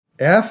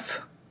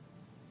F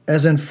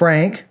as in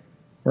Frank,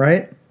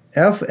 right?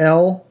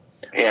 FLOMM.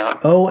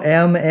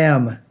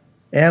 Yeah.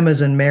 M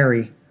as in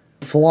Mary.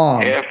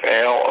 Flom.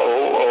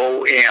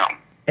 FLOOM.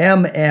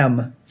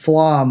 MM.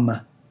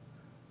 Flom.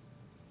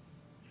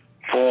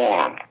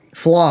 Form.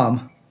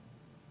 Flom.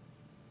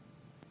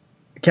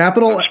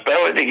 Capital.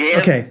 Spell it again.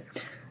 Okay.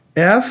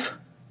 F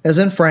as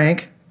in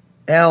Frank.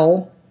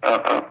 L.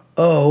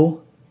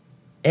 O.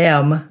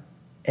 M.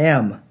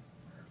 M.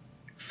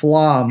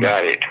 Flom.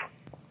 Got it.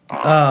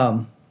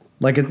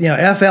 Like,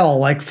 FL,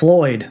 like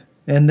Floyd,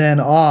 and then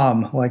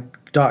like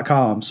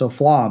 .com, so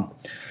Flom.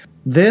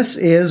 This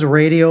is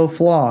Radio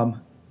Flom.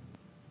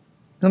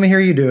 Let me hear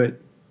you do it.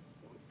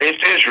 This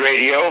is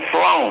Radio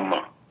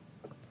Flom.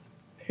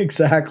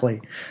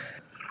 Exactly.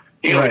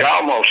 It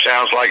almost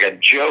sounds like a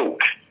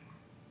joke.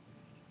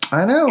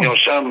 I know.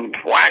 Some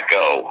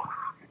wacko.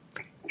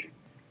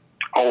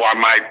 Oh, I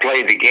might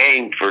play the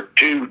game for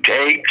 2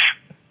 takes,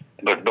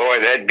 but boy,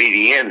 that'd be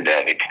the end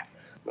of it.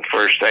 The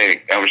first thing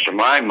that comes to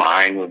my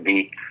mind would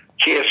be,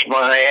 kiss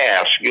my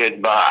ass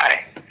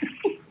goodbye.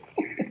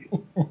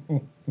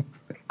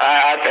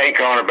 I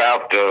think on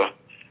about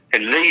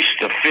at least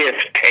the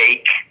 5th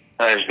take,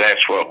 as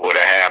that's what would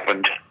have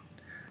happened.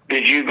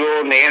 Did you go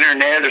on the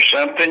internet or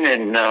something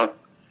and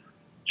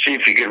see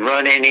if you could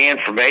run any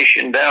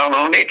information down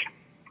on it?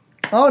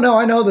 Oh, no,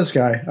 I know this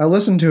guy. I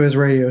listened to his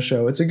radio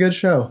show. It's a good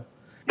show.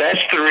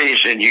 That's the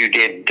reason you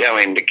didn't tell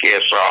him to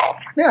kiss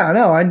off. Yeah,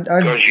 no,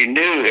 because you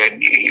knew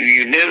that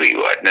you knew he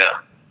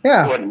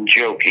wasn't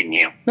joking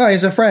you. No,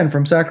 he's a friend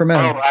from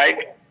Sacramento. All right.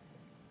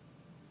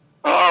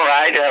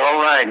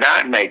 Now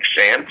it makes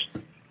sense.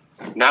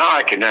 Now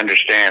I can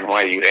understand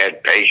why you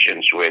had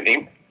patience with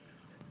him.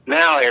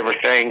 Now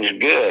everything's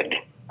good.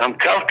 I'm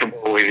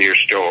comfortable with your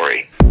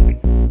story.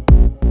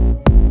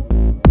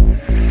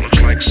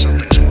 Looks like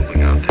something's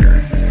moving out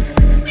there.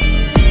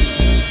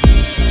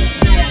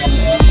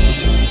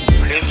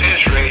 This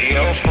is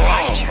Radio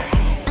Flom.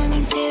 I'm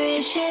in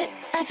serious shit.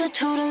 I feel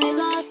totally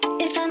lost.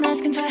 If I'm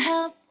asking for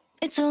help,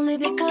 it's only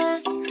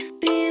because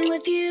being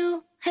with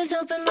you has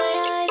opened my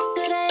eyes.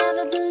 Could I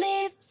ever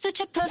believe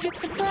such a perfect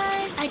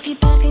surprise? I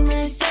keep asking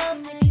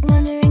myself,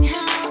 wondering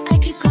how. I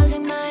keep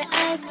closing my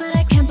eyes, but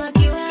I can't block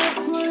you out.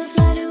 Wanna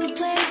fly to a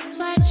place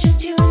where it's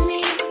just you and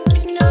me,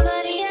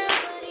 nobody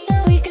else, so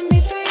we can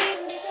be free.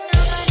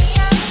 Nobody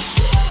else,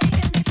 so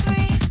we can be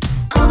free.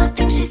 All the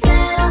things she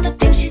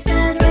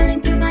said,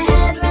 running through my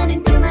head,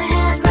 running through my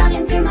head,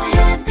 running through my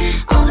head.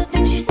 All the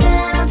things she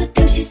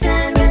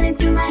said, running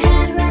through my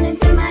head, running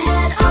through my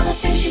head. All the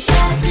things she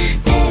said.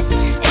 This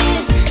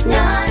is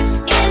not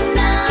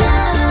enough.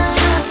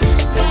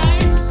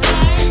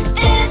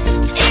 This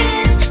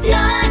is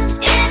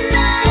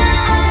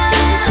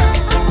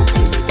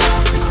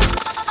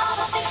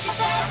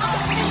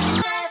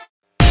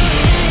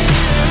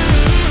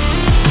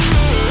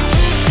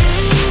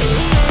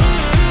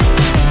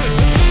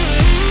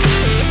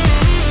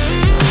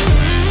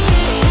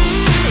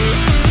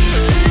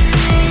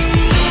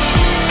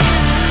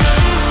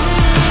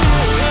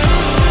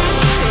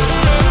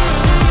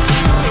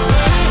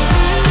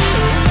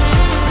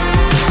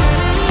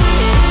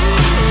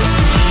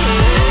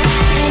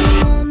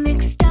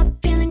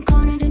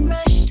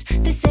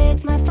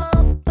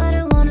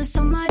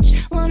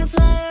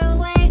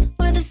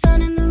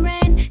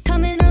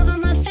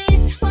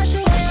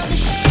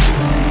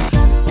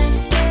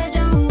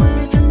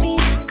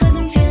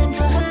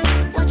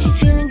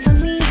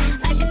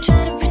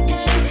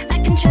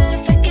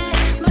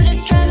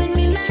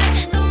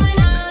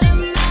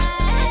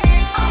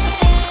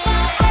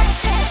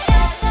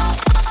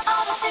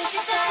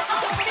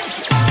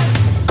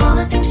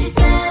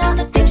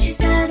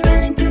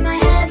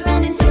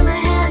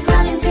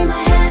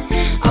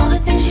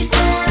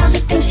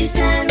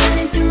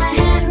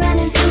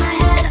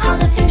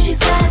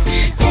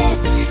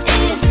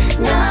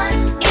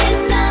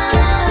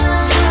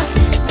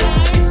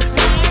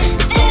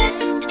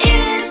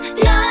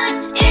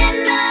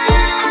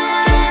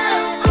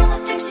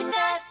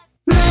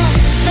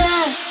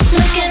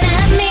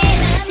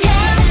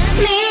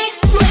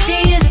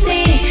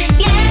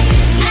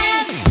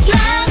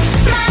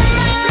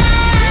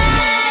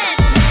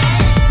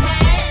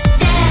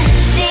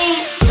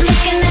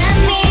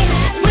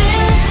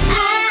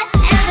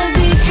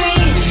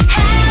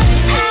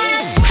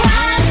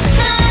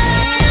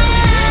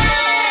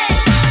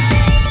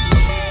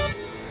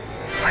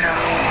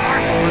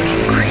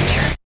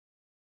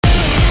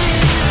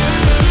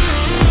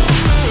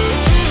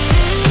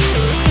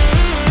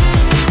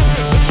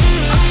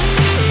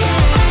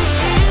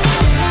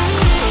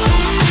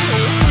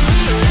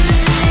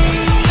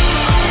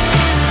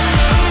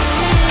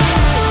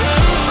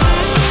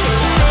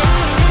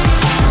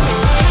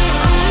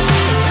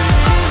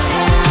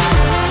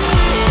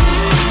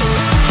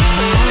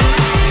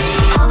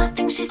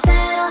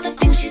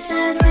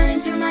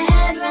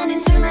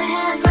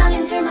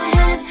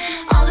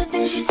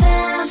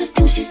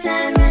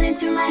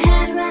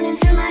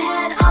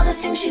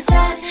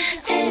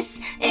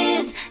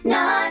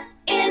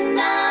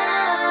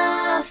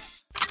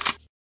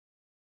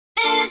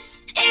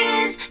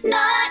is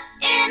not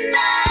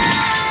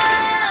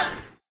enough.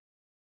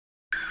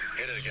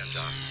 Hit it again,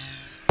 John.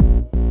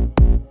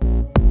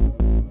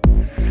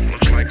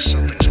 Looks like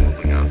something's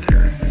moving out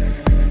there.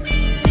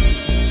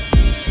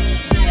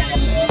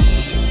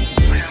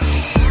 What a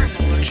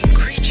horrible looking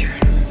creature.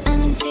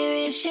 I'm in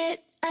serious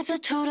shit. I feel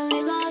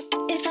totally lost.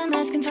 If I'm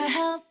asking for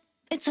help,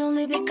 it's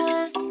only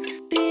because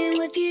being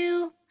with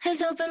you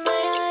has opened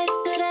my eyes.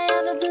 Could I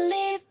ever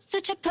believe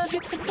such a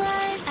perfect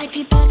surprise? I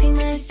keep asking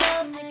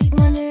myself,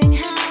 wondering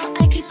how.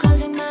 I keep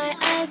closing my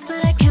eyes,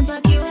 but I can't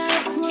block you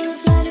out. Wanna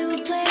fly to a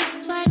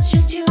place where it's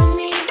just you and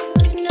me,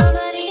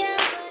 nobody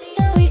else,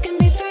 so we can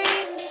be free.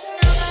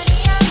 Nobody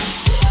else,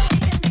 so we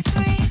can be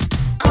free.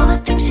 All the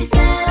things she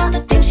said, all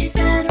the things she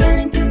said,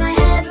 running through my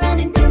head,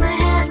 running through my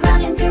head,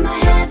 running through my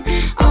head.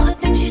 All the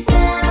things she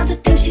said, all the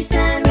things she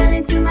said,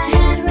 running through my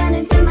head,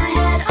 running through my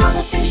head. All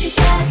the things she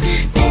said.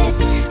 This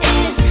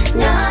is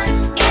not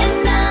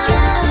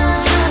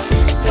enough.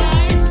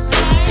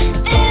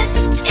 This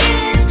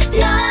is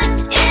not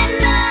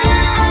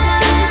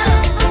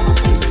enough. All the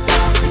things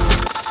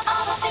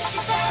she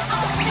said,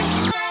 all the things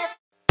she said.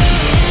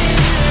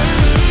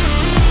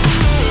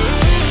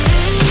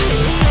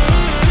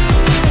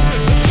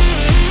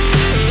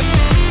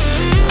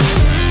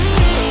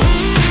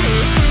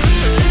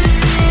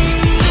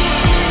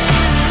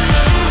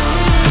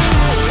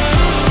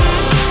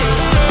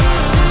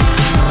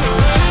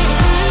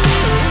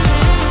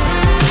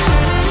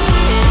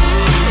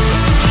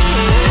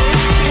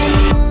 And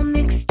I'm all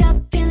mixed up,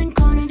 feeling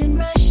cornered and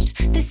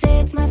rushed. They say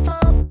it's my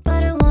fault,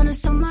 but I want her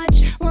so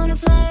much. Wanna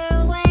fly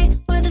her away,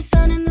 where the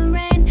sun and the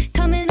rain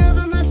coming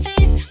over my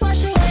face,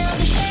 wash away all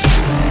the shame.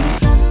 Wanna be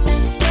stuck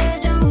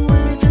backstage, don't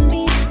worry for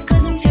me,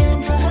 'cause I'm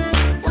feeling for her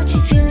what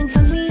she's feeling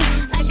for me.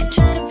 I can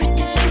try to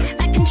pretend,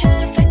 I can try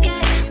to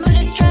forget, but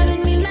it's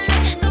driving me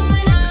mad,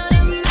 going out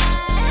of mind.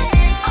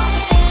 All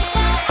the things she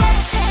said, all the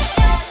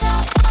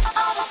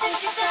things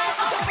she said, all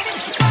the things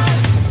she said,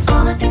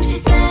 all the things she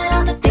said,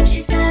 all the things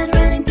she said,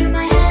 running through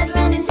my head,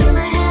 running through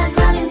my head,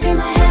 running through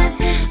my head.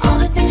 All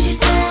the things she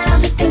said, all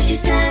the things she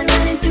said,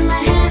 running through my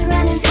head,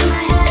 running through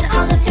my head.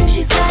 All the things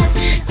she said.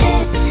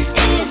 This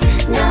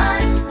is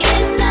not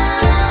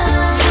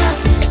enough.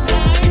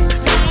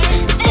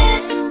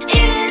 This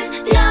is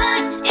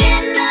not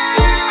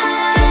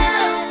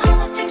enough. All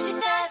the things she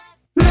said.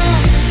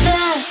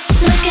 Mother,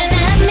 looking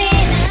at me,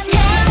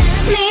 tell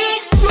me,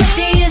 what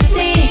do you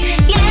see?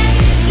 Yes,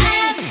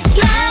 I've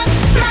lost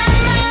my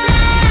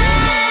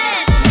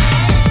mind.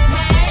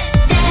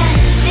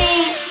 Daddy,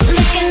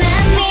 looking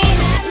at me,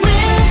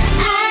 will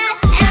I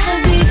ever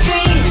be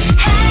free?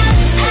 Have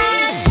I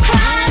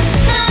crossed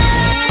the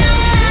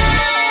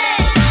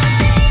line?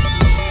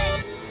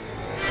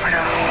 What a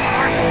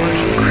horrible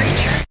looking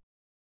creature.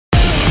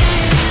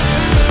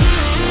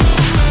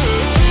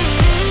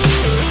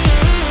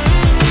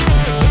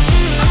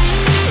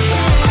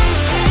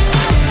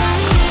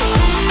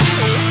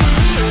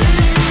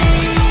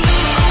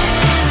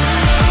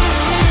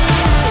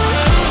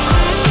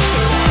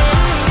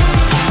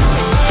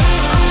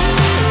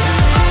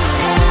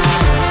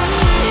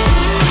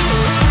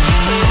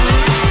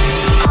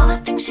 All the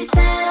things she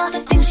said, all the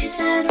things she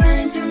said,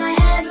 running through my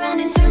head,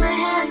 running through my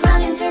head,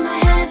 running through my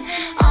head.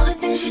 All the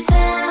things she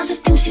said, all the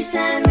things she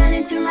said,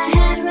 running through my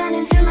head,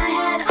 running through my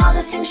head. All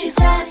the things she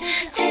said.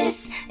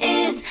 This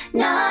is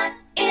not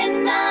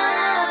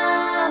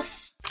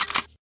enough.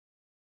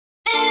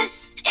 This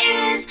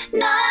is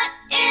not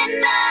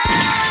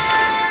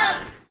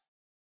enough.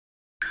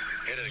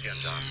 Hit it again,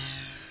 John.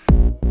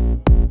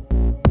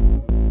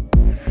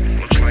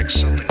 Looks like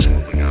something's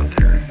moving out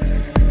there.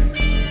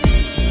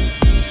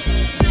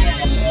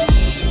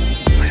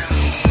 What a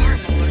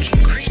horrible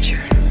looking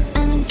creature.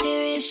 I'm in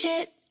serious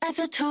shit. I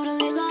feel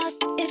totally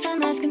lost. If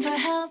I'm asking for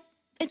help,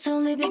 it's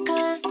only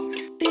because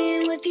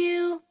being with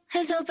you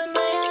has opened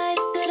my eyes.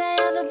 Could I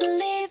ever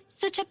believe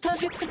such a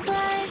perfect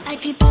surprise? I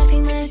keep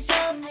asking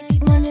myself,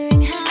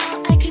 wondering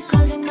how. I keep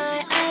closing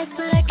my eyes,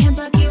 but I can't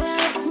block you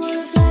out.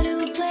 Wanna fly to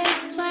a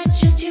place where it's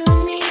just you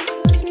and me,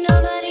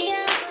 nobody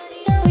else,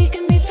 so we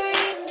can be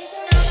free.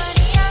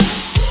 Nobody else,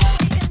 so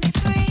we can be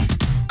free.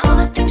 All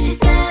the things she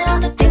said, all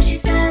the things she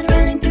said,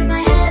 running through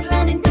my head,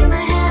 running through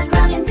my head,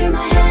 running through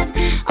my head.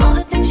 All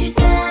the things she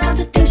said, all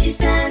the things she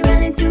said,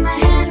 running through my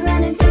head,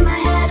 running through my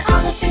head.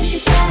 All the things she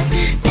said.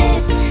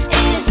 This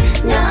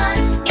is not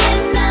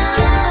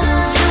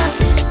enough.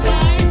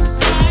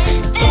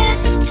 This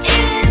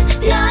is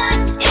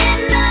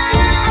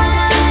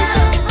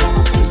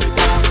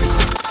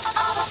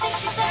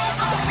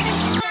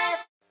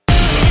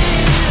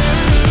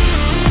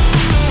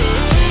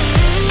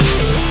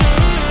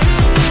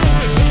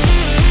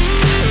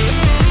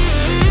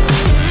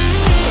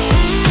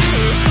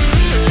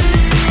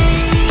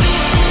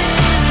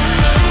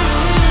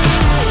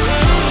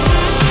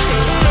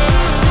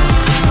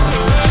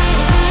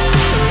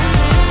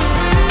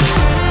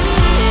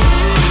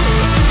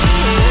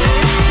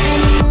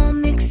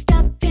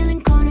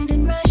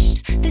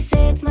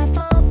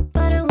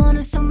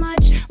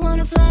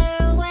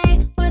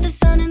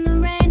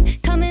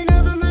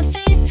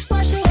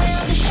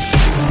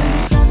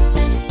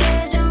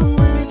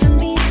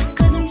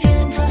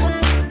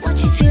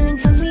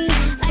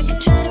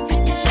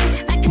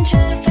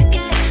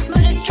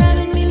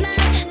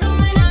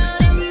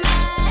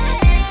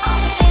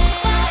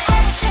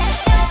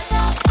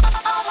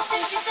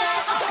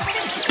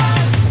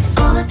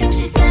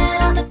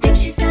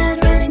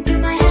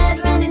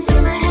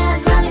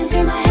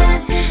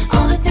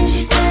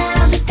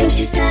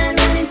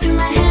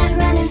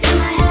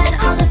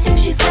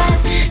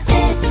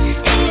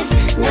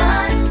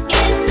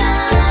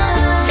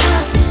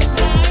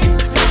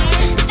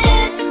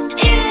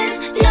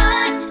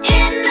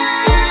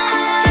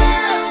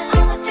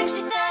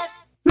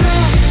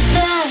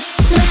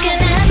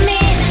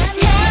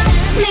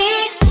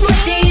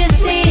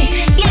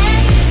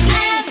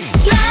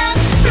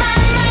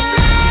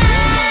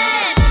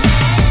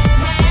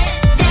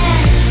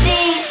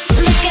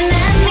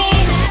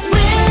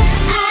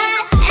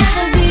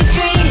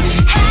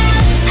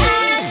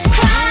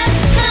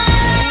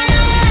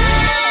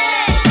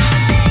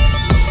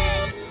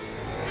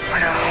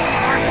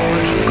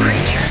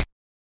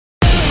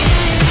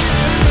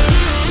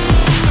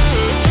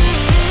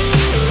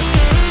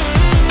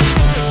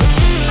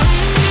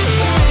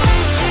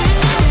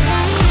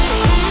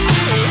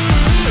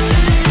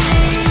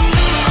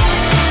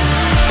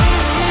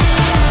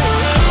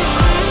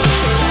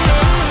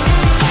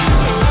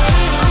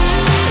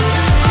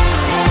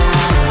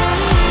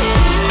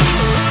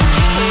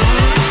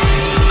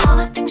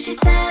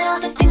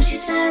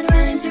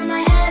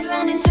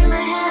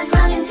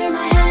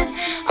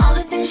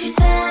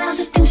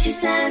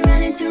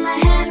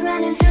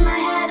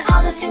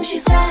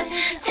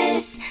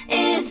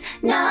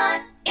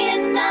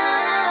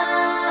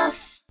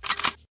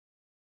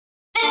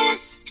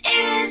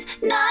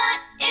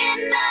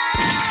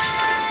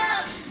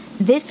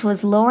This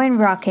was Lauren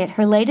Rocket.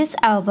 Her latest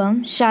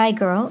album, Shy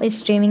Girl, is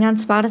streaming on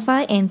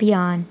Spotify and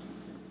beyond.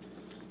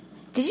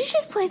 Did you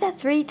just play that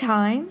 3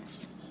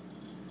 times?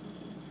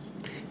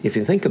 If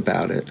you think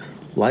about it,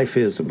 life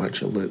is a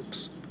bunch of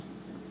loops.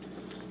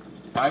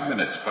 5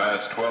 minutes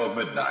past 12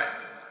 midnight.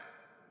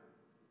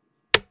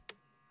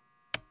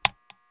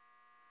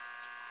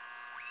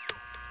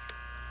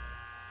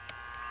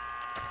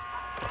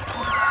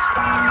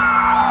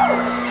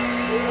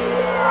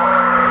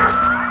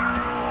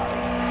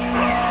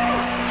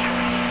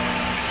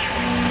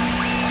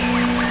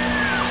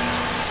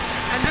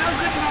 And now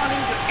good morning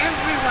to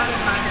everyone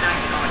in my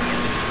night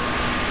audience.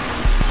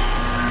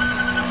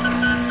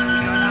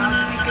 Your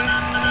loudspeaker,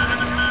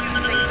 sing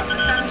from the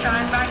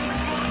sunshine back to you.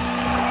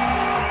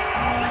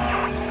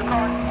 Of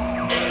course,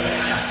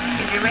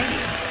 if you're ready. I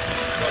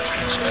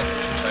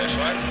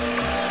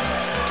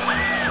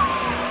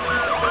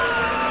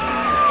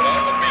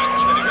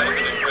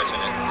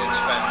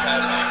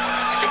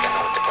think I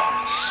know what the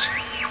problem is.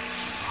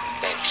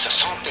 There's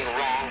something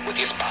wrong with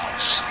his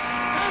bowels.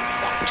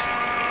 What?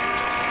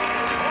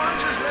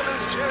 Oranges,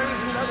 lemons, cherries,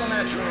 and other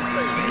natural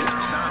flavors.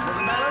 It's time for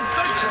the balanced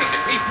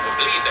People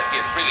believe that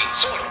he's really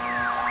soda.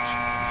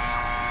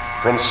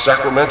 From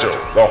Sacramento,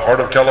 the heart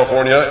of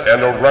California,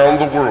 and around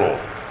the world,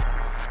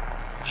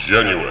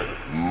 genuine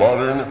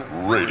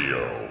modern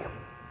radio.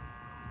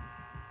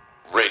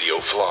 Radio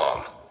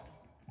Flom.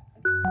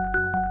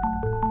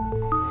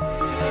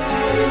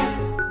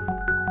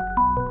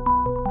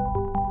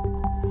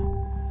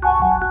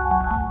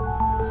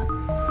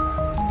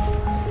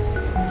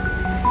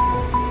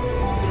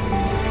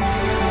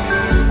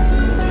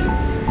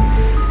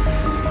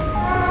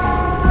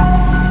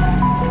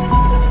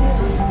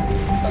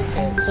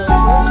 Okay, so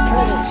let's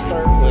try to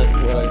start with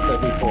what I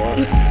said before.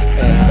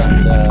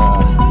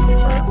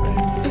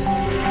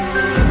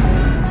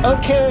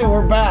 Okay,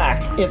 we're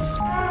back. It's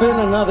been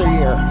another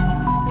year.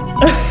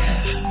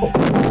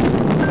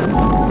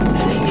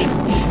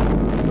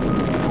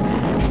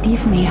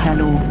 Steve May,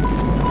 hello.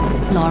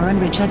 Lauren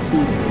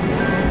Richardson.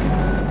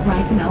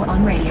 Right now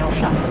on Radio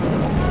Flop.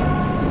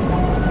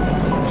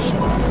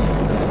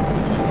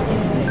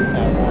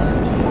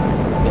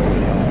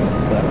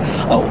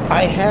 Oh,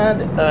 I had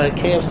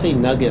KFC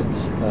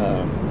nuggets.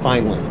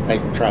 Finally, I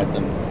tried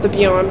them. The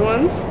Beyond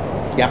ones?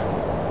 Yeah.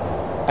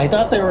 I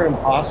thought they were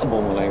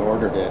impossible when I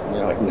ordered it. And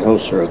they're like, no,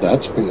 sir,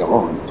 that's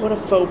Beyond. What a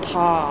faux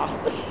pas.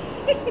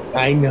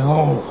 I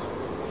know.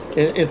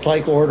 It's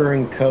like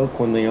ordering Coke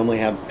when they only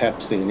have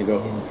Pepsi, and you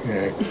go,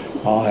 okay,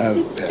 I'll have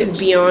Pepsi. Is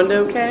Beyond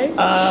okay?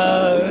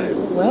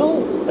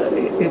 Well,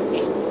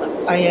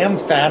 I am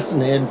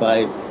fascinated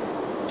by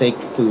fake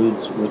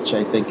foods, which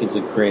I think is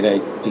a great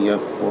idea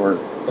for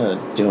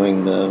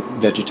doing the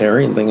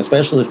vegetarian thing,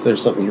 especially if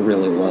there's something you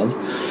really love.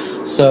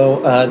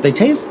 So they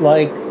taste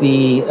like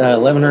the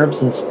 11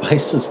 herbs and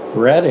spices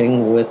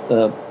breading with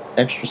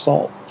extra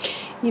salt.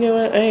 You know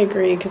what? I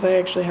agree, because I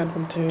actually had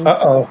them too.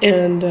 Uh-oh.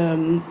 And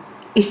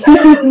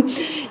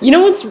you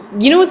know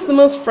what's the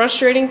most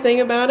frustrating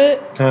thing about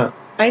it? Huh.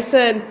 I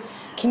said,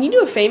 "Can you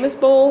do a famous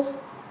bowl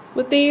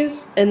with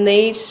these?" And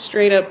they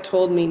straight up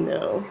told me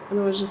no. And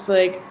I was just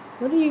like,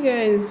 "What are you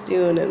guys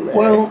doing in there?"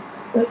 Well,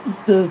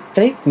 the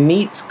fake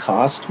meats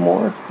cost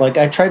more. Like,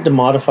 I tried to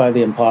modify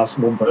the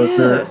Impossible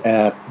Burger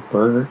at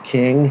Burger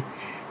King,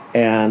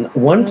 and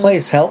one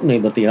place helped me,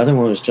 but the other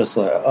one was just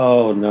like,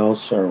 oh, no,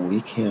 sir,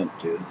 we can't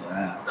do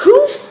that.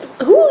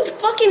 Who's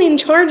fucking in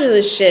charge of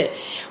this shit?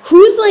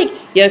 Who's like,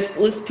 yes,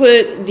 let's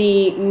put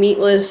the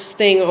meatless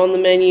thing on the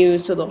menu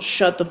so they'll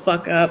shut the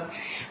fuck up?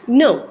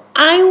 No,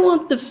 I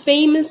want the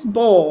famous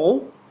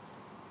bowl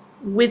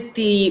with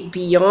the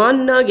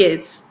Beyond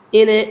Nuggets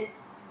in it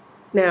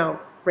now,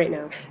 right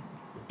now.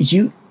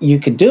 You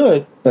could do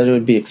it, but it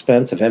would be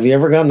expensive. Have you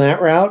ever gone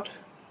that route?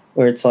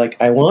 Where it's like,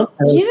 I want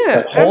this,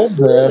 but hold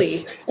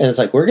this. And it's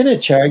like, we're going to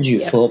charge you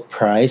full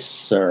price,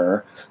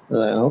 sir.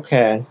 Like,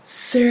 okay.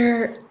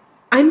 Sir,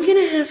 I'm going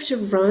to have to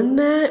run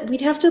that. We'd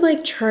have to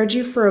like charge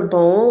you for a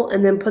bowl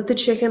and then put the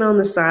chicken on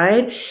the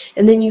side.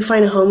 And then you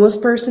find a homeless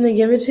person to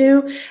give it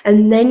to.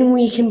 And then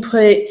we can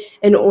put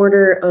an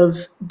order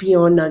of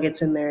Beyond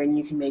Nuggets in there and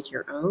you can make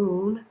your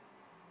own.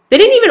 They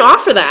didn't even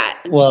offer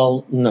that.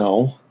 Well,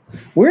 no.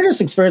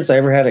 Weirdest experience I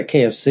ever had at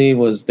KFC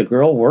was the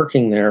girl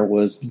working there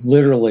was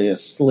literally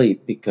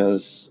asleep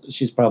because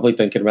she's probably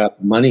thinking about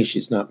the money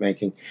she's not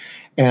making,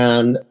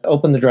 and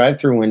opened the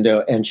drive-thru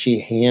window, and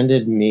she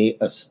handed me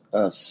a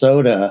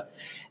soda,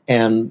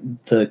 and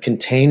the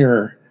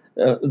container,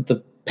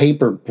 the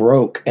paper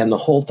broke, and the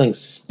whole thing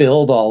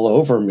spilled all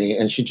over me,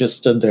 and she just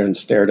stood there and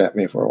stared at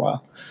me for a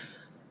while.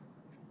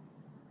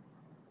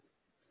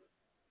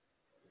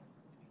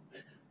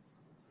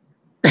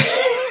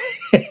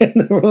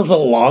 And there was a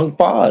long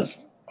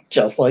pause,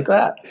 just like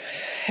that.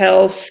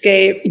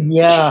 Hellscape.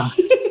 Yeah.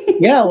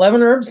 Yeah,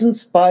 11 herbs and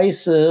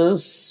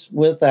spices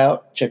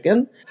without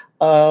chicken,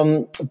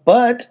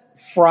 but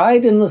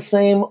fried in the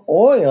same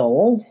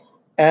oil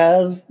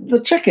as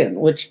the chicken,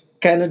 which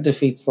kind of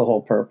defeats the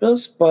whole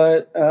purpose.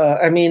 But,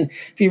 I mean,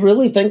 if you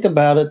really think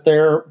about it,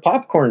 they're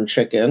popcorn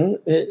chicken.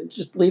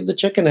 Just leave the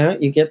chicken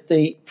out. You get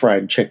the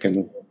fried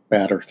chicken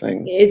batter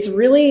thing. It's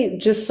really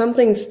just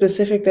something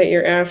specific that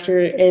you're after.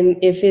 And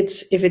if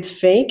it's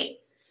fake,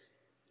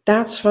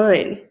 that's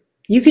fine.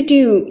 You could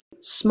do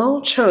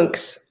small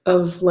chunks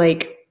of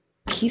like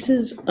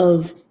pieces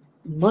of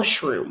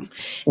mushroom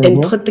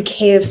and put the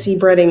KFC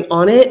breading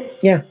on it.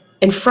 Yeah.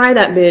 And fry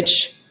that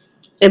bitch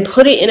and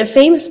put it in a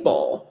Famous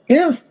bowl.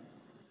 Yeah.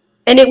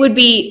 And it would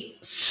be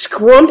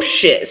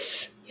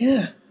scrumptious.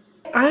 Yeah.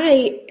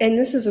 And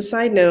this is a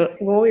side note,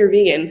 while we were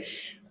vegan,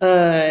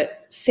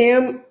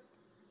 Sam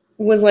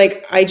was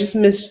like, I just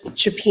miss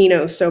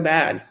Cioppino so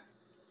bad.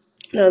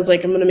 And I was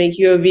like, I'm going to make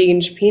you a vegan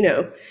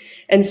Cioppino.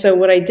 And so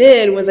what I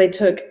did was I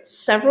took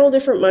several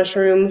different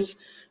mushrooms,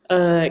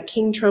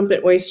 king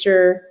trumpet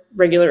oyster,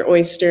 regular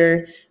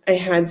oyster. I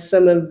had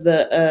some of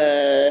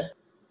the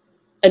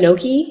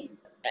enoki,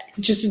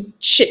 just a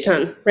shit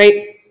ton,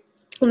 right?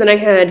 And then I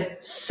had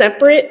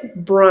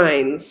separate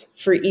brines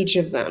for each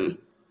of them.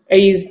 I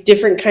used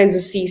different kinds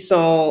of sea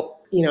salt.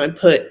 You know, I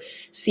put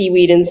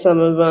seaweed in some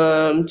of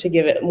them to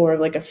give it more of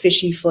like a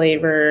fishy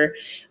flavor.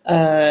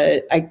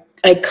 I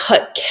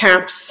cut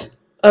caps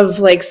of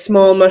like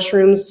small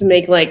mushrooms to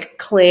make like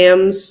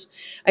clams.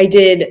 I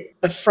did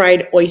a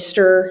fried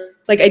oyster.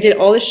 Like I did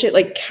all this shit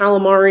like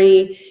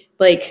calamari,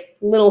 like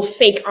little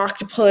fake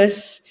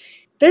octopus.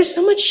 There's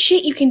so much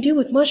shit you can do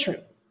with mushroom.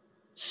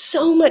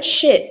 So much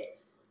shit.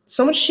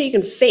 So much shit you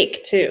can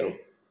fake too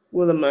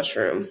with a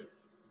mushroom.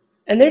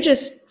 And they're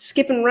just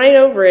skipping right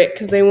over it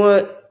because they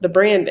want the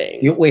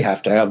branding. We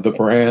have to have the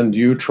brand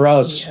you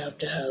trust. We have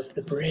to have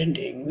the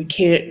branding. We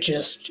can't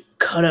just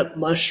cut up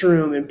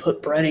mushroom and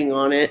put breading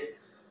on it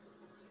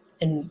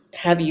and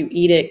have you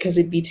eat it because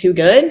it'd be too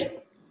good.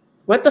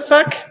 What the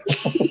fuck?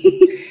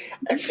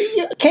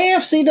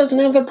 KFC doesn't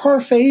have their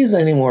parfaits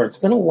anymore. It's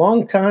been a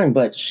long time,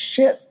 but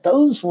shit,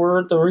 those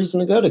were the reason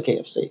to go to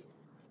KFC.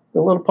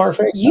 The little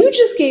parfait. You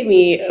just gave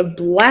me a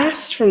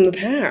blast from the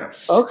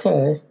past.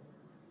 Okay.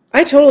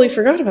 I totally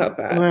forgot about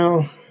that.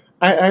 Well,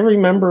 I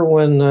remember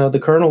when the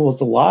Colonel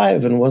was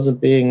alive and wasn't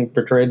being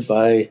portrayed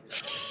by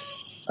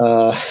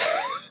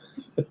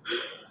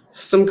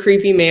some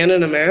creepy man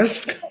in a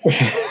mask.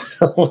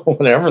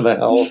 Whatever the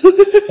hell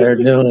they're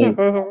doing.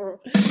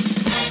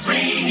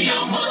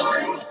 Radio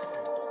Modern.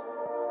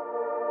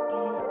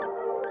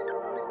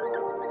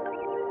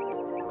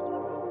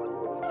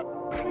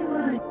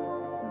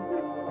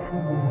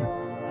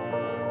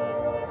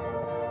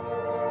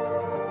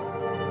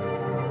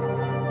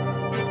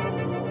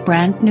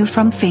 Brand new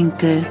from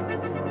Finkel.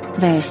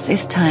 This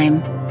is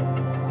time.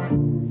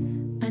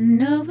 I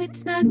know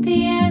it's not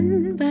the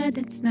end, but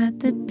it's not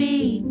the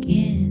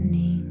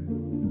beginning.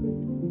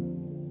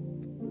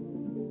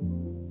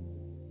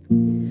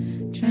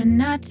 Try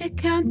not to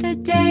count the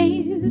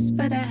days,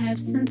 but I have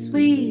since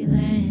we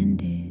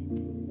landed.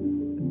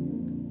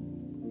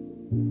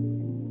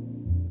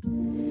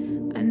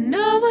 I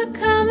know we're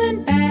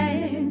coming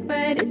back,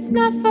 but it's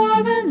not for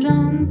a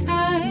long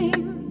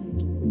time.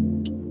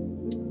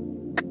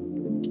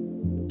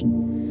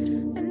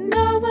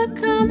 We're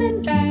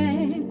coming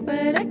back,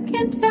 but I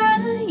can't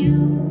tell you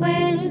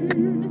when.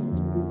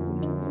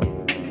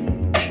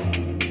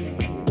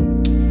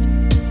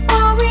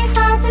 All we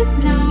have is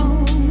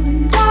now,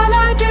 and all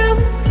I do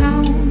is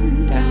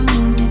count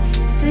down.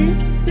 It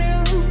slips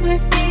through my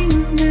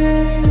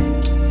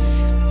fingers.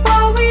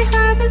 All we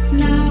have is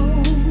now,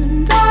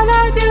 and all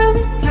I do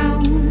is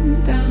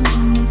count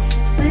down.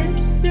 It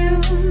slips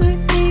through my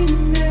fingers.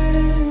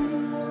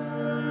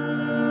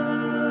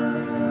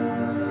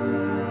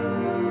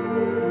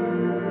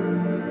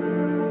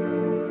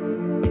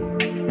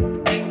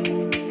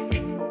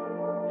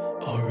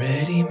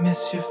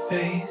 Miss your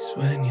face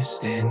when you're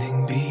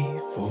standing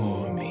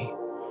before me.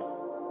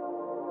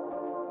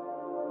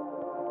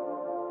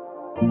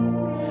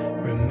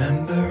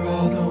 Remember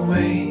all the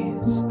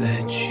ways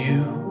that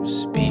you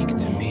speak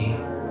to me.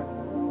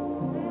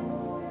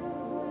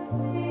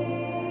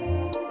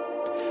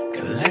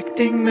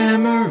 Collecting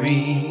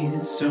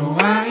memories so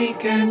I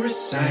can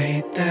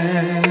recite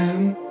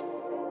them.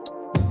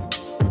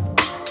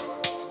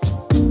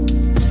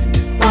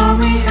 If all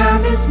we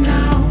have is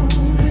now,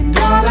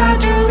 all I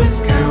do is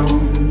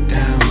count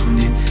down,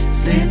 it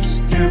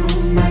slips through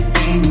my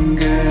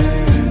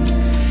fingers.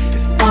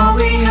 If all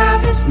we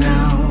have is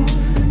now,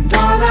 and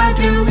all I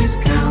do is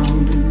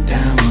count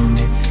down,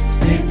 it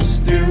slips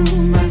through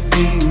my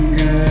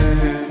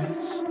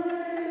fingers.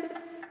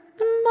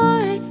 The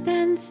more I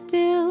stand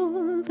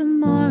still, the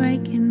more I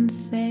can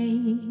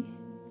say.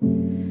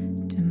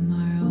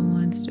 Tomorrow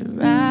wants to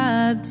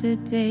rob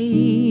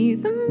today.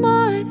 The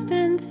more I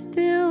stand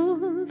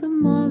still, the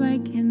more I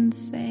can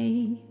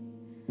say.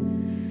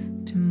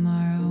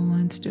 Tomorrow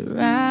wants to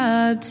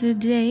rob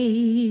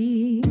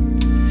today.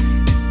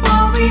 If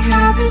all we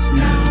have is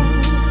now,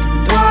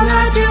 and all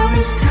I do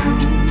is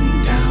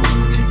count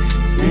down, it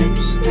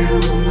slips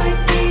through my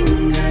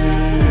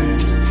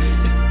fingers.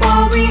 If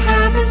all we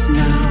have is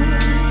now,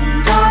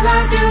 and all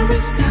I do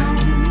is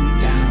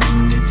count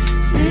down, it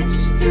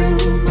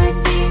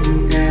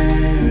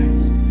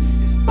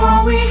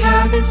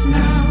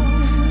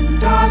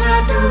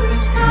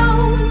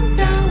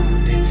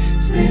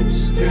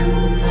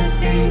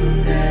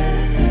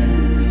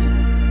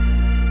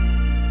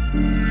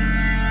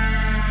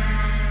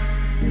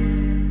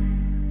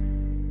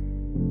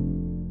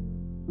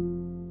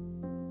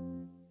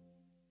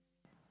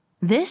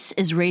This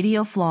is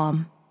Radio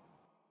Flom.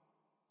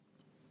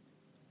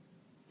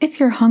 If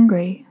you're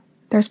hungry,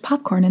 there's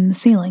popcorn in the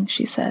ceiling,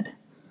 she said.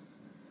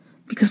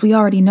 Because we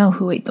already know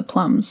who ate the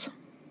plums.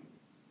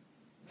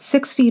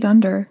 6 feet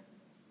under,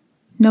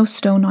 no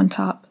stone on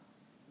top.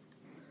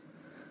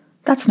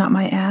 That's not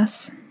my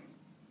ass.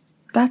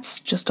 That's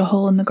just a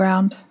hole in the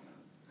ground.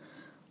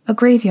 A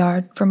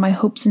graveyard for my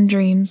hopes and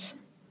dreams,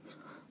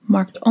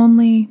 marked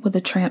only with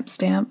a tramp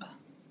stamp.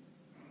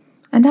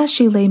 And as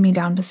she lay me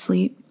down to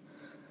sleep,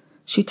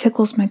 she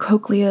tickles my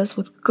cochleas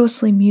with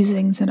ghostly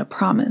musings and a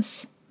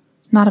promise,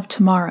 not of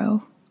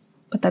tomorrow,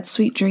 but that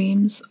sweet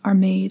dreams are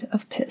made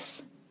of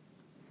piss.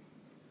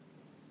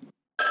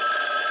 This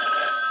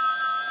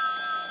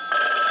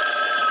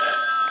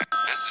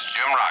is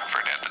Jim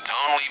Rockford. At the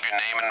tone, leave your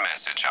name and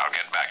message. I'll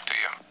get back to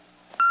you.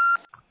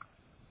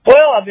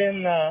 Well, I've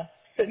been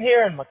sitting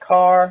here in my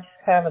car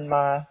having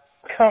my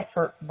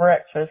comfort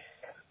breakfast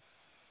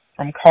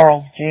from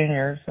Carl's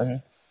Jr.'s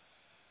and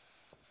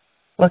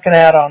looking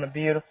out on a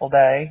beautiful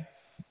day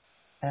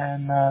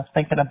and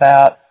thinking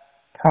about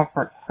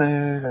comfort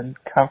food and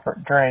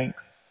comfort drinks.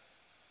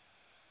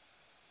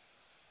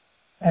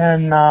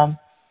 And,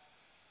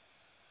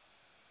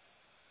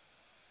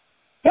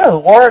 the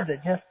word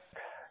that just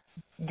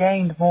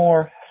gained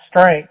more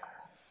strength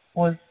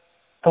was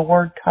the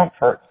word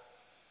comfort.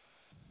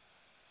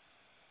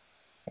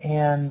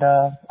 And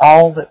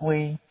all that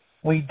we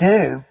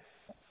do.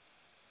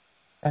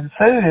 And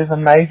food is a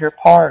major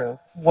part of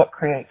what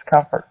creates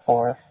comfort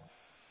for us.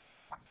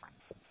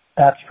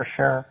 That's for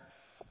sure.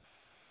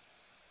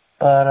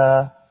 But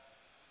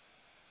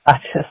I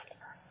just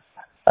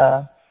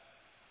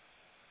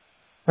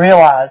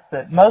realized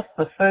that most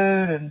of the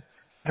food and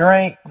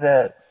drink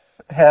that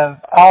have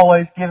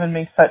always given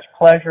me such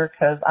pleasure,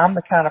 because I'm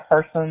the kind of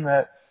person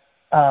that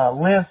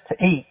lives to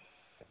eat.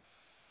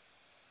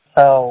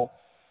 So,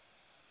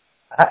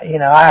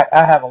 I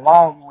have a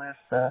long list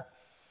of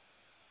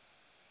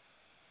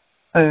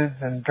foods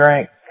and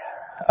drinks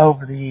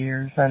over the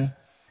years, and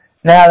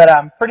now that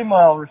I'm pretty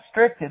well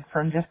restricted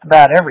from just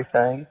about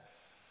everything,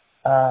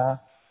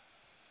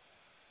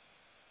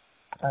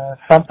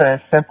 something as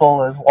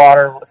simple as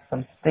water with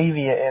some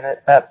stevia in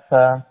it, that's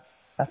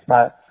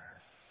my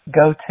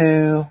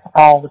go-to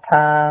all the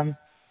time,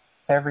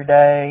 every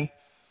day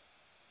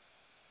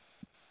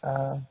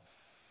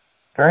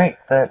drink.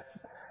 That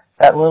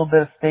little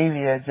bit of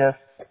stevia just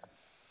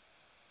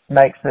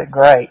makes it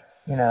great,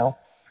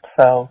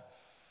 so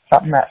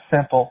something that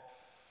simple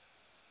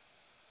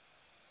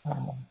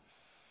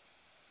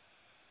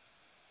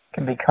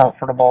can be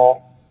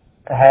comfortable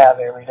to have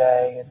every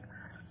day and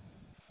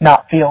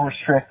not feel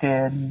restricted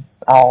and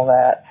all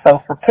that. So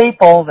for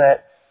people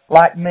that,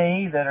 like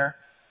me, that are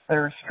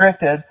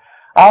restricted,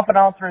 off and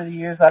on through the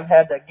years I've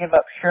had to give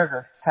up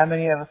sugar. How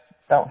many of us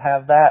don't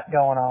have that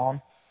going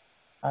on?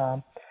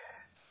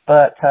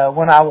 But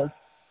when I was,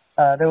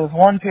 there was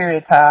one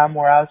period of time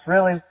where I was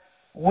really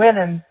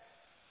winning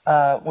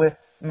with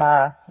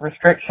my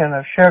restriction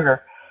of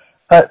sugar.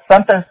 But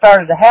something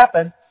started to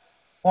happen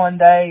one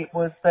day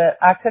was that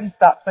I couldn't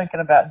stop thinking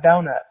about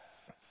donuts.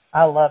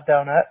 I love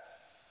donuts.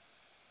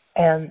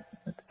 And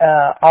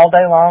all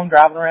day long,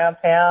 driving around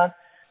town,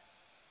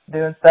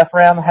 doing stuff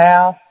around the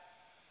house,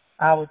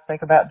 I would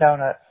think about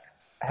donuts,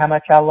 how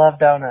much I love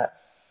donuts,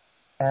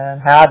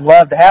 and how I'd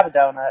love to have a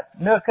donut.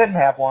 Knew I couldn't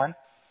have one.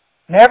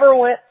 Never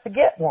went to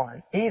get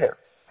one either,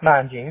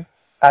 mind you.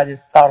 I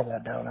just thought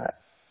about donuts.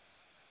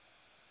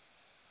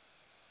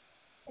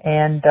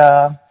 And,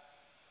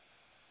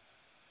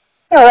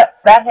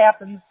 that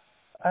happens.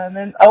 And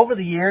then over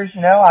the years,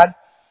 I'd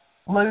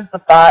lose the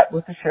fight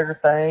with the sugar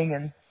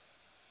thing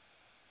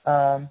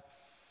and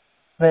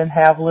then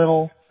have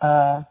little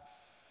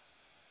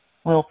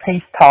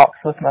peace talks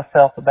with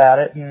myself about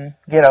it and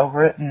get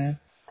over it and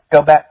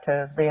go back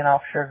to being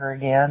off sugar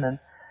again. And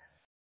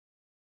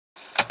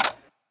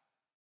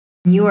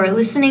You are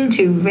listening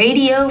to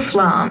Radio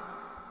Flom.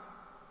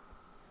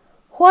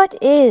 What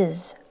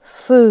is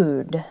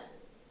food?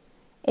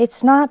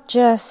 It's not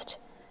just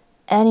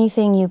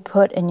anything you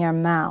put in your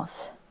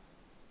mouth.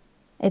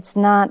 It's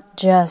not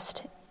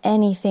just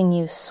anything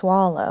you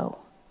swallow.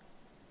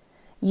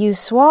 You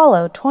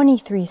swallow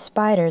 23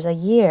 spiders a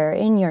year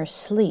in your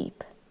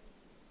sleep,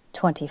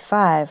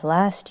 25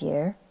 last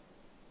year.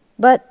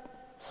 But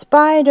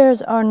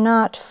spiders are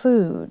not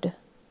food.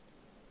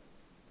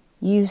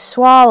 You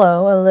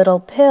swallow a little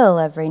pill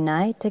every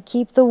night to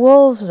keep the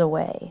wolves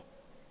away.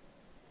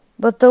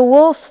 But the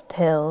wolf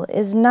pill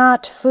is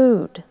not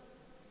food.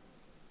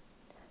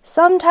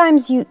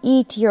 Sometimes you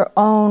eat your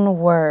own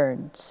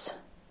words.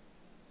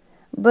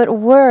 But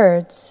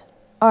words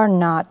are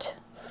not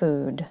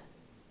food.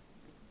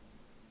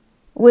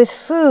 With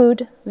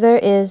food, there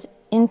is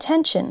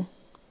intention.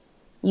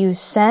 You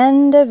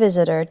send a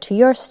visitor to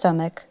your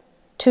stomach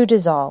to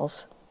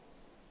dissolve,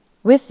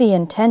 with the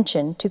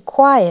intention to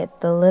quiet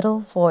the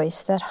little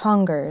voice that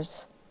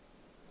hungers,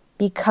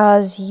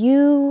 because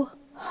you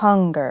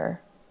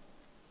hunger.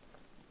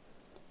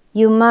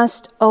 You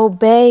must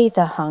obey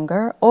the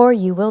hunger, or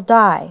you will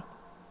die.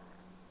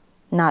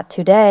 Not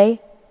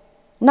today,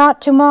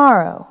 Not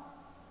tomorrow.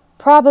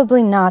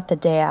 Probably not the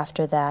day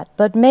after that,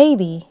 but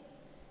maybe,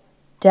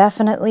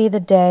 definitely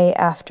the day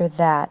after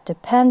that,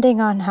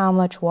 depending on how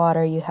much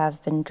water you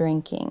have been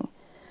drinking.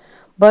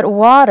 But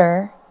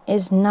water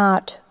is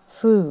not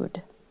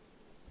food.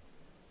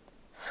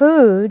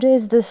 Food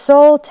is the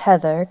soul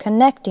tether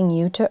connecting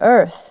you to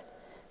earth,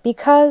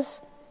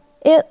 because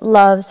it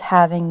loves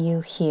having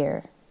you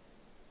here.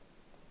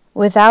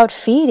 Without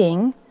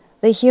feeding,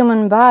 the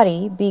human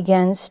body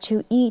begins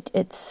to eat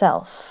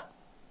itself.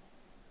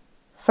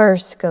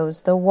 First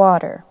goes the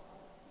water,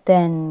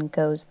 then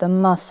goes the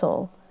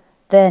muscle,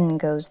 then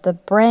goes the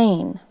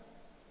brain.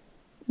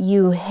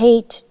 You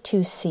hate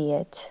to see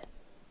it.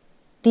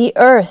 The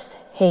earth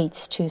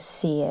hates to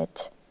see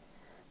it.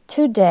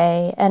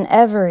 Today and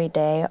every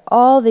day,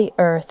 all the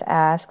earth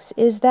asks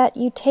is that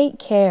you take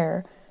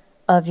care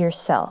of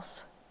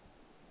yourself.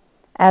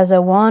 As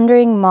a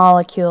wandering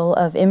molecule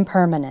of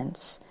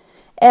impermanence,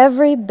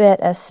 every bit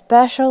as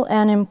special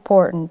and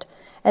important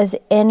as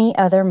any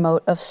other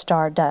mote of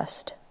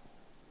stardust.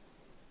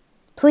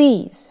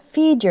 Please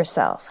feed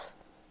yourself,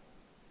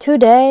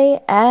 today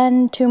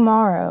and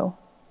tomorrow,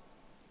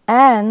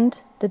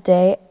 and the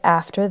day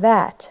after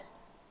that,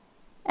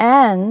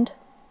 and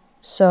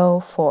so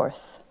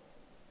forth.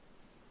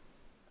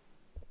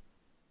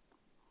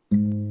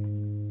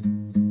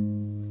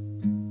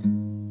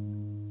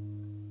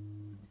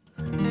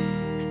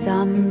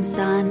 Some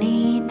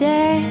sunny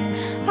day,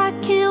 I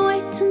can't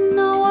wait to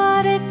know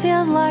what it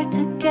feels like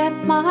to get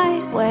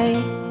my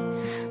way.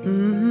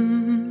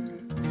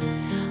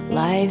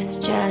 Life's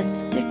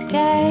just a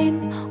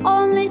game.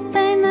 Only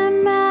thing that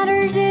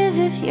matters is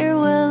if you're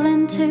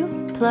willing to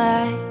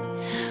play.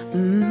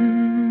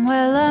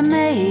 Well, I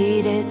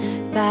made it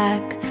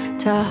back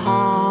to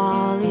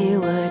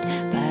Hollywood,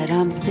 but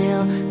I'm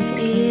still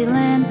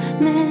feeling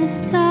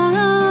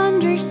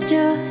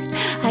misunderstood.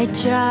 I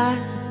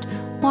just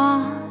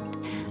want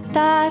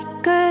that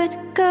good.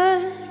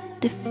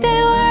 If it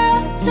were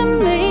up to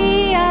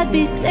me, I'd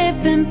be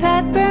sipping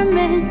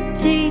peppermint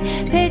tea,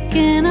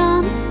 picking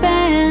on a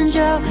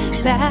banjo,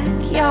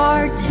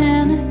 backyard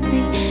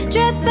Tennessee,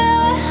 dripping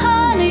with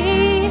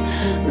honey,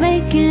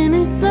 making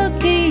it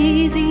look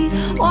easy,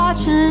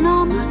 watching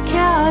all my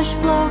cash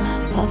flow,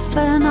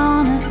 puffing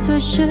on a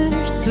Swisher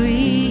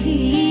Sweet.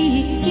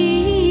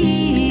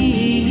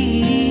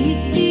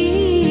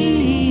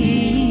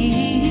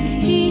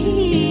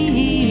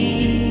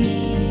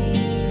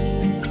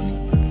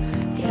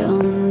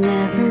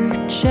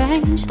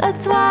 Change.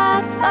 That's why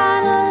I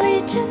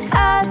finally just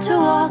had to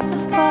walk the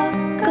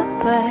fuck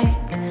away.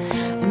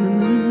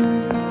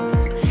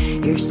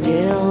 You're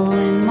still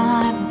in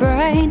my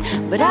brain,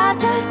 but I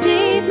dug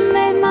deep and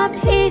made my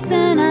peace,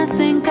 and I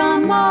think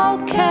I'm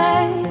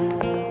okay.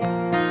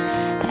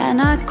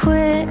 And I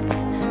quit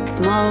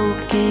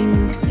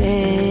smoking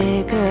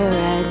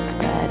cigarettes,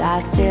 but I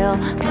still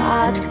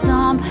got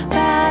some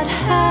bad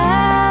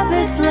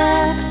habits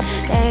left.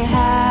 They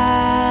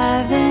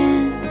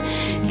haven't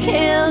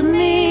killed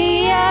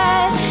me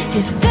yet.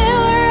 If it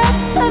were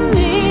up to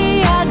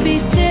me, I'd be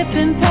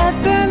sipping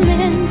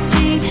peppermint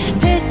tea,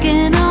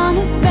 picking on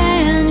a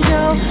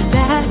banjo,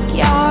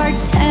 backyard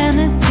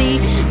Tennessee,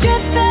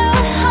 dripping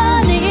with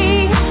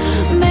honey,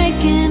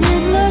 making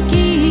it look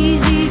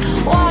easy,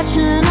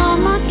 watching all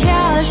my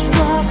cash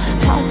flow,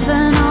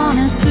 puffing on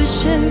a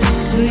Swisher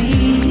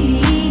Sweet.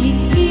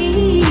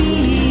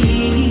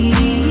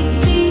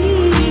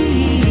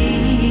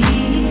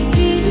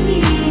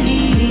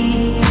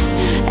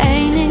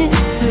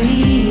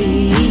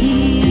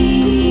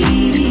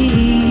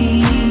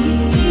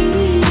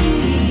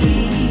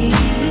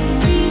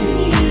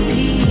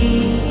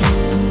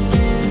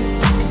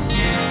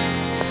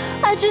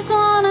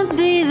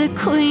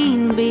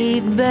 Queen bee,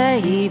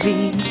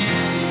 baby.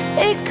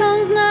 It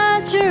comes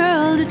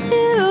natural to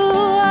do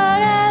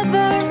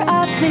whatever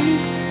I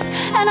please,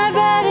 and I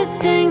bet it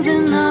stings,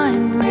 and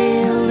I'm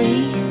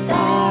really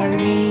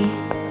sorry.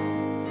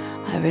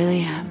 I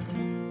really am,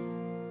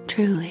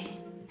 truly.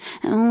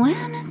 And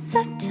when it's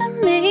up to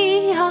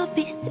me, I'll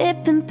be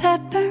sipping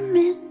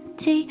peppermint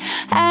tea,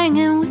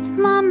 hanging with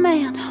my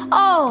man,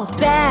 oh,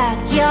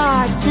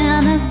 backyard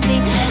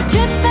Tennessee,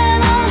 dripping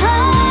on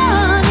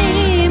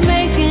honey,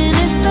 making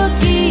it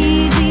look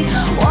easy,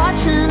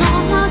 watching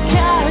all my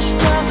cash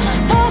flow,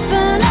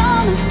 puffing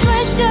on a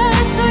Swisher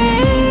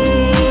Sweet.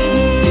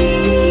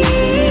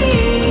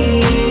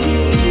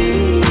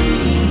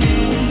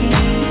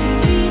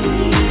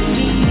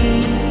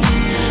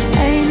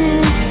 Ain't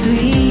it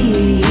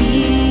sweet?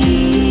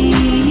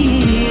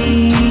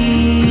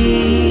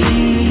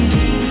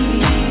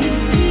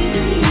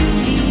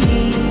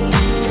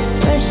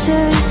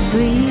 Swisher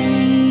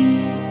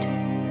Sweet.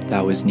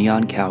 That was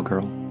Neon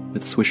Cowgirl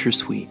with Swisher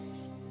Sweet.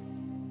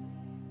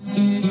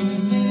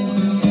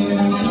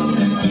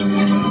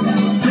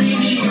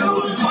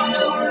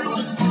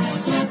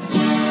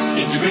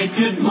 It's a great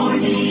good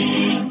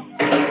morning.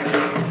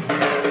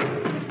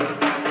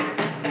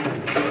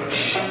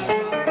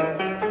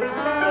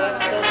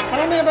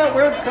 Tell me about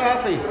Word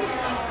Coffee.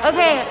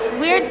 Okay,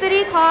 Weird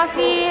City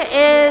Coffee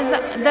is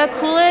the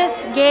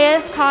coolest,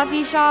 gayest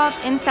coffee shop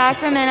in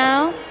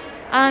Sacramento.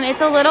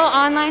 It's a little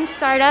online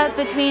startup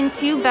between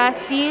two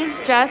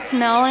besties, Jess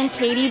Mill and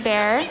Katie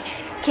Bear.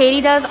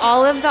 Katie does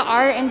all of the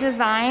art and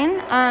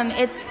design.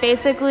 It's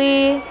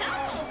basically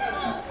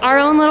our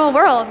own little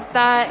world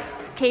that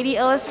Katie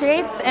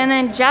illustrates, and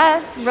then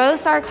Jess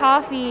roasts our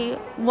coffee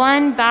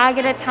one bag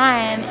at a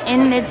time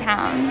in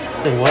Midtown.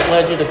 And what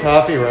led you to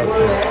coffee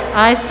roasting?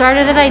 I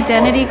started at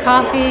Identity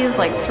Coffees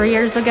like 3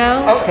 years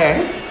ago.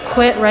 Okay.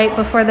 Quit right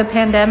before the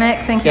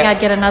pandemic, thinking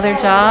I'd get another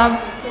job,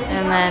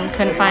 and then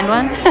couldn't find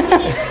one.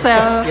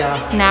 So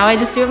now I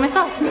just do it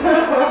myself.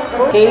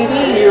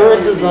 Katie, you're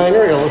a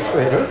designer,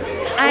 illustrator.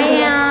 I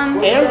am.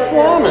 And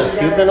flomist.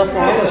 You've been a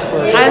flomist for a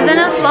while. I've been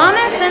a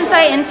flomist since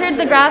I entered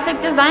the graphic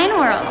design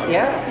world.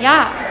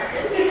 Yeah.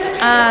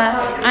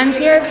 I'm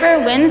here for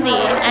whimsy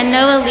and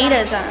no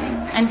elitism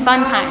and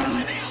fun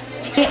times.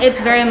 It's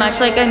very much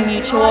like a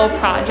mutual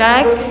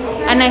project,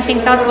 and I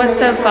think that's what's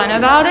so fun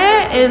about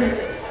it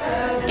is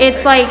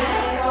it's like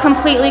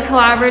completely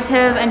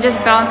collaborative and just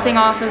bouncing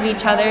off of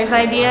each other's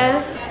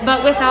ideas,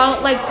 but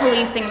without like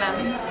policing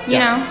them, you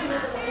know?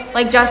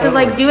 Like Jess is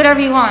like, do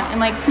whatever you want, and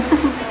like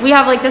we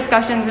have like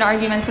discussions and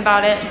arguments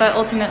about it, but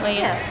ultimately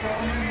it's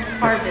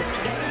ours.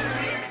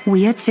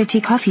 Weird City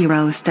Coffee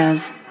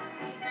Roasters.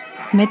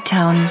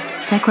 Midtown,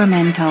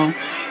 Sacramento.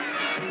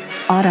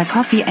 Order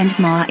coffee and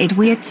more at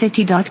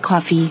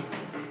weirdcity.coffee.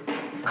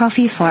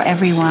 Coffee for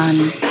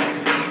everyone.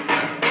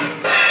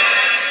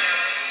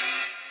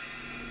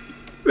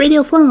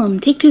 Radio Flom,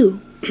 take 2.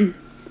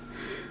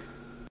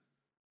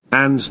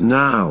 And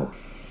now,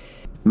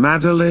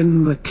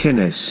 Madeline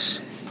McInnes.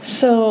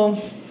 So,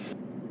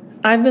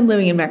 I've been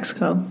living in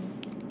Mexico,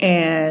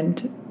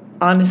 and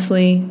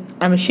honestly,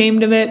 I'm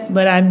ashamed of it,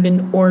 but I've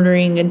been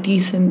ordering a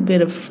decent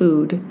bit of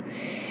food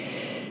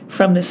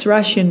from this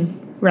Russian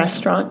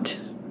restaurant.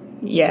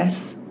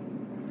 Yes,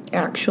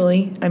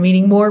 actually, I'm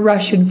eating more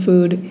Russian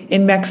food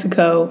in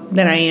Mexico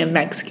than I am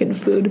Mexican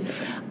food.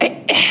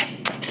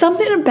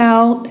 Something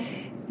about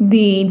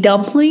the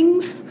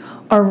dumplings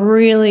are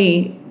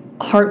really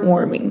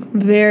heartwarming.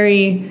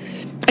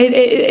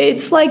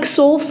 It's like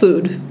soul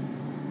food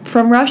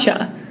from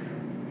Russia.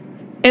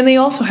 And they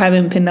also have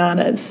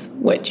empanadas,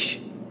 which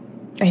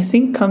I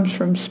think comes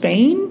from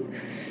Spain.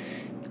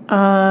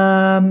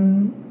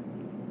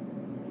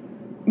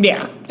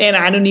 Yeah, and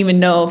I don't even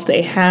know if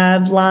they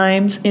have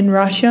limes in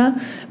Russia,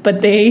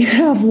 but they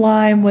have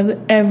lime with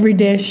every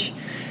dish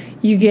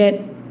you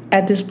get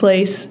at this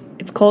place.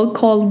 It's called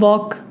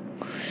Kolbok.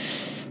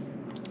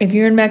 If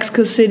you're in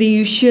Mexico City,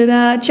 you should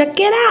check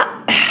it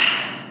out.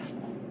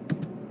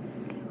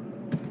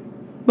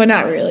 But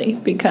not really,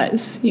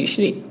 because you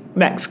should eat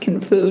Mexican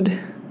food.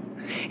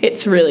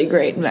 It's really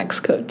great in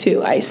Mexico,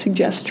 too. I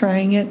suggest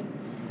trying it.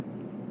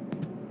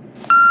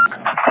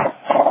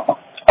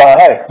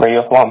 Hey,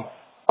 Radio Flom.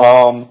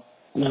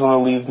 Just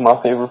want to leave my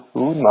favorite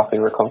food, my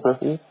favorite comfort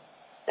food.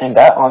 And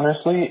that,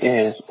 honestly,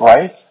 is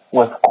rice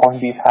with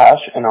corned beef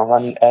hash and a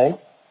runny egg.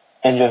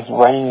 And just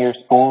running your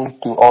spoon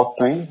through all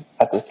three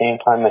at the same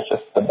time is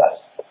just the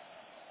best.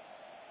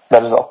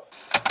 That is all.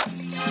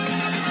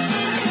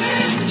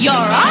 You're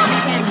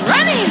off and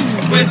running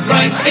with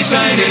bright and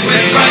shining,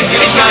 with bright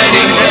and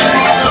shining.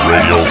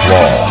 Radio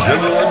Flom,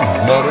 genuine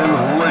modern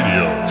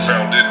radio,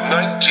 founded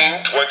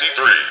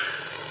 1923.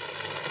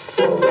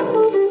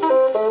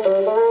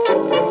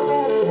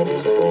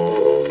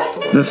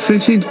 The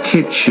fitted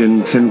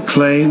kitchen can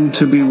claim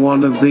to be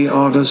one of the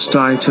oddest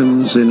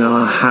items in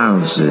our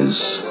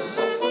houses.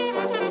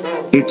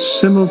 It's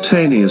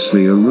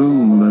simultaneously a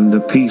room and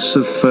a piece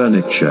of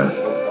furniture.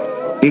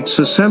 It's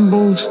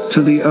assembled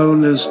to the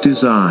owner's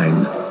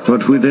design,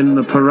 but within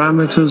the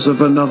parameters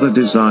of another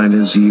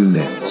designer's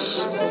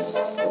units.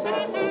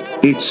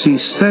 Its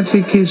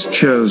aesthetic is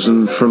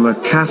chosen from a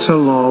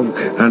catalogue,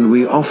 and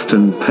we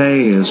often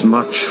pay as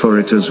much for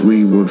it as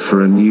we would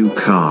for a new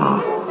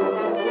car.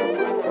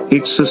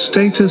 It's a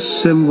status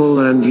symbol,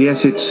 and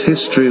yet its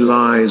history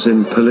lies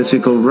in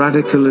political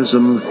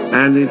radicalism,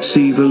 and its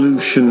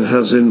evolution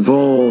has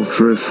involved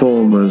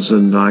reformers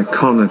and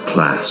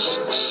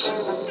iconoclasts.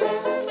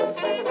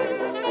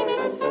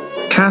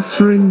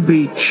 Catherine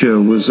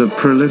Beecher was a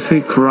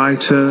prolific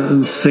writer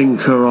and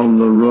thinker on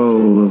the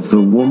role of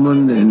the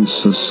woman in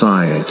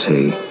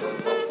society.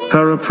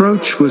 Her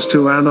approach was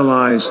to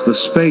analyze the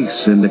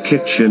space in the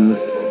kitchen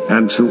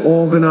and to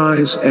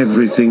organize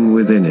everything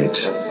within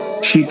it.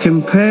 She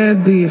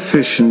compared the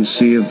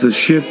efficiency of the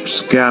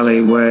ship's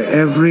galley, where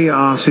every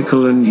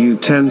article and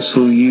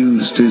utensil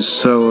used is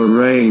so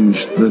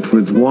arranged that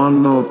with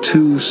 1 or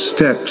 2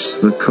 steps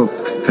the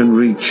cook can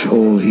reach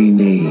all he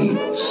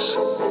needs.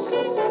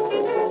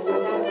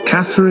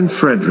 Catherine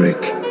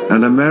Frederick,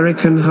 an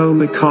American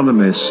home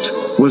economist,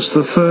 was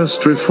the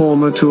first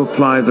reformer to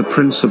apply the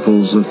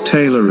principles of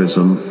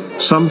Taylorism,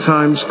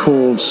 sometimes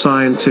called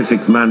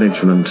scientific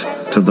management,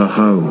 to the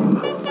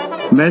home.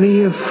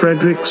 Many of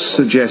Frederick's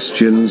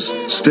suggestions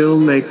still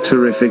make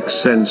terrific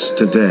sense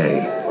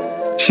today.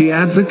 She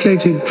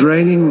advocated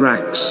draining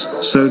racks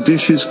so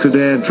dishes could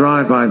air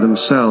dry by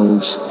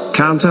themselves,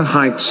 counter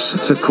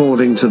heights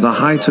according to the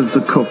height of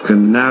the cook,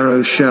 and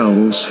narrow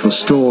shelves for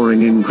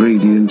storing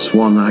ingredients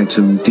one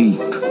item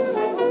deep.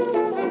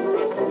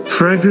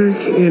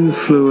 Frederick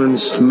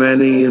influenced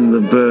many in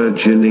the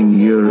burgeoning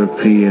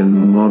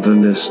European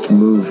modernist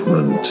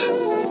movement.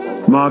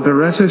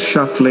 Margareta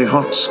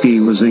Schutt-Lehoczky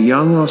was a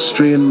young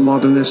Austrian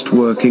modernist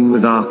working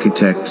with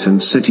architect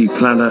and city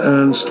planner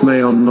Ernst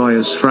Mayon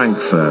Neues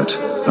Frankfurt,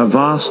 a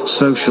vast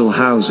social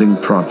housing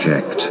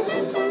project.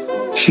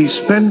 She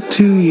spent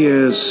 2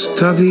 years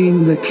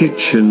studying the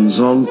kitchens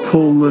on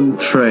Pullman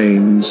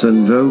trains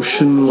and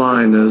ocean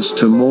liners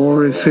to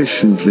more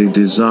efficiently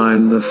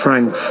design the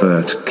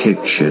Frankfurt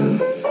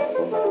kitchen.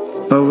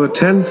 Over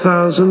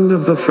 10,000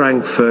 of the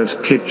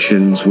Frankfurt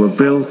kitchens were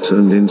built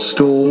and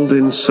installed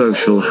in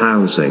social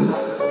housing.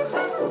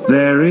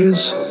 There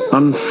is,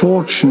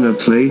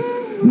 unfortunately,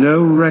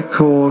 no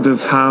record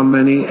of how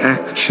many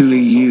actually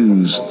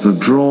used the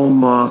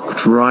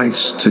drawer-marked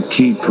rice to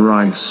keep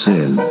rice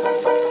in.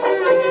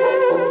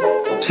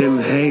 Tim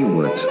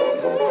Hayward,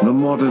 The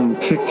Modern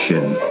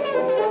Kitchen.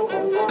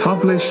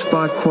 Published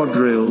by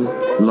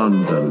Quadrille,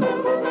 London.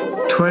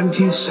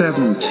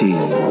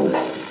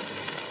 2017.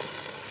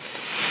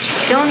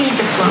 Don't eat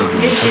the Flom.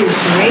 This is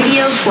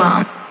Radio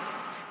Flom.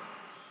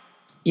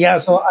 Yeah,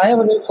 so I have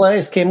a new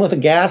place, came with a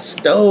gas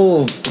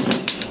stove.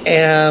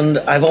 And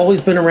I've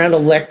always been around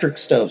electric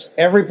stoves.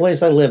 Every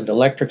place I lived,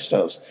 electric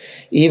stoves.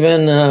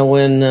 Even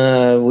when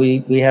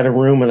we had a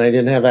room and I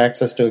didn't have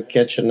access to a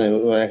kitchen,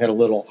 I had a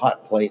little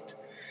hot plate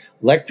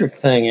electric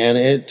thing. And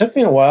it took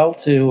me a while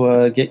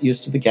to get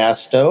used to the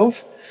gas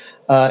stove.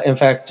 In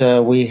fact,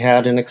 we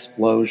had an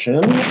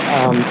explosion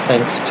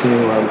thanks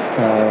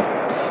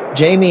to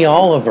Jamie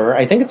Oliver.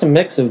 I think it's a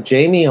mix of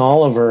Jamie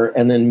Oliver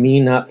and then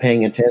me not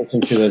paying attention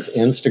to his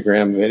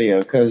Instagram video,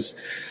 because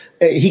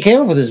he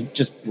came up with this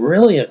just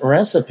brilliant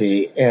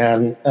recipe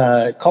and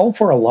called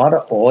for a lot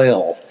of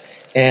oil.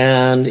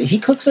 And he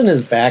cooks in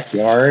his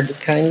backyard,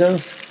 kind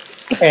of.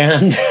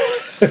 And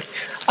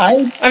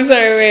I'm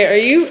sorry,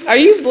 wait, are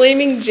you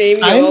blaming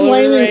Jamie I'm Oliver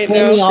blaming right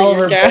Jamie now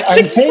Oliver, for your gas but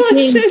I'm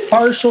explosion? taking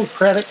partial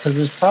credit because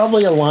there's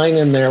probably a line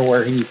in there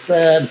where he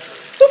said,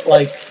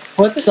 like,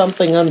 put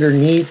something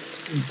underneath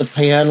the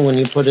pan when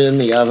you put it in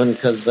the oven,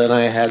 because then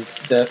I had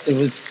that. It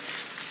was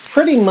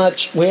pretty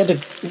much,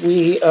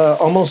 we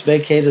almost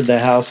vacated the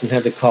house and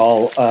had to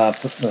call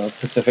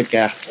Pacific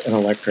Gas and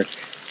Electric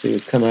to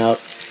come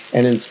out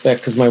and inspect,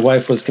 because my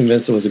wife was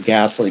convinced it was a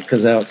gas leak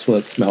because that's what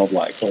it smelled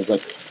like. I was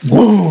like,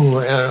 boom,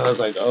 and I was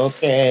like,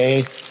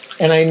 okay.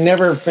 And I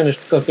never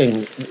finished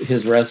cooking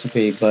his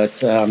recipe,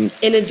 but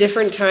in a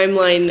different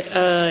timeline,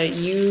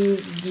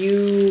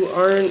 you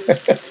aren't.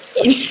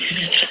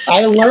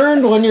 I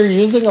learned when you're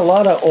using a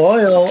lot of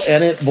oil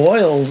and it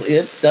boils,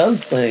 it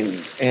does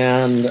things.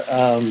 And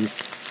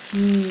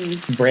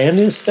brand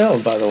new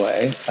stove, by the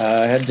way.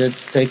 I had to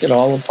take it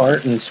all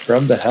apart and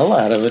scrub the hell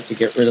out of it to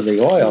get rid of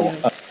the oil.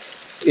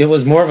 It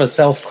was more of a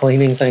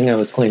self-cleaning thing. I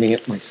was cleaning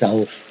it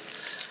myself.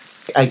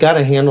 I got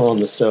a handle on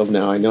the stove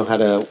now. I know how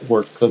to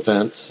work the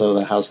vents so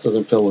the house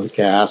doesn't fill with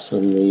gas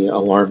and the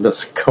alarm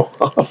doesn't go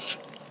off.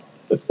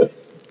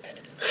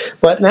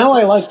 But now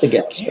I like the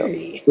gas stove.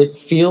 It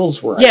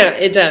feels right. Yeah,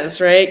 it does,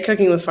 right?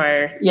 Cooking with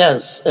fire.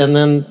 Yes, and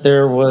then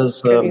there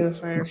was Cooking with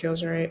fire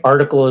feels right.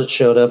 article that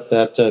showed up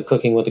that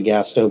cooking with a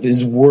gas stove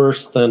is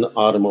worse than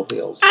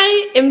automobiles.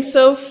 I am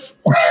so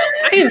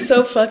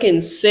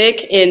fucking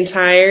sick and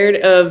tired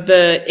of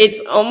it's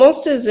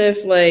almost as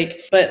if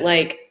but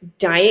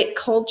diet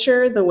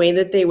culture, the way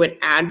that they would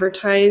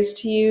advertise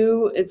to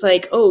you, it's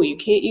like, oh, you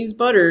can't use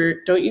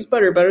butter, don't use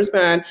butter, butter's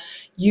bad,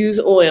 use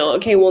oil.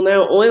 Okay, well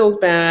now oil's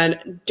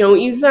bad, don't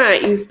use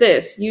that, use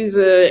this, use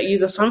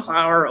a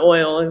sunflower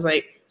oil, is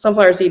like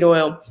sunflower seed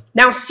oil.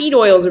 Now seed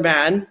oils are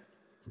bad.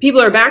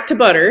 People are back to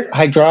butter.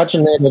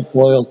 Hydrogenated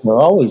oils are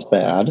always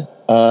bad.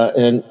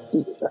 And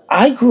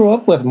I grew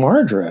up with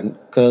margarine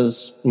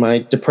because my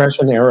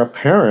Depression-era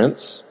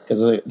parents,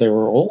 because they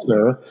were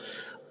older,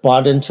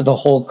 bought into the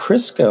whole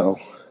Crisco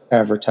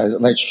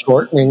advertising. Like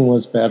shortening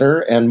was better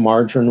and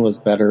margarine was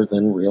better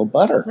than real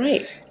butter.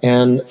 Right.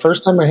 And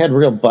first time I had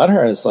real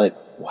butter, I was like,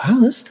 wow,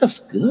 this stuff's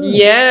good.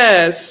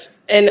 Yes.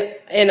 And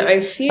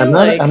I feel I'm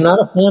not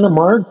a fan of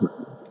margarine.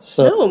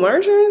 So no,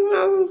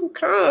 margarine is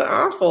kind of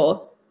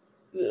awful.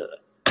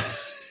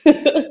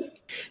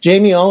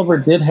 Jamie Oliver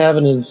did have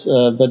in his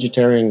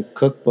vegetarian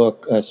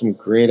cookbook some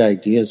great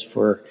ideas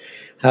for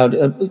how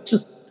to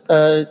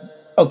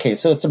okay,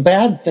 so it's a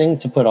bad thing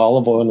to put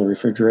olive oil in the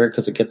refrigerator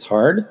because it gets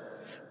hard,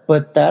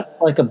 but that's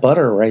like a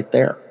butter right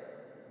there.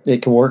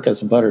 It can work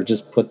as a butter.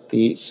 Just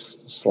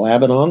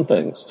slab it on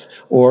things.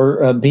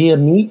 Or be a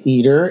meat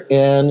eater,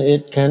 and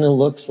it kind of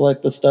looks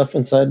like the stuff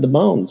inside the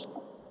bones.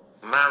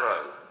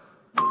 Marrow.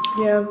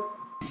 Yeah.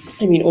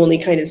 I mean, only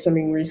kind of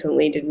something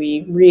recently did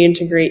we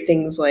reintegrate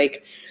things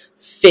like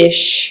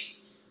fish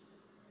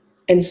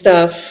and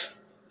stuff.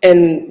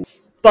 And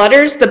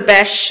butter's the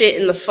best shit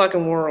in the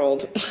fucking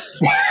world.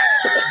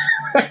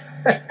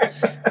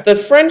 The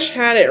French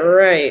had it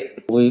right.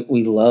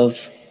 We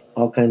love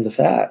all kinds of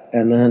fat.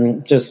 And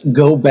then just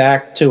go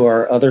back to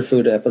our other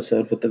food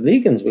episode with the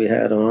vegans we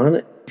had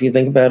on. If you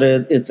think about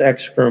it, it's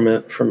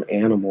excrement from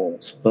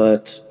animals.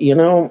 But, you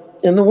know,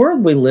 in the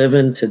world we live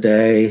in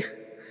today,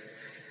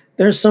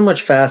 there's so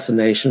much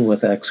fascination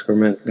with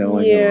excrement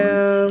going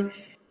on.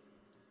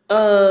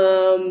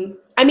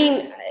 I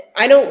mean,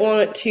 I don't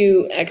want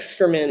to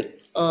excrement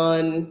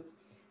on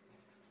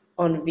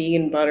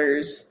vegan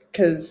butters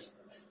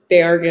because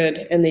they are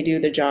good and they do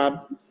the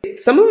job.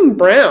 Some of them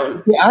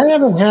brown. Yeah, I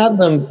haven't had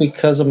them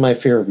because of my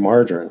fear of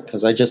margarine,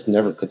 because I just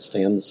never could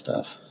stand the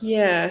stuff.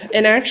 Yeah,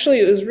 and actually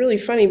it was really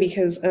funny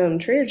because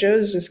Trader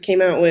Joe's just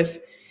came out with,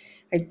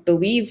 I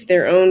believe,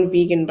 their own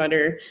vegan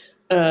butter,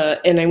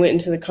 and I went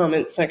into the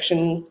comments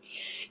section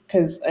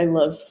because I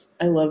love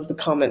the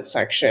comment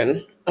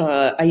section.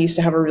 I used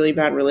to have a really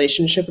bad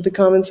relationship with the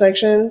comment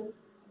section,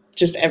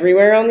 just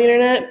everywhere on the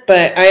internet,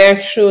 but I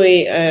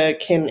actually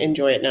can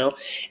enjoy it now.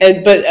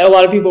 But a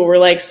lot of people were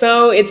like,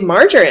 "So it's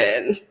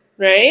margarine,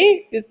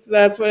 right?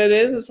 That's what it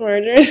is. It's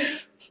margarine."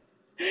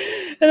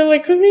 And I'm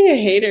like, "Quit being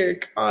a hater.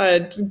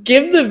 God,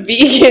 give the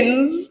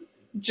vegans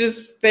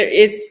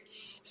it's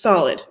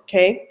solid,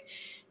 okay?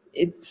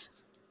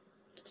 It's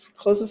the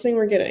closest thing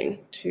we're getting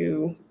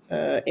to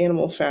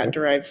animal fat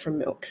derived from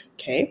milk,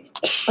 okay?"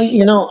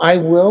 You know, I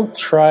will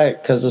try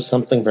it because of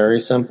something very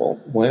simple.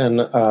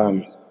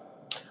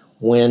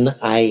 When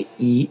I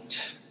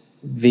eat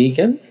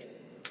vegan,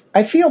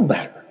 I feel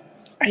better.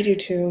 I do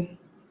too.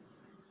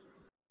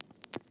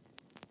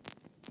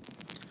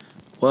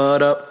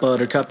 What up,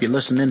 Buttercup? You're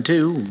listening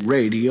to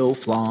Radio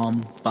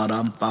Flom.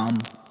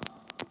 Ba-dum-bum.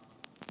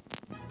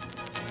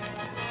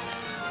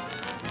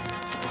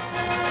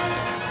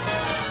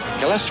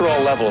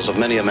 Cholesterol levels of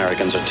many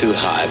Americans are too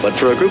high, but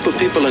for a group of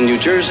people in New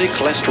Jersey,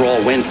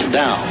 cholesterol went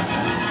down.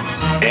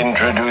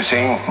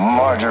 Introducing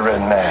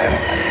Margarine Man.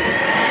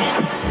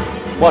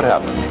 What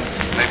happened?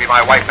 Maybe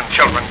my wife and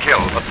children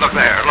killed, but look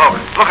there,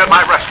 look at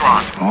my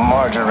restaurant.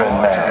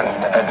 Margarine Man.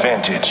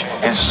 Advantage.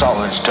 His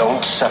solids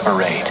don't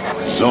separate.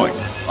 Zoink.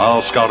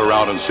 I'll scout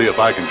around and see if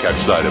I can catch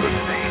sight of it.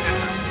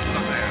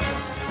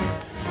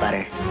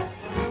 Butter.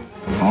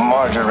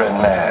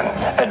 Margarine Man.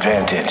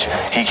 Advantage.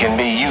 He can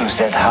be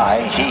used at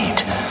high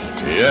heat.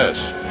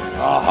 Yes.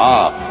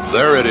 Aha.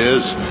 There it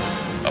is.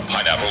 A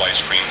pineapple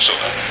ice cream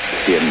soda.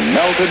 In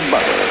melted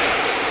butter.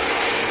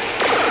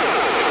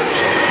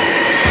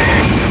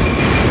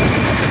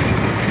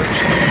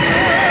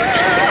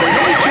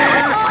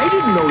 I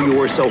didn't know you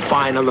were so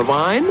fine on the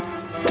vine.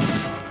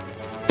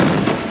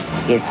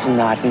 It's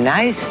not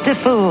nice to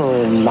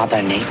fool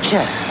Mother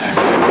Nature.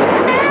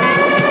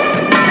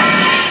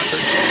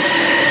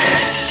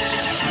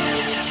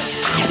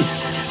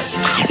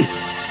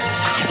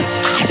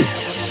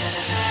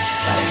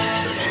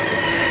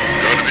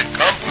 You're to be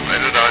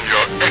complimented on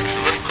your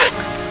excellent cook.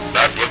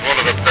 That was one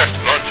of the best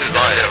lunches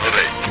I ever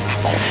ate.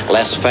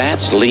 Less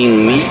fats,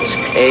 lean meats,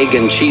 egg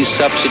and cheese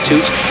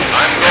substitutes.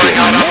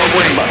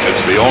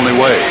 It's the only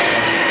way.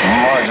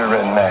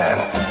 Margarine Man.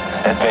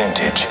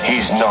 Advantage.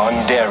 He's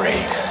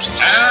non-dairy.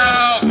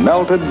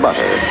 Melted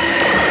butter.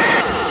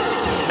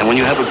 And when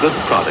you have a good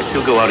product,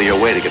 you'll go out of your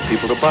way to get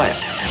people to buy it.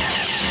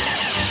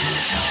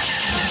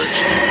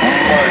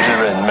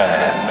 Margarine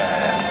Man.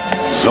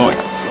 Zoink.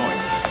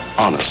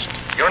 Honest.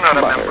 You're not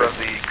a member of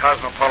the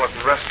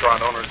Cosmopolitan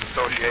Restaurant Owners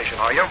Association,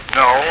 are you?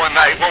 No, and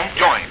I won't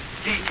join.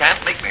 He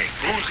can't make me.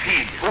 Who's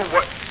he? Who,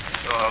 what?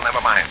 Oh,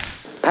 never mind.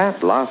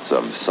 Pat lots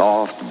of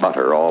soft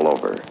butter all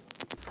over.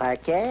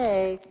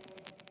 Okay.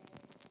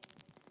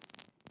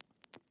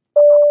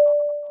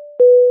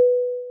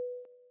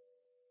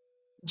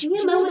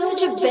 GMO is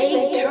such a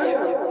vague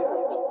term.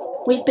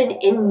 We've been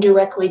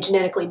indirectly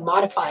genetically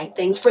modifying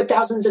things for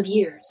thousands of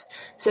years.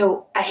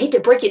 So I hate to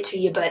break it to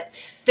you, but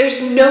there's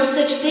no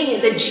such thing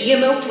as a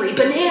GMO-free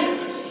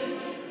banana.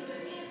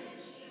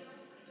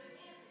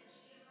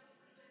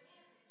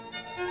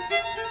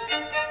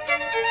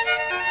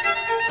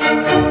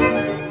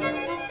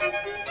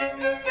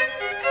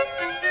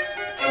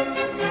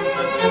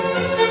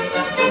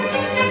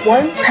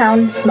 One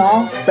pound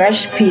small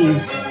fresh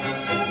peas.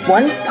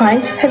 1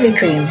 pint heavy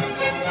cream.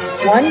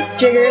 1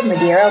 jigger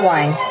Madeira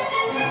wine.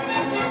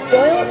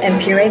 Boil and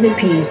puree the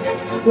peas.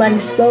 Blend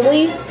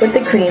slowly with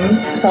the cream,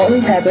 salt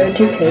and pepper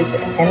to taste,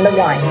 and the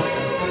wine.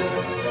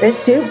 This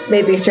soup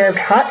may be served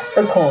hot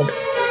or cold.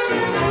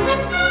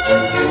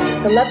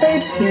 The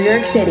Leopard, New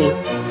York City.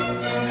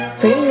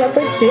 Cream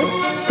leopard soup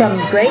from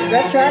great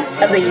restaurants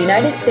of the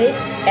United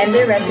States and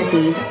their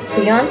recipes.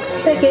 Leonce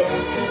Pickett,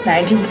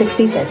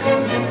 1966.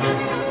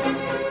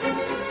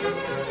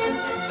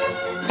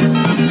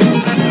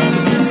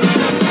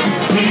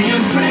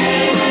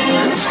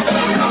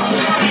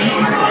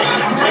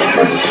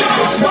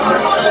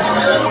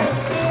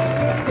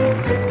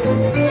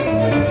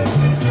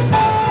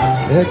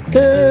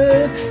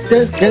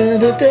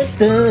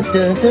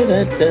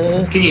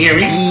 Can you hear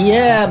me?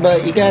 Yeah,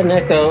 but you got an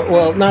echo.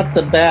 Well, not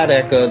the bad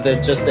echo,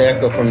 just the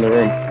echo from the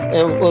room.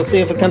 And we'll see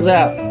if it comes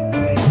out.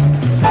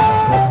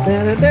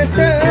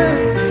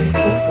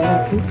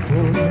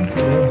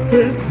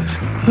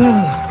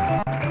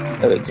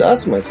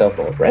 exhausted myself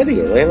already,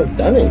 and we haven't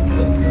done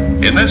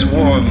anything. In this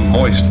warm,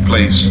 moist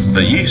place,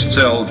 the yeast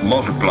cells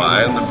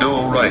multiply and the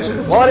dough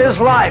rises. What is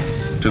life?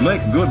 To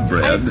make good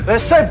bread, They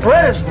say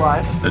bread is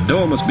life. the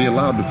dough must be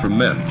allowed to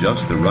ferment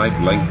just the right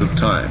length of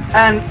time.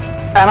 And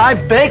I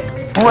bake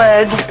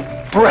bread.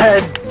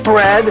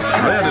 Bread is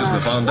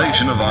the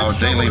foundation of our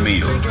daily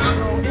meals.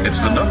 It's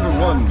the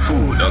 #1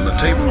 food on the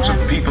tables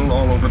of people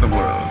all over the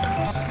world.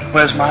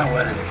 Where's my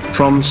wedding?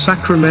 From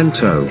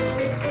Sacramento,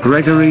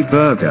 Gregory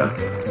Berger,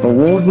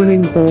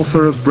 award-winning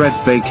author of Bread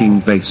Baking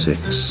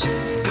Basics,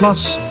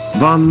 plus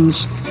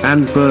buns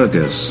and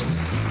burgers.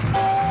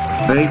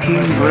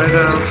 Baking bread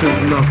out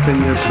of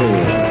nothing at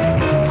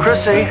all.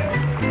 Chrissy,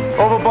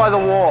 over by the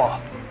wall.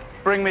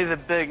 Bring me the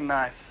big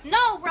knife.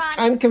 No, Ron.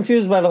 I'm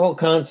confused by the whole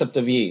concept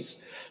of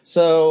yeast.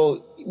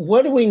 So,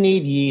 what do we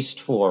need yeast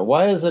for?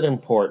 Why is it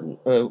important?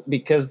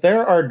 Because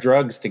there are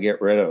drugs to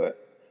get rid of it.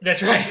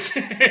 That's right.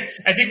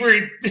 I think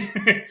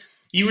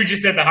you were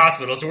just at the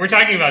hospital, so we're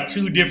talking about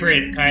two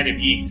different kind of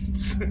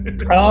yeasts.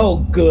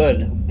 Oh,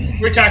 good.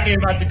 We're talking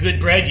about the good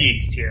bread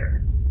yeast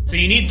here. So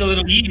you need the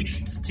little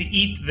yeasts to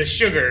eat the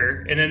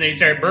sugar, and then they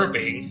start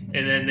burping,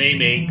 and then they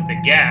make the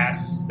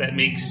gas that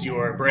makes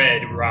your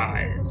bread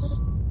rise.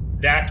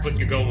 That's what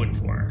you're going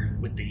for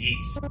with the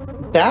yeast.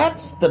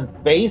 That's the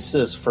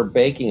basis for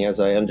baking, as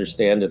I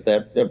understand it,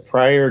 that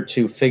prior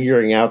to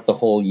figuring out the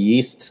whole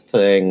yeast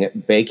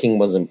thing, baking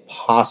was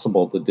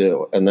impossible to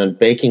do. And then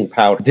baking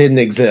powder didn't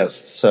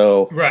exist.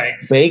 So right.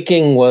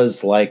 Baking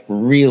was like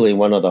really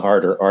one of the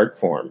harder art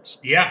forms.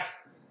 Yeah.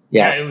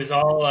 Yeah. It was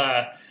all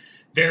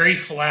very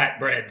flat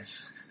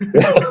breads.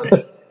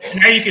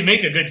 Now you can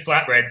make a good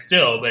flatbread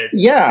still, but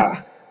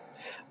yeah.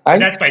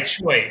 That's by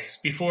choice.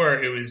 Before,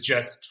 it was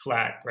just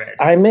flat bread.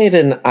 I made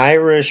an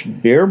Irish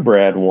beer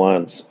bread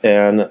once,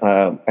 and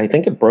I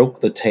think it broke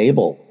the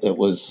table. It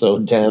was so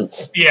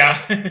dense. Yeah.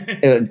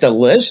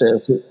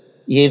 Delicious. You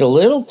eat a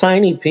little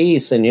tiny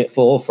piece, and you're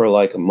full for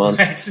like a month.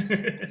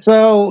 Right.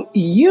 So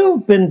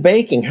you've been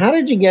baking. How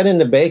did you get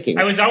into baking?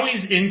 I was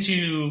always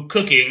into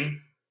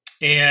cooking,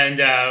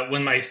 and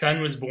when my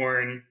son was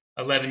born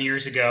 11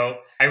 years ago,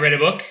 I read a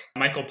book.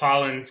 Michael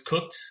Pollan's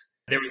Cooked.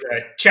 There was a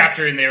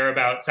chapter in there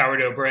about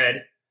sourdough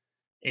bread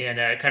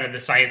and kind of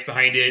the science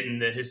behind it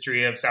and the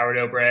history of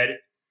sourdough bread.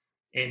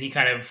 And he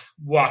kind of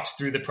walked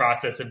through the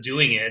process of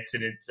doing it.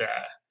 And it's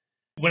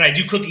when I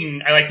do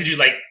cooking, I like to do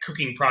like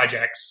cooking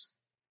projects.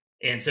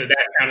 And so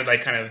that sounded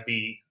like kind of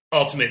the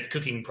ultimate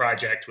cooking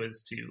project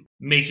was to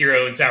make your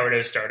own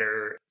sourdough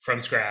starter from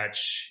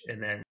scratch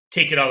and then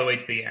take it all the way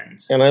to the end.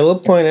 And I will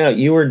point out,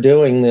 you were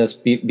doing this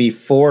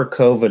before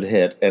COVID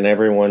hit and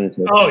everyone...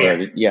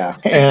 Yeah.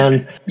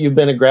 And you've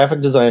been a graphic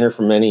designer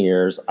for many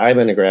years. I've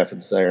been a graphic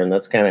designer, and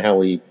that's kind of how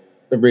we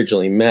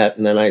originally met.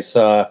 And then I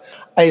saw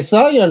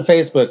you on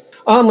Facebook,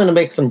 I'm going to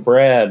make some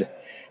bread.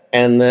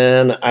 And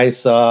then I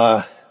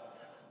saw...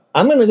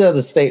 I'm going to go to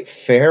the state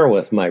fair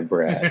with my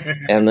bread.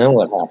 And then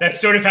what happened?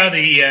 That's sort of how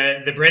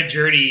the bread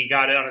journey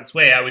got on its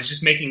way. I was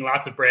just making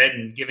lots of bread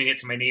and giving it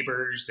to my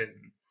neighbors and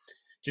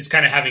just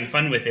kind of having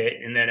fun with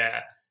it. And then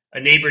a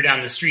neighbor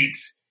down the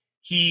streets,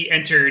 he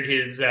entered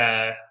his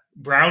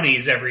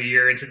brownies every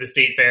year into the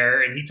state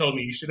fair. And he told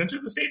me, you should enter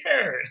the state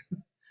fair.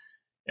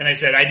 And I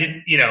said, I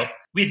didn't,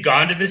 we'd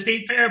gone to the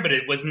state fair, but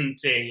it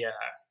wasn't a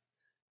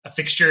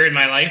fixture in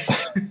my life.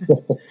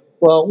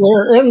 Well,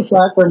 we're in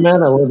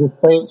Sacramento where the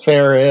state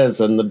fair is,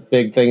 and the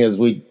big thing is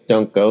we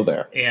don't go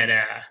there.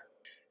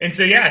 And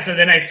so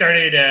then I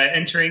started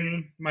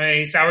entering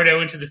my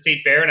sourdough into the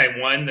state fair, and I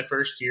won the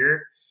first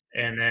year.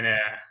 And then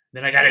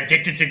I got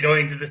addicted to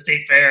going to the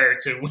state fair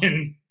to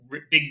win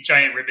big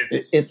giant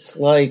ribbons. It's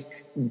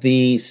like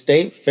the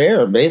state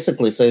fair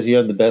basically says you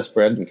have the best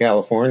bread in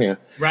California,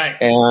 right?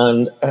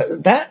 And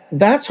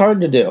that's hard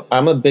to do.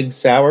 I'm a big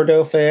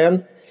sourdough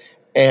fan,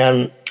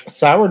 and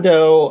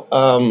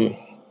sourdough.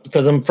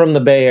 Because I'm from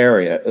the Bay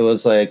Area, it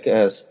was like,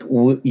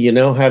 you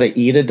know how to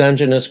eat a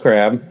Dungeness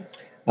crab.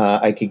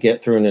 I could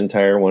get through an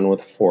entire one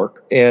with a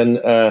fork. And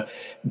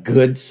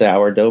good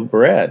sourdough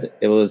bread.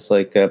 It was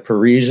like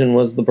Parisian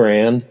was the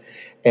brand,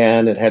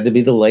 and it had to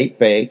be the late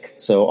bake,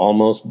 so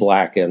almost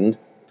blackened.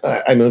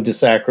 I moved to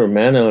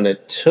Sacramento, and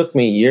it took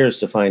me years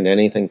to find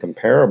anything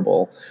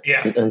comparable.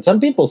 Yeah. And some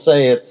people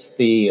say it's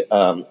the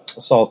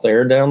salt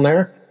air down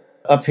there.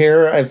 Up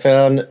here, I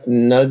found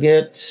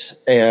Nugget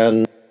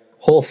and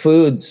Whole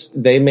Foods,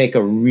 they make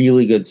a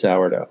really good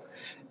sourdough.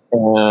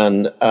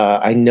 And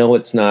I know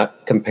it's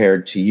not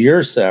compared to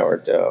your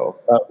sourdough.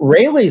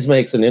 Rayleigh's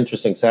makes an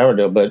interesting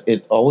sourdough, but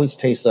it always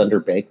tastes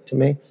underbaked to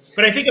me.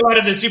 But I think a lot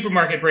of the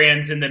supermarket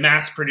brands and the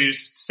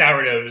mass-produced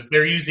sourdoughs,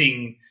 they're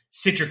using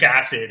citric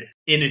acid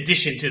in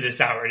addition to the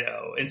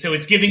sourdough. And so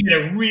it's giving it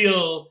a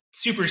real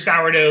super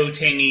sourdough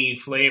tangy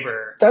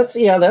flavor. That's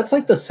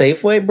like the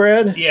Safeway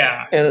bread.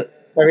 Yeah. And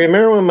I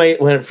remember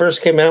when it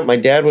first came out, my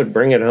dad would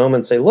bring it home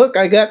and say, look,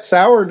 I got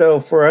sourdough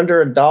for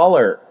under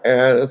 $1.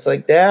 And it's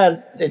like,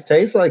 Dad, it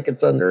tastes like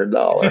it's under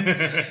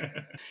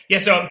 $1. Yeah,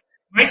 so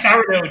my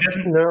sourdough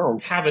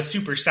doesn't have a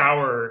super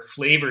sour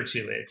flavor to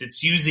it.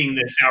 It's using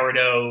the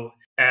sourdough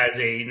as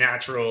a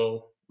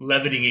natural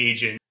leavening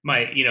agent.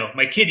 My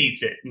kid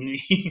eats it, and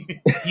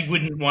he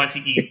wouldn't want to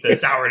eat the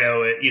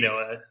sourdough,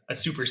 a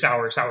super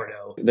sour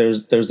sourdough.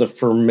 There's a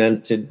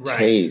fermented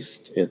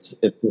taste. It's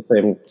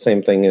the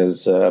same thing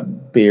as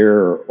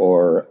beer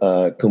or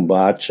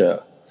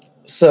kombucha.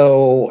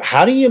 So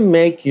how do you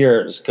make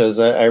yours? Because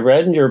I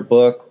read in your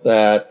book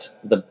that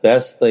the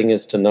best thing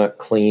is to not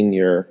clean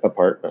your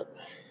apartment.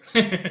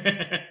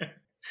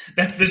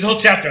 There's a whole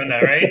chapter on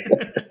that, right?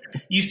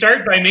 You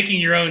start by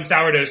making your own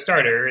sourdough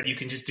starter. You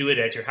can just do it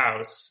at your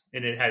house,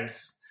 and it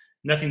has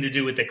nothing to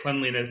do with the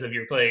cleanliness of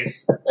your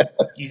place.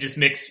 You just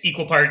mix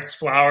equal parts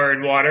flour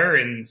and water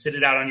and sit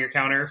it out on your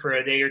counter for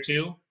a day or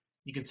two.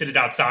 You can sit it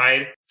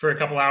outside for a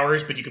couple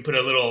hours, but you can put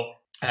a little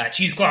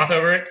cheesecloth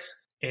over it,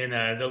 and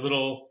the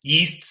little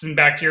yeasts and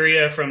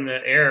bacteria from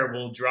the air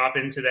will drop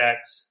into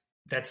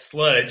that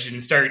sludge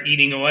and start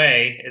eating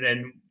away, and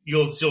then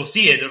you'll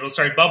see it. It'll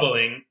start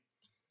bubbling.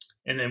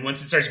 And then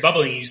once it starts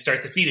bubbling, you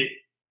start to feed it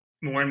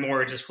more and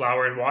more just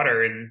flour and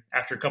water. And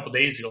after a couple of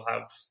days, you'll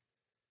have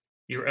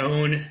your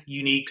own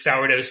unique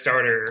sourdough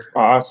starter.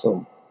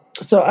 Awesome.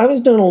 So I was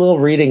doing a little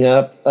reading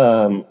up.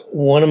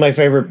 One of my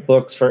favorite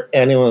books for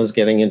anyone who's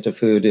getting into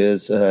food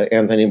is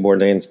Anthony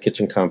Bourdain's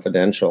Kitchen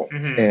Confidential.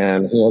 Mm-hmm.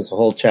 And he has a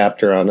whole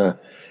chapter on a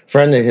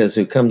friend of his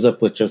who comes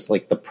up with just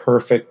like the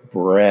perfect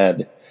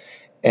bread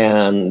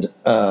and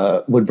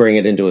would bring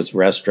it into his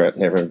restaurant,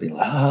 and everyone would be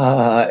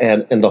like,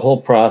 and the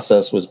whole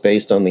process was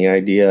based on the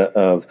idea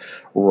of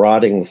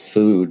rotting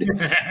food,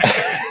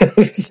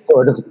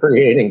 sort of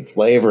creating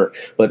flavor,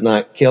 but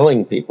not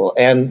killing people.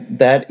 And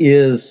that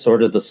is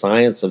sort of the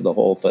science of the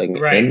whole thing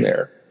in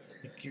there.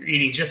 You're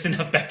eating just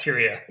enough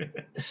bacteria.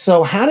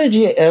 So how did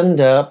you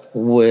end up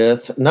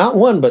with not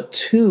one, but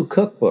 2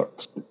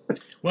 cookbooks?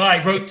 Well,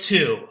 I wrote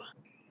 2.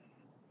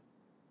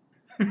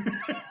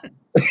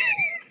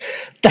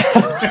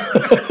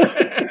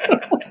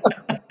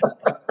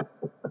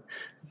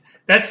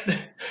 That's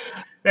easy,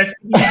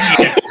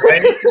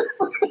 right?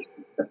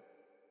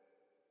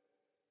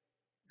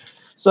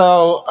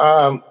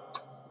 So,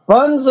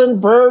 buns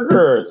and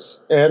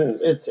burgers, and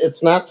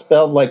it's not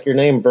spelled like your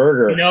name,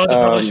 Burger. No, the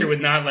publisher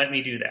would not let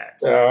me do that.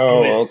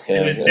 Okay.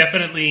 It was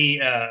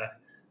definitely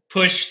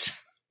pushed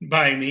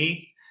by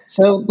me.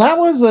 So that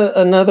was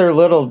another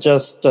little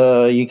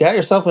you got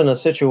yourself in a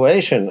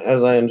situation,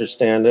 as I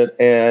understand it,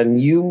 and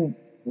you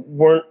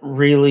weren't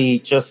really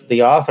just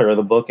the author of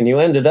the book, and you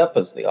ended up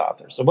as the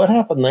author. So what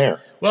happened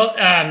there? Well,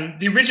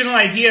 the original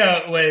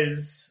idea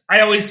was,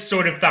 I always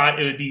sort of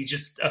thought it would be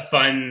just a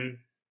fun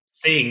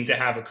thing to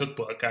have a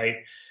cookbook.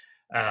 I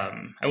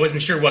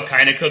wasn't sure what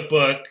kind of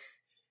cookbook.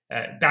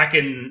 Back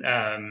in,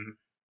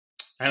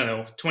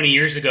 20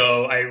 years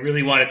ago, I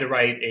really wanted to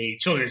write a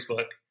children's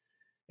book.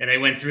 And I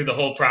went through the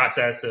whole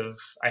process of,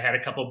 I had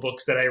a couple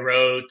books that I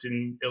wrote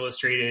and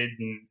illustrated,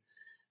 and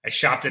I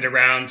shopped it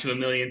around to a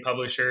million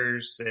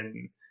publishers,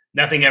 and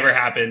nothing ever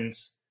happened.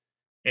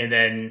 And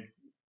then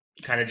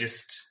kind of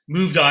just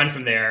moved on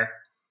from there.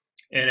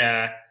 And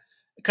a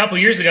couple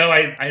years ago,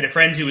 I had a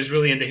friend who was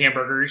really into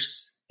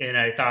hamburgers, and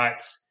I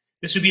thought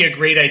this would be a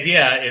great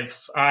idea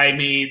if I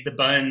made the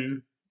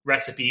bun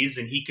recipes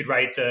and he could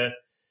write the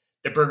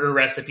burger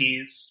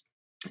recipes.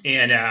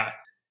 And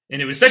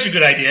it was such a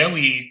good idea.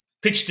 We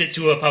pitched it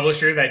to a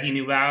publisher that he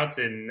knew about,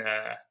 and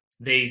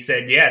they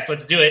said, yes,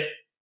 let's do it.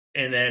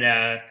 And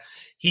then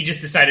he just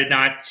decided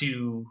not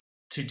to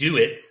do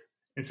it.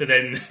 And so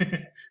then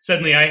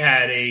suddenly I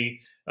had a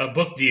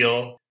book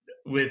deal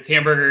with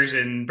hamburgers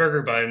and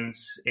burger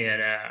buns.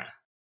 And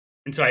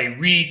so I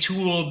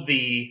retooled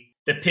the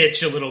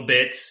pitch a little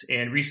bit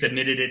and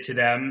resubmitted it to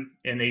them.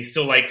 And they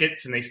still liked it,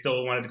 and they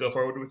still wanted to go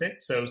forward with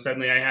it. So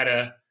suddenly I had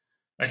a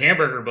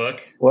hamburger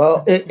book.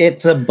 Well,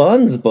 it's a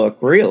buns book,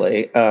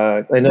 really.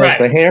 I know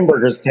the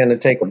hamburgers kind of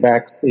take a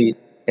back seat,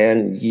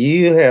 and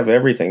you have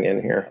everything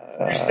in here.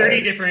 There's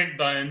 30 different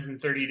buns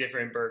and 30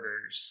 different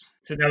burgers.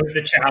 So that was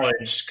the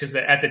challenge, because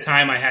at the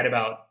time I had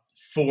about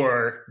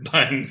 4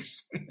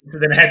 buns. So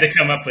then I had to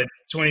come up with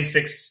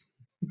 26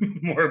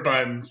 more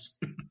buns.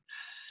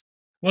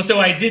 Well, so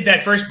I did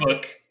that first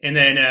book, and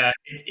then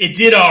it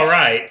did all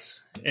right.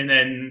 And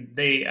then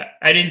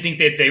I didn't think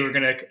that they were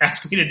going to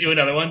ask me to do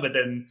another one, but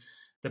then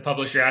the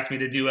publisher asked me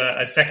to do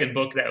a second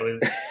book that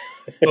was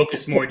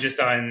focused more just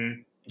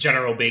on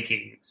general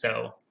baking.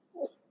 So,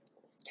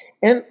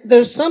 and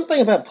there's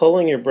something about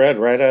pulling your bread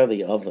right out of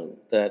the oven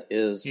that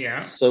is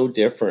so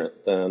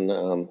different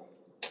than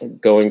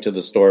going to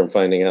the store and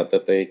finding out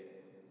that they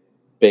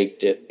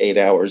baked it 8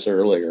 hours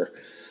earlier.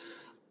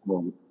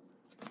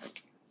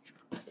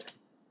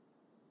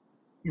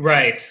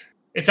 Right.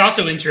 It's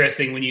also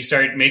interesting when you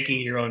start making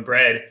your own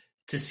bread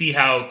to see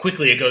how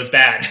quickly it goes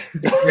bad.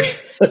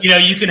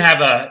 You can have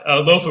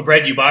a loaf of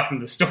bread you bought from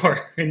the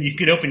store, and you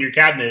can open your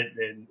cabinet,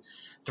 and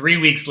 3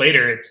 weeks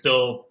later, it's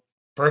still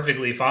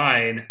perfectly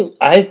fine.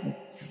 I've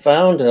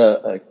found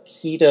a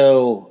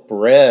keto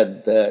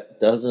bread that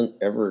doesn't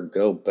ever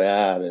go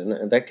bad,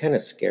 and that kind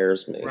of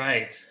scares me.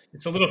 Right.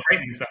 It's a little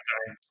frightening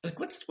sometimes. Like,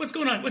 what's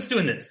going on? What's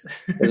doing this?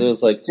 It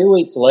was like 2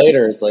 weeks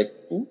later, it's like,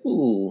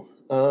 ooh,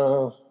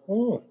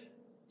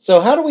 So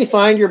how do we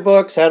find your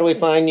books? How do we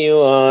find you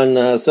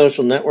on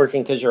social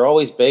networking? Because you're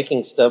always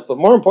baking stuff. But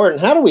more important,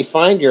 how do we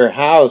find your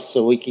house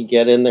so we could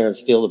get in there and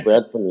steal the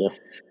bread from you?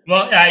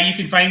 Well, you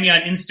can find me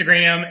on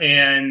Instagram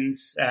and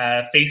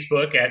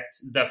Facebook at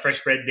The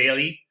Fresh Bread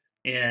Daily.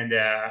 And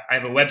I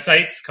have a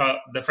website called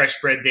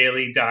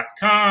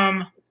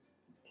thefreshbreaddaily.com.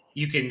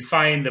 You can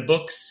find the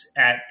books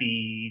at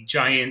the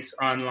Giant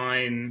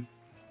online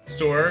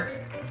store.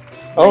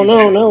 Oh,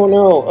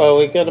 no.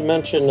 We got to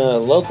mention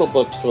local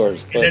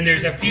bookstores. And then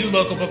there's a few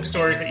local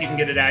bookstores that you can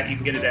get it at. You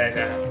can get it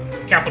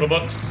at Capitol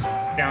Books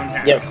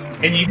downtown. Yes.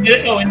 And you can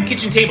get it, and the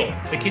Kitchen Table.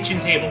 The Kitchen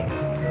Table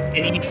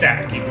in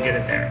ESAC. You can get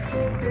it there.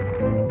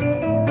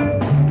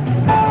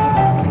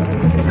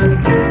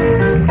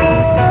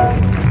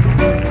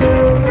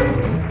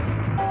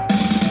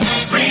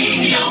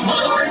 Radio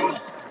More.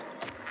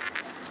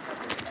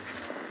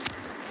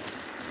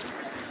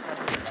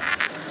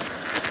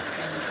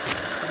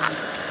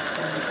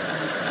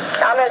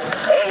 Thomas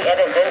A.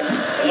 Edison,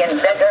 the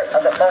inventor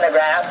of the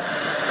phonograph,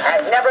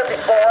 has never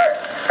before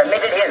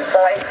permitted his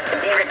voice to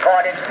be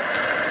recorded.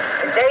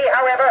 Today,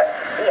 however,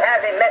 he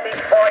has a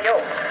message for you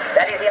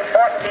that is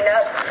important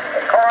enough to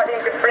cause him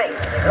to break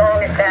his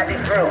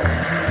long-established rule.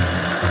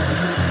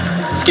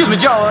 Excuse me,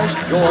 George.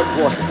 George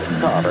Washington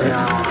Carver.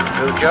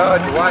 To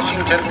George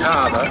Washington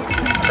Carver,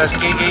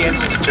 Tuskegee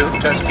Institute,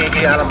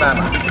 Tuskegee,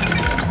 Alabama.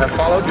 I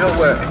followed your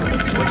work.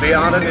 Would be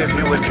honored if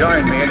you would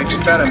join me in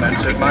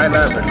experiments at my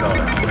laboratory.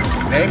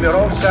 Name your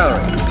own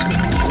salary.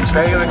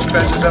 Pay your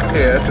expenses up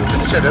here to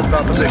consider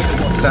proposition.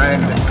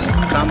 Signed,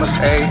 Thomas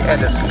A.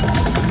 Edison.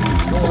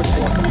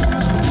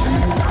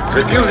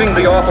 Refusing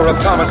the offer of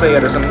Thomas A.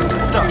 Edison.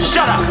 No,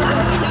 shut up!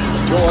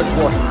 George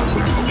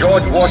Washington.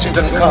 George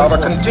Washington Carver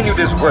continued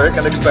his work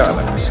and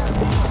experiments.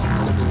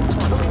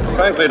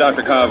 Frankly,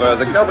 Dr. Carver,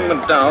 the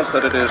government doubts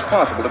that it is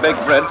possible to make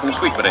bread from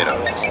sweet potato.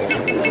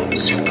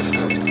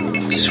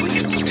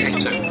 Sweet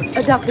potato.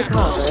 Dr.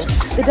 Carver,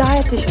 the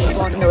dietitians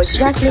want to know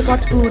exactly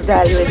what food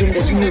value is in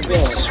this new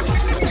bread.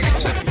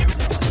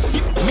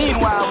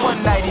 Meanwhile,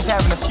 one night he's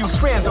having a few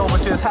friends over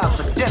to his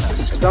house for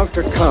dinner.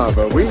 Dr.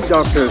 Carver, we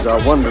doctors are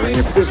wondering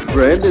if this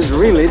bread is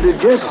really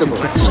digestible.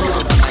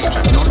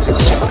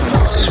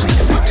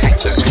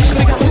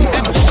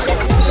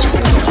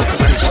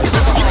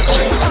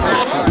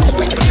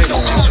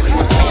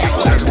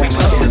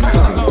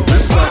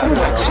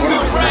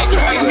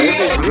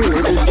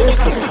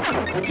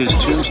 His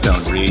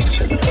tombstone reads,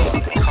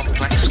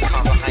 complex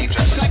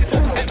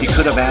carbohydrates. He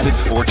could have added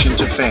fortune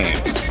to fame,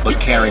 but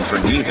caring for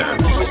neither,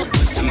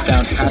 he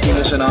found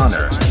happiness and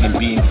honor in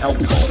being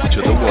helpful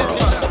to the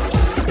world.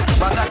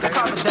 While Dr.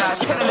 Carver died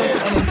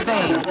penniless and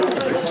insane,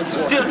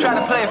 still trying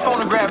to play a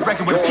phonograph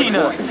record with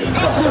Peanut.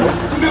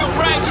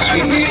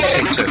 Sweet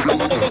potato.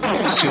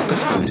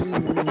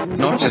 Superfood.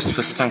 Not just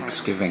for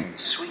Thanksgiving.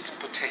 Sweet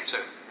potato.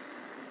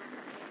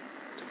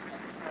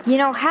 You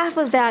know, half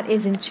of that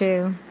isn't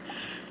true.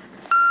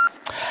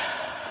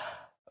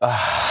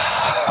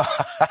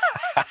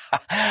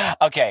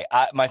 Okay,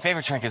 my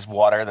favorite drink is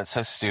water. That's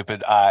so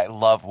stupid. I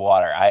love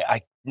water.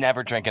 I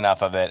never drink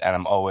enough of it, and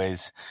I'm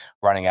always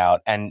running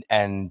out. And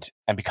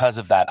because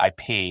of that, I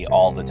pee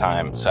all the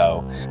time.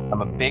 So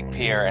I'm a big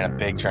peer and a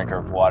big drinker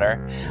of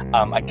water.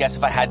 I guess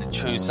if I had to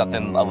choose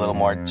something a little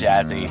more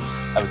jazzy,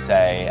 I would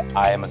say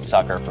I am a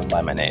sucker for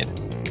lemonade,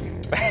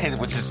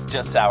 which is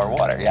just sour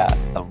water. Yeah,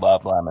 I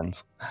love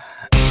lemons.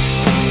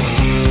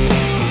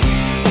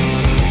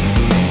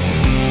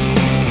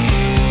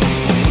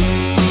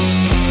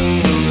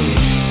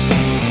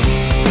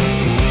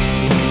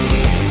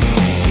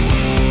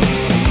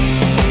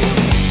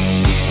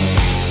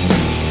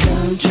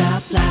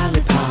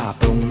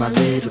 My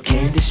little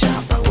candy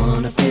shop, I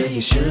wanna feel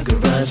your sugar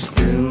rush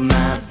through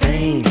my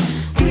veins.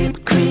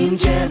 Whipped cream,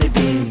 jelly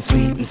beans,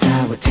 sweet and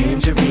sour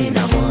tangerine.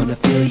 I wanna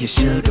feel your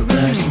sugar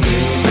rush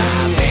through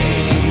my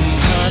veins.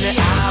 Honey,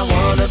 I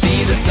wanna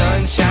be the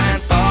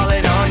sunshine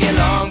falling on your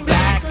long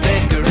black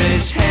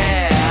licorice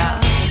hair.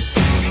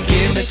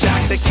 Give me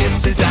chocolate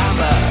kisses, I'm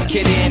a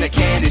kid in a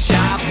candy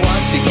shop.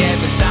 Once you get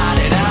me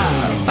started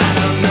up, I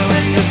don't know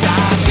when to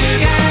stop.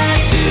 Sugar,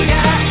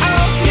 sugar,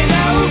 oh, you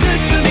know,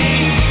 good for me.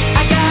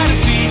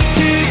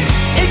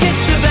 It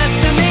gets the best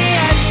of me,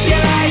 as you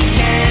like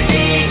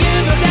candy. You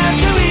go down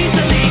so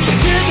easily.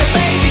 Sugar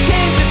baby,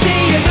 can't you see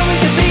you're going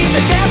to be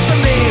the death of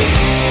me?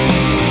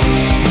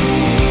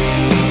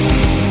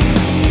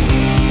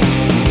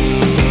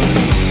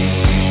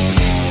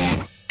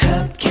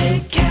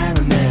 Cupcake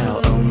caramel,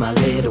 oh my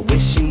little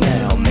wishing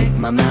well. Make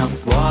my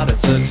mouth water,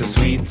 such a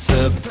sweet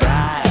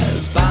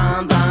surprise.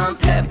 Bonbon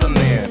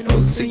peppermint,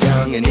 oh so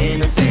young and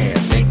innocent.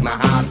 Make my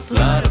heart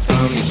flutter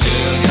from your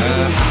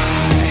sugar high.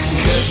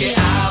 Cookie,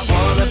 I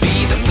wanna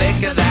be the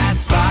flicker that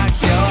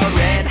sparks your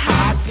red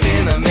hot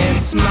cinnamon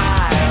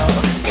smile.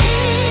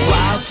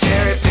 Wild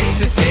cherry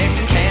pixie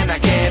sticks, can I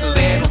get a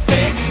little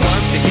fix?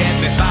 Once you get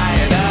me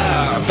fired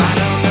up, I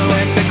don't know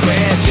when to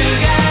quit.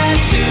 Sugar,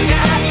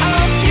 sugar,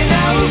 oh, you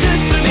know,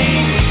 good for me.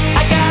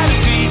 I got a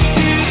sweet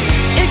tooth,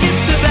 it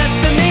gets the best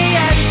of me.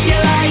 As you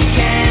like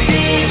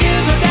candy, you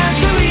go down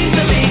so easy.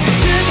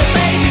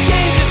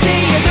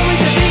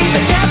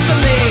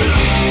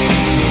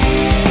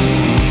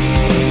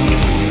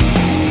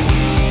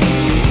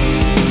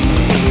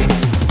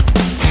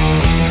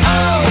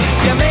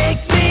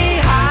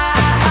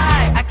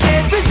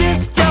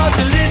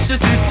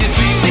 precious, this is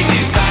sweetly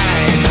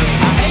divine.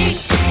 I hate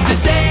to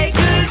say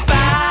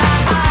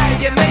goodbye.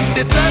 You make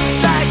me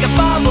float like a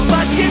bubble,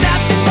 but you're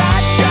nothing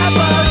but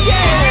trouble, yeah.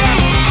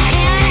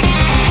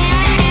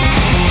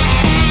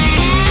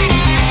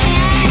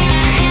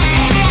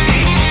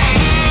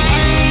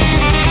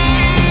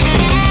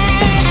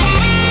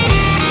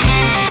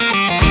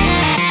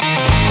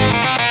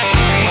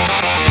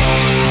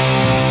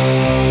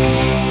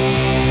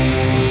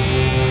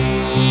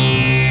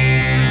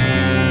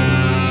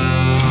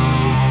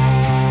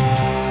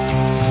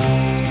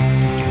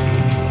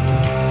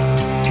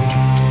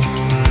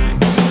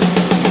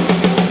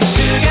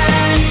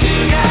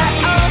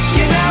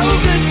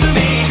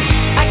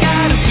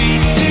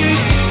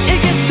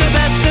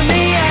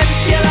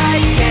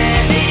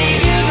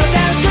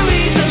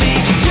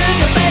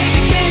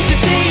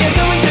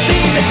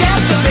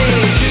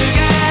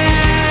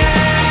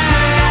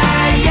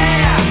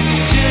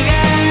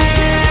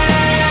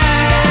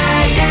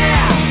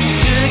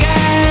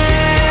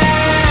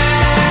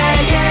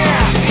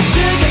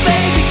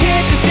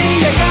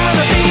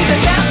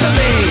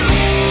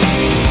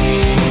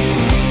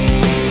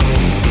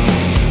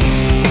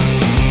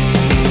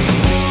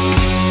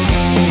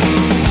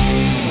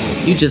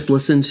 You just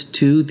listened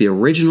to the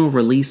original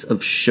release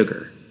of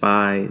Sugar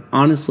by,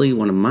 honestly,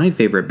 one of my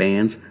favorite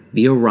bands,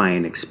 The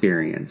Orion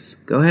Experience.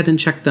 Go ahead and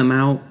check them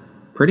out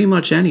pretty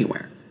much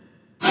anywhere.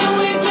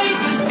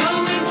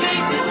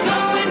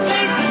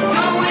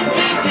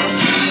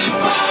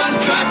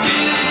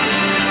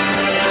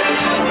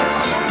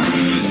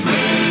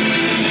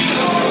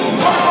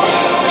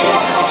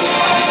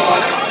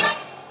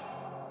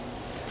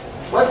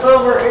 What's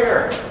over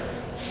here?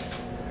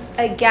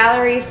 A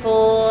gallery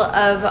full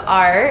of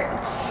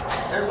art.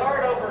 There's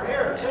art over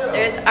here, too.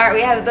 There's art.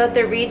 We have both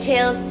the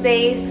retail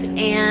space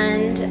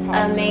and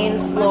a main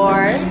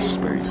floor.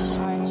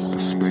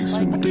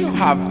 What do you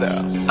have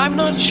there? I'm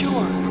not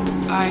sure.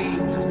 I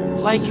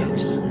like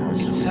it.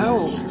 It's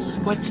so...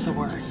 What's the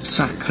word?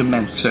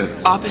 Sacramento.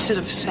 Opposite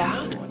of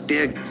sound?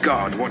 Dear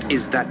God, what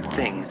is that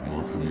thing?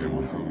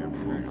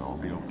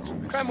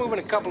 Try moving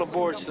a couple of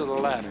boards to the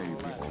left.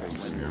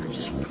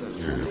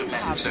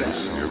 I'm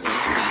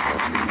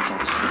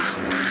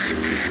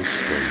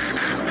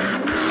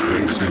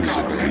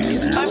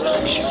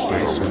not sure.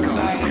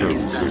 I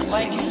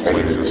like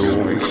it.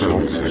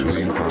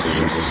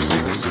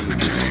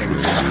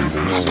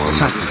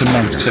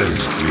 Sacramento.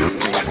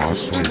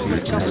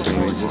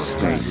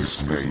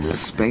 A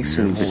space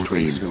in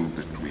between.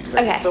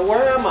 Okay. So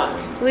where am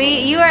I?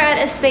 You are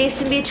at a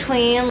space in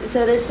between.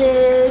 So this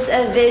is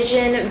a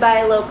vision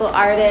by local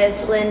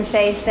artist Lynn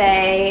Fei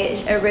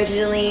Fei.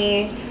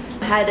 Originally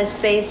had a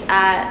space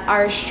at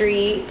our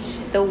street,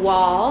 The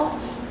Wall,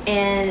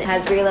 and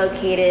has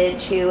relocated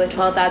to a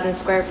 12,000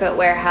 square foot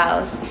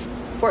warehouse,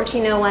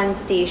 1401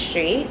 C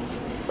Street.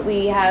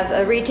 We have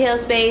a retail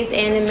space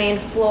and a main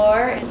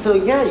floor. So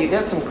yeah, you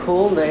got some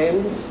cool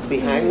names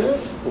behind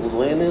this.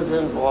 Lynn is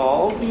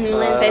involved.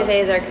 Lynn Fei Fei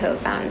is our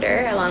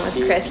co-founder, along with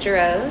Chris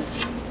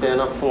DeRose.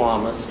 Been a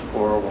flomist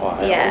for a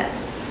while.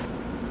 Yes.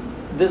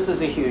 This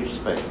is a huge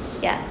space.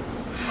 Yes.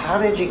 How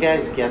did you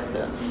guys get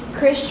this?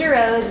 Chris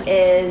DeRose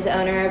is the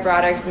owner of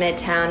Broderick's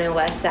Midtown in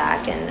West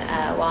Sac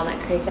and Walnut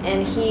Creek.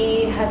 And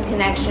he has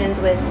connections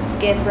with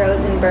Skip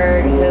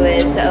Rosenberg, who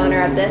is the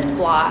owner of this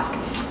block.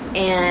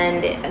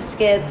 And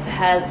Skip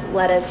has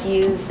let us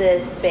use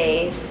this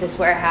space, this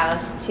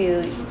warehouse,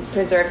 to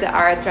preserve the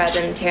arts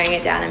rather than tearing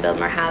it down and build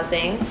more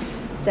housing.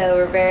 So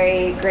we're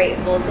very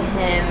grateful to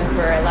him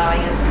for allowing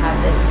us to have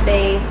this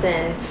space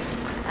and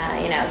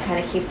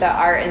kind of keep the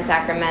art in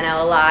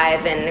Sacramento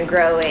alive and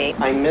growing.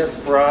 I miss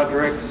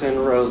Broderick's in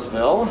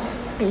Roseville.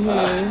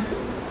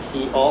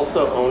 He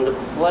also owned a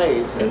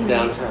place at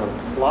Downtown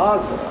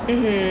Plaza,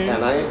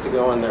 and I used to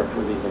go in there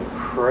for these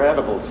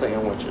incredible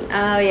sandwiches.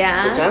 Oh,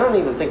 yeah? Which I don't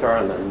even think are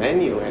on their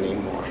menu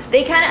anymore.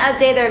 They kind of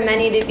update their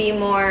menu to be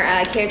more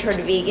cared toward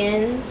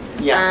vegans.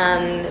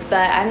 Yeah.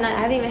 But I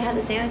haven't even had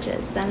the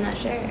sandwiches, so I'm not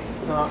sure.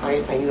 No,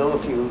 I know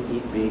if you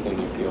eat vegan,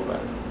 you feel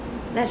better.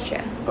 That's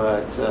true.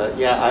 But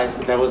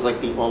that was like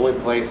the only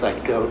place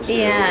I'd go to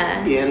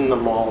in the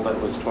mall that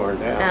was torn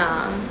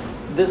down.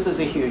 This is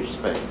a huge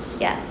space.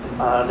 Yes.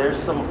 There's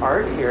some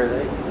art here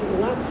that you're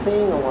not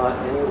seeing a lot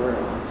anywhere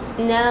else.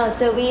 No,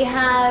 so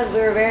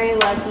we're very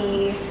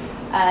lucky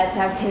to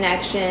have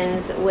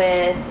connections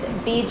with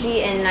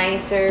BG and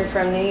Nicer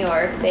from New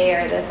York. They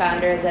are the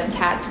founders of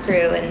Tats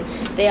Crew, and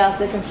they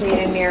also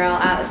completed a mural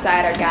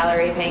outside our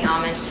gallery paying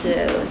homage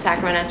to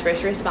Sacramento's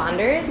first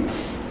responders.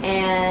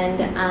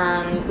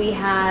 And we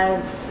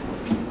have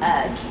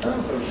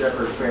some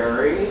Shepard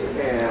Fairey,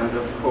 and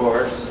of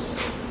course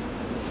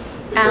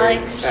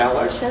Alex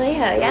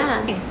Trujillo,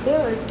 yeah.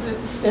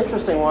 It's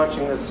interesting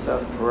watching this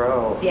stuff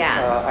grow.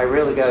 Yeah. I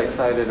really got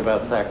excited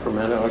about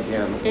Sacramento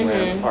again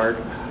when Art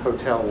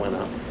Hotel went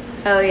up.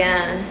 Oh,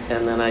 yeah.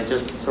 And then I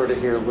just sort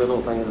of hear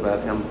little things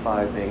about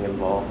M5 being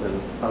involved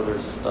in other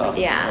stuff.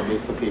 Yeah. At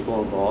least the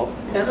people involved.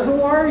 And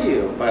who are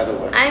you, by the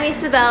way? I'm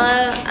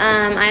Isabella.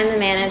 I'm the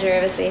manager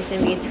of A Space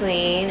in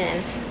Between,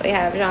 and we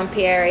have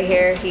Jean-Pierre right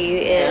here. He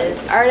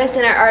is artist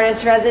in our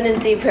artist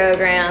residency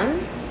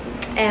program.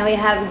 And we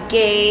have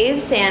Gabe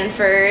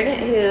Sanford,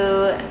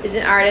 who is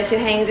an artist who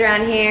hangs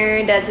around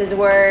here, does his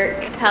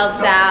work,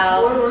 helps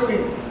out.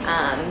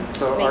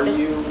 So are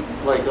you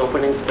like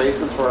opening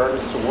spaces for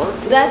artists to work?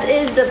 That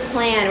is the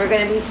plan. We're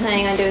going to be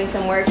planning on doing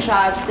some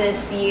workshops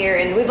this year,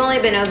 and we've only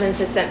been open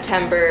since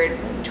September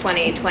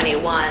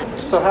 2021.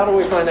 So how do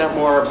we find out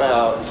more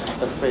about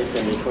A Space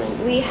in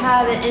Between? We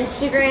have an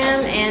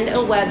Instagram and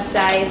a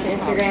website. So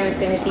Instagram is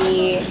going to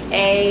be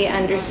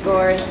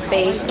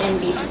 _space in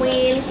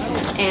between,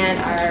 and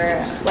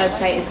our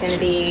website is going to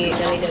be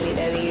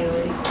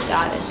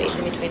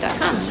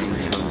www.aspaceinbetween.com.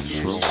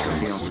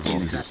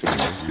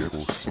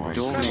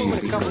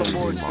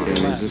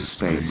 There is a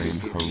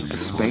space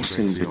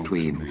in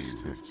between.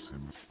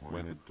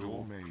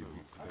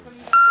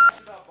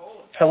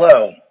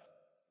 Hello.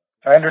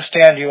 I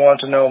understand you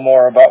want to know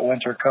more about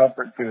winter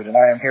comfort food, and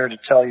I am here to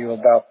tell you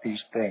about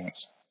these things.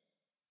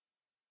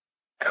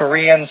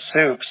 Korean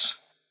soups,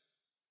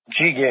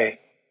 jjigae,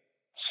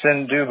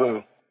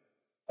 sundubu.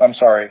 I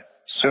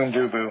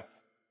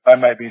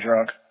might be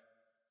drunk.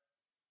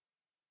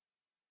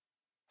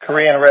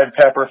 Korean red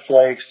pepper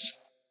flakes,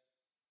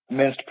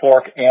 minced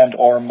pork and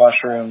or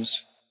mushrooms,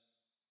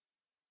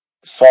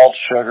 salt,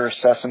 sugar,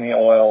 sesame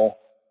oil,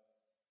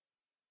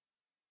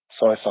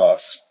 soy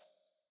sauce.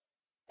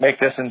 Make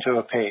this into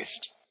a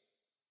paste.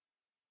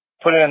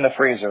 Put it in the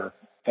freezer,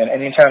 and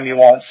anytime you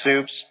want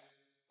soups,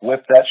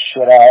 whip that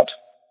shit out.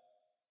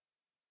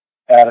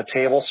 Add a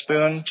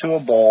tablespoon to a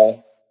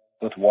bowl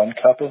with 1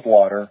 cup of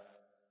water.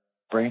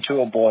 Bring to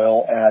a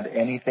boil, add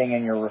anything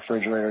in your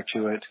refrigerator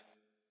to it,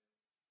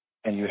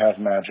 and you have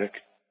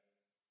magic.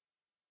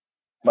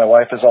 My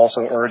wife is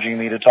also urging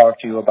me to talk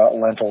to you about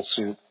lentil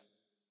soup.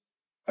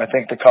 I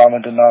think the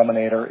common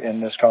denominator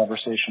in this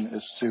conversation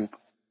is soup,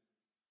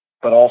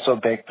 but also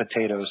baked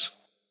potatoes.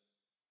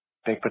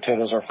 Baked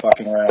potatoes are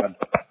fucking rad.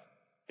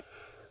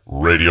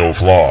 Radio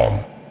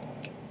Flom.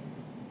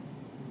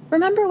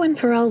 Remember when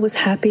Pharrell was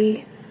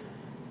happy?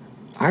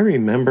 I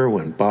remember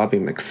when Bobby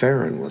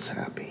McFerrin was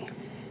happy.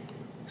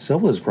 So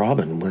was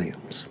Robin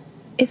Williams.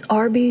 Is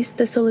Arby's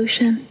the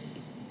solution?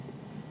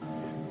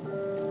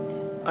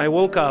 I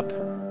woke up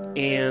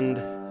and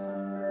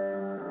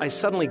I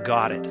suddenly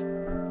got it.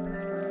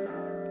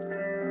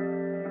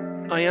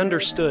 I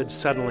understood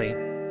suddenly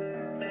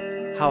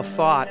how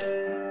thought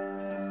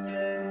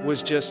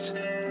was just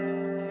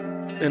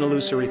an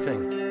illusory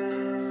thing.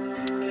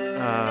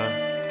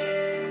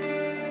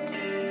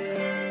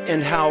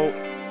 And how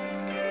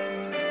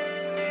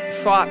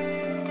thought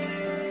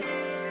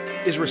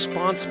is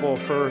responsible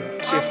for,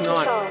 if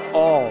not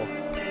all,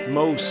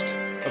 most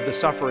of the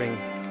suffering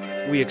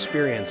we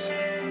experience.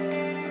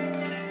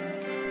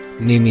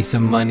 Need me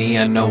some money,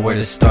 I know where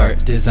to start.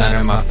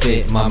 Designer my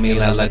fit, mommy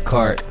la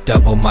carte.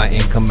 Double my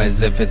income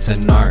as if it's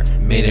an art.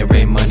 Made it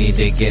rain money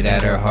to get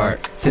at her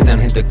heart. Sit down,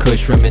 hit the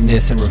kush,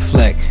 reminisce and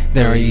reflect.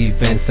 There are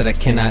events that I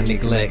cannot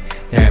neglect.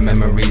 There are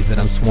memories that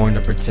I'm sworn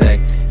to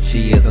protect.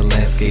 She is a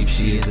landscape,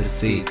 she is a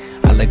sea.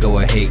 I let go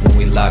of hate when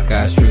we lock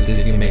eyes. Truth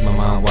is you make my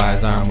mind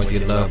wise. Armed with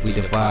your love, we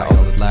defy all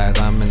those lies.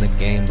 I'm in the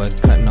game, but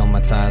cutting all my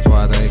ties.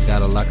 Why they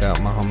gotta lock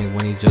out my homie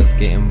when he just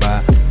getting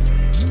by?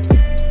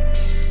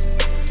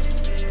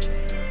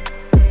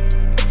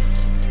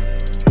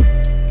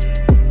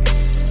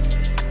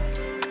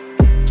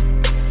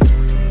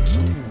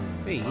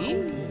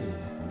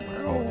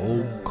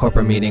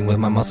 Corporate meeting with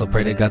my muscle,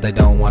 pray to God they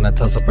don't wanna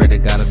tussle, pray to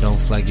God I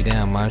don't flag you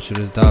down. Mind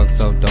shooter's dog,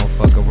 so don't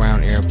fuck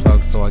around.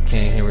 Earplugs so I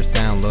can't hear a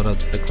sound. Load up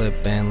the clip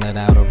and let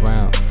out a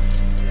round.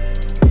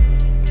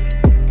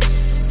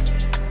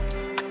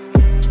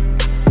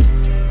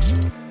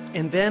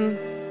 And then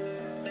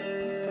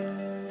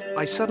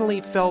I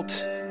suddenly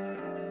felt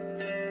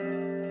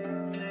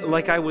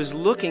like I was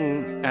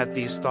looking at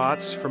these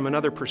thoughts from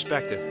another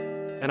perspective.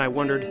 And I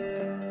wondered,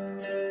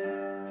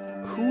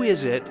 who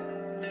is it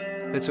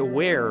that's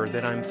aware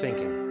that I'm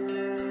thinking?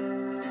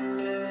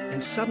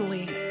 And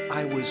suddenly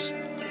I was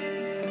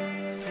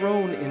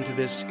thrown into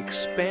this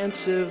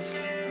expansive,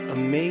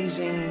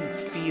 amazing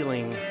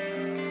feeling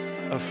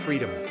of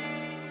freedom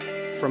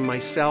from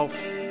myself,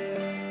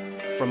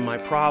 from my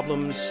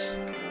problems.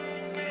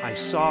 I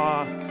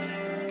saw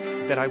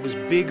that I was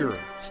bigger.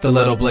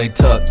 Stiletto blade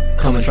tuck,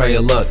 come and try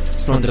your luck.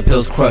 Storm the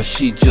pills crush,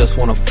 she just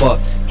wanna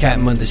fuck.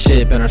 Catman the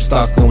ship and her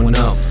stock going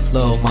up.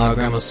 Love my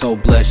grandma's so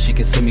blessed, she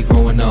can see me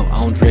growing up. I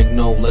don't drink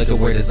no liquor,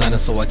 wear designer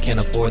so I can't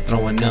afford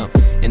throwing up.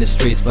 In the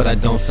streets but I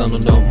don't sell no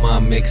dope, my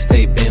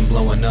mixtape been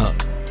blowing up.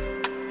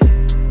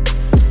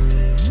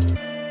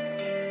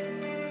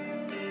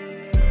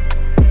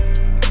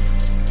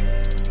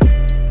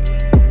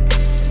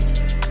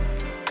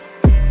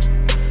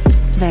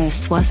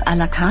 This was a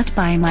la carte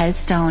by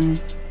Milestone.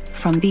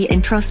 From the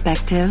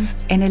introspective,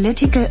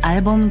 analytical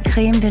album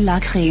Crème de la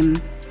Crème.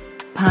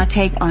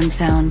 Partake on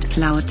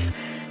SoundCloud.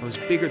 I was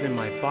bigger than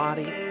my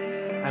body.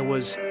 I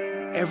was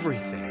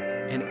everything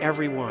and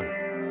everyone.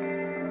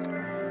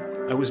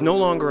 I was no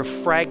longer a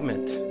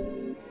fragment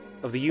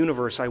of the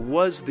universe. I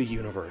was the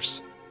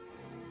universe.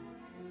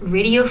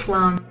 Radio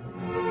Flom.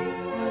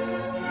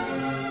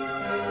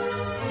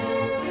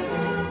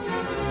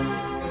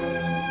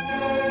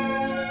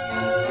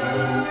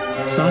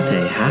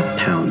 Saute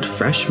half-pound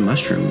fresh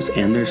mushrooms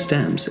and their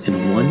stems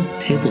in 1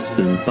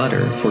 tablespoon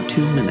butter for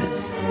 2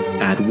 minutes.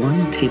 Add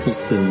 1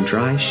 tablespoon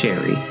dry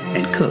sherry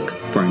and cook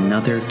for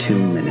another 2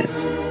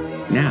 minutes.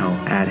 Now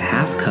add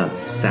half cup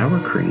sour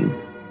cream,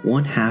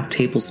 1/2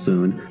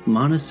 tablespoon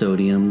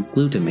monosodium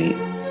glutamate.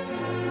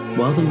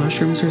 While the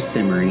mushrooms are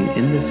simmering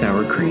in the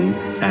sour cream,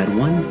 add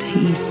 1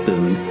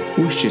 teaspoon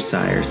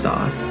Worcestershire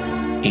sauce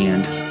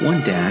and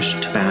 1 dash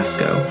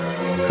Tabasco.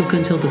 Cook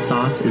until the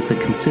sauce is the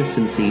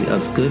consistency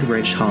of good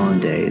rich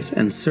hollandaise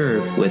and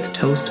serve with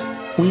toast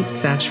point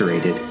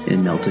saturated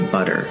in melted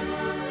butter.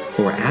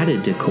 For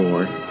added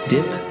decor,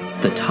 dip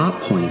the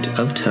top point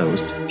of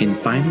toast in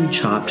finely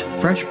chopped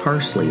fresh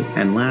parsley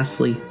and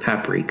lastly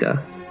paprika.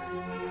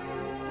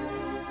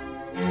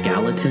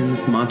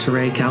 Gallatin's,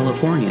 Monterey,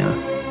 California.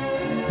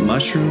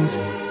 Mushrooms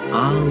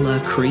a la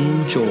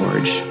Cream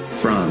George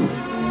from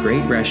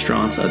great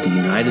restaurants of the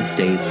United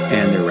States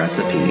and their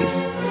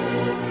recipes.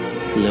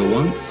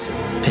 Lewonce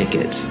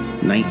Pickett,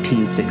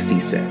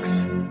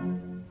 1966.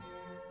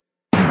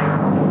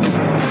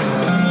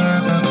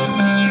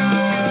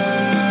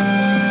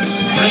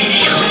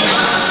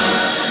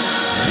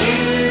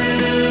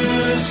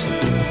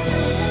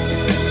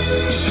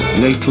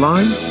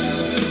 Dateline,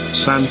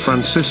 San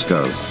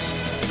Francisco.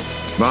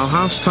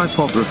 Bauhaus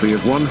Typography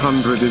at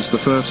 100 is the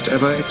first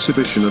ever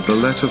exhibition at the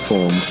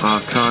Letterform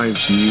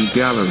Archives New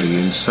Gallery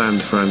in San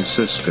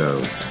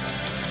Francisco.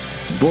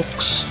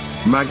 Books,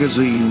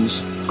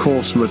 magazines,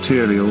 course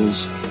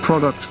materials,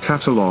 product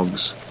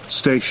catalogs,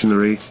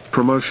 stationery,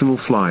 promotional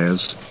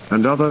flyers,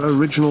 and other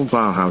original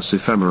Bauhaus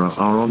ephemera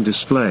are on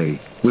display,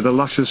 with a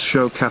luscious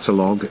show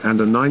catalog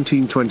and a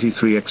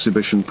 1923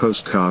 exhibition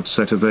postcard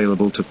set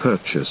available to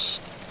purchase.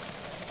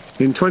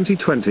 In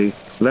 2020,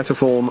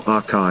 Letterform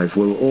Archive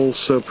will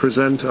also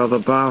present other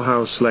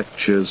Bauhaus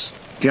lectures,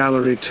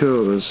 gallery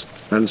tours,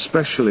 and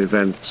special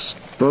events,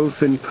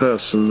 both in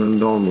person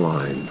and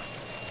online.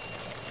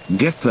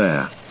 Get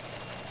there.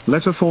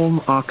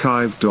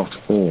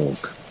 Letterformarchive.org.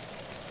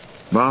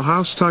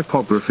 Bauhaus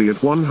Typography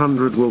at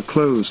 100 will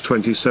close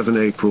 27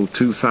 April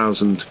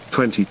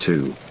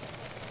 2022.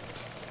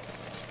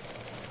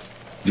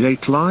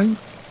 Dateline?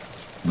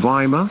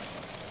 Weimar?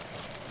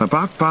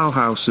 About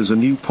Bauhaus is a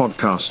new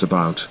podcast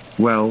about,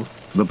 well,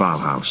 the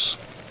Bauhaus.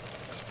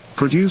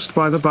 Produced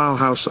by the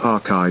Bauhaus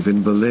Archive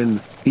in Berlin,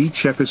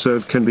 each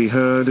episode can be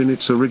heard in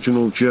its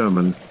original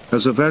German,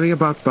 as a very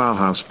About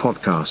Bauhaus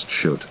podcast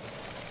should.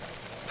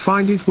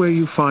 Find it where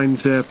you find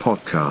their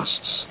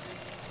podcasts.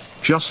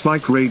 Just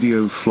like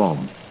Radio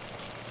Flom.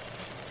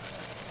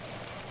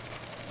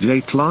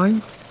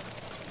 Dateline?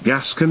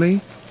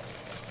 Gascony?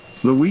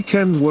 The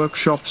weekend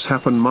workshops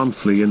happen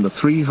monthly in the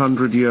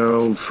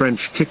 300-year-old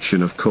French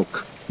kitchen of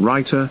cook,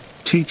 writer,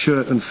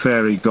 teacher and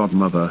fairy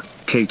godmother,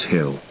 Kate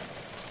Hill.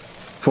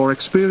 For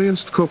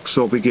experienced cooks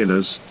or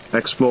beginners,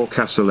 explore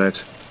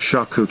cassolette,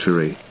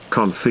 charcuterie,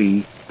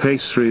 confit,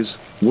 pastries,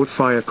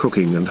 wood-fire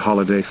cooking and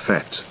holiday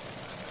fete.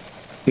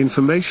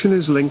 Information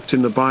is linked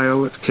in the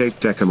bio at Kate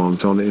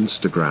Decamont on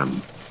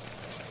Instagram.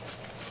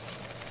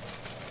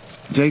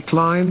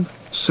 Dateline,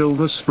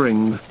 Silver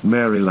Spring,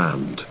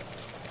 Maryland.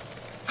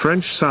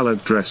 French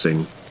salad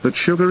dressing, that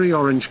sugary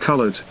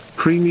orange-colored,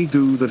 creamy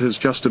goo that has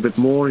just a bit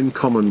more in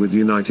common with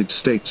United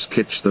States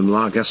kitsch than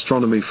La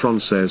Gastronomie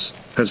Française,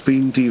 has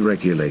been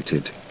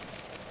deregulated.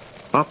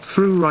 Up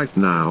through right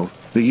now,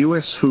 the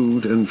U.S.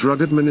 Food and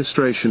Drug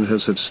Administration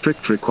has had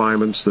strict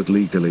requirements that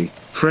legally,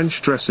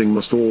 French dressing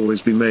must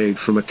always be made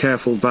from a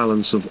careful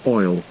balance of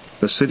oil,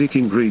 acidic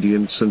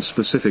ingredients and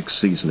specific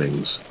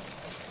seasonings.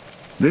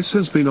 This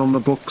has been on the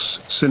books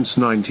since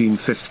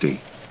 1950.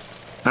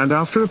 And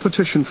after a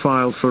petition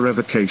filed for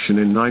revocation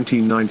in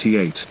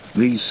 1998,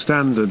 these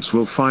standards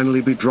will finally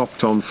be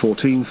dropped on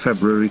 14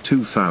 February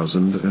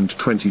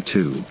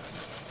 2022.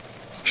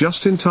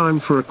 Just in time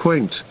for a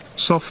quaint,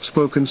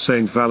 soft-spoken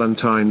St.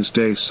 Valentine's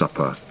Day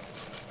supper.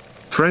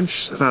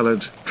 French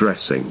salad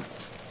dressing.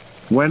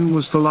 When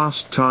was the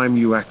last time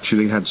you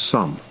actually had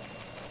some?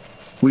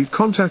 We've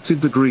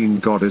contacted the Green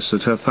Goddess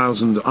at her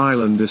Thousand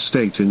Island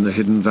estate in the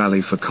Hidden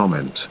Valley for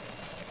comment.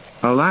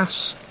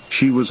 Alas,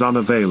 she was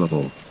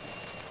unavailable.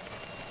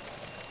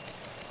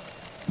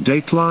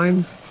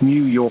 Dateline,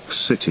 New York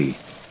City.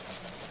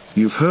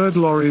 You've heard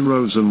Laurie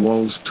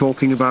Rosenwald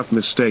talking about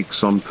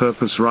mistakes on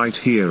purpose right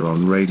here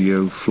on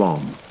Radio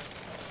Flom.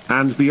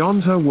 And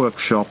beyond her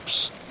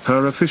workshops,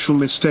 her official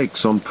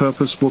Mistakes on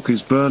Purpose book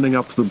is burning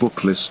up the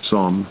book lists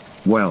on,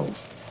 well,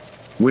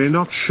 we're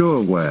not sure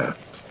where.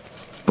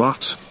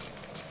 But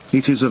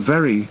it is a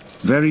very,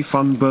 very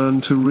fun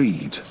burn to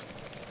read.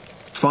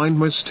 Find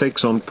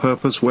Mistakes on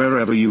Purpose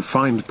wherever you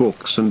find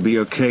books and be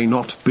okay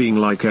not being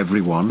like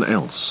everyone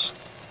else.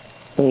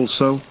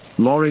 Also,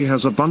 Laurie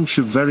has a bunch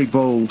of very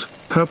bold,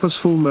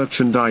 purposeful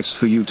merchandise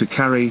for you to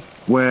carry,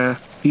 wear,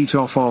 eat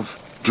off of,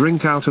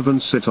 drink out of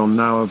and sit on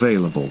now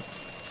available.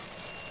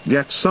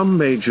 Get some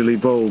majorly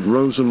bold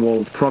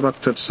Rosenwald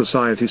product at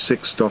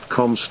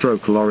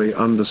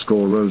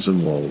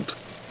society6.com/Laurie_Rosenwald.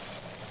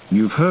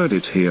 You've heard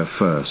it here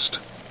first.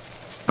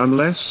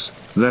 Unless,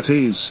 that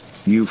is,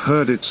 you've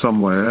heard it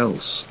somewhere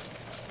else.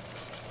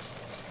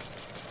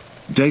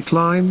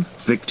 Dateline,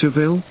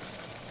 Victorville?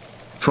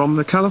 From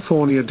the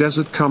California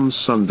desert comes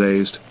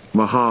Sun-Dazed,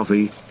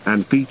 Mojave,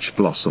 and Beach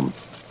Blossom.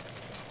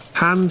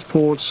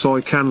 Hand-poured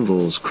soy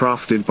candles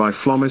crafted by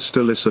florist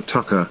Alyssa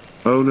Tucker,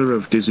 owner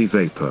of Dizzy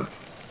Vapor.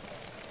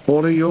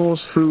 Order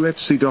yours through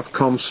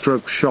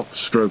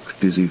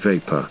etsy.com/shop/Dizzy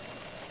Vapor.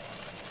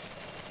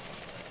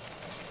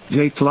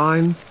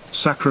 Dateline,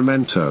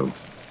 Sacramento.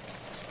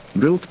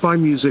 Built by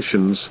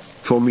musicians,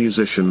 for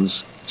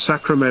musicians,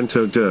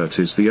 Sacramento Dirt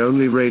is the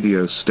only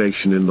radio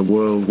station in the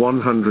world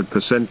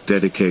 100%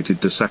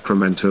 dedicated to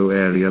Sacramento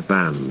area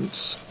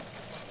bands.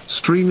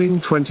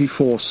 Streaming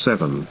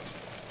 24/7.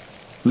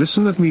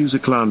 Listen at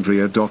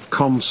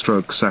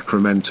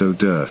musiclandria.com/Sacramento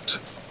Dirt.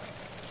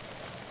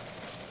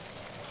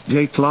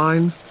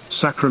 Dateline,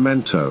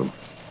 Sacramento.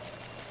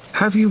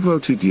 Have you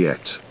voted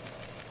yet?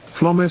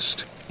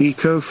 Flomist,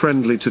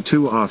 eco-friendly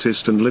tattoo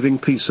artist and living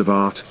piece of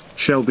art,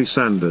 Shelby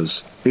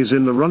Sanders, is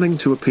in the running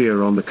to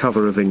appear on the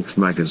cover of Inked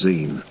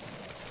magazine.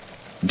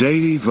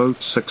 Daily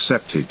votes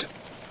accepted.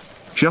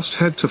 Just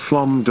head to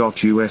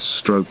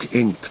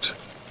flom.us/inked.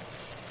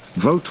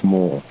 Vote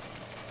more.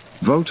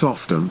 Vote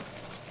often.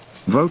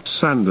 Vote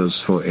Sanders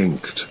for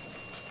Inked.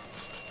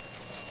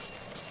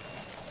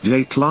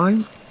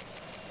 Dateline?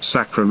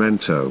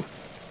 Sacramento.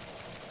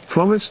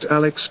 Florist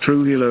Alex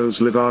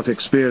Trujillo's Live Art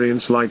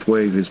Experience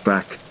Lightwave is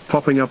back,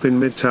 popping up in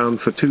Midtown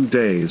for 2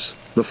 days,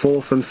 the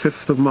 4th and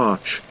 5th of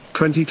March,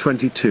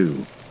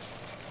 2022.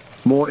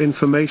 More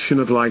information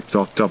at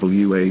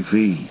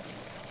light.wav.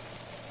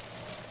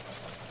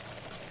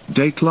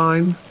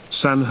 Dateline,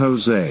 San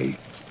Jose.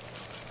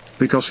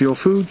 Because your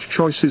food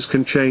choices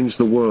can change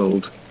the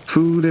world,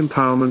 Food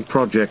Empowerment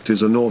Project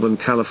is a Northern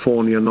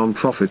California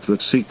nonprofit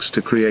that seeks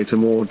to create a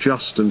more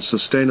just and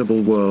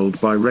sustainable world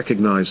by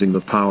recognizing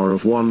the power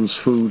of one's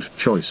food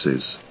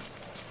choices.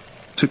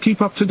 To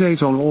keep up to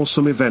date on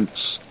awesome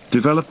events,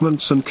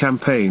 developments and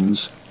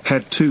campaigns,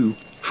 head to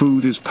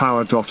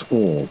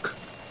foodispower.org.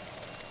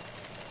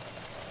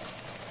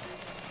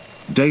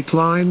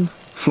 Dateline,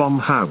 Flom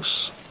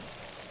House.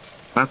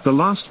 At the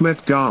last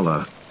Met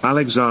Gala,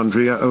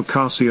 Alexandria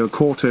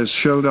Ocasio-Cortez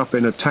showed up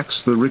in a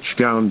Tax the Rich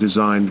gown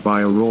designed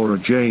by Aurora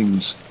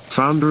James,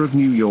 founder of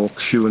New York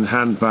shoe and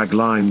handbag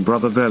line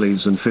Brother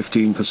Bellies and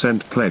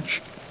 15%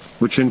 Pledge,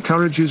 which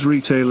encourages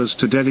retailers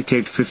to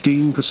dedicate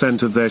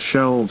 15% of their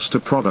shelves to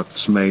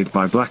products made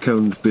by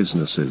black-owned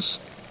businesses.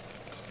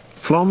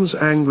 Flom's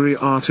angry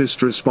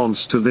artist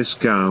response to this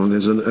gown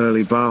is an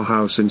early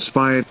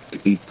Bauhaus-inspired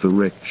Eat the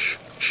Rich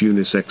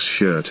unisex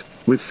shirt,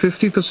 with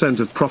 50%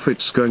 of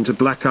profits going to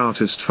Black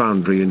Artist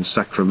Foundry in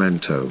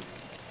Sacramento.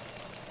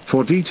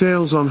 For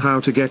details on how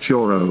to get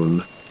your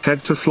own,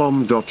 head to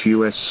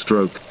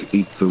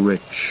flom.us/Eat the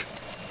Rich.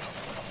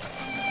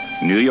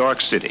 New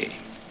York City,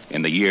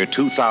 in the year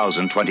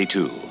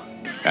 2022,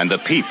 and the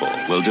people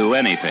will do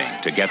anything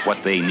to get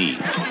what they need.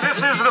 This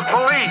is the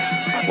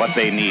police! What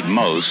they need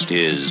most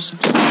is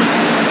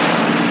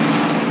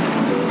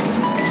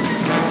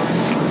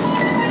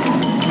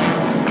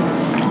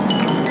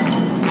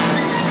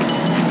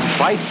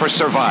fight for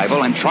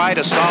survival and try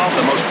to solve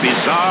the most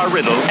bizarre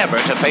riddle ever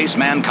to face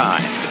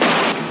mankind.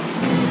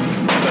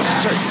 The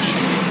search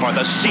for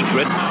the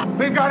secret.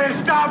 We gotta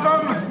stop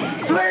them!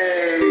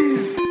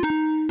 Please!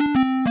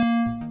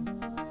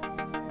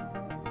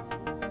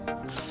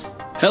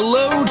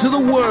 Hello to the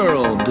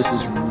world. This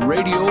is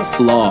Radio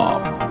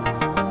Flom.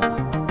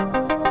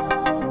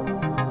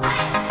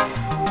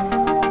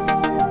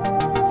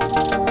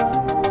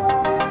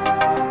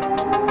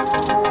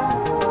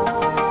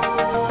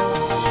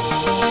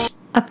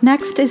 Up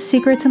next is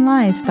Secrets and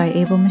Lies by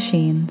Able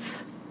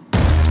Machines.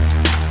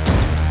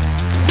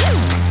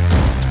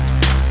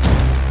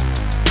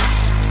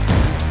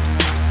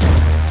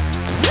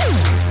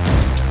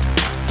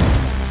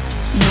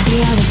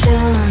 Maybe I was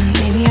dumb,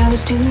 maybe I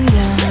was too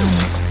young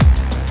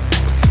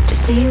to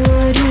see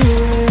what you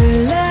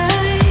were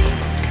like.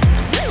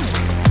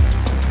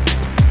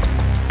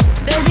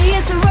 Baby,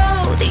 it's the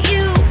role that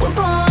you were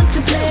born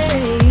to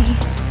play.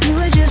 You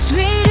were just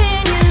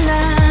reading your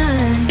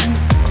lines,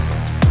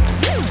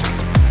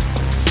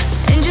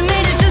 and you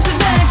made it just a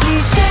bad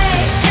cliche.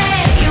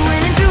 You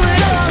went and threw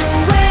it all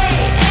away,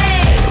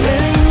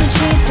 wearing your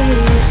cheap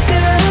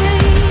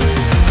disguise.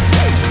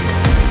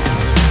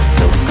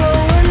 So go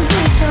and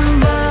be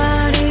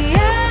somebody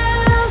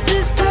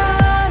else's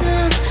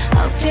problem.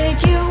 I'll take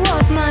you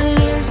off my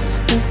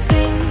list of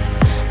things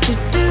to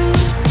do.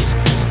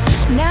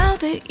 Now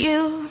that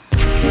you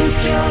think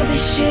you're the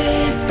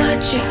shit,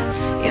 but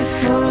you're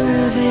full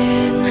of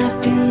it.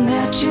 Nothing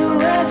that you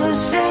ever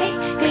say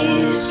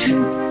is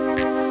true.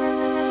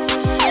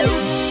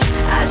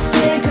 I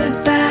say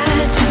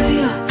goodbye to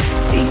your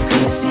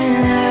Secrets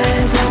and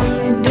lies on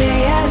the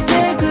day I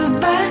said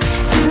goodbye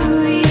to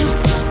you.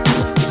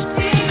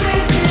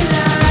 Secrets and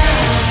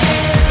lies.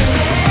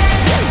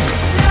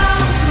 No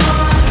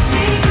more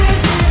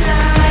secrets and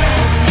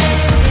lies.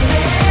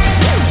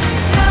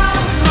 No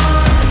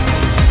more.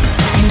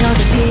 And all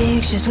the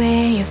pictures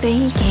where you're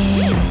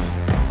faking,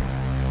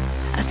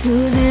 I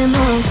threw them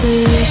off the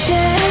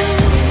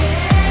shelf.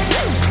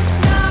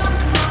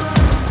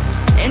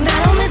 And I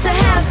don't miss a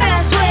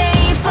half-assed way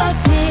you fuck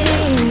me.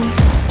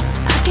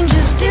 I can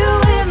just do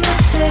it myself.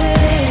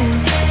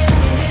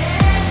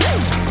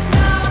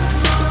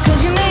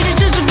 'Cause you made it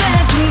just a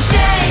bad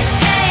cliche.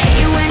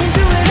 You went and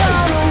threw it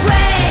all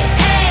away.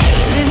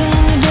 Living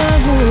in a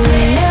double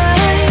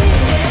life.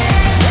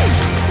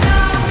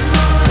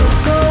 So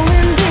go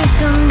and be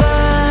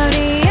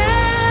somebody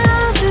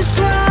else's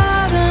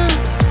problem.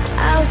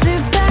 I'll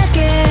sit back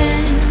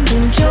and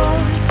enjoy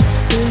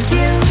the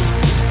view.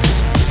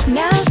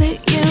 Now that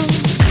you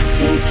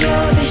think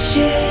you're the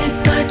shit,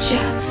 but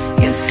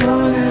you're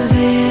full of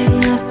it.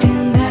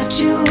 Nothing that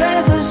you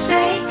ever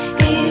say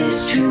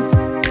is true.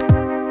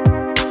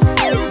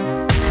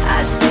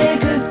 I said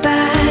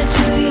goodbye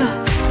to your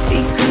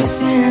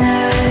secrets and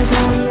lies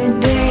on the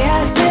day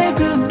I said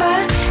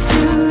goodbye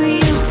to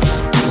you.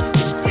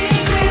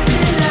 Secrets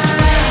and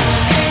lies.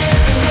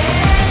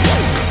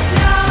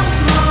 No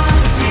more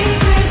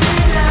secrets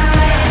and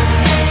lies.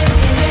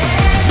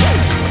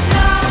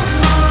 No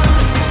more.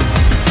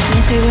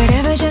 You say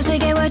whatever just to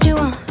get what you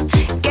want.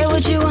 Get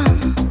what you want.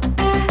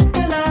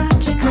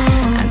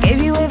 I gave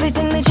you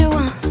everything that you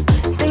want.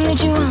 Thing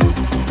that you want.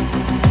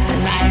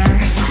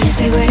 You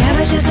say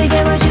whatever just to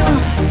get what you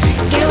want.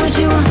 Get what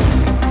you want.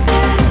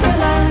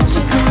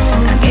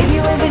 I gave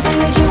you everything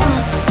that you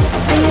want.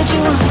 Thing that you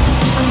want.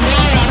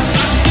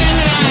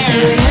 You say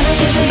whatever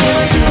just to get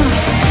what you want.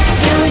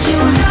 Get what you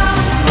want.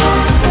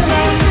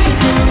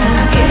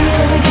 I gave you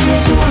everything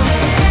that you want.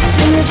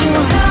 Thing that you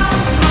want.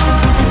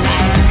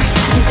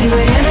 You say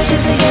whatever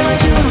just to get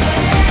what you want.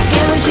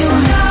 Get what you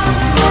want.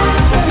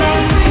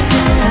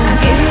 I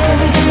gave you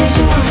everything that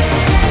you want.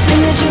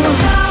 Thing that you want.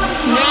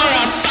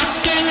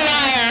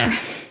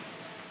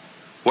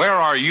 Where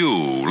are you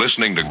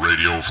listening to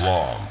Radio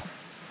Flom?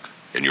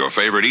 In your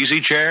favorite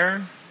easy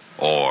chair?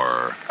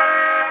 Or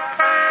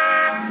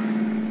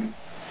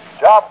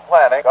Job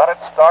planning got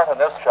its start in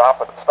this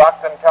shop at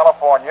Stockton,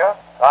 California.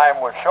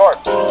 Time was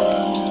short.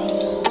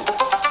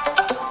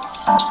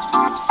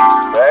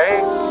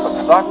 Bay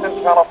of Stockton,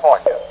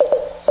 California.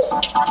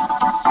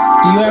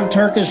 Do you have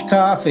Turkish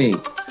coffee?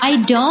 I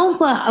don't,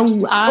 but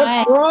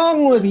What's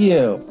wrong with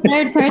you?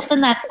 Third person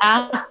that's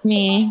asked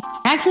me.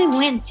 I actually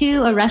went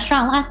to a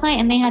restaurant last night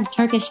and they had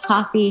Turkish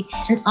coffee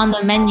on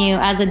the menu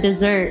as a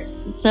dessert.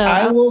 So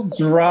I will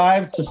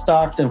drive to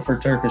Stockton for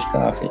Turkish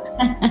coffee.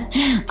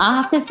 I'll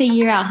have to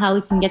figure out how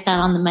we can get that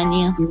on the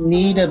menu. You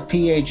need a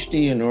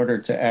PhD in order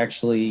to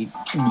actually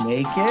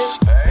make it.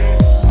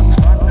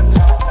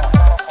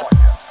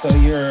 So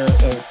you're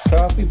a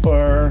coffee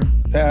bar,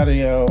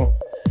 patio,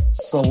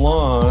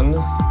 salon,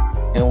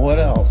 and what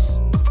else?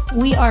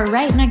 We are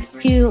right next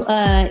to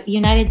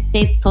United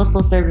States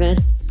Postal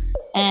Service,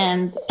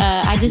 and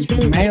I just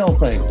really mail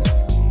things.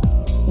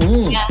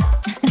 Yeah,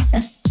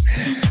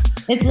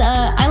 it's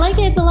I like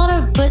it. It's a lot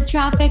of foot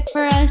traffic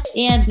for us,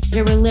 and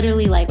we're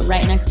literally like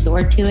right next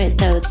door to it.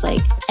 So it's like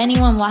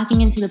anyone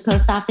walking into the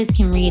post office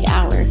can read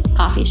our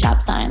coffee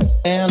shop sign.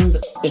 And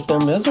if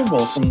they're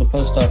miserable from the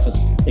post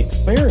office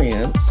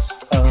experience,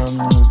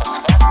 Stockton,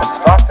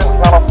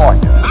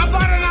 California. How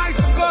about a nice,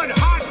 good,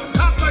 hot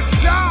cup of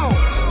joe?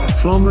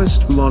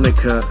 Florist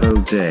Monica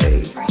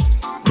O'Day,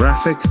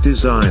 graphic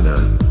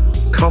designer,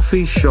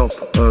 coffee shop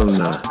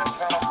owner,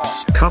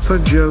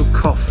 Cuppa Joe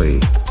Coffee,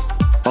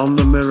 on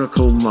the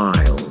Miracle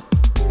Mile,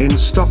 in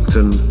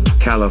Stockton,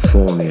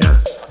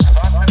 California.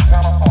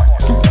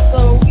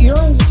 So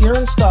you're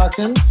in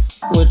Stockton,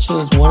 which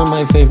is one of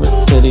my favorite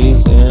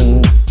cities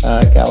in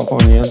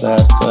California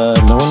that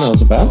no one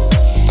knows about.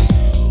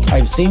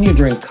 I've seen you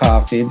drink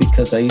coffee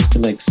because I used to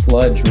make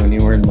sludge when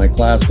you were in my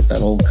class with that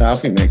old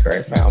coffee maker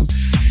I found.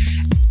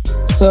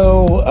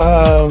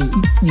 So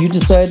you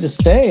decided to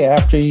stay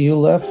after you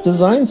left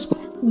design school.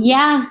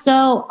 Yeah,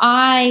 so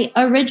I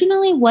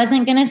originally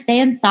wasn't going to stay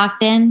in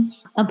Stockton.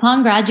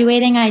 Upon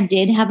graduating, I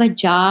did have a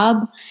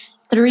job.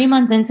 3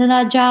 months into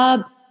that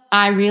job,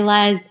 I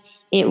realized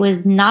it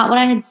was not what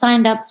I had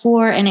signed up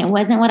for and it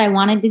wasn't what I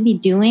wanted to be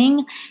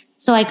doing.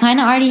 So I kind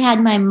of already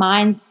had my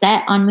mind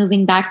set on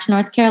moving back to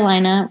North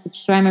Carolina, which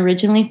is where I'm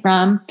originally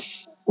from.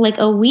 Like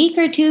a week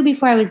or two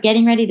before I was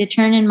getting ready to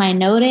turn in my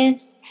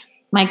notice,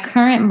 my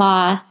current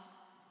boss,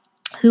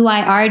 who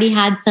I already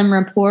had some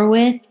rapport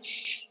with,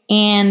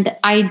 and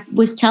I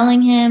was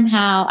telling him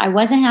how I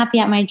wasn't happy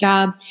at my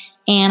job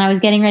and I was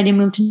getting ready to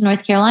move to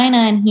North Carolina,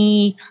 and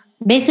he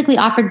basically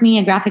offered me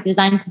a graphic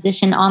design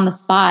position on the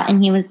spot.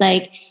 And he was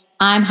like,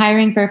 I'm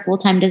hiring for a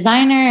full-time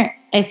designer.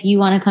 If you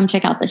want to come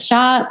check out the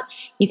shop,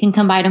 you can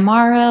come by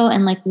tomorrow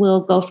and like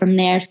we'll go from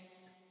there.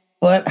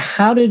 But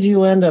how did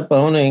you end up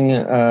owning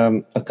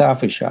a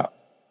coffee shop?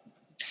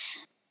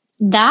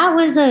 That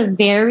was a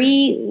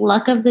very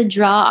luck of the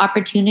draw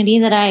opportunity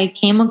that I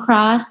came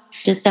across.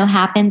 Just so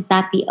happens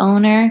that the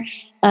owner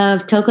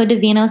of Toco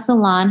Divino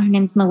Salon, her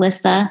name's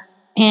Melissa,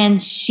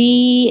 and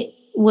she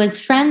was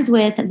friends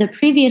with the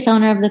previous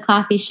owner of the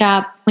coffee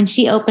shop. When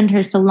she opened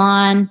her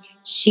salon,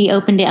 she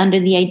opened it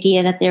under the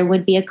idea that there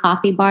would be a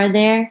coffee bar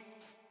there.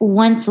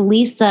 Once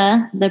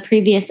Lisa, the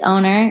previous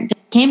owner,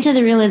 came to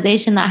the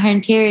realization that her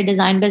interior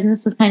design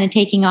business was kind of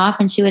taking off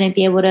and she wouldn't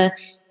be able to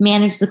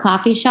manage the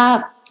coffee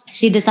shop,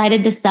 she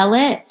decided to sell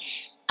it.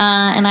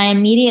 And I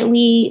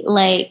immediately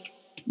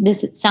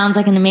this sounds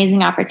like an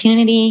amazing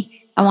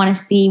opportunity. I want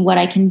to see what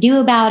I can do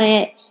about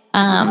it.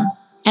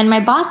 And my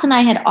boss and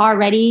I had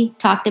already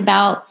talked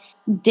about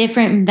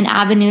different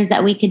avenues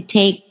that we could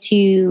take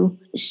to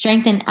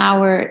strengthen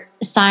our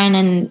sign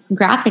and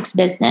graphics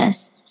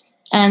business.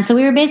 And so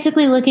we were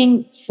basically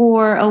looking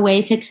for a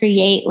way to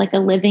create like a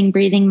living,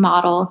 breathing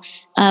model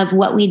of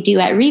what we do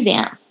at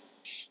Revamp.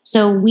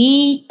 So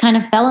we kind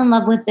of fell in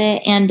love with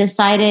it and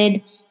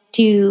decided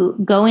to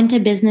go into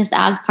business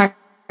as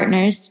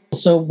partners.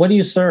 So what do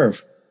you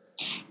serve?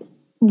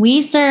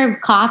 We serve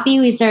coffee.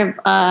 We serve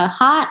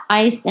hot,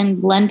 iced, and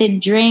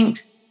blended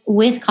drinks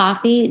with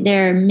coffee.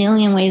 There are a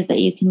million ways that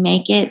you can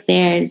make it.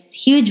 There's a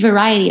huge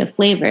variety of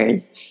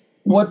flavors.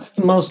 What's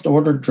the most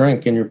ordered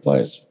drink in your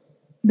place?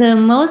 The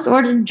most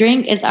ordered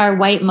drink is our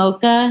white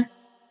mocha.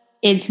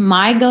 It's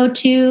my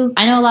go-to.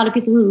 I know a lot of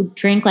people who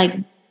drink like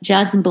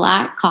just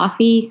black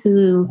coffee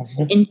who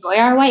enjoy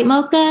our white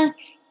mocha.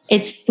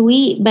 It's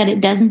sweet, but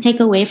it doesn't take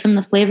away from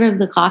the flavor of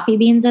the coffee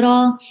beans at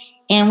all.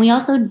 And we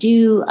also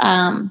do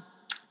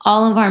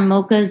all of our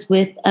mochas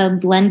with a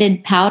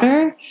blended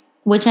powder,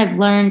 which I've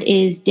learned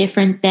is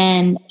different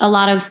than a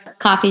lot of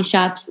coffee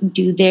shops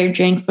do their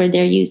drinks where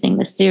they're using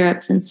the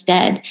syrups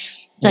instead.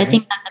 So I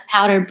think that the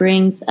powder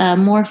brings a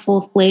more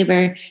full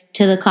flavor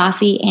to the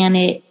coffee and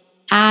it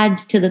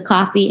adds to the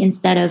coffee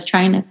instead of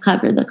trying to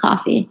cover the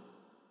coffee.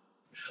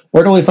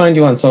 Where do we find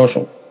you on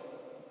social?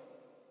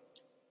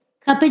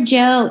 Cup of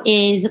Joe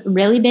is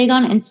really big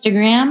on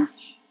Instagram.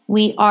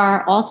 We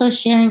are also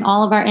sharing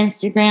all of our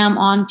Instagram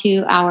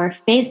onto our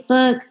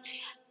Facebook.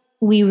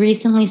 We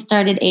recently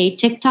started a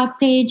TikTok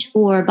page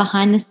for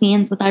behind the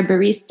scenes with our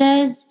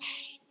baristas.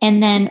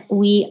 And then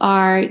we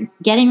are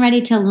getting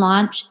ready to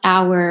launch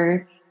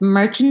our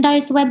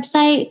merchandise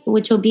website,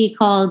 which will be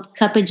called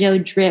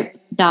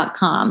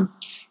cupofjoedrip.com.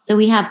 So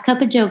we have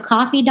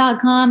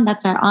cupofjoecoffee.com.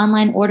 That's our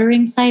online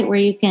ordering site where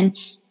you can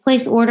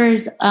place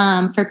orders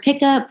for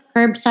pickup,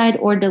 curbside,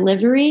 or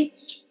delivery.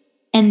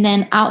 And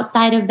then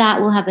outside of that,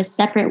 we'll have a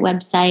separate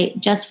website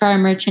just for our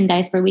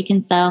merchandise where we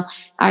can sell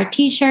our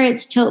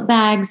t-shirts, tote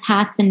bags,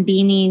 hats, and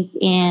beanies,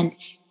 and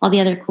all the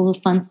other cool,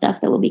 fun stuff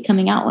that we'll be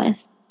coming out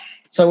with.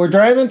 So we're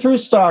driving through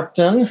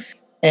Stockton,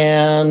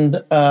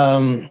 and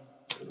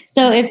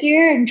so if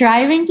you're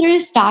driving through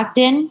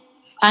Stockton,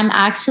 I'm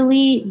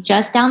actually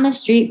just down the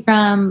street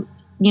from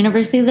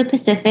University of the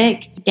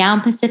Pacific,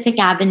 down Pacific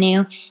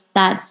Avenue.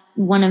 That's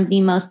one of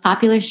the most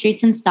popular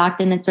streets in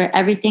Stockton. It's where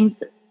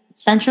everything's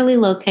centrally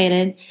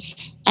located.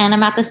 And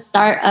I'm at the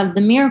start of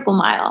the Miracle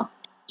Mile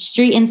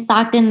street in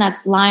Stockton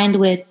that's lined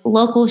with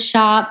local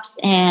shops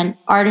and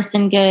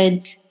artisan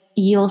goods.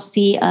 You'll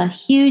see a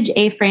huge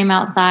A-frame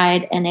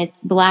outside, and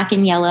it's black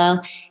and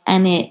yellow,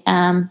 and it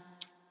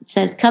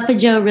says Cup of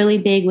Joe really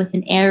big with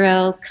an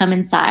arrow, come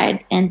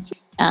inside. And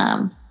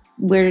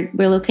we're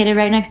located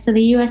right next to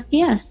the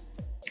USPS.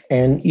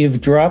 And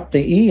you've dropped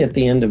the E at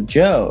the end of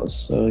Joe's,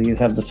 so you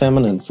have the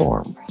feminine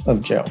form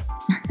of Joe.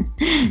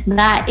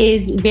 That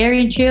is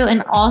very true.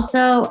 And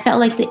also felt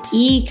like the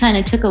E kind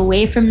of took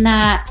away from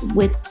that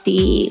with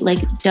the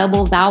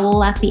double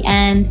vowel at the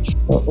end.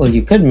 Well,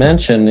 you could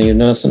mention, you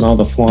notice in all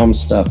the Flom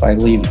stuff, I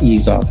leave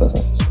E's off of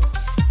things.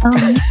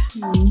 Oh,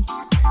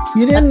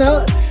 you didn't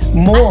know?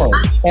 More.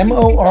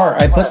 M-O-R.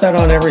 I put that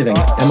on everything.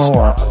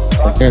 M-O-R.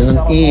 Like there's an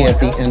E at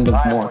the end of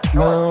more.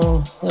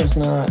 No, there's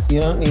not.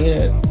 You don't need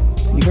it.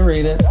 You can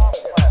read it.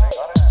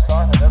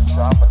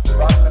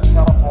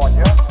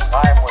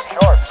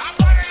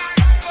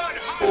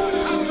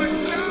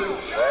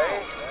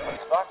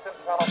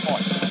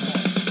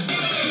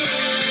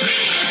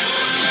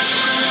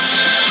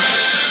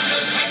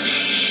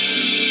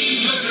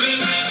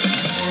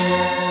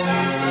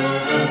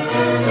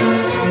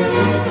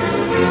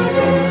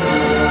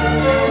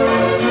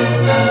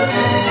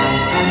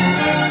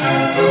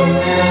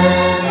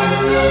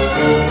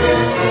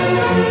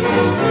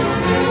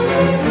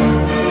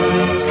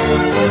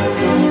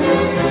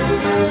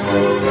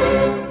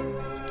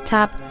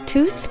 Top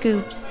 2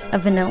 scoops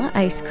of vanilla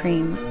ice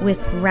cream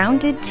with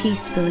rounded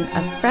teaspoon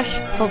of fresh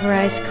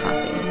pulverized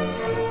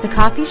coffee. The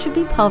coffee should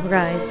be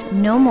pulverized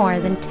no more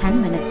than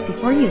 10 minutes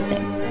before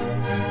using.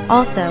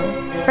 Also,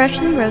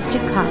 freshly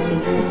roasted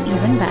coffee is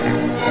even better.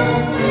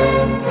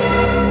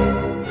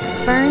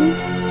 Burns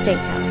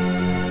Steakhouse,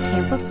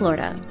 Tampa,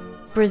 Florida.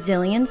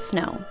 Brazilian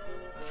Snow.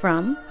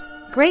 From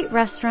Great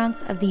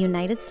Restaurants of the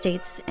United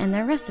States and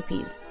Their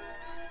Recipes.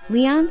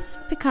 Leonce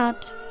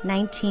Picot,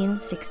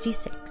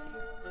 1966.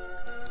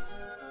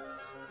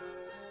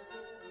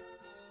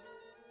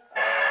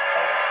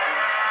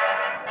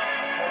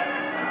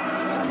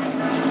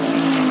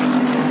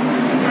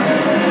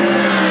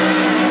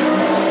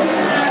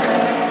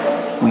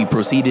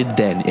 proceeded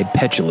then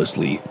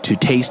impetuously to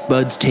Taste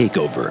Bud's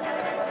Takeover,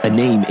 a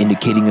name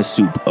indicating a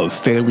soup of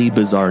fairly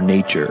bizarre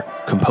nature,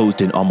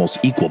 composed in almost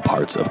equal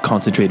parts of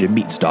concentrated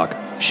meat stock,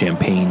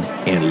 champagne,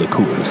 and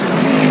liqueurs.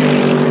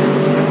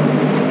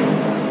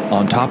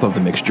 On top of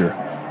the mixture,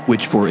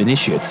 which for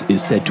initiates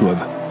is said to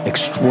have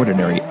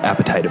extraordinary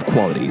appetitive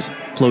qualities,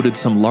 floated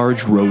some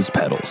large rose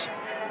petals,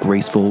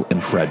 graceful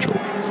and fragile.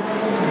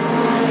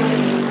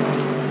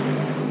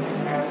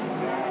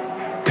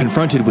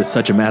 Confronted with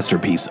such a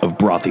masterpiece of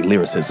brothy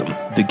lyricism,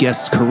 the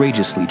guests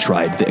courageously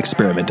tried the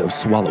experiment of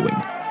swallowing,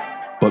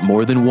 but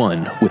more than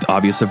one, with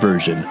obvious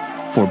aversion,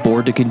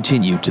 forbore to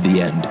continue to the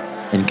end,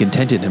 and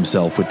contented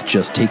himself with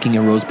just taking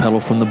a rose petal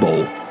from the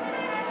bowl,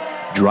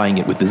 drying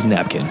it with his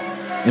napkin,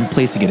 and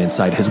placing it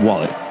inside his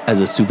wallet as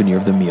a souvenir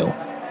of the meal,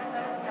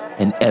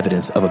 an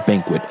evidence of a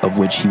banquet of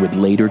which he would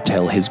later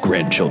tell his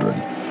grandchildren.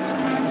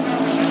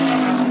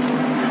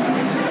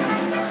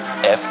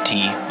 F.T.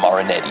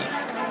 Marinetti,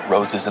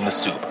 Roses in the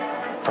Soup,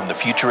 from the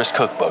Futurist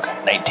Cookbook,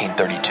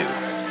 1932,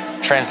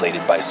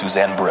 translated by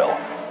Suzanne Brill,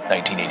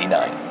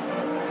 1989.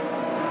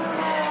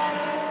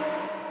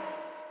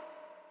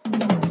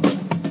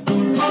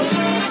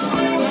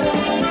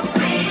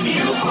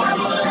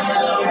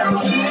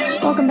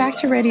 Welcome back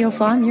to Radio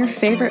Flom, your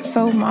favorite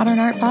faux modern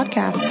art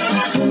podcast.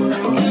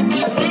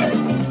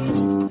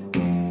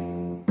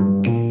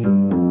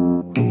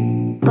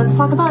 Let's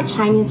talk about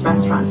Chinese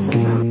restaurant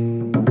syndrome.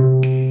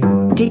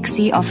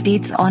 Dixie of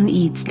Dates on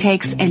Eats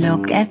takes a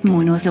look at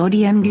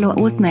monosodium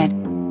glutamate,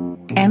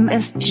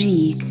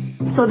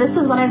 MSG. So this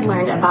is what I've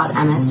learned about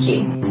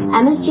MSG.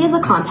 MSG is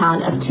a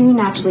compound of two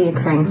naturally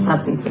occurring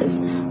substances,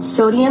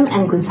 sodium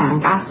and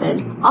glutamic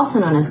acid, also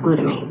known as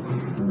glutamate.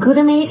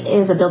 Glutamate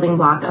is a building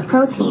block of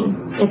protein.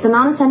 It's a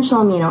non-essential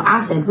amino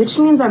acid, which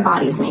means our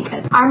bodies make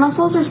it. Our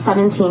muscles are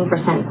 17%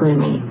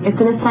 glutamate. It's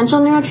an essential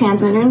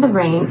neurotransmitter in the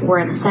brain where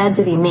it's said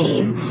to be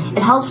made.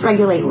 It helps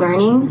regulate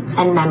learning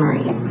and memory.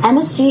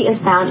 MSG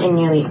is found in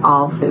nearly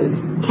all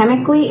foods.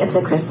 Chemically, it's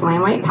a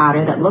crystalline white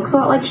powder that looks a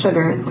lot like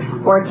sugar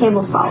or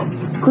table salt.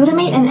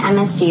 Glutamate in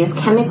MSG is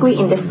chemically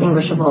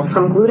indistinguishable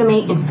from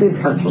glutamate in food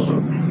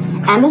protein.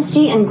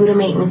 MSG and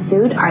glutamate in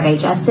food are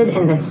digested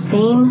in the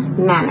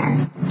same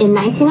manner. In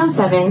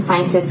 1907,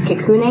 scientist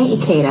Kikune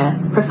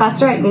Ikeda,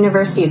 professor at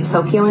University of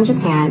Tokyo in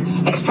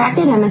Japan,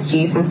 extracted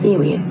MSG from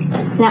seaweed.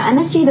 Now,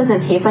 MSG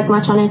doesn't taste like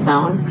much on its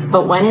own,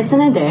 but when it's in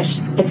a dish,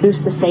 it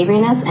boosts the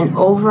savoriness and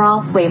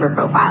overall flavor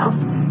profile.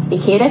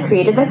 Ikeda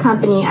created the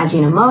company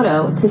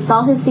Ajinomoto to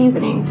sell his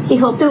seasoning. He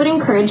hoped it would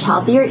encourage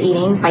healthier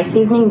eating by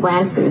seasoning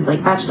bland foods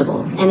like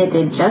vegetables, and it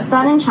did just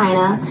that in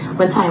China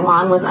when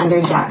Taiwan was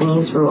under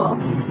Japanese rule.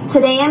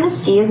 Today,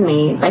 MSG is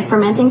made by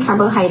fermenting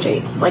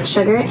carbohydrates like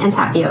sugar and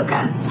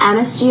tapioca.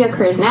 MSG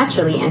occurs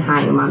naturally in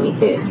high umami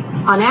food.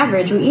 On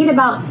average, we eat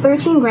about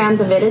 13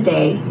 grams of it a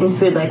day in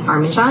food like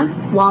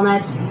Parmesan,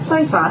 walnuts,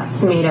 soy sauce,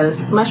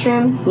 tomatoes,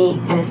 mushroom, meat,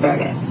 and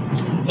asparagus.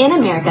 In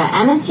America,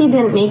 MSG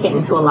didn't make it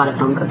into a lot of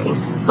home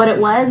cooking, but it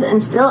was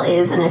and still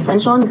is an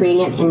essential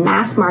ingredient in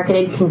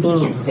mass-marketed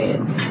convenience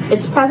food.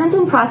 It's present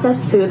in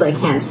processed food like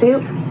canned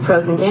soup,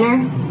 frozen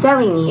dinner,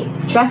 deli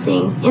meat,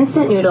 dressing,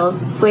 instant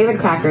noodles, flavored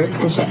crackers,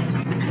 and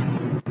chips.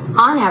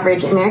 On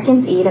average,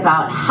 Americans eat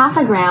about half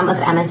a gram of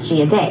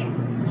MSG a day.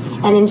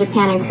 And in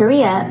Japan and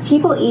Korea,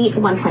 people eat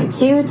 1.2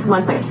 to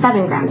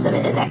 1.7 grams of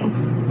it a day.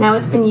 Now,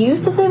 it's been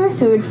used to flavor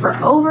food for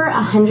over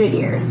 100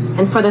 years,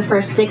 and for the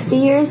first 60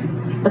 years,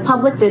 the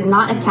public did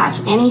not attach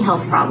any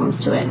health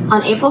problems to it.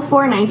 On April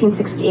 4,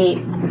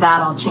 1968,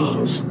 that all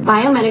changed.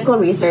 Biomedical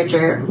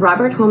researcher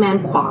Robert Homan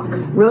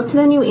Kwok wrote to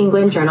the New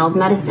England Journal of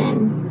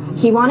Medicine.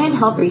 He wanted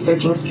help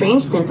researching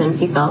strange symptoms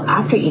he felt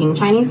after eating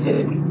Chinese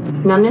food.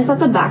 Numbness at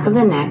the back of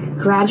the neck,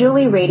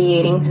 gradually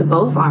radiating to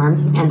both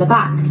arms and the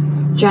back.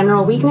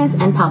 General weakness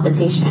and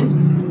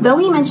palpitation. Though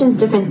he mentions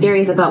different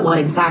theories about what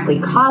exactly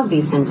caused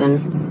these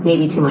symptoms,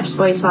 maybe too much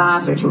soy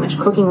sauce or too much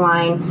cooking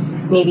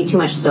wine, maybe too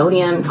much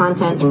sodium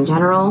content in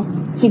general,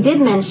 he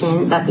did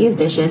mention that these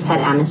dishes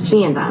had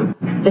MSG in them.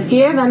 The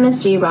fear of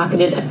MSG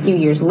rocketed a few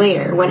years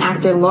later when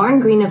actor Lauren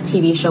Green of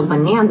TV show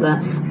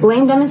Bonanza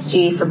blamed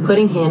MSG for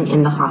putting him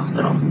in the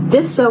hospital.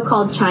 This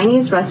so-called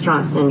Chinese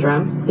restaurant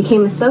syndrome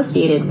became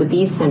associated with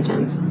these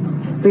symptoms: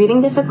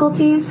 breathing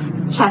difficulties,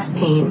 chest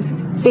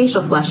pain,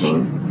 facial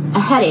flushing, a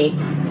headache,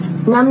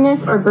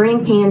 numbness or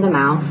burning pain in the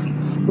mouth,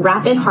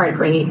 rapid heart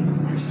rate,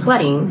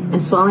 sweating,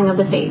 and swelling of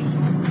the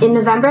face. In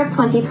November of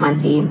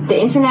 2020, the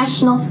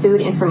International Food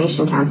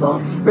Information Council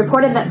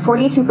reported that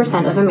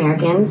 42% of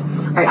Americans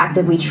are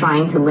actively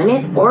trying to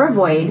limit or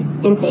avoid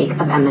intake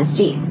of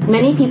MSG.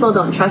 Many people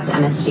don't trust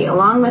MSG,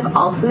 along with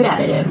all food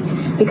additives,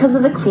 because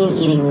of the clean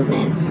eating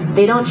movement.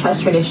 They don't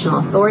trust traditional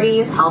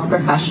authorities, health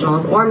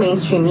professionals, or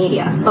mainstream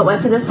media. But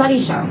what do the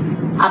studies show?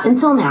 Up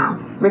until now,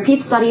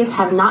 repeat studies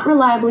have not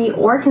reliably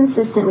or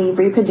consistently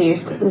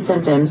reproduced the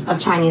symptoms of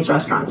Chinese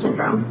restaurant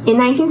syndrome. In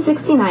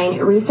 1969,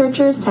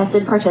 researchers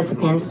tested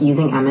participants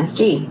using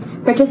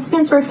MSG.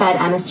 Participants were fed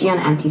MSG on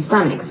empty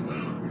stomachs,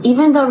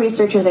 even though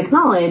researchers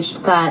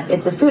acknowledged that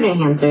it's a food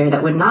enhancer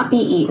that would not be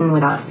eaten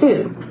without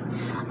food.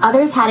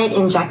 Others had it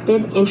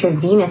injected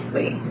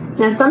intravenously.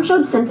 Now, some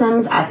showed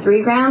symptoms at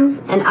 3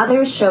 grams, and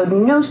others showed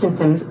no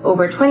symptoms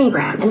over 20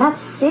 grams. And that's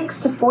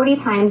 6 to 40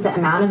 times the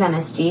amount of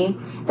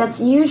MSG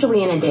that's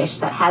usually in a dish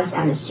that has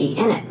MSG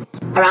in it.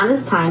 Around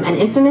this time, an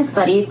infamous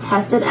study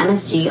tested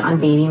MSG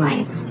on baby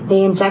mice.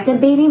 They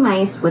injected baby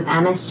mice with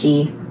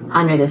MSG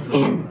under the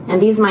skin,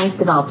 and these mice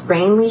developed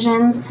brain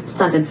lesions,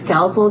 stunted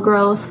skeletal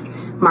growth,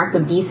 marked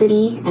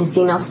obesity, and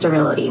female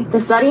sterility. The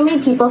study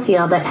made people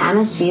feel that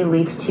MSG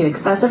leads to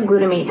excessive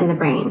glutamate in the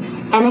brain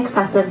and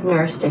excessive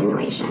nerve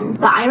stimulation.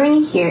 The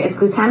irony here is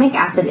glutamic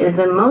acid is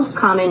the most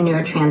common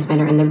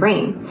neurotransmitter in the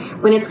brain.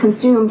 When it's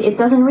consumed, it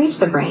doesn't reach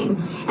the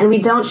brain, and we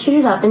don't shoot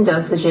it up in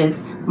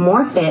dosages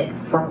more fit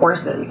for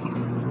horses.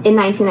 In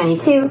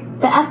 1992,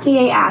 the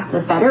FDA asked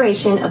the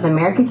Federation of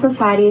American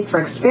Societies for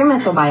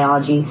Experimental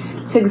Biology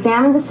to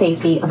examine the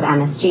safety of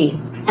MSG.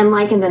 And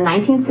like in the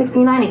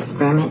 1969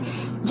 experiment,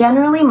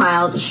 generally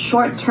mild,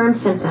 short-term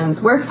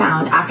symptoms were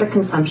found after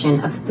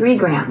consumption of 3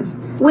 grams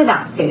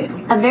without food.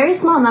 A very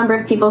small number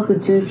of people who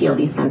do feel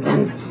these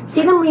symptoms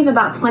see them leave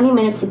about 20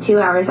 minutes to 2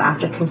 hours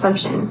after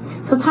consumption.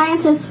 So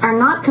scientists are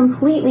not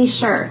completely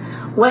sure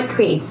what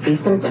creates these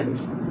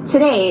symptoms.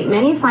 Today,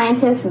 many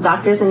scientists,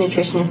 doctors, and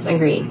nutritionists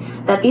agree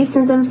that these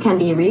symptoms can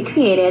be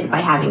recreated by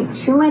having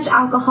too much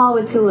alcohol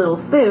with too little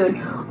food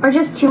or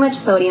just too much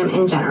sodium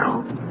in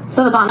general.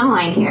 So the bottom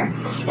line here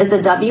is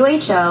the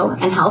WHO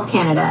and Health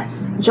Canada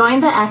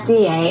joined the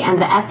FDA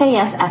and the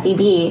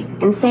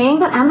FAS-FEB in saying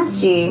that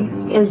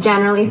MSG is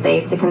generally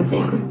safe to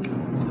consume.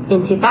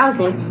 In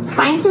 2000,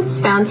 scientists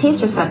found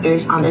taste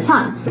receptors on the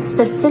tongue,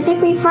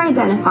 specifically for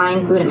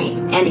identifying glutamate,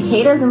 and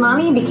Ikeda's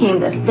umami became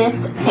the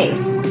 5th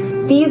taste.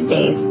 These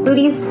days,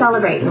 foodies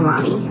celebrate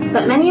umami,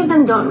 but many of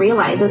them don't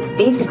realize it's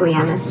basically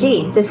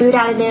MSG, the food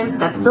additive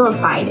that's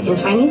vilified in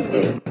Chinese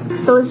food.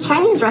 So is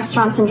Chinese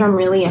restaurant syndrome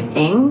really a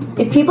thing?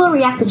 If people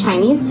react to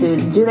Chinese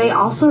food, do they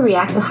also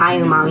react to high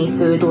umami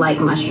food like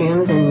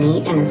mushrooms and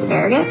meat and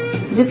asparagus?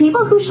 Do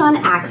people who shun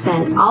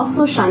accent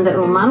also shun the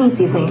umami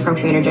seasoning from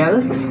Trader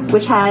Joe's,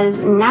 which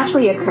has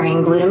naturally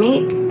occurring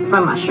glutamate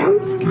from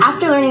mushrooms?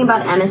 After learning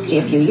about MSG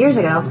a few years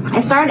ago, I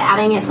started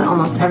adding it to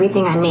almost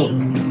everything I make.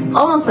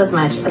 Almost as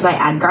much as I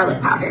add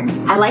garlic powder.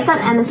 I like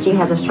that MSG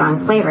has a strong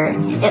flavor.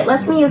 It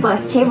lets me use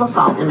less table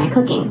salt in my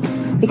cooking,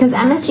 because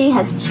MSG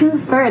has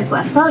 2/3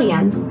 less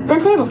sodium than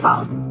table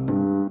salt.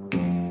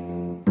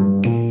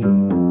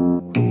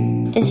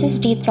 This is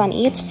Deets on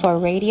Eats for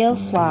Radio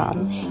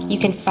Flom. You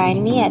can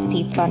find me at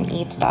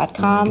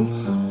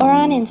deetsoneats.com or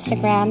on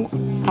Instagram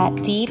at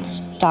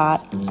deets.on.eats.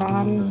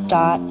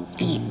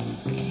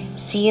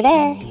 See you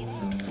there.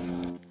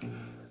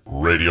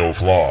 Radio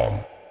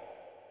Flom.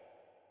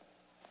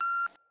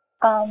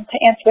 To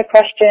answer the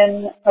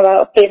question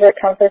about favorite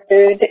comfort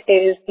food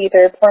is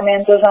either poor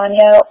man's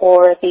lasagna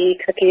or the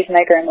cookies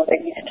my grandmother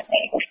used to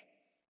make.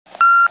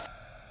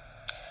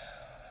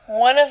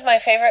 One of my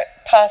favorite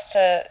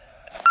pasta...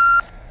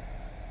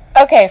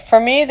 Okay, for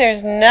me,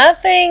 there's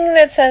nothing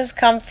that says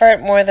comfort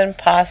more than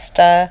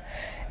pasta.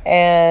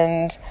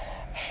 And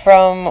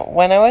from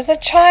when I was a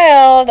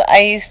child, I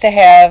used to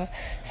have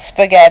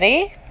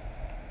spaghetti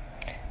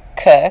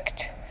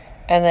cooked,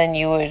 and then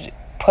you would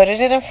put it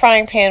in a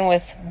frying pan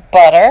with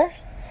butter,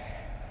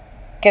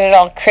 get it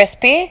all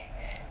crispy,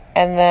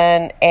 and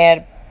then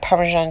add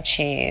Parmesan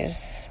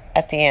cheese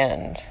at the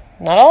end.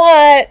 Not a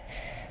lot.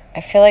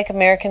 I feel like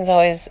Americans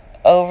always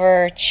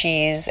over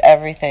cheese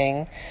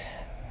everything.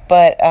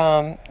 But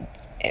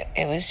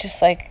it was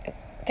just like,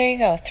 there you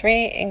go,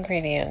 3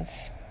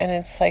 ingredients. And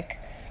it's like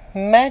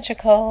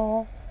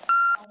magical.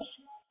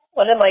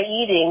 What am I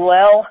eating?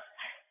 Well,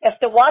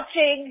 after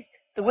watching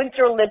the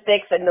Winter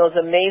Olympics and those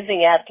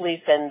amazing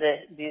athletes and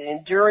the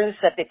endurance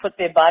that they put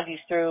their bodies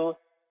through,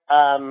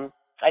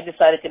 I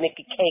decided to make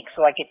a cake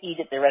so I could eat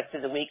it the rest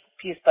of the week,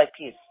 piece by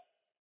piece.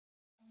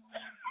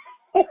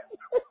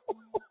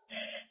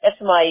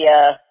 That's my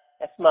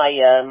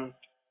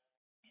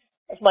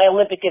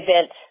Olympic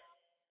event,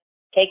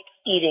 cake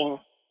eating.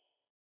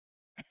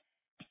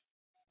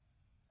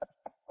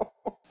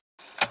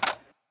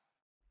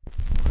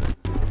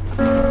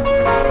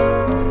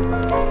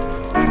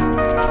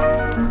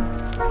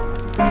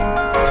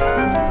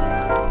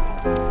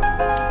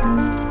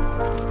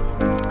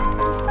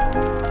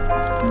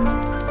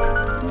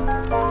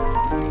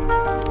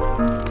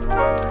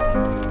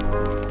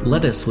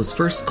 Lettuce was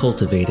first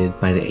cultivated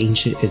by the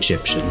ancient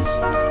Egyptians.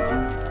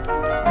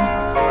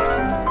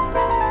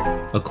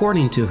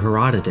 According to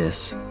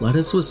Herodotus,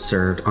 lettuce was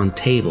served on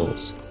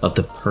tables of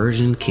the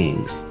Persian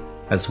kings,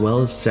 as well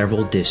as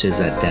several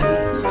dishes at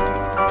Denny's.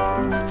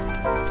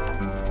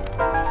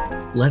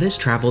 Lettuce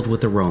traveled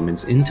with the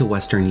Romans into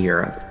Western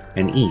Europe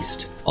and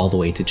east all the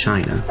way to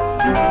China.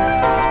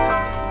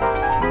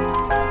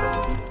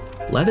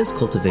 Lettuce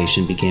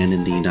cultivation began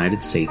in the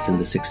United States in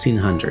the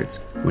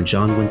 1600s when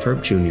John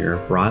Winthrop Jr.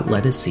 brought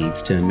lettuce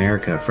seeds to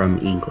America from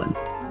England,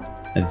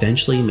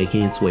 eventually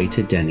making its way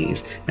to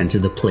Denny's and to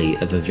the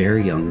plate of a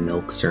very young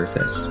milk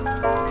surface.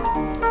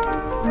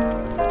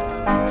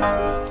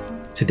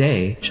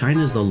 Today,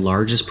 China is the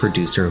largest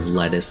producer of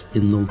lettuce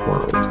in the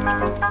world.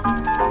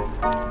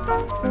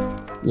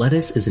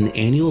 Lettuce is an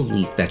annual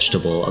leaf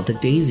vegetable of the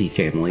daisy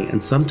family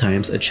and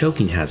sometimes a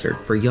choking hazard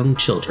for young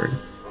children.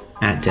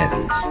 At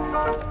Denny's.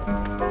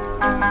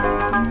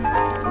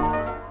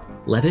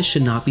 Lettuce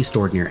should not be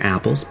stored near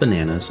apples,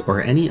 bananas,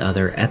 or any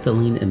other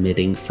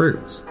ethylene-emitting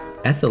fruits.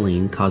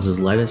 Ethylene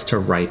causes lettuce to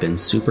ripen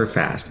super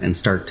fast and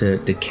start to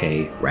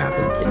decay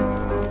rapidly.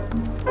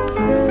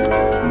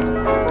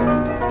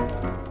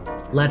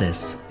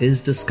 Lettuce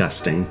is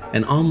disgusting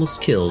and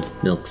almost killed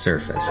Milk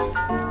Surface.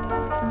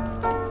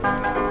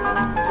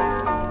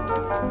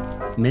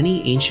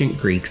 Many ancient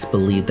Greeks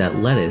believed that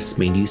lettuce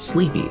made you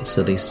sleepy,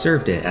 so they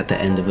served it at the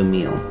end of a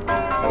meal.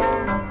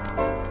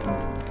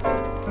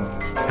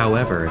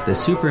 However, the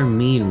super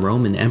mean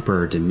Roman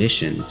Emperor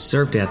Domitian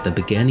served it at the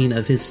beginning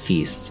of his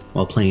feasts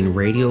while playing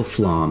Radio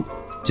Flam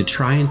to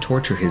try and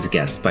torture his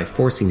guests by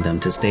forcing them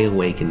to stay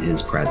awake in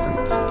his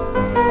presence.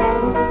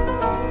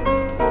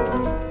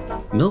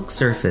 Milk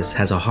Surface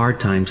has a hard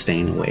time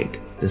staying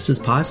awake. This is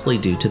possibly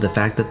due to the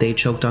fact that they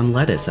choked on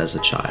lettuce as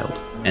a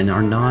child and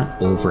are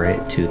not over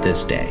it to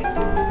this day.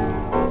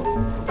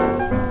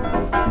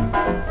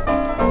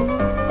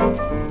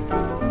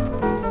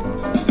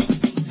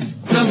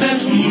 The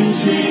best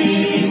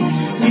music,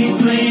 we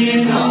play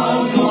it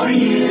all for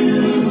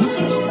you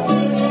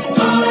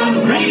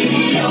on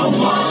Radio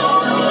 1.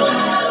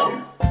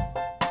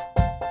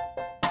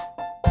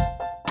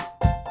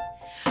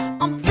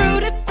 I'm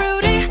fruity,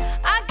 fruity,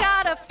 I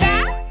got a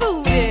fat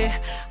booty.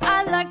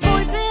 I like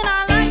boys and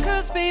I like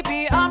girls,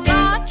 baby, I'm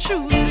not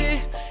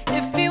choosy.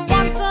 If you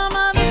want some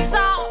of the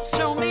sauce,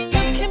 show me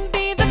you can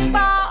be the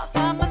boss.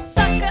 I'm a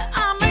sucker,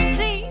 I'm a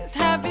tease,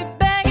 have you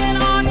begging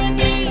on your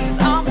knees.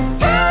 I'm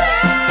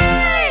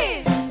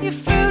fruity, you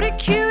fruity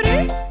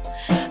cutie.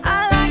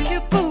 I like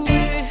your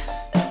booty,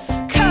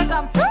 'cause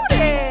I'm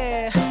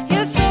fruity.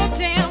 You're so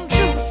damn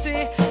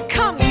juicy,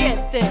 come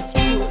get this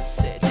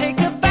pussy. Take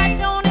a bite,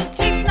 don't it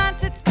taste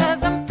nice? It's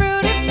 'cause I'm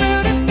fruity,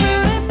 fruity,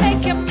 fruity.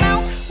 Make your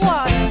mouth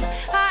water.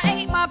 I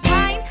ate my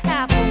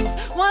pineapples,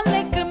 one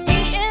lick of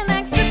me in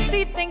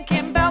ecstasy,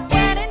 thinking about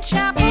wedding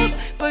chapels.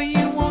 But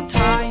you won't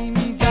tie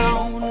me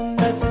down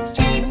unless it's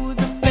to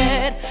the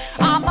bed.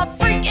 I'm a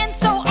freak and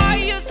so are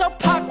you, so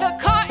park the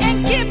car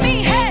and give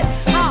me head.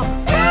 I'm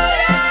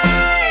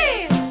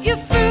fruity, you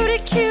fruity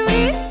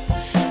cutie.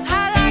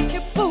 I like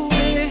your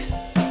booty,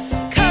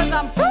 'cause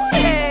I'm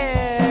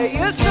fruity.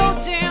 You're so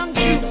damn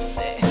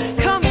juicy,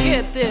 come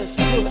get this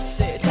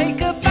pussy.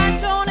 Take a bite,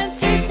 don't it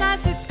taste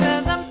nice? It's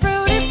 'cause I'm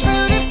fruity,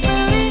 fruity,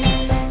 fruity.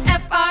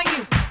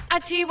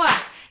 F-R-U-I-T-Y,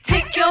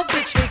 take your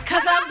bitch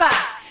because I'm bi.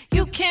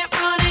 You can't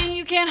run and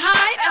you can't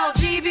hide.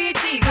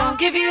 LGBT gon'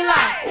 give you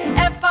life.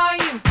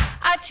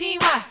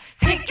 F-R-U-I-T-Y,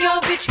 take your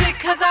bitch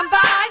because I'm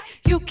bi.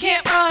 You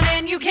can't run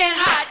and you can't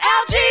hide.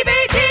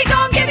 LGBT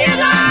gon' give you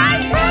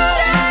life.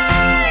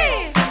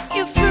 Fruity,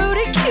 you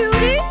fruity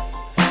cutie.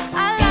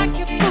 I like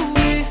your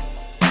booty,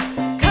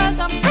 'cause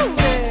I'm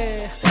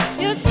fruity.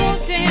 You're so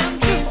damn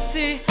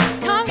juicy,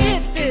 come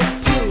get this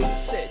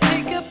pussy.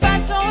 Take a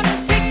bite, don't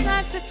it taste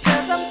nice? It's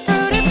 'cause I'm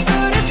fruity,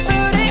 fruity,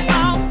 fruity.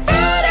 I'm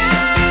fruity,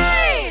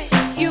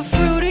 you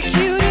fruity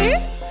cutie.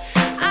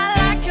 I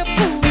like your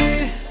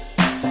booty,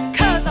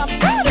 'cause I'm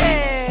fruity.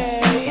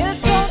 You're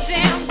so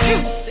damn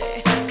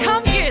juicy,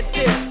 come get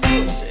this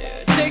pussy.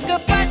 Take a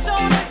bite,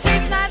 don't it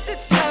taste nice?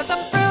 It's 'cause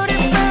I'm fruity,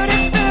 fruity,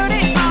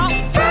 fruity. I'm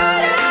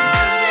fruity,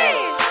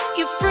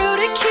 you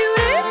fruity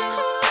cutie.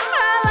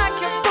 I like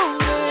your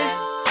booty,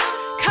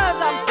 'cause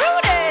I'm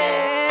fruity.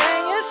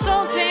 You're so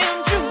damn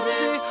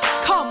juicy,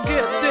 come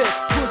get this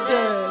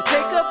pussy.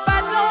 Take a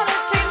bite, don't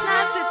it taste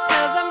nice? It's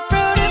 'cause I'm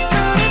fruity,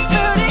 fruity,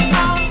 fruity.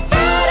 I'm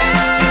fruity,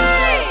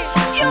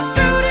 you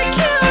fruity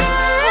cutie.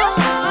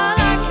 I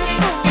like your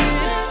booty,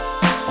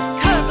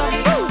 'cause I'm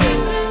fruity.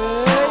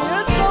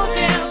 You're so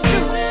damn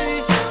juicy,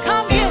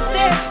 come get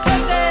this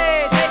pussy.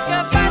 Take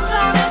a bite,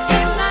 don't it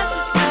taste nice?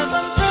 It's 'cause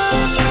I'm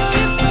fruity,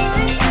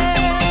 fruity, fruity.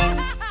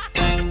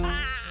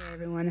 Hey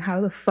everyone, how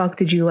the fuck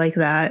did you like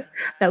that?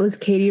 That was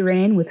Katie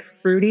Rain with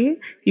Fruity.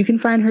 You can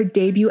find her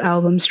debut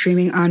album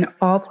streaming on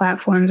all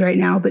platforms right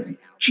now, but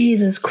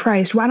Jesus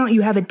Christ, why don't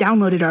you have it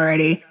downloaded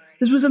already?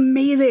 This was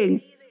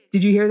amazing.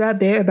 Did you hear that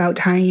bit about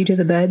tying you to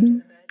the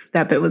bed?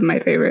 That bit was my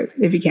favorite,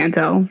 if you can't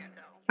tell.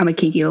 I'm a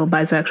kinky little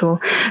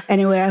bisexual.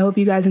 Anyway, I hope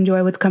you guys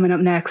enjoy what's coming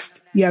up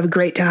next. You have a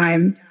great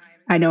time.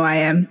 I know I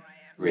am.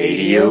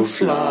 Radio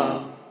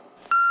Flaw.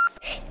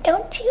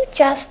 Don't you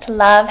just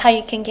love how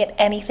you can get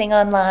anything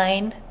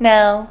online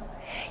now?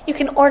 You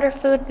can order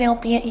food and it'll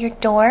be at your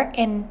door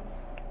in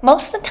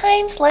most of the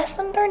times less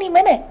than 30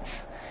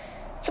 minutes.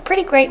 It's a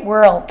pretty great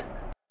world.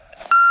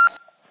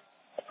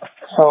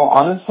 So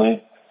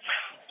honestly,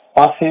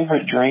 my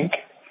favorite drink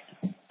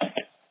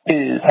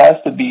has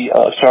to be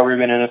a strawberry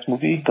banana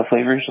smoothie. The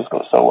flavors just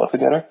go so well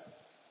together.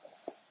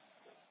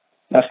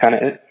 That's kind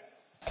of it.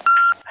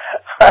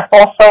 I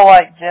also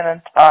like gin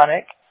and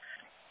tonic.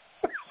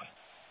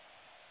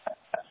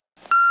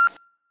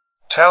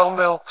 Tell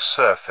Milk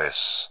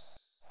Surface,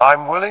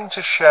 I'm willing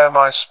to share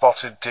my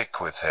spotted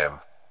dick with him.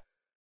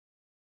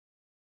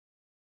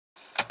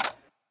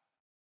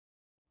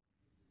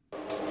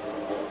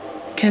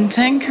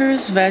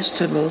 Cantankerous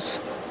vegetables.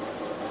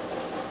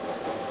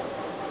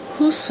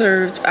 Who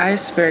served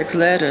iceberg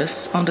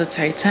lettuce on the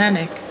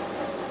Titanic?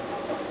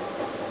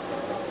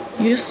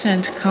 You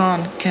Saint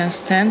Con can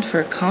stand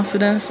for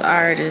confidence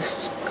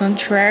artists,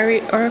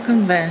 contrary or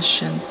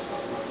convention.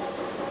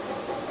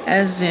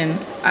 As in,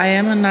 I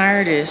am an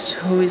artist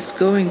who is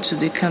going to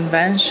the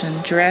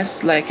convention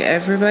dressed like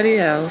everybody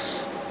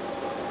else.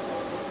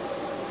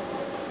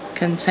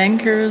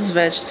 Cantankerous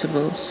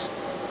vegetables.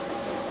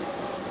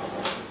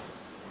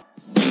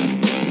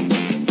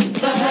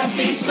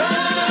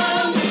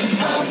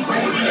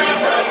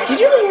 Did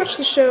you ever watch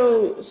the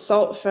show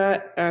Salt,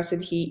 Fat,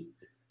 Acid, Heat?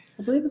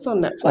 I believe it's on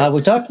Netflix.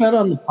 We talked about it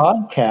on the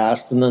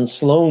podcast, and then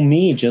Slow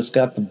Me just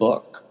got the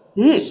book.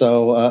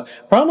 So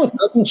problem with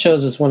cooking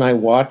shows is when I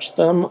watch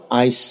them,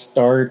 I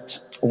start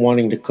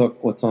wanting to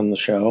cook what's on the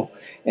show.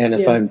 And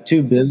if I'm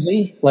too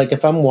busy, like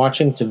if I'm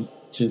watching to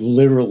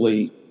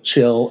literally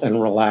chill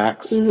and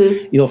relax,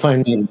 you'll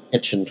find me in the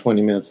kitchen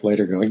 20 minutes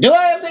later going, do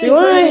I have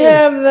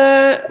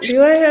that?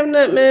 Do I have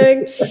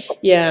nutmeg?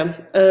 Yeah.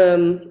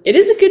 It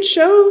is a good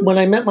show. When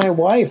I met my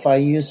wife, I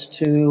used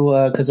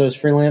to, because I was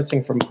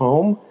freelancing from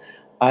home,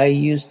 I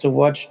used to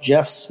watch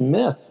Jeff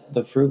Smith,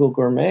 the Frugal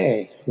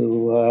Gourmet,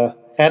 who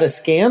had a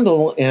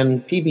scandal,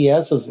 and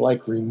PBS has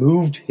like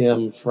removed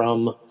him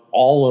from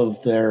all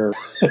of their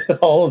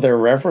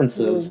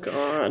references. Oh,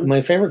 God.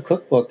 My favorite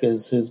cookbook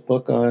is his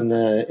book on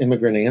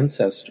immigrant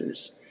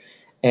ancestors.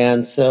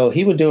 And so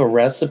he would do a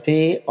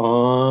recipe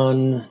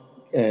on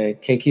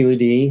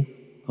KQED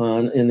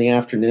in the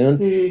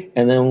afternoon.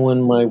 And then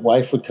when my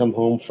wife would come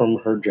home from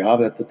her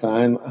job at the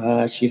time,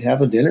 she'd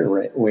have a dinner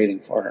waiting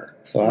for her.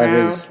 So I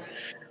was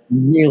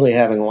really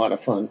having a lot of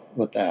fun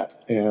with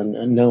that.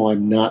 And no,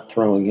 I'm not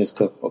throwing his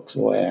cookbooks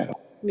away.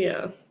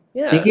 Yeah.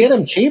 Yeah. You get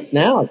them cheap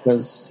now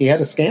because he had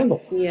a scandal.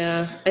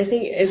 Yeah. I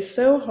think it's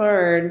so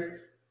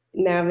hard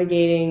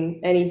navigating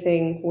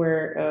anything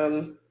where,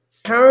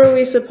 how are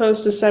we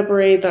supposed to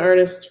separate the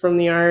artist from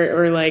the art,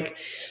 or like,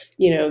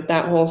 you know,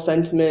 that whole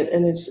sentiment?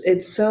 And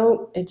it's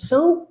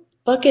so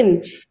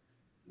fucking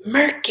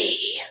murky.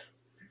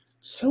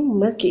 So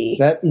murky.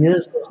 That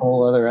is a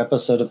whole other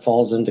episode. It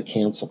falls into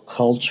cancel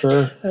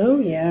culture. Oh,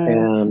 yeah.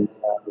 And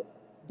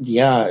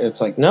yeah,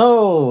 it's like,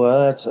 no,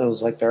 it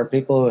was like, there are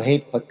people who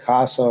hate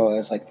Picasso.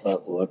 It's like,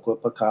 but look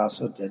what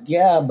Picasso did.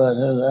 Yeah, but,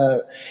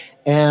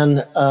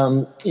 and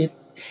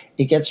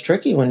it gets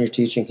tricky when you're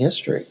teaching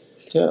history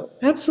too.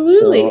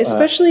 Absolutely. So,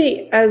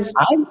 especially as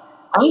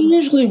I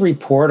usually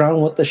report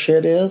on what the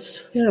shit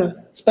is. Yeah.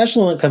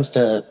 Especially when it comes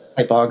to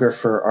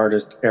typographer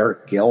artist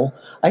Eric Gill.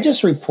 I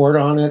just report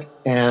on it,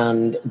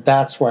 and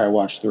that's where I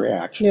watch the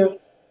reaction. Yeah.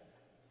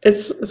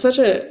 It's such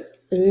an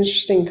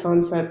interesting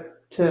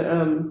concept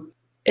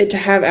to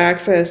have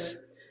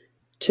access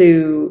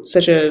to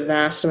such a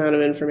vast amount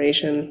of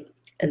information,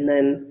 and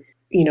then,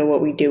 you know,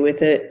 what we do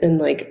with it, and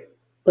like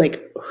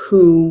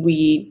who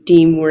we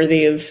deem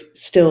worthy of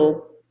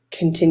still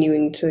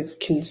continuing to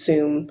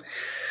consume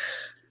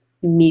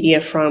media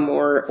from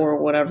or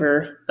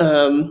whatever.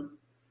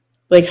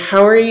 Like,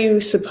 how are you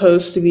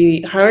supposed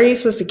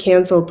to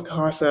cancel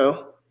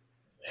Picasso?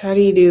 How do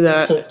you do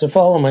that? To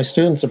follow my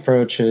students'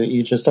 approach,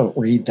 you just don't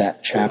read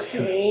that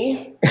chapter.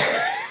 Okay.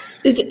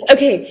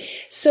 Okay,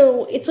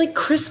 so it's like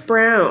Chris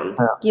Brown.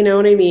 Yeah. You know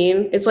what I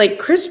mean? It's like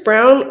Chris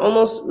Brown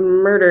almost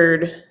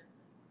murdered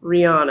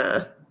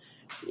Rihanna,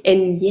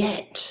 and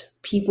yet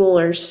people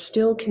are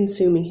still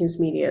consuming his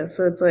media.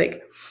 So it's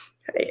like,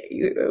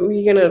 are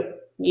you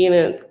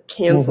gonna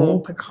cancel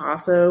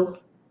Picasso?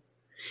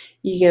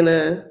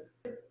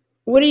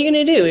 What are you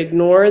gonna do?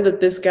 Ignore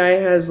that this guy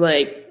has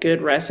like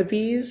good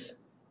recipes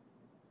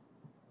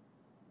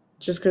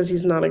just because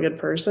he's not a good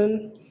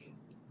person?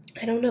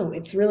 I don't know.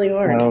 It's really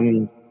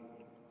hard.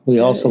 We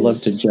also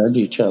love to judge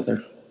each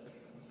other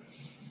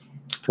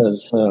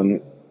because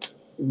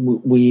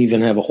we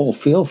even have a whole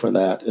field for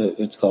that.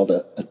 It's called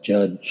a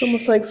judge. It's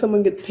almost like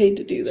someone gets paid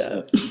to do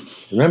that.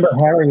 Remember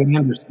Harry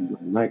Anderson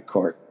on Night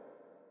Court?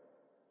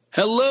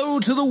 Hello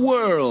to the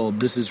world.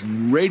 This is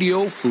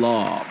Radio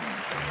Flom.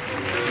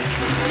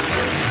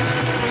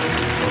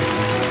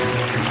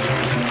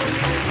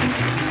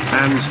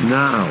 And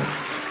now,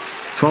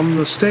 from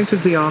the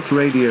state-of-the-art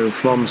Radio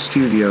Flom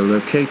studio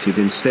located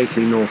in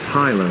stately North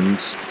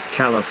Highlands,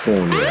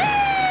 California,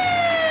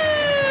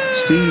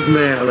 Steve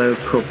Maillow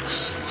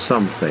cooks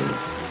something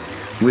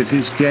with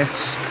his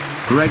guest,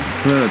 Greg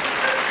Bird.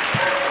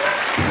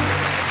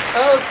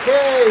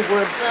 Okay,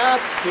 we're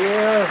back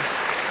here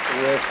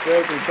with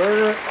Gregory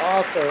Berger,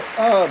 author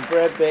of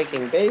Bread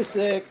Baking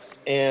Basics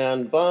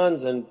and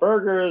Buns and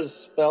Burgers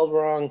spelled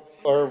wrong.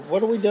 Or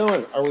what are we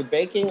doing? Are we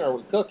baking? Are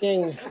we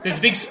cooking? There's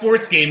a big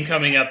sports game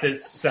coming up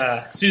this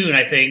soon,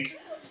 I think.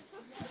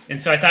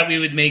 And so I thought we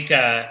would make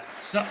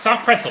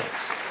soft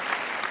pretzels.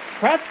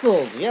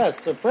 Pretzels, yes.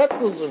 So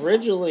pretzels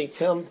originally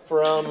come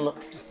from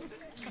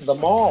the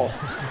mall.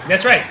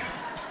 That's right.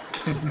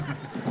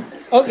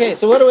 Okay,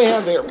 so what do we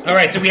have here? All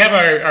right, so we have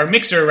our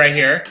mixer right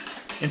here.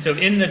 And so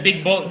in the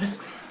big bowl,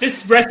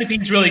 this recipe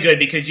is really good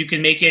because you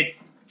can make it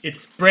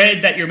it's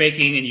bread that you're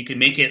making, and you can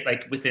make it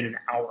like within an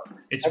hour.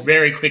 It's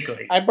very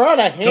quickly. I brought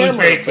a Goes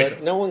very hammer, quickly.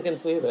 but no one can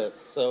see this.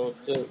 So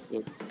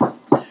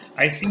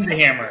I see the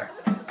hammer.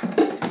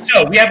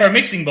 So we have our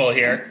mixing bowl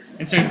here,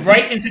 and so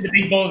right into the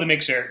big bowl of the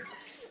mixer,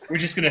 we're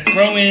just going to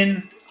throw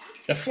in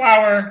the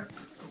flour,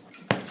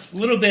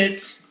 little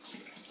bits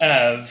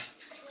of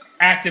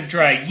active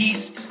dry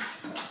yeast.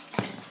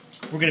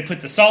 We're going to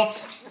put the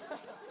salt,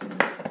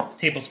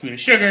 tablespoon of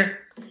sugar,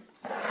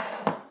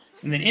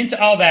 and then into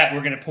all that,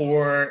 we're going to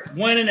pour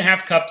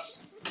 1.5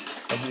 cups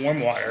of warm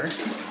water.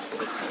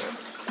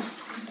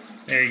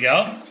 There you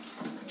go.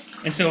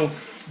 And so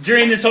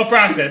during this whole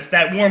process,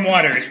 that warm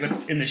water is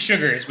what's in the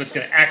sugar is what's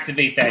going to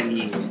activate that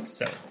yeast.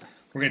 So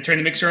we're going to turn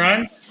the mixer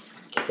on.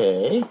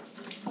 Okay.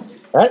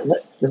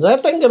 Is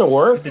that thing going to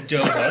work? The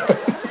dough hook.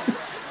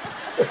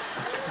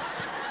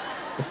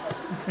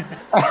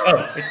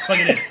 Oh, it's plug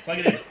it in. Plug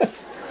it in.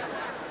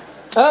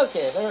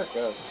 Okay, there it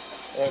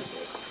goes. There it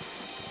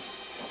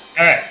goes.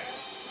 All right.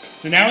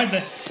 So now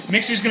the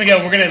mixer's going to go.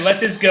 We're going to let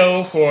this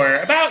go for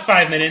about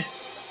 5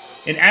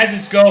 minutes. And as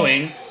it's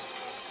going,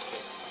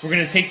 we're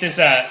going to take this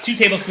 2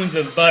 tablespoons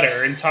of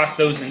butter and toss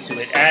those into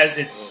it as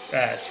it's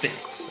spinning.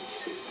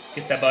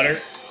 Get that butter.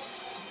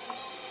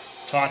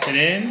 Toss it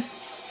in.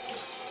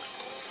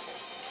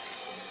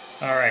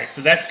 All right.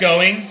 So that's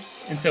going.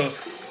 And so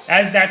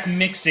as that's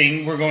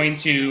mixing, we're going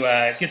to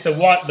get the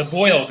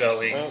boil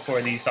going for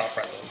these soft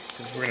pretzels.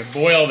 Because we're going to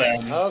boil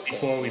them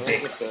before we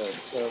bake them.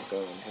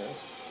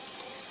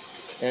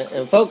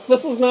 And folks,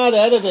 this is not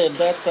edited.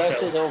 That's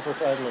actually going for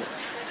 5 minutes.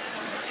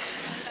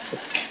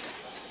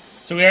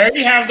 So we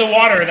already have the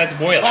water that's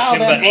boiling. Wow, We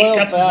have about 8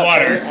 cups of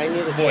water I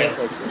need to a boil.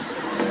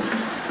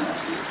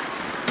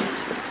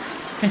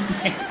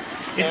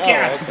 It's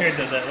gas compared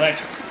to the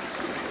electric.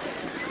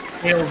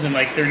 Boils in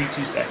like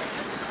 32 seconds.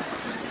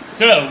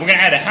 So we're going to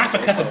add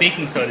 1/2 cup of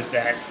baking soda to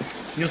that.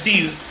 You'll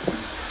see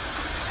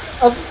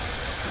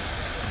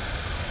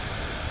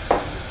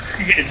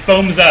it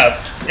foams up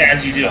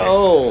as you do it.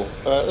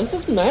 This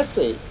is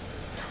messy.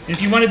 And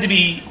if you wanted to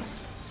be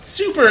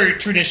super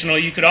traditional,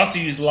 you could also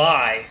use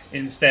lye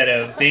instead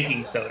of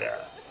baking soda.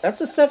 That's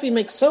the stuff you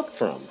make soap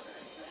from.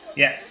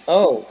 Yes.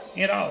 Oh.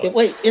 It all.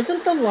 Wait,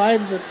 isn't the lye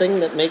the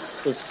thing that makes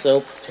the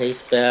soap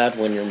taste bad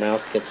when your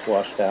mouth gets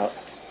washed out?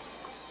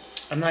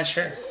 I'm not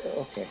sure.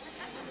 Okay.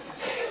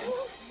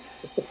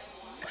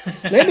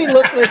 Maybe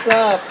look this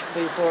up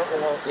before.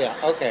 Well, yeah.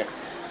 Okay.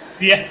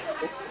 Yeah.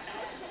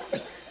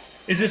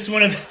 Is this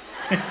one of the...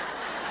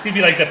 It'd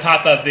be like the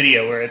pop-up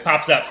video where it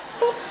pops up.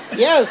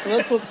 Yes,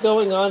 that's what's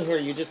going on here.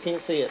 You just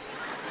can't see it.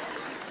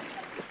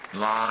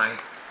 Lye.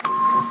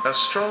 A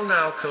strong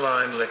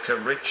alkaline liquor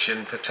rich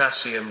in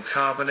potassium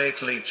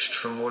carbonate leached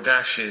from wood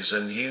ashes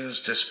and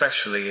used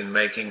especially in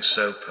making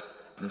soap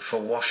and for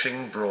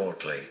washing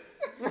broadly.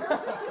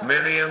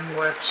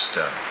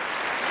 Merriam-Webster.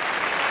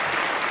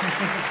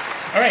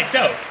 All right,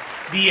 so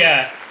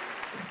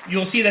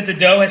you'll see that the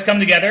dough has come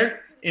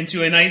together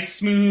into a nice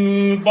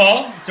smooth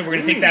ball. So we're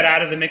going to take that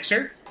out of the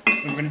mixer.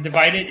 And we're going to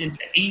divide it into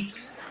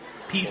 8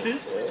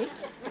 pieces.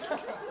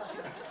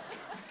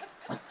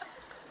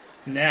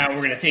 Now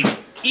we're going to take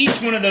each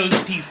one of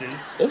those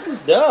pieces. This is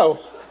dough.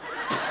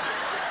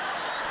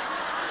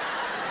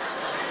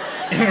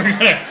 And we're going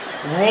to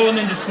roll them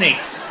into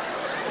snakes.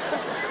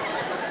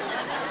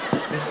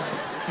 This is...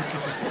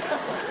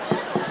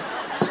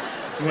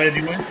 You want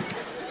to do one?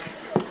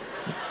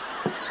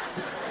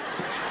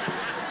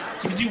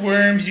 So you can do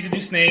worms, you can do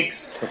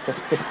snakes.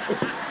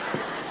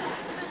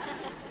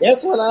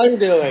 Guess what I'm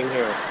doing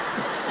here?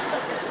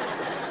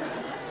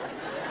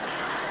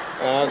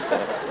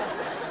 Okay.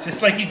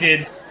 Just like you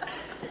did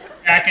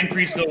back in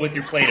preschool with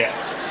your Play-Doh.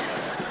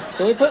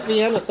 Can we put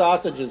Vienna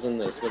sausages in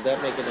this? Would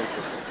that make it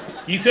interesting?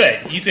 You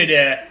could,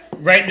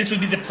 right, this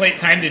would be the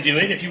time to do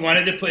it. If you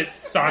wanted to put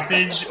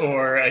sausage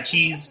or a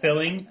cheese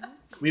filling,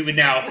 we would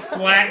now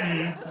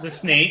flatten the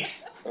snake.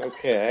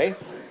 Okay.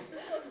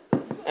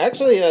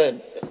 Actually,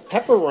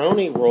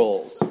 pepperoni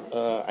rolls.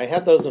 I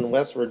had those in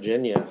West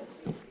Virginia.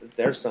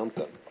 They're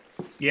something.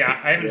 Yeah,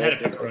 I haven't had a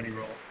pepperoni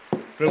roll.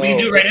 But we can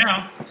do it right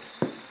now.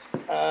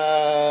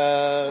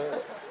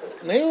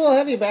 Maybe we'll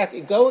have you back.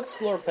 Go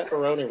explore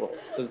pepperoni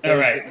rolls. Because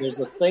there's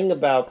a thing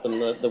about them,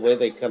 the way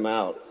they come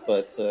out.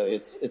 But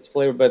it's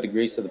flavored by the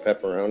grease of the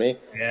pepperoni.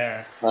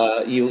 Yeah.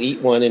 You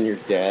eat one and you're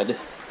dead.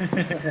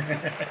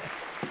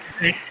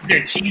 Is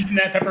there cheese in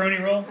that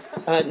pepperoni roll?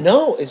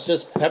 No, it's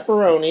just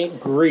pepperoni,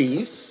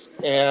 grease,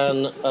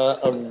 and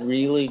a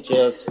really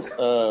just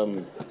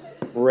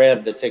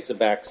bread that takes a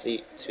back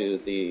seat to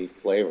the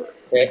flavor.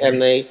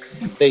 And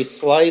they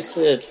slice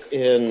it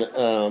in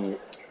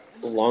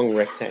long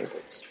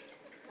rectangles.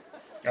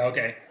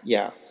 Okay.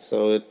 Yeah,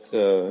 so it's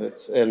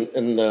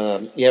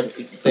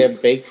they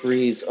have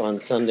bakeries on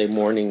Sunday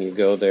morning. You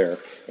go there,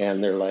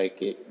 and they're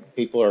like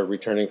people are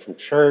returning from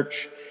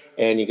church.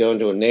 And you go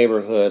into a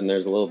neighborhood, and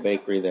there's a little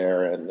bakery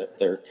there, and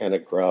they're kind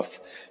of gruff,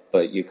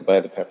 but you can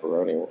buy the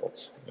pepperoni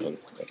rolls. And,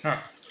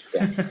 yeah.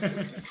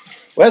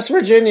 West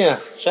Virginia.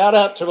 Shout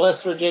out to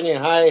West Virginia.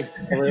 Hi,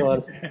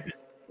 everyone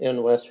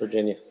in West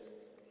Virginia.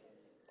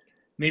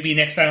 Maybe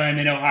next time I'm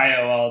in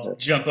Ohio, I'll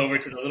jump over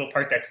to the little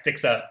part that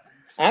sticks up.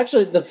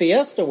 Actually, the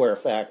Fiesta Ware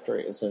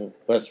factory is in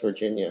West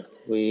Virginia.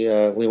 We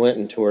went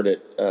and toured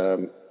it.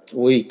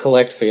 We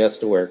collect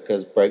Fiesta Ware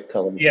because bright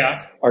colors.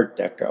 Yeah. Art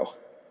Deco.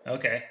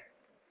 Okay.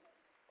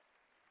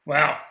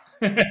 Wow.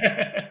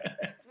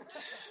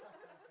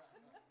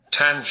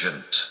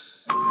 Tangent.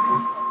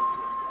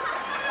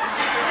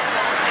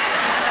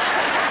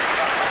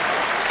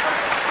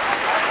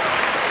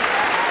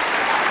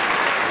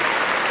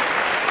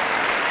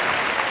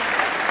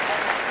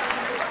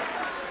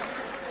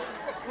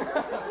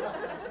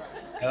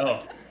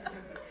 Oh.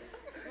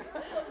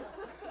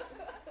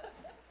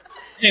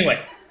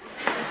 Anyway.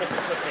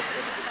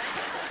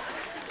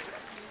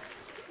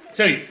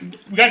 So we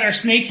got our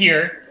snake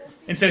here,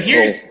 and so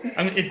here's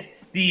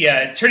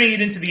turning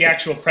it into the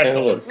actual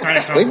pretzel. It's kind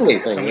of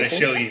complicated, so I'm going to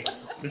show you.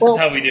 This is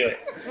how we do it.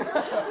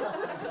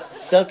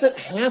 Does it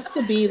have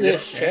to be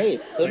this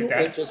shape? Couldn't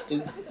we just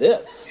do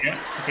this? Yeah.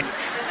 Okay.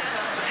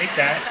 Take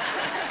that,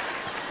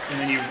 and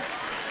then you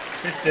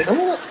twist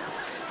it.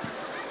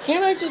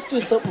 Can't I just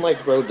do something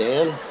like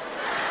Rodin?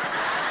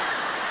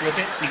 Flip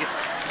it.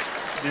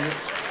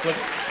 Flip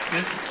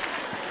this.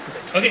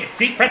 Okay,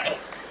 see? Pretzel.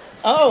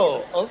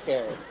 Oh,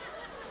 okay.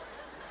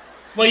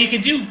 Well, you can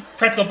do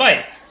pretzel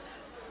bites.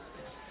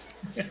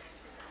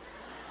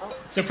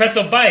 So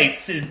pretzel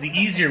bites is the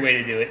easier way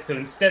to do it. So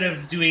instead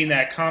of doing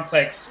that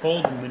complex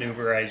fold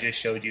maneuver I just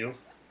showed you,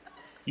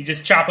 you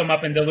just chop them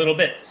up into little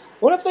bits.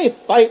 What if they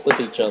fight with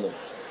each other?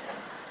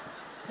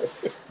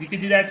 You could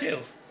do that too.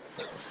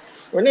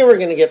 We're never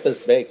going to get this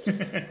baked.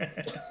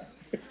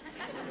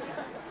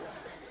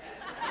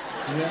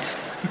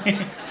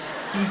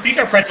 So we take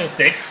our pretzel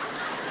sticks.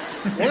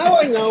 Now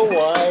I know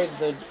why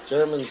the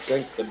Germans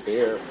drink the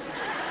beer.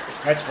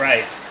 That's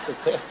right.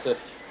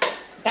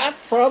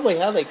 That's probably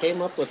how they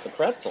came up with the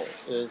pretzel,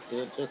 is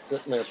they're just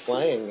sitting there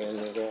playing and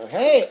they go,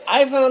 hey,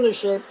 I found a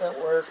shape that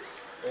works.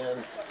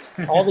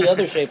 And all the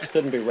other shapes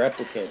couldn't be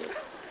replicated.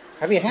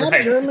 Have you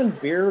had German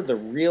beer, the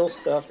real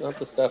stuff, not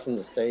the stuff in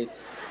the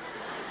States?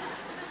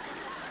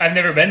 I've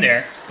never been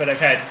there, but I've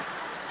had...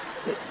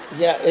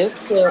 Yeah,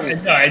 it's... No,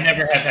 I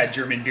never have had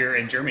German beer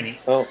in Germany.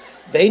 Oh,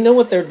 they know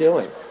what they're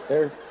doing.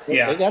 They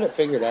got it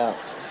figured out.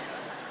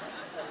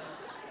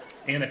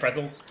 And the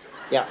pretzels?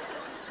 Yeah.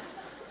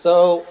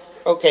 So,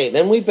 okay,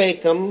 then we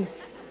bake them.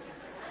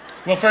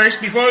 Well,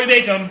 first, before we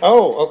bake them...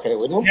 Oh, okay,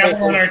 we don't have bake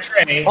them on them. our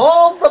tray.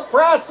 Hold the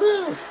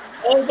presses!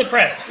 Hold the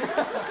press.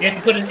 You have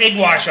to put an egg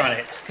wash on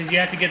it, because you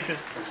have to get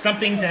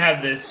something to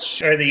have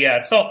this, or the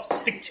salt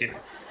stick to.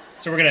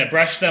 So we're going to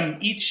brush them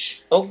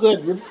each. Oh,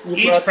 good. You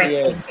each brought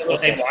pretzel the with a little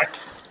egg wash.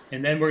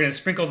 And then we're going to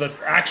sprinkle this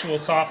actual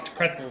soft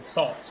pretzel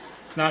salt.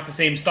 It's not the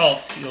same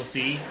salt you'll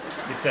see.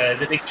 It's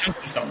the big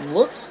chunky salt.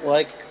 Looks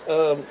like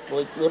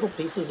little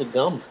pieces of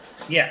gum.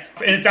 Yeah,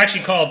 and it's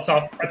actually called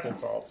soft pretzel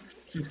salt.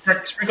 So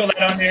sprinkle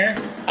that on there.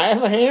 I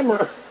have a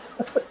hammer.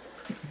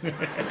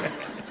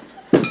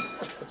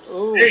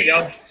 Ooh. There you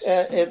go.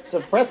 It's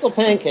pretzel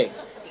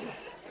pancakes.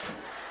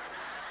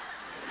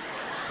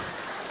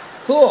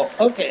 Cool.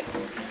 Okay.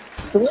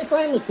 Can we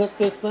finally cook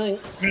this thing?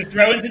 I'm going to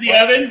throw it into the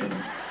oven.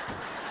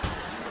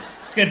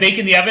 It's going to bake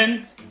in the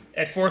oven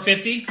at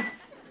 450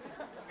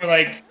 for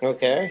like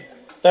okay.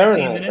 15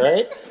 Fahrenheit,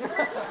 minutes.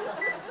 right?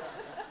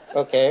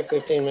 Okay,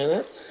 15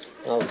 minutes.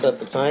 I'll set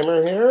the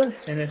timer here.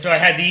 And then so I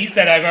had these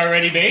that I've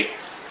already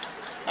baked.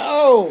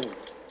 Oh!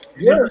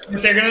 This is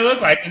what they're going to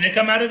look like when they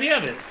come out of the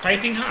oven,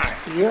 piping hot.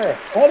 You're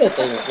ahead of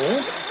things,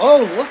 man.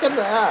 Oh, look at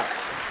that.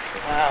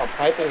 Wow,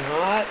 piping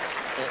hot.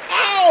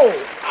 Ow!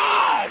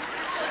 Ah!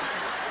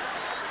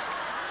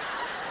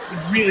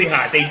 Really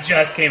hot. They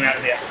just came out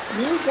of the oven.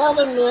 Use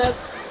oven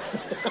mitts.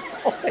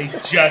 They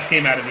just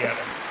came out of the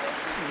oven.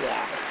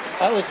 Yeah,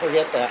 I always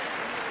forget that.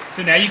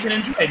 So now you can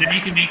enjoy it. Now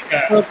you can make...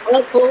 The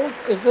pretzels,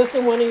 is this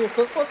in one of your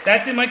cookbooks?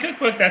 That's in my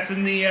cookbook. That's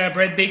in the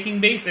Bread Baking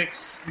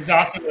Basics. There's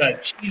also a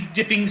cheese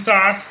dipping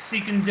sauce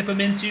you can dip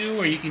them into,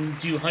 or you can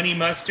do honey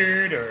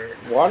mustard, or...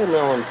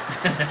 Watermelon.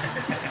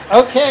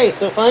 Okay,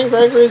 so find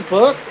Gregory's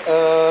book,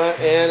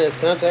 and his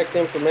contact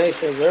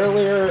information is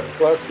earlier,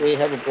 plus we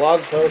have a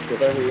blog post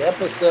with every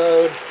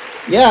episode.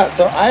 Yeah,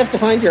 so I have to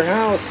find your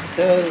house,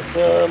 because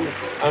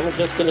I'm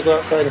just going to go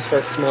outside and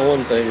start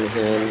smelling things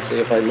and see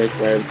if I make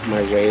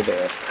my way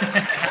there.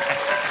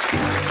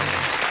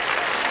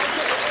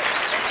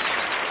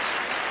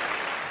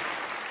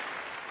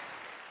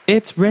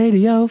 It's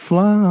Radio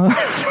Flom.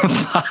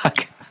 Fuck.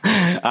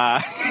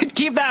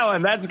 Keep that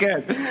one. That's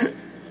good.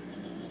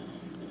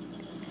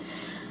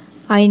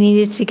 I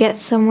needed to get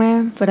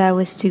somewhere, but I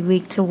was too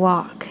weak to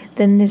walk.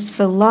 Then this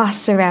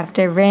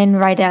velociraptor ran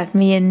right at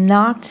me and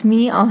knocked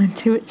me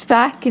onto its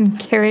back and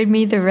carried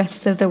me the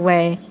rest of the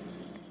way.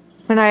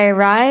 When I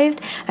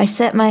arrived, I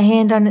set my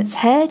hand on its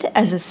head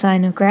as a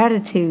sign of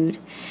gratitude.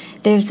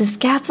 There's this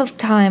gap of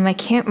time I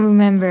can't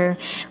remember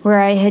where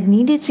I had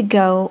needed to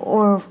go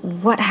or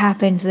what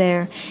happened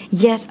there,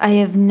 yet I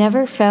have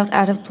never felt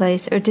out of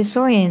place or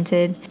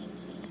disoriented.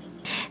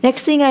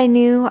 Next thing I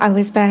knew, I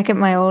was back at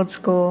my old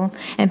school,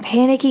 and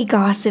panicky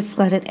gossip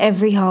flooded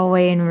every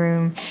hallway and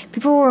room.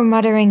 People were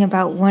muttering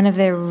about one of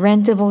their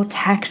rentable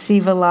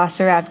taxi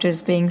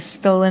velociraptors being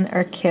stolen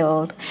or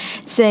killed,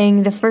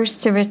 saying the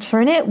first to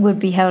return it would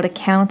be held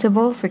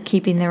accountable for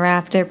keeping the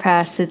raptor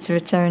past its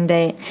return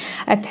date.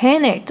 I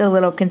panicked a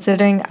little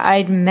considering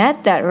I'd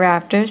met that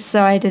raptor,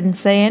 so I didn't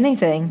say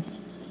anything.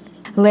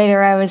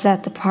 Later, I was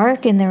at the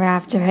park and the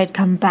raptor had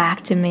come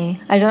back to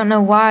me. I don't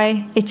know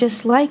why, it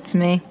just liked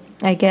me,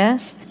 I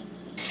guess.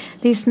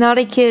 These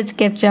naughty kids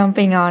kept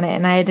jumping on it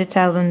and I had to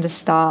tell them to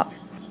stop.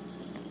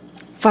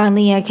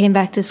 Finally, I came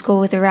back to school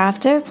with the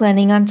raptor,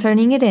 planning on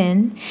turning it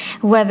in,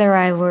 whether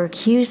I were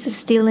accused of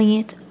stealing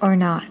it or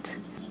not.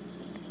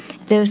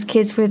 Those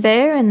kids were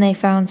there and they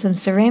found some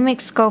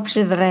ceramic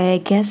sculpture that I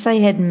guess I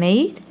had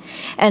made,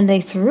 and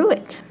they threw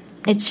it.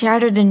 It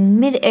shattered in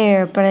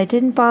mid-air, but I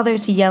didn't bother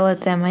to yell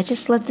at them. I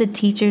just let the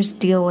teachers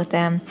deal with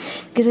them,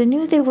 because I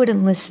knew they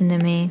wouldn't listen to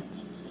me.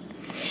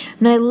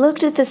 When I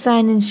looked at the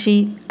sign-in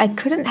sheet, I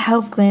couldn't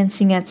help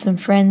glancing at some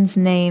friends'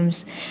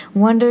 names,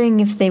 wondering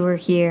if they were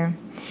here.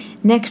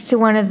 Next to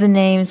one of the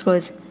names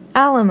was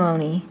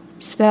alimony,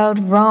 spelled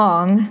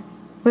wrong,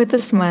 with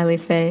a smiley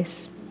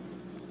face.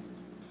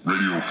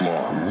 Radio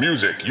Flom.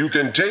 Music you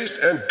can taste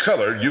and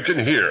color you can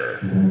hear.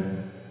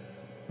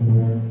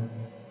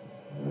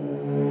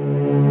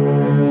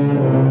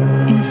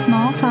 In a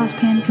small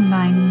saucepan,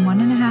 combine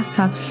 1.5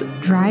 cups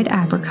dried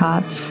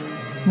apricots,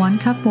 1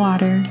 cup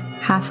water,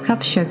 1/2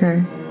 cup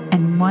sugar,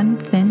 and 1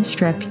 thin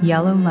strip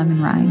yellow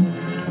lemon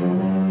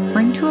rind.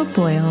 Bring to a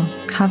boil,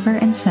 cover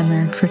and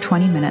simmer for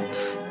 20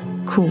 minutes.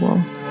 Cool.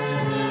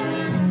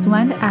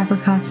 Blend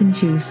apricots and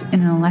juice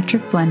in an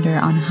electric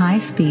blender on high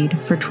speed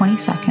for 20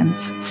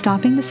 seconds,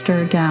 stopping to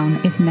stir down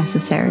if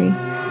necessary.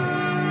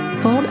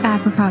 Fold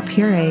apricot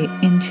puree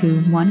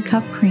into 1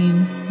 cup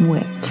cream,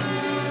 whipped.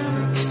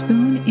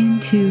 Spoon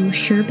into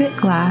sherbet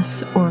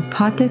glass or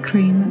pot de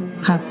creme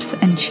cups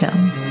and chill.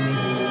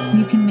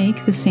 You can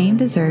make the same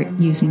dessert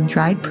using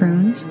dried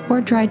prunes or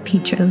dried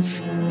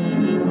peaches.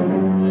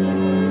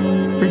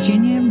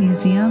 Virginia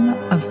Museum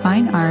of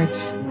Fine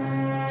Arts,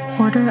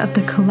 Order of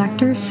the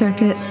Collector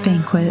Circuit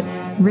Banquet,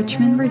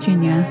 Richmond,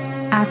 Virginia,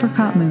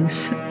 apricot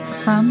mousse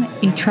from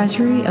A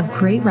Treasury of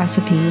Great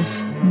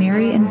Recipes,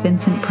 Mary and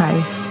Vincent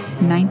Price,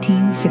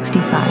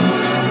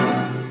 1965.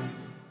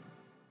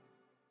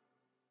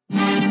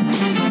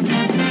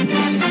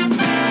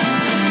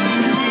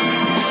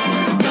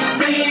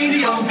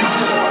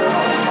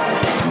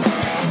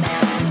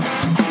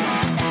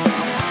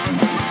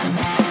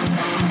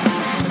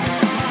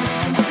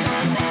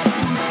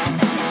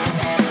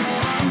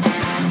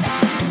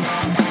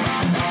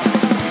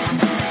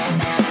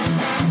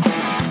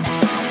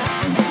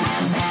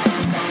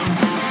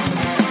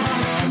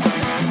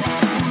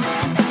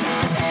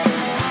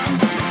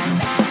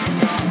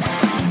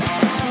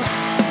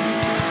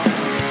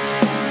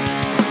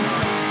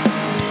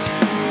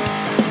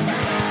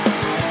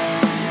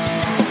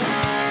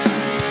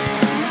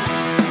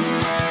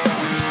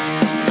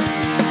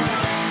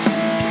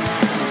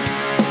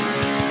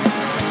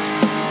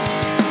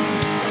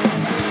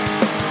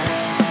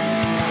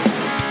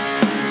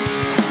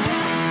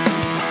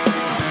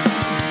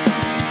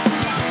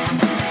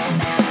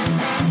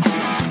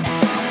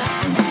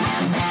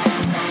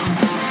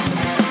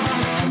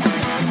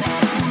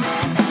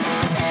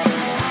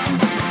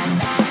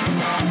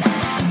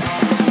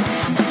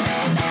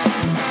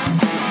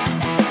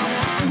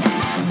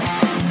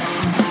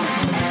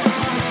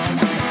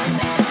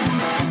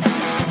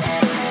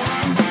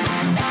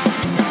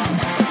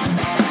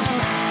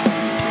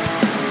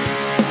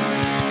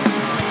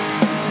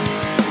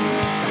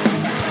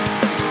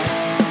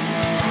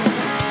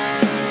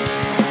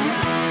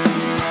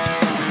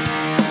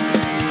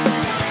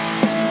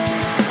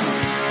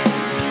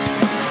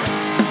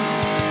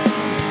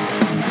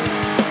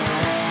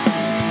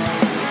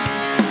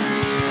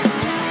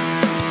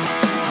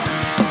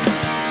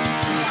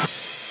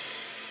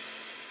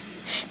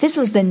 This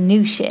was the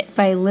new shit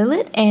by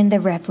Lilith and the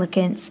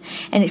Replicants,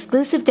 an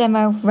exclusive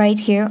demo right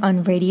here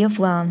on Radio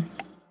Flom.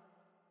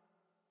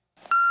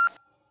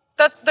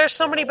 There's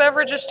so many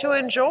beverages to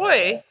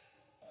enjoy.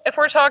 If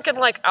we're talking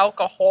like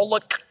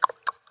alcoholic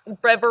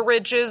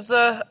beverages,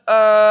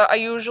 I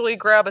usually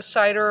grab a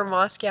cider or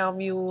Moscow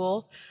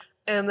Mule.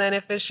 And then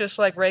if it's just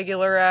like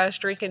regular ass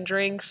drinking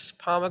drinks,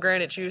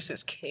 pomegranate juice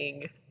is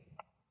king.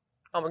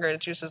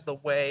 Pomegranate juice is the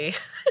way.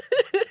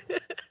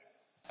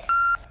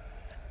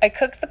 I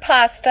cook the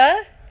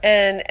pasta,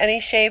 and any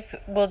shape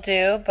will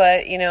do,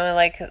 but, you know, I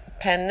like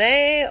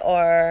penne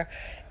or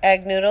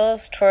egg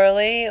noodles,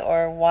 twirly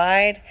or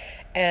wide,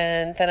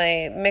 and then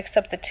I mix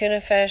up the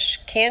tuna fish,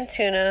 canned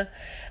tuna.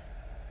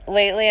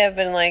 Lately, I've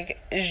been, like,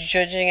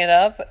 zhuzhing it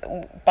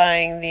up,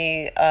 buying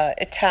the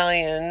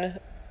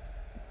Italian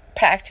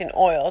packed in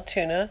oil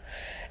tuna,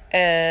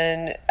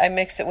 and I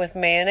mix it with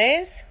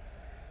mayonnaise,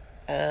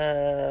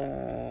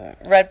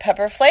 red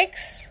pepper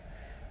flakes,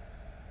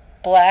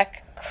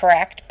 black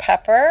cracked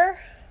pepper,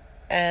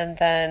 and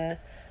then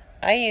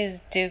I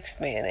use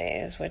Duke's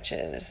mayonnaise, which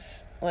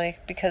is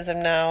like, because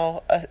I'm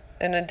now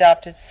an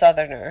adopted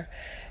Southerner.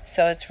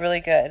 So it's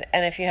really good.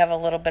 And if you have a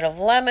little bit of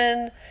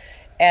lemon,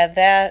 add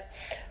that.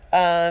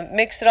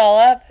 Mix it all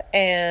up,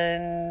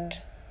 and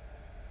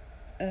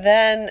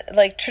then,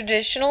 like,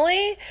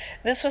 traditionally,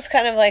 this was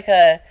kind of like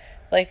a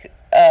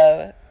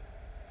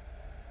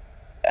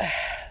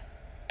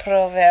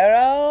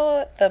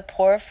provero, the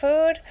poor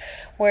food,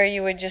 where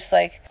you would just,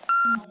 like...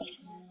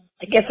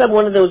 I guess I'm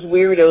one of those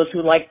weirdos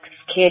who likes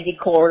candy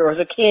corn, or is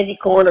it candy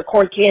corn or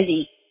corn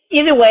candy?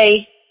 Either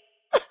way,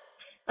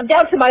 I'm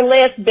down to my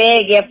last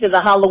bag after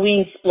the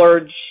Halloween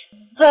splurge.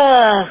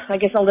 I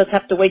guess I'll just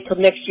have to wait till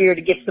next year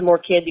to get some more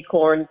candy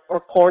corn or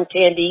corn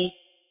candy,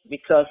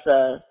 because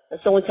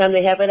that's the only time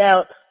they have it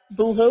out.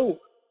 Boo-hoo.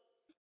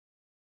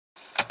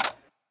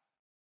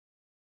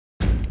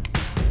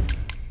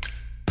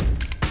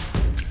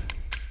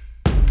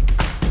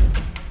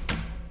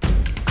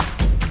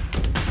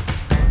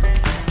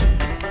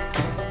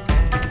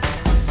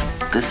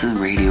 This is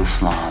Radio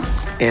Flom.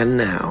 And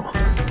now,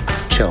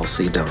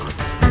 Chelsea Dawn.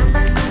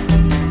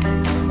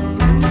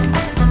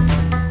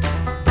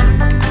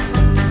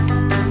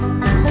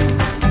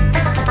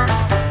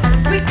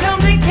 We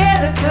come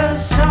together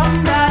 'cause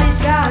somebody's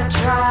gotta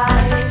try.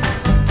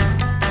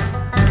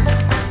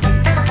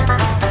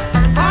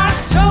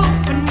 Hearts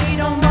open, we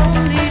don't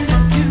only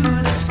look to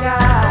the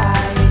sky.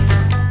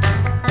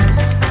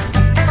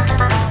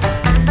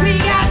 We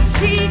got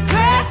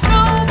secrets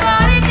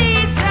nobody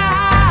needs to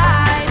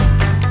hide.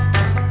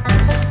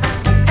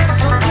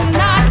 So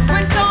tonight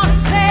we're gonna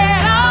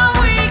set our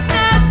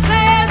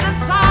weaknesses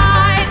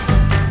aside.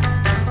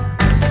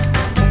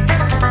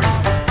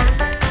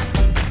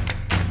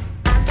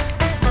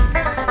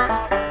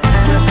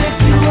 We'll pick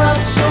you up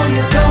so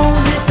you don't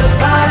hit the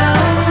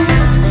bottom.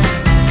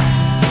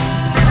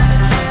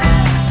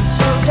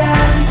 So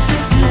dance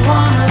if you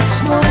wanna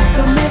smoke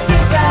 'em if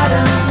you got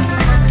 'em.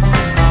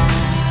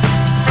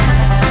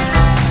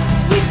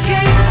 We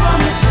came from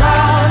the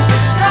stars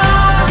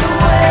are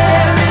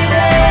where it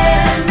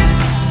ends.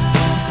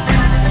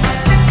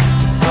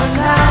 For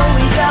now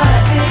we got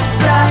a big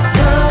black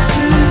girl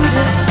to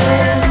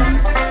defend.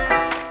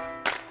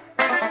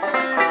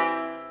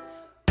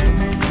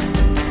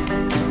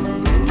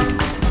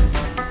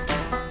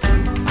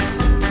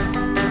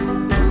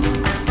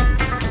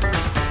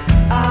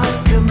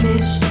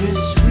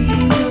 Alchemistress, we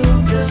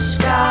move the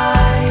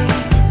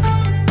skies.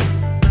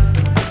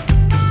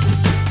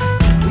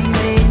 We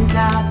may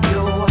not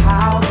know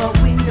how, but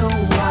we know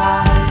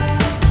why.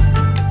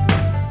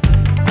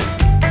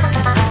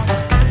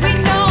 We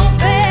know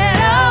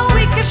better,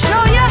 we can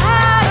show you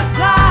how to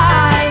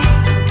fly.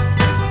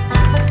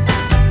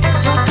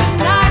 So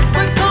tonight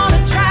we're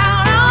gonna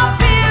drown our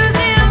fears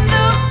in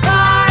the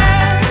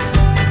fire.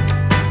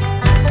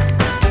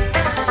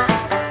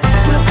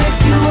 We'll pick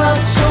you up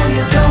so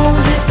you don't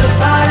hit the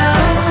bottom.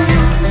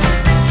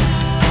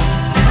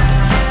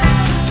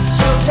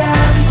 So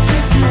dance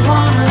if you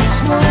wanna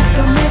smoke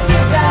 'em if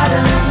you got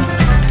 'em.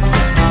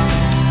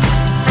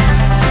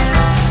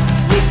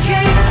 We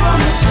came from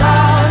the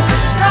stars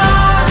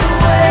are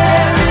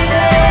where it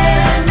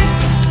ends.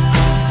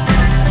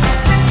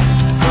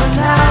 For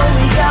now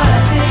we got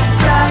a big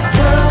black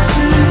girl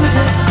to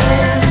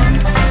defend.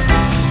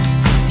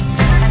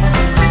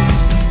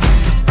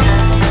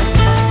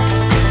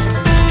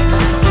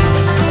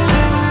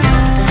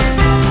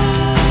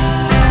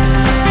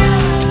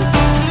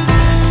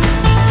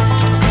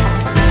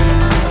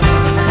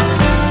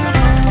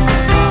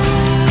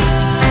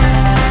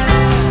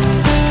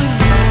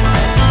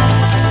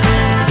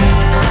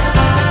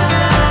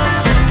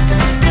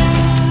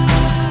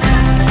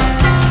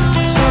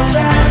 So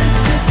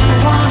dance if you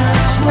wanna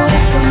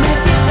smoke 'em if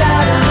you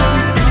got 'em.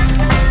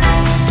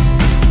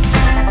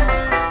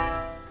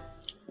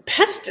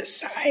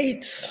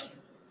 Pesticides.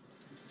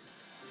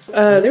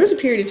 There was a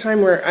period of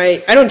time where I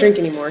don't drink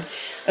anymore,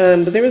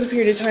 but there was a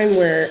period of time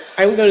where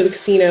I would go to the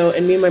casino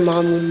and me and my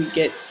mom would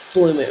get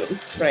Blue Moon,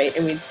 right?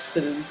 And we'd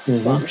sit in the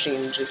slot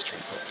machine and just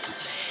drink it.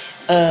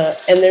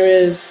 And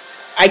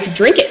I could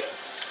drink it,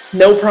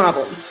 no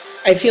problem.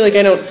 I feel like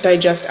I don't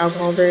digest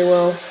alcohol very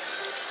well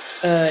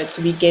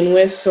to begin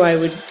with, so I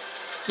would,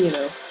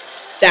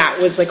 that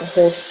was like a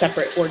whole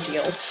separate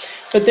ordeal.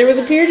 But there was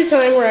a period of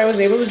time where I was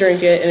able to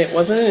drink it and it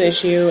wasn't an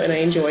issue and I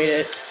enjoyed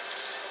it.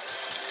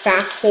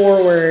 Fast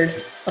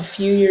forward a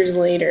few years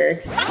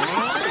later,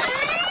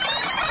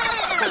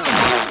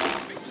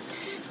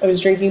 I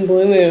was drinking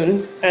Blue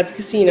Moon at the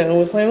casino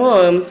with my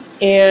mom,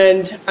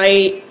 and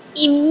I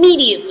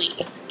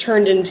immediately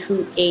turned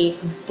into a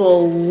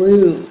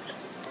balloon.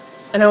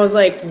 And I was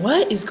like,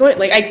 what is going on?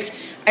 Like,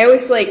 I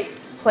always,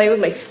 play with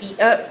my feet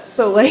up,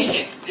 so,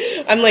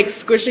 I'm,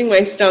 squishing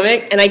my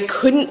stomach, and I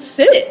couldn't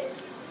sit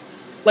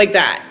like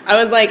that.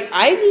 I was like,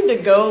 I need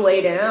to go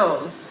lay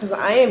down, because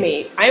I'm,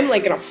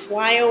 gonna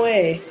fly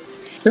away.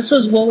 This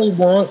was Willy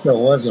Wonka,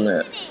 wasn't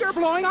it? You're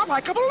blowing up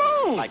like a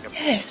balloon.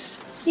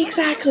 Yes,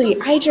 exactly.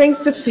 I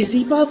drank the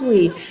fizzy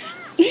bubbly.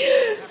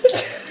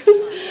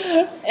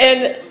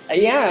 And,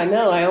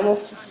 I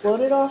almost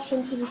floated off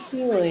into the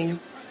ceiling.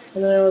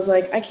 And then I was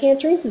like, I can't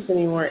drink this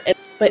anymore. And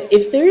But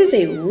if there is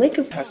a lick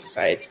of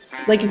pesticides,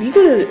 like if you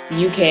go to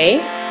the UK,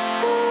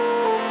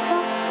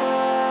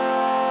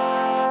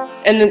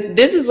 and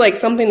this is like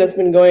something that's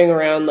been going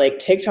around like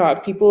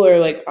TikTok, people are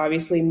like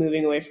obviously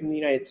moving away from the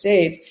United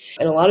States,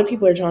 and a lot of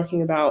people are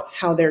talking about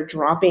how they're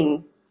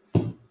dropping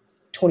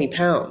 20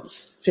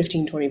 pounds,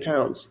 15, 20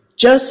 pounds,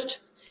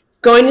 just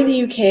going to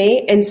the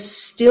UK and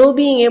still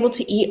being able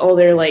to eat all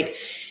their like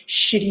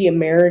shitty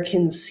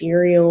American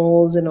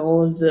cereals and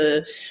all of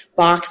the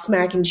boxed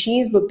mac and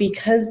cheese, but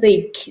because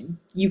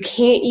you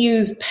can't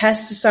use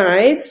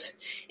pesticides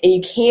and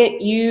you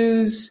can't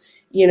use,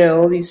 you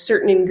know, these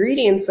certain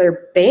ingredients that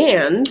are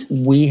banned.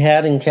 We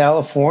had in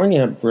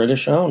California,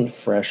 British owned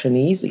Fresh and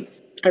Easy.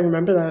 I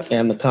remember that.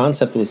 And the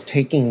concept was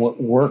taking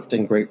what worked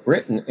in Great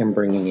Britain and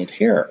bringing it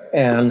here.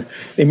 And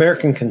the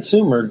American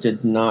consumer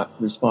did not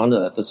respond to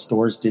that. The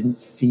stores didn't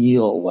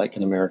feel like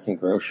an American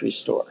grocery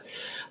store.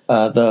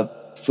 The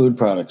food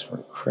products were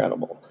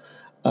incredible.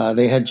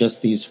 They had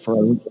just these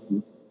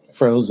frozen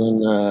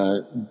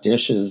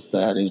dishes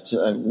that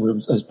I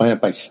was buying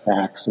it by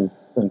stacks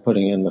and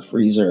putting it in the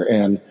freezer.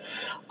 And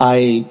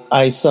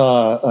I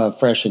saw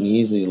Fresh and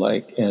Easy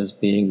like as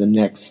being the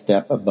next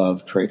step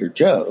above Trader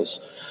Joe's.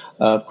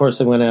 Of course,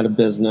 they went out of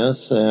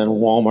business, and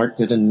Walmart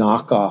did a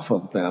knockoff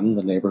of them,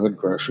 the neighborhood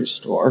grocery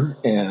store.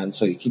 And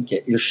so you could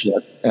get your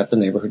shit at the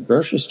neighborhood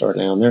grocery store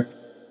now and there.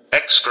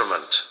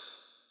 Excrement.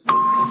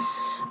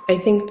 I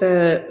think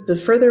that the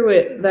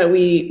further that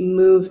we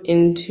move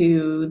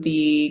into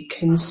the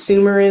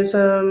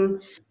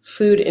consumerism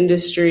food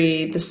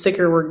industry, the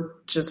sicker we're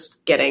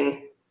just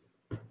getting.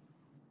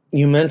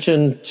 You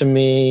mentioned to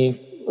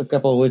me a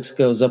couple of weeks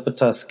ago Zuppa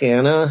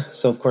Toscana,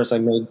 so of course I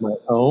made my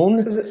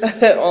own.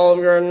 At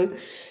Olive Garden.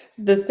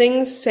 The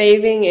thing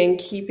saving and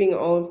keeping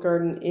Olive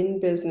Garden in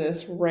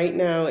business right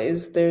now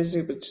is their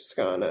Zuppa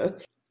Toscana.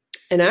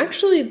 And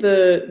actually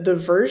the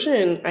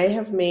version I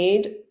have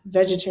made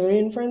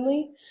vegetarian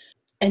friendly.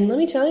 And let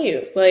me tell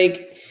you,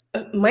 like,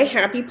 my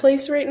happy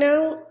place right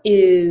now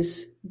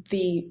is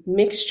the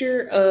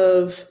mixture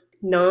of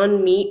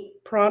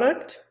non-meat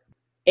product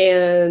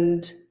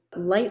and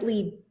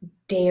lightly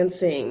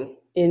dancing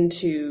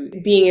into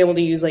being able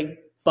to use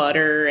like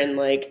butter and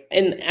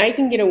I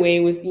can get away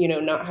with, you know,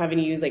 not having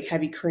to use like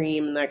heavy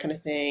cream and that kind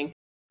of thing,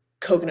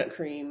 coconut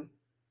cream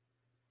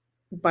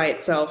by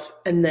itself,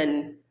 and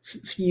then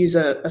use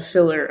a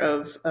filler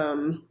of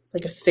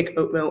like a thick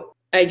oat milk.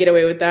 I get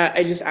away with that.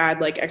 I just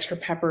add like extra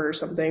pepper or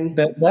something.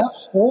 That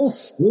whole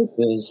soup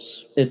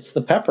it's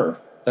the pepper.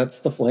 That's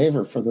the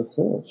flavor for the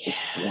soup.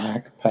 It's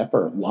black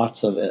pepper,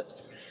 lots of it.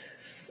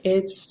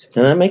 And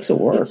that makes it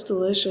work. It's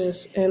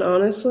delicious. And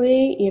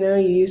honestly, you know,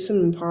 you use some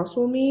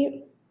Impossible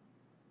meat.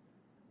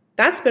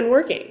 That's been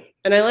working.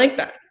 And I like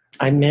that.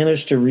 I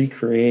managed to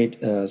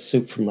recreate a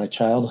soup from my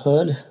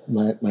childhood.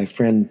 My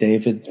friend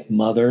David's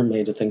mother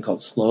made a thing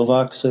called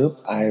Slovak soup.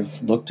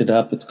 I've looked it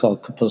up. It's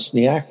called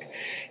kapustniak.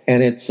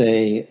 And it's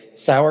a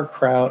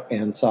sauerkraut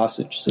and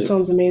sausage soup. That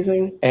sounds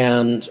amazing.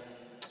 And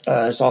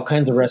there's all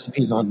kinds of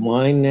recipes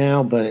online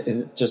now, but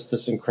it's just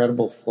this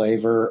incredible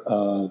flavor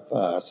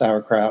of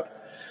sauerkraut.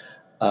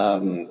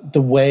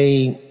 The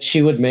way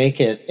she would make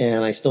it,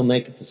 and I still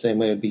make it the same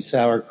way, it would be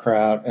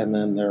sauerkraut, and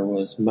then there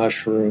was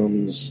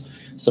mushrooms,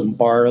 some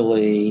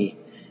barley,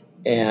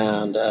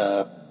 and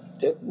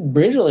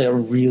originally a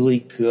really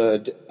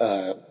good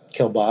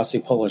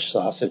kielbasa Polish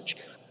sausage.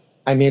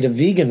 I made a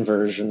vegan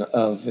version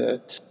of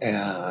it,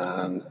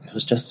 and it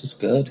was just as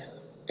good,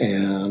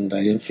 and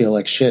I didn't feel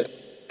like shit.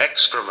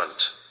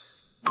 Excrement.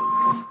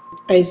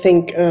 I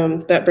think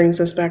that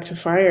brings us back to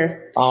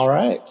fire. All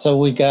right, so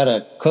we got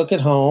to cook at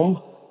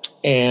home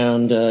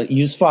and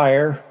use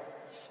fire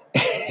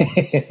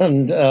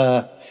and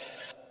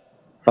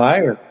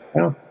fire.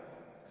 Yeah.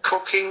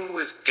 Cooking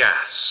with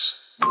gas.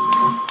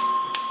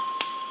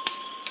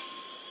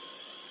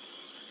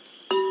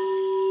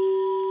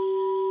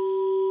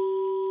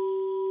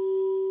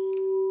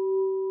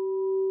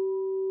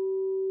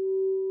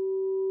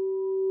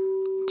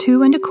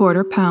 Two and a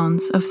quarter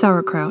pounds of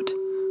sauerkraut,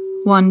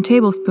 1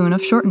 tablespoon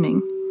of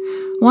shortening,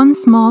 1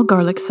 small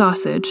garlic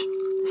sausage,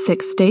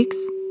 6 steaks,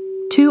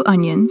 2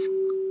 onions,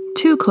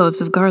 2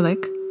 cloves of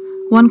garlic,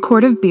 1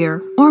 quart of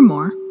beer or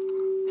more,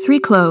 3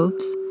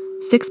 cloves,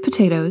 6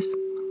 potatoes,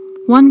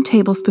 1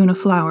 tablespoon of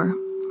flour,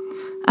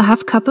 a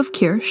half cup of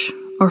kirsch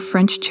or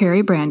French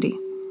cherry brandy,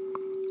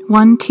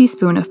 1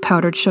 teaspoon of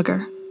powdered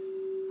sugar.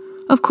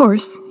 Of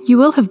course, you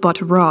will have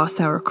bought raw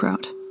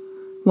sauerkraut.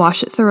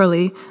 Wash it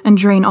thoroughly and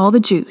drain all the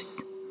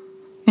juice.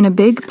 In a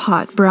big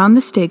pot, brown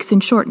the steaks in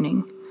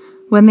shortening.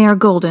 When they are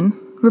golden,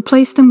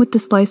 replace them with the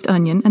sliced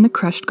onion and the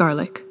crushed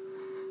garlic.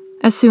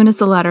 As soon as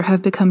the latter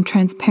have become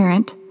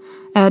transparent,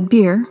 add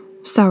beer,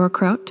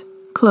 sauerkraut,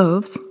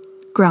 cloves,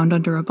 ground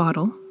under a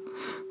bottle,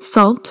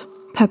 salt,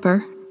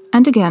 pepper,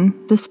 and again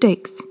the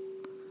steaks.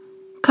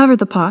 Cover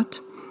the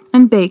pot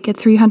and bake at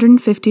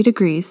 350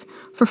 degrees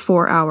for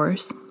 4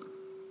 hours.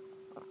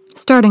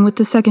 Starting with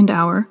the second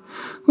hour,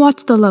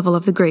 watch the level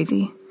of the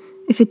gravy.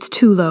 If it's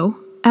too low,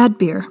 add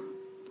beer.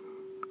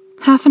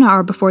 Half an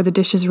hour before the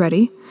dish is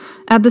ready,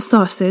 add the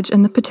sausage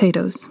and the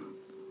potatoes.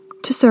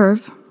 To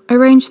serve,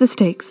 arrange the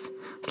steaks,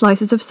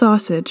 slices of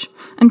sausage,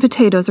 and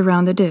potatoes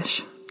around the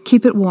dish.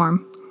 Keep it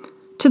warm.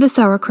 To the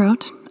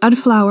sauerkraut, add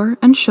flour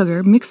and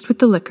sugar mixed with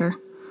the liquor.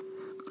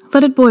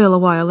 Let it boil a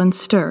while and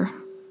stir.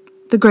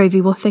 The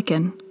gravy will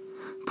thicken.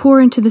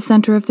 Pour into the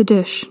center of the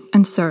dish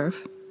and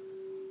serve.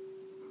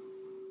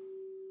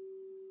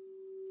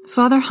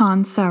 Father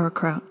Hans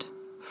sauerkraut,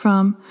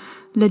 from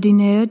Le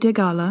Dîner de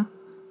Gala,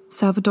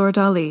 Salvador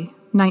Dali,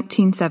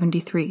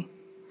 1973.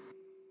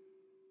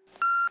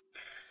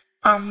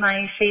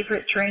 My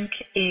favorite drink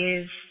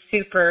is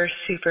super,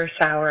 super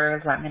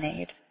sour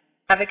lemonade.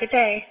 Have a good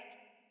day.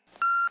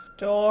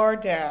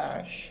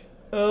 DoorDash,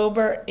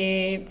 Uber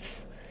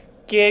Eats,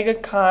 gig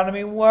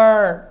economy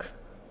work.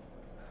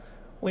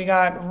 We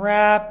got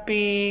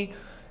Rappi,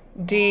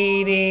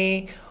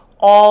 Didi.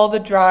 All the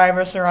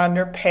drivers are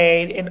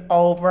underpaid and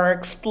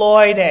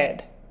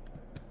overexploited.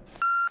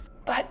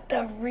 But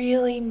the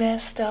really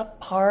messed up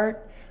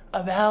part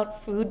about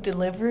food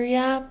delivery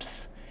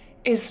apps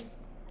is,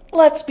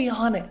 let's be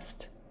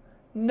honest,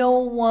 no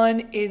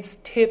one is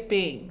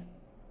tipping.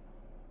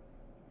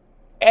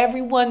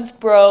 Everyone's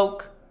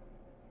broke.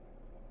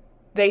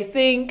 They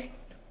think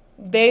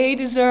they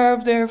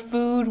deserve their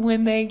food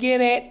when they get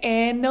it,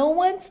 and no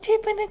one's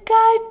tipping a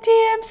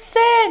goddamn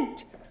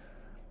cent.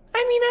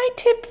 I mean, I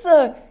tip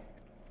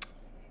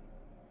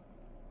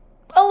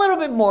a little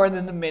bit more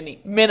than the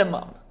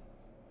minimum.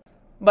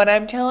 But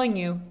I'm telling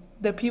you,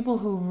 the people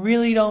who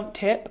really don't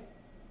tip,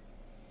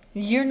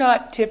 you're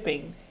not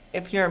tipping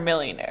if you're a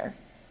millionaire.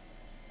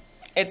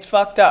 It's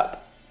fucked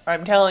up.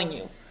 I'm telling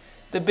you.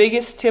 The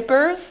biggest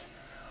tippers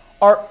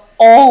are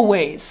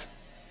always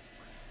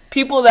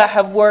people that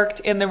have worked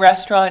in the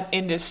restaurant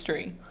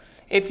industry.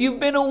 If you've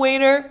been a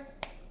waiter,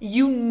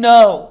 you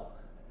know.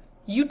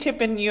 You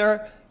tip in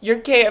your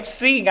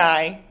KFC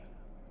guy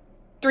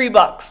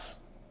 $3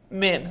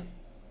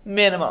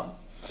 minimum.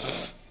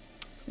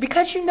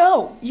 Because you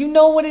know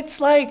what it's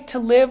like to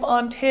live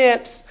on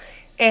tips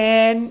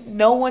and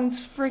no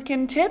one's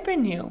freaking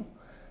tipping you.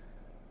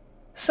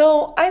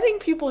 So I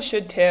think people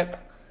should tip.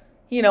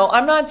 You know,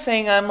 I'm not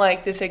saying I'm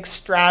like this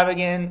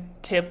extravagant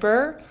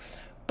tipper,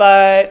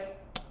 but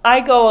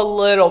I go a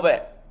little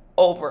bit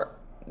over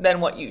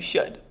than what you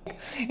should.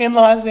 In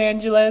Los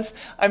Angeles,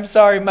 I'm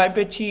sorry, my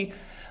bitchy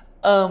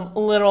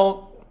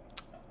little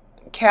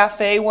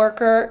cafe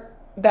worker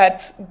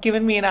that's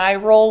giving me an eye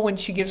roll when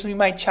she gives me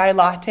my chai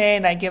latte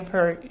and I give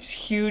her a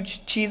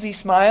huge cheesy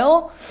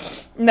smile.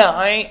 No,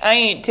 I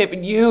ain't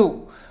tipping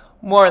you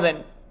more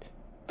than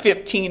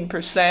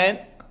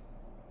 15%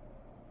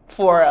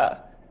 for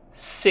a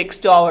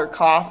 $6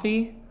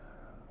 coffee.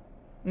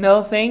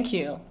 No, thank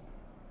you.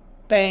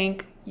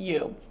 Thank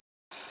you.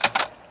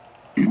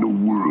 In a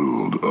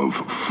world of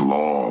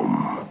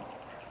flom.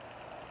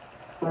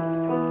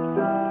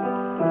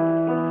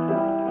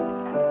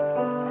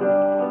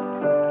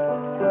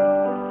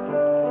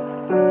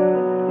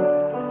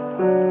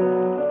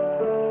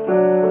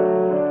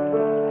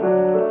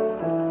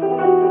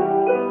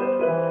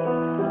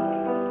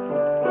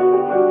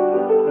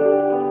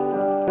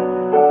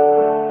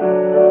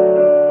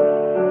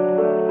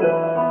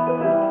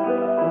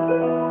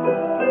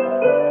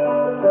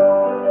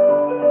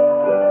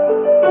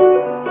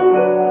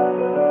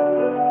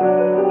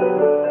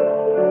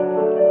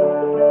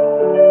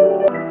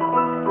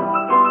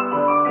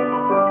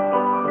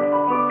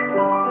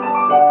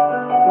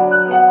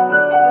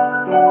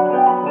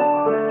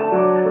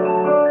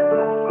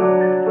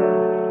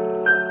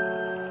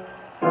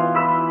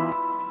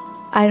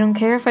 I don't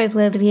care if I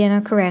play the piano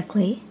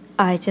correctly.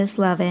 I just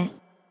love it.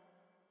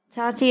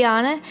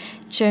 Tatiana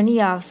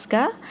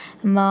Cherniavska,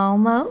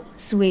 Malmö,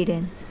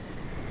 Sweden.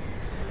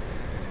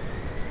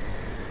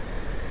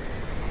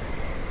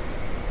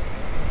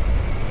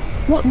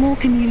 What more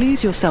can you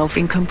lose yourself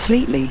in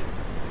completely?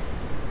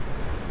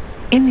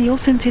 In the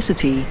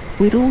authenticity,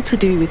 with all to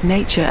do with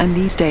nature and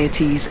these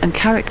deities and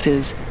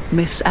characters,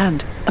 myths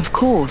and, of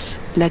course,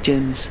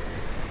 legends.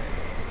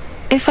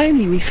 If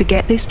only we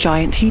forget this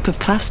giant heap of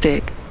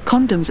plastic,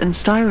 condoms and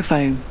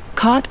styrofoam,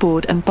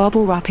 cardboard and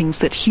bubble wrappings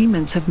that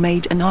humans have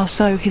made and are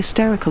so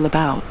hysterical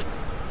about.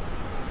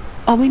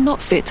 Are we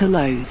not fit to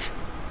loathe?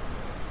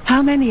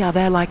 How many are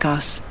there like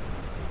us?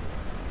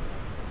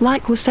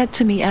 Like was said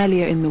to me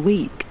earlier in the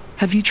week,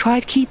 have you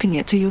tried keeping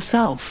it to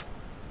yourself?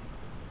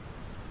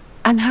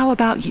 And how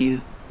about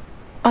you?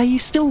 Are you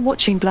still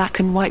watching black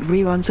and white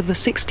reruns of the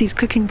 60s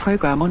cooking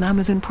program on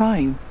Amazon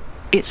Prime?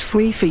 It's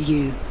free for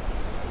you.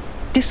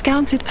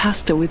 Discounted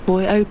pasta with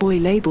boy oh boy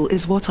label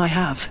is what I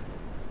have.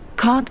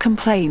 Can't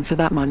complain for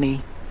that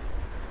money.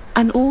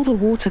 And all the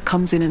water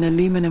comes in an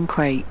aluminum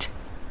crate.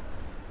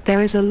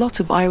 There is a lot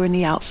of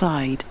irony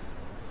outside.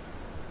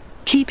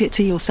 Keep it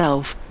to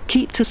yourself,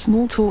 keep to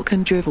small talk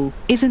and drivel.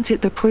 Isn't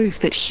it the proof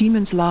that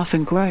humans laugh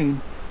and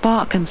groan,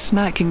 bark and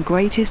smirk in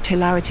greatest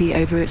hilarity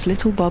over its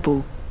little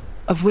bubble,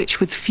 of which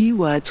with few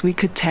words we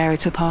could tear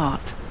it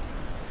apart?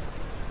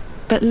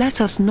 But let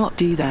us not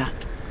do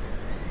that.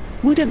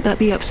 Wouldn't that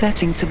be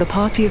upsetting to the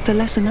party of the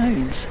lesser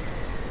knowns?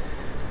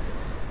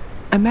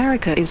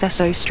 America is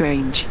so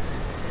strange.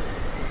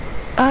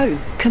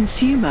 Oh,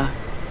 consumer.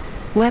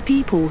 Where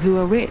people who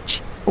are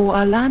rich, or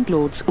are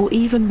landlords or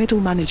even middle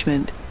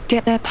management,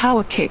 get their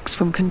power kicks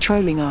from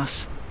controlling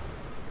us.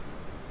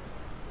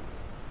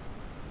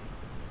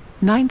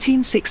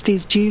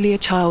 1960s Julia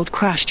Child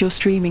crashed your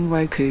streaming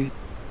Roku.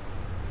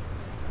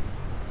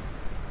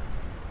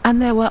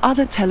 And there were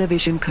other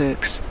television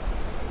cooks.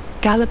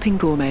 Galloping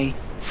Gourmet,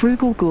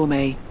 Frugal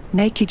Gourmet,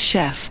 Naked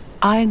Chef,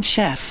 Iron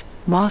Chef,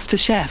 Master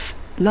Chef,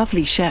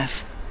 Lovely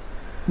Chef,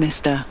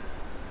 Mr.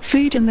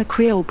 Food, and the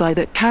Creole guy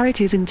that carried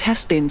his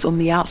intestines on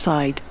the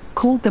outside,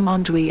 called them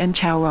andouille and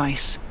chow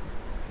rice.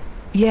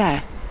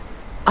 Yeah,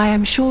 I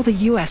am sure the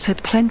US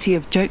had plenty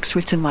of jokes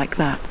written like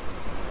that.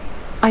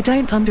 I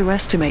don't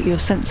underestimate your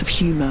sense of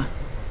humor.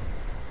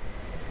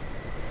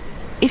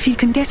 If you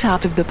can get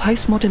out of the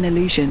postmodern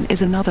illusion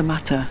is another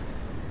matter.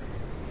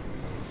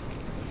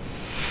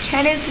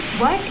 Kenneth,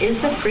 what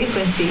is the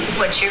frequency?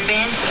 What's your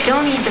band?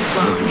 Don't eat the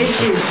flom.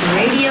 This is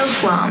Radio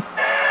Flom.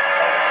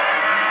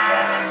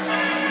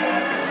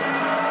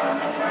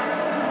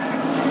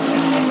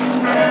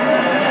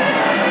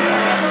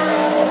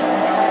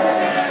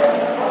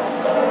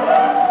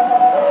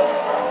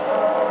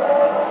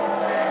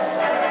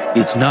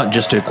 It's not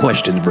just a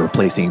question of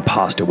replacing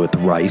pasta with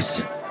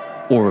rice,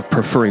 or of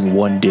preferring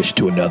one dish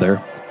to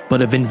another,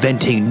 but of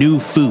inventing new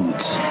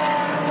foods.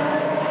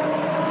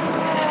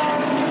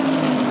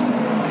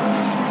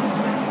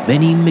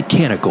 Many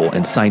mechanical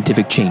and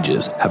scientific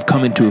changes have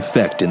come into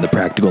effect in the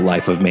practical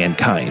life of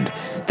mankind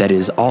that it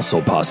is also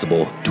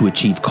possible to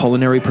achieve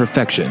culinary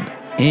perfection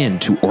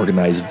and to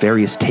organize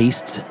various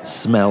tastes,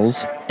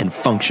 smells, and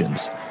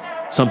functions,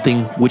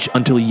 something which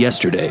until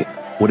yesterday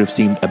would have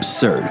seemed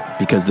absurd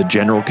because the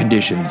general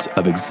conditions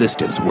of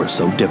existence were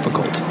so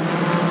difficult.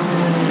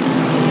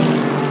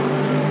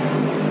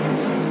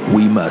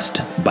 We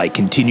must, by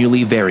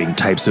continually varying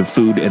types of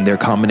food and their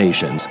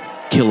combinations,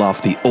 kill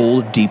off the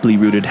old, deeply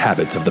rooted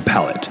habits of the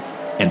palate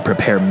and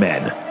prepare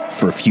men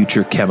for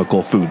future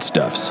chemical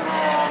foodstuffs.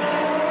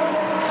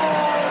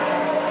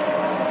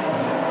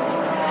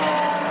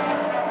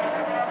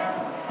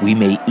 We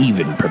may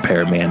even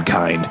prepare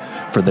mankind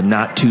for the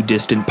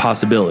not-too-distant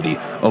possibility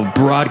of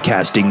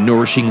broadcasting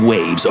nourishing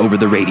waves over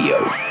the radio.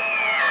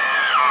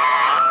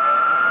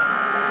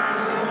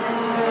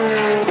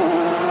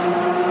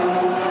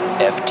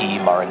 F.D.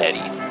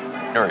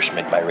 Marinetti,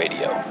 Nourishment by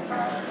Radio,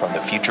 from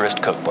the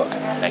Futurist Cookbook,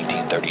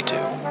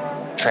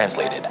 1932.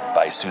 Translated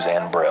by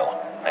Suzanne Brill,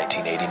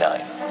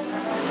 1989.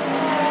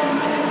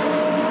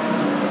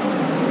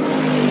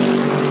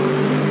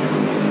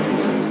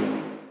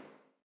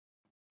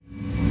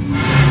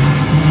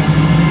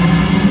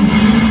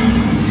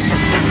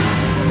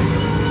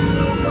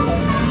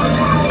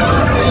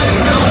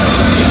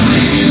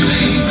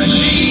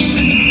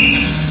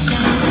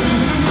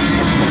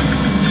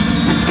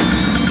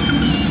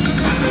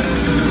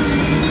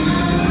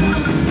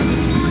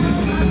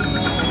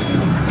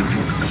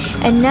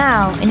 And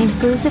now, an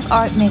exclusive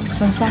art mix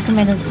from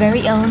Sacramento's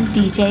very own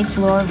DJ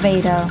Flor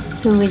Vado,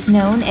 who is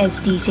known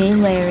as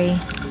DJ Larry,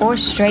 or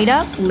straight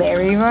up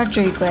Larry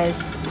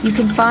Rodriguez. You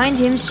can find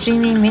him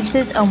streaming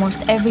mixes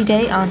almost every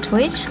day on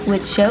Twitch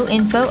with show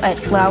info at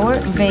Flower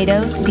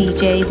Vado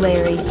DJ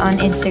Larry on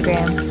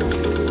Instagram.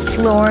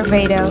 Flor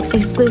Vado,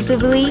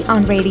 exclusively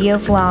on Radio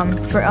Flom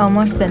for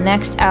almost the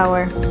next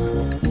hour.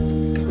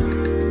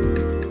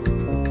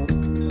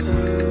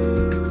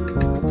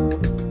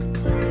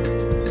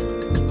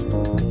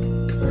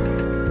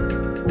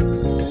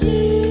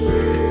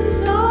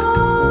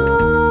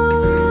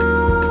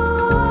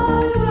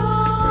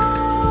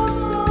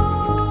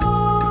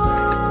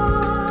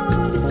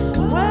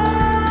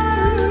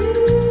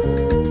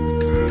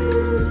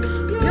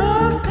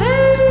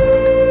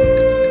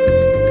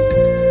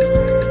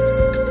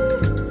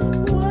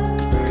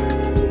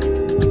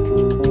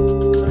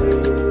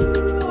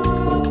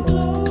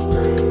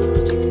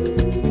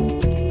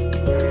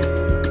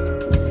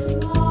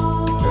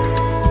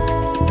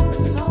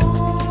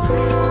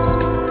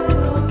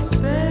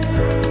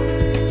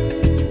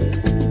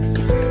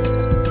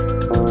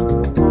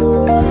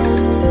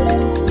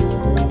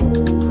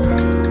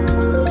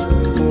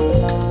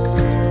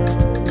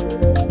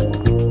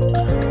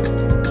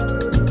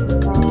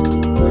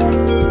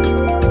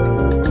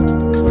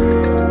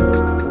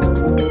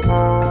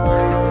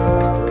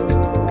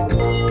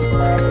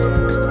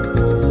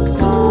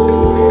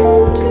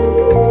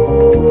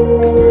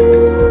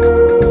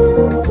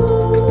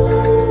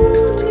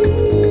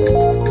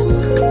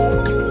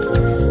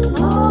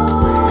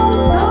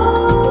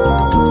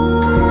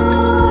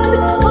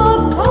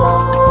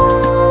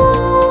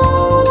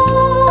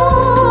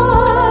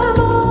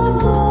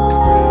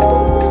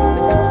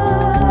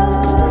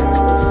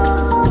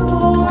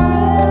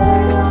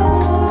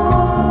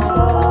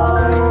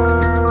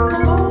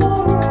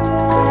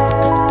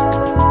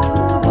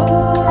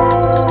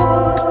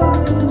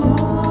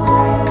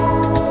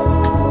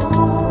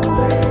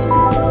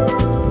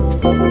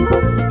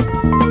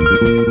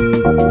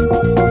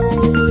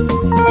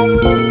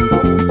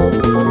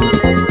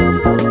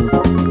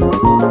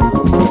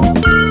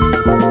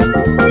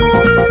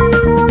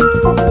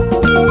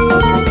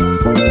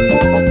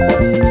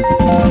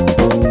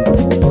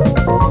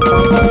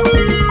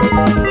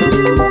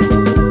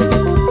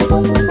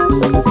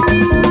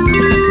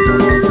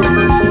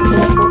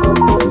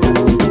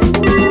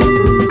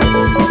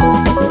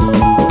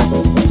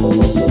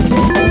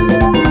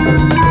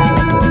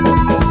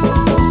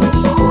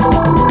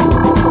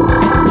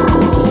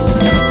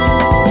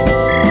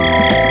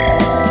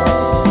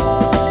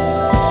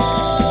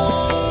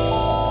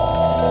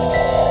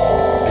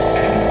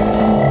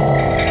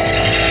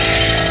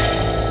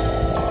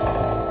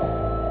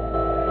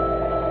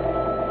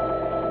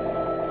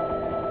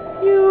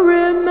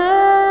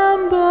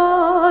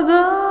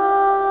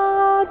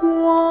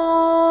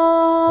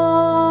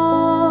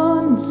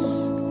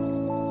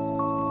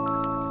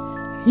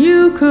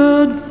 you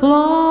could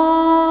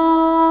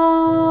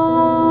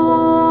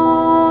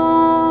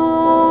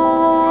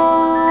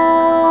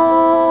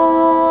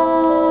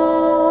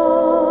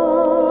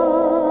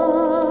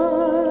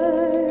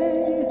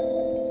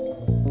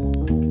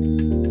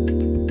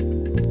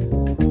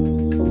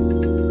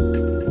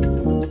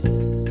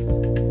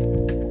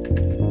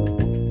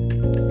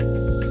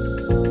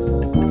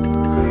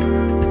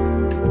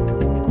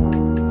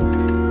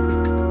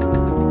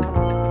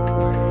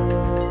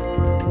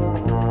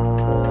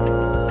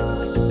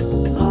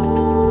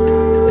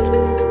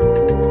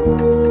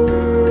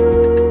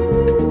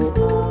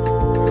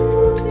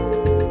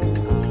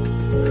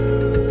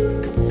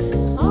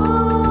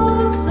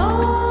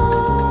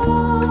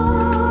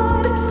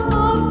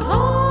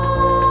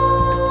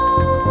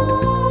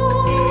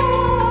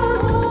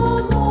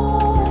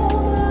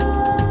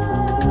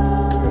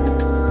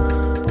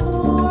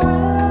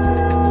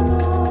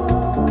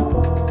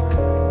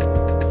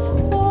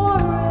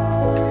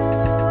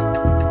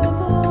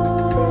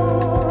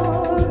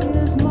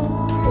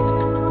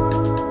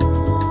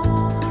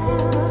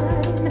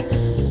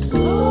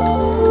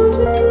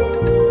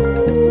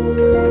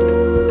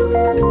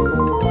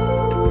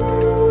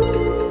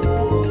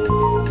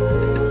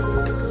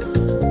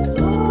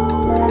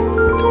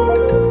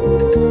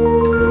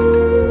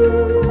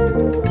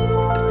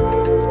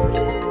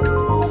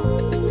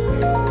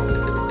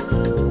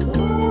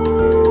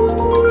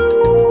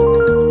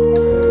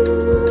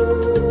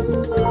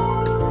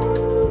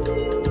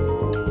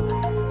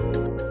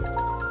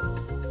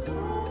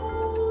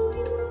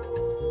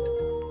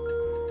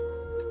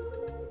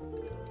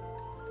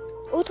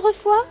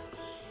Autrefois,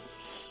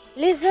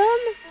 les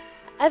hommes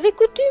avaient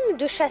coutume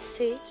de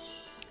chasser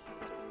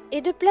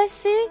et de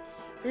placer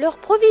leurs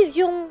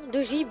provisions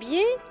de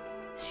gibier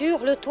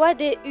sur le toit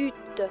des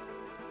huttes.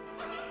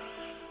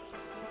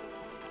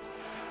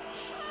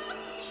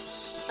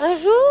 Un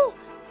jour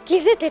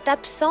qu'ils étaient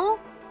absents,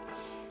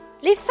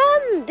 les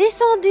femmes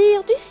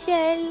descendirent du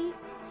ciel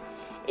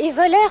et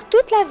volèrent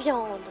toute la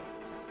viande.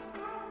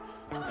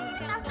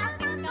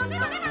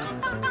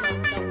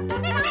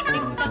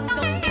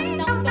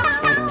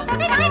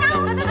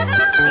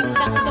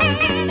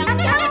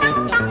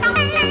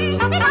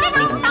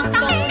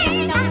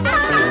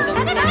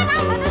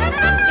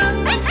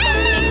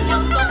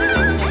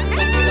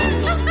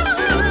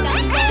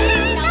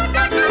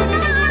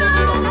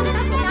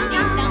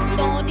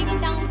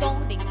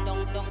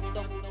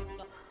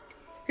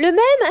 Le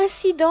même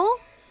incident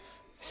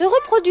se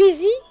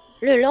reproduisit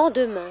le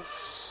lendemain,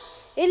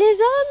 et les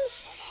hommes,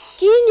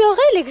 qui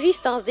ignoraient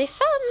l'existence des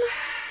femmes,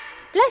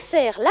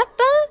 placèrent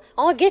Lapin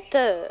en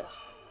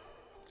guetteur.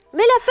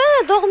 Mais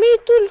Lapin dormit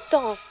tout le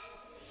temps,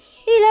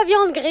 et la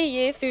viande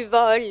grillée fut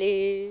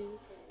volée.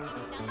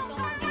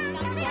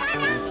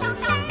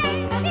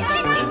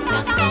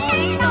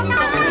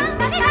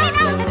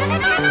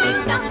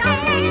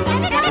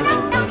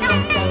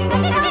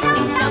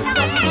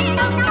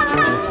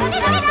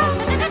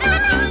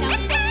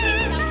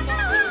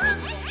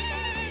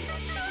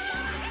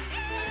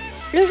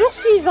 Le jour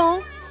suivant,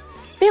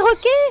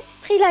 Perroquet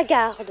prit la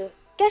garde,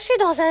 caché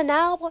dans un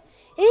arbre,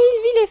 et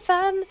il vit les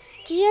femmes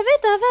qui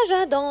avaient un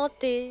vagin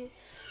denté.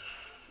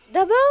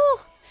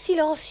 D'abord,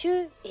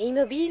 silencieux et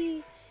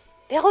immobile,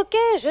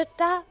 Perroquet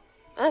jeta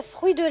un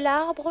fruit de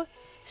l'arbre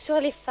sur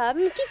les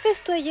femmes qui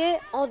festoyaient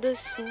en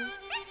dessous.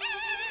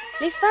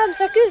 Les femmes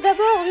s'accusent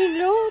d'abord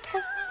l'une l'autre,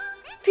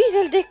 puis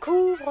elles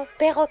découvrent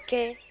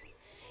Perroquet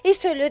et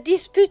se le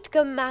disputent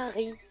comme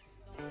mari.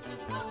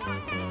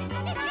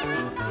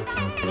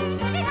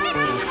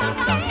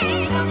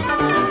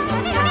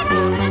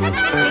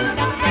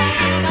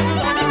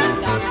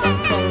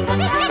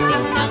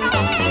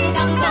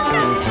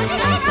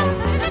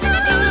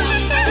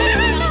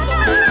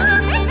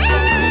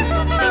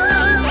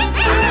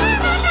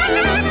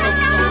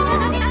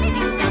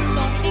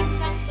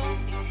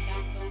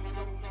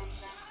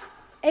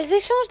 Elles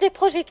échangent des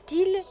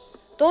projectiles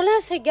dont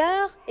l'un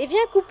s'égare et vient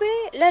couper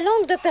la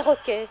langue de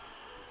Perroquet.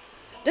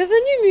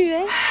 Devenu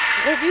muet,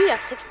 réduit à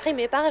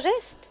s'exprimer par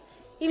gestes,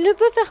 il ne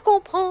peut faire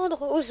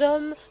comprendre aux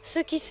hommes ce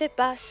qui s'est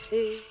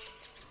passé.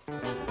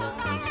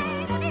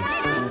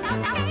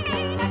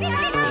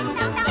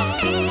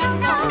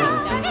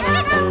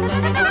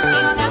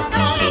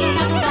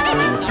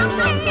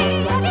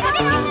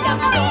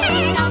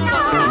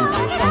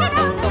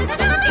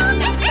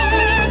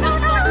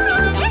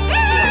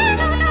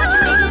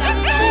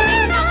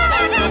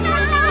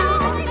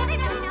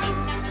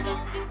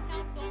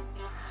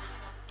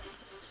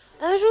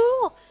 Un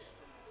jour,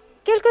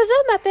 quelques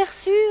hommes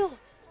aperçurent,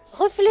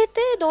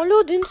 reflétée dans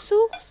l'eau d'une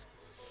source,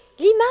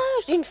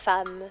 l'image d'une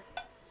femme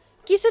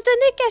qui se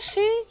tenait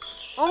cachée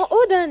en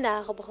haut d'un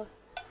arbre.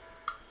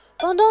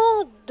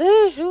 Pendant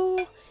 2 jours,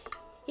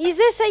 ils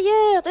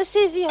essayèrent de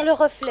saisir le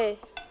reflet,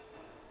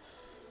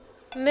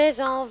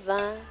 mais en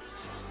vain.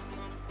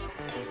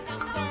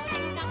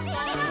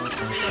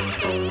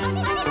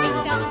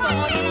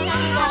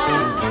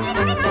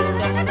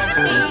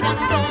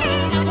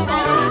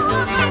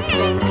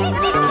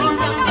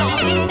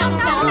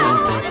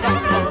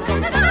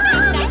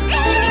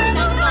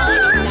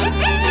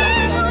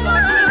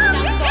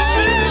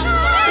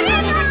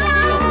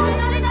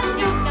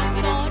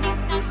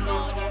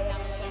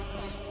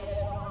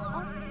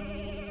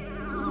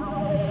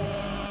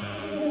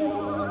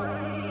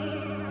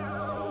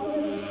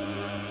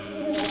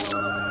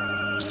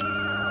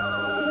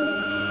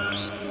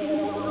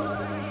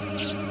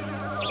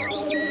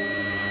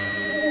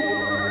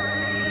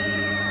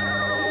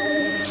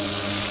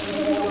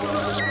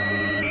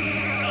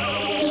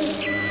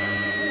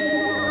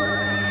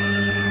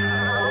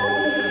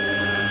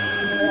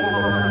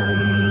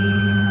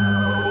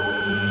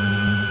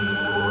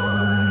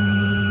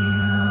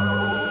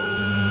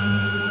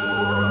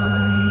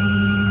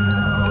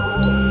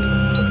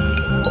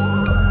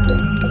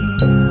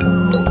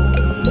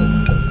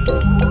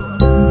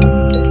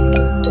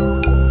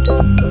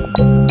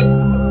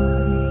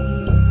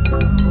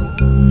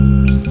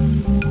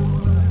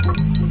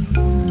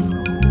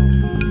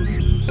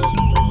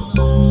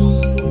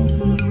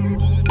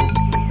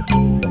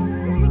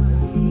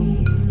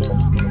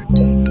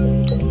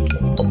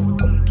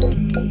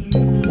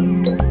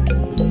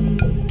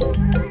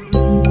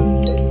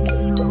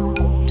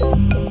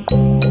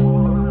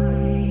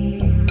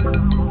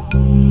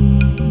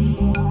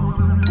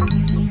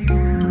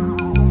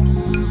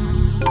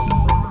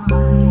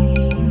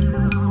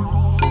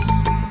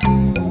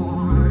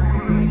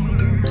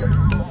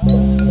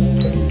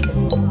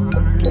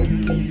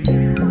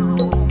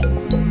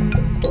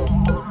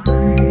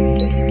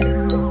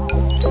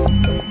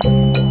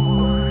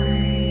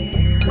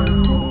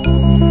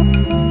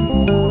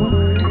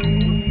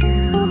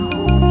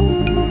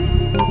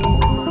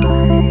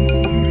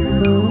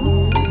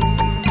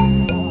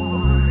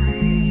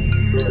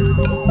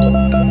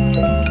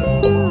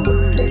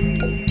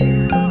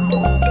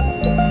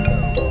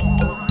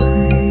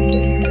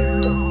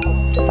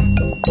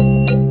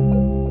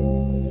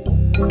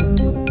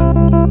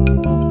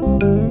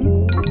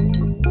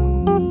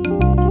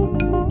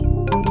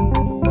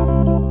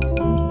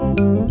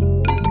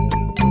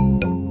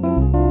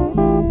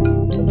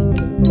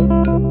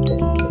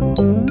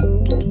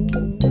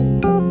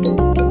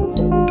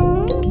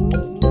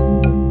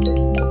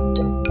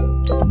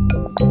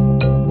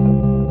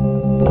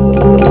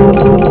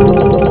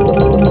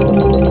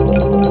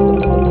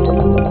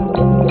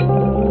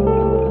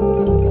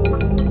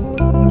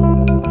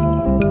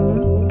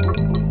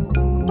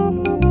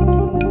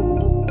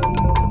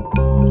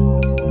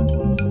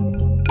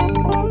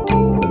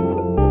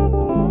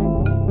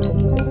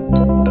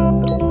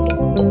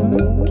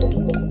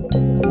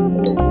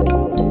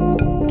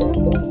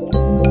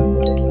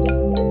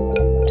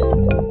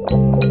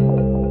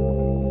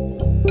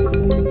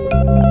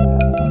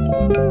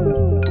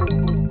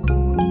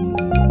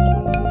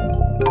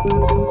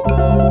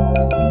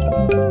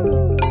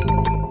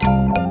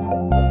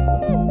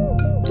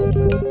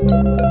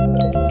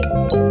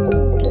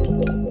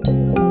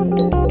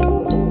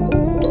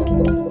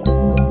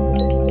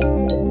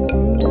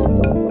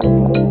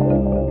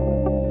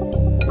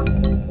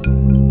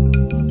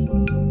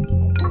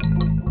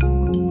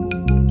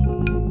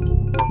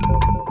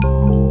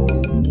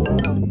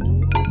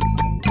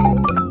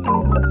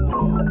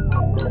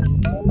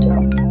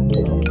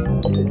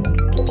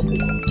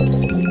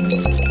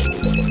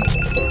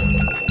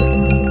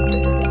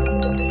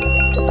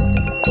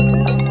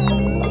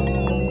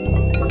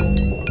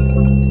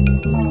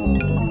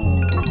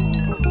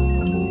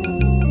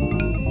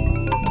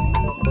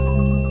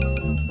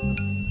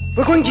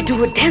 going to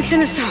do a dance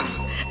and a song.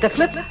 The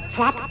flip,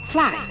 flop,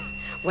 fly.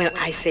 When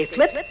I say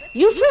flip,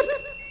 you flip.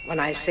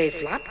 When I say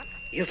flop,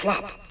 you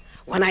flop.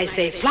 When I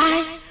say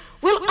fly,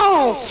 we'll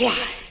all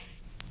fly.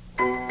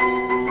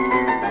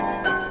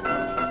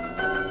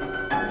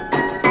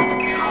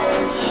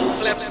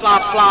 Flip,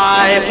 flop,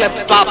 fly, flip,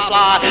 flop,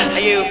 fly.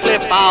 You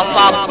flip, I'll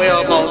flop,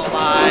 we'll both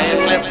fly.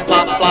 Flip,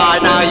 flop, fly,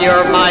 now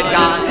you're my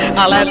guy.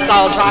 Let's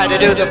all try to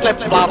do the flip,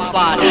 flop,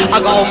 fly.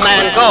 Go,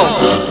 man, go.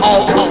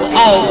 Oh,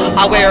 oh,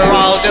 oh, we're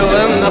all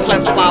doing the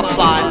flip, flop,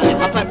 fly.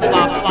 A flip,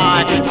 flop,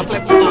 fly, a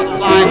flip, flop,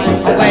 fly.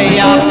 Way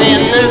up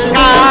in the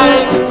sky.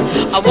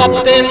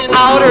 Up in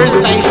outer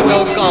space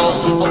we'll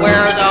go,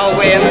 where the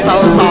wind so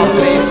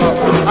softly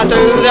blows.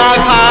 Through the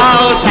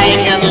clouds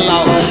hanging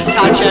low,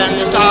 touching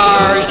the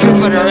stars,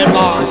 Jupiter and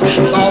Mars.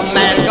 Go,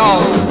 man,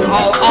 go.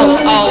 Oh, oh,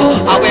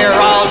 oh, we're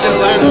all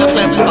doing the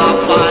flip-flop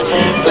fly.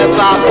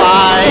 Flip-flop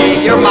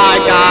fly, you're my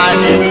guy.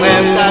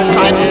 We're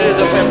trying to do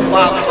the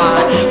flip-flop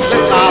fly.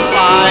 Flip-flop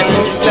fly,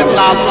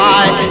 flip-flop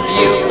fly.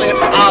 You flip,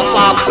 I'll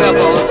flop, we'll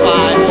both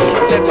fly.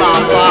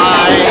 Flip-flop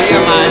fly,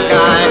 you're my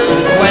guy.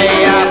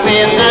 Way up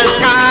in the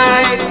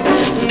sky.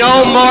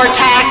 No more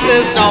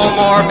taxes, no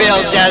more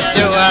bills, just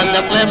doing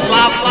the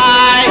flip-flop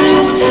fly.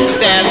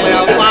 Then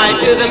we'll fly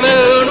to the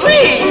moon,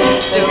 wee,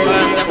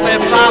 doing the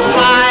flip-flop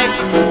fly.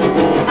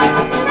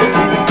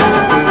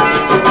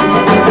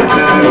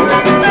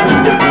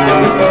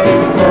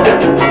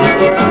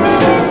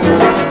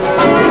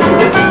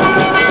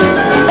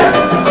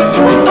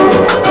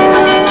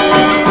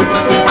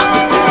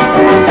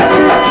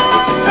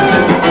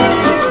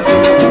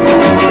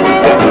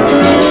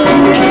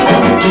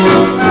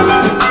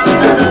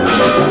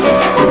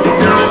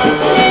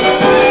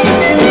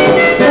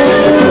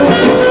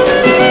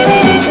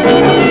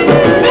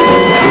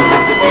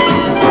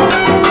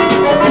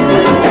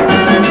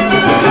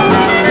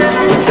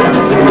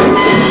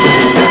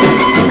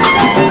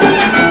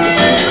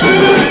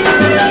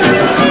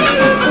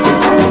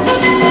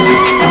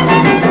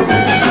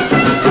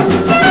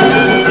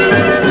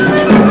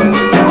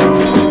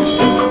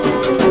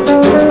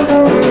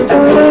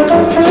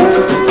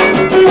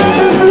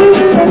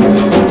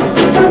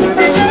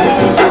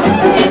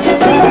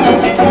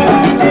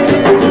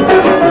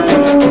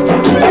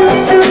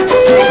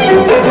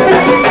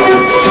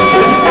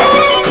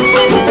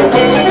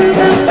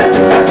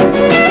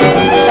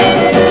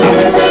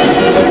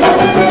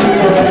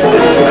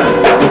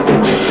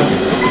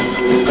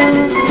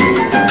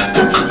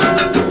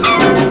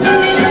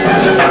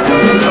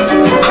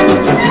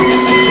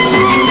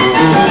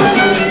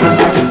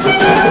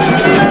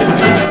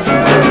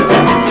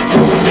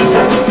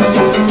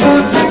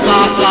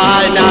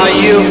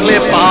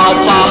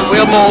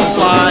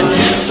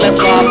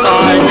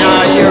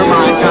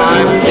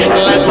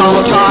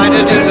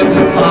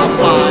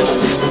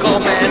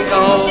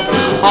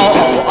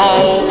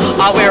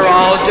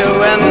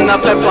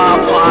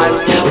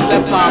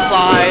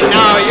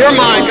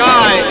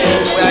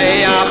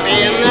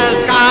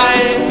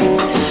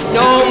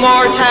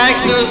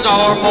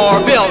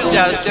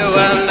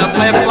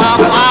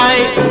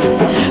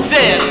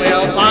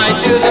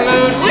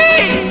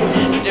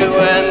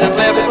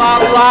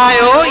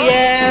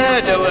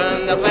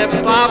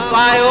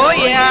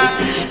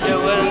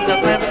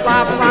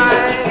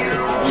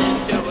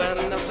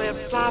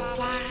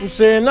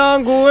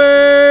 Senangwe,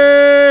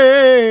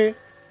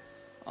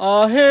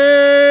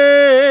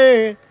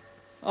 ahe,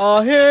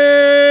 ahe,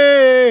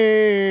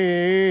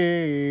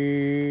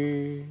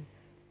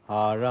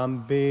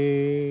 Harambe,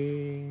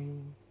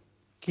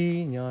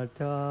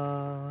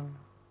 Kinyata,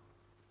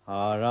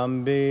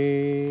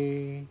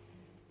 Harambe,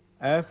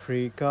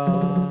 Africa.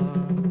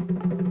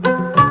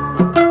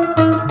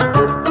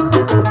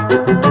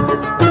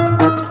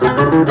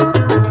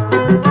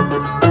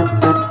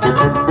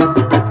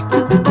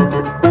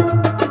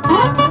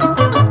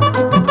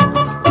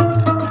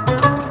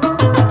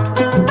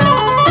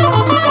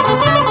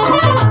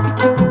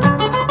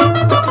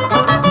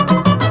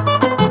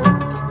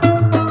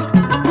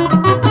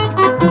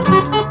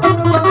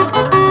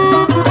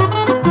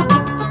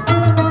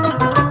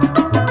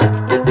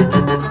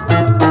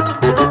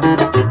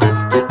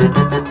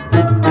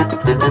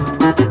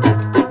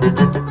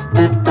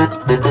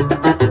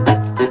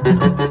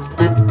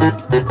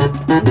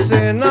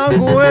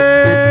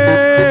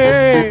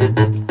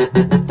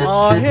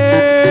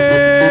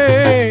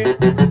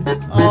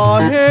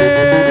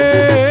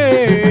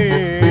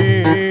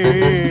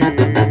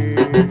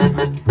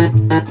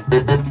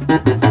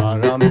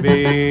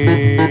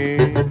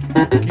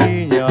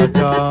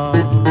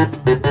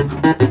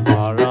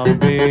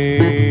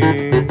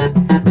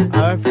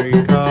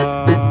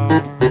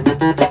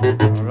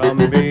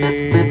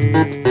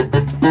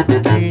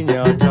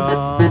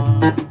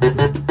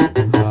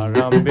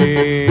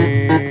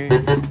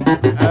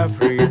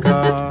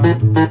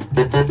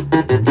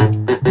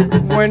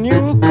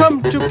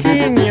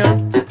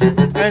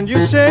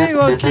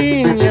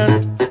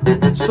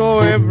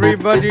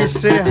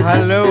 Say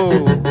hello,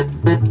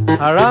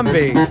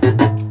 Harambe,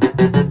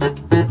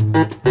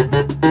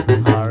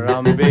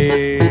 Harambe,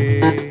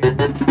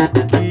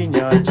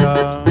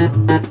 Kinyata.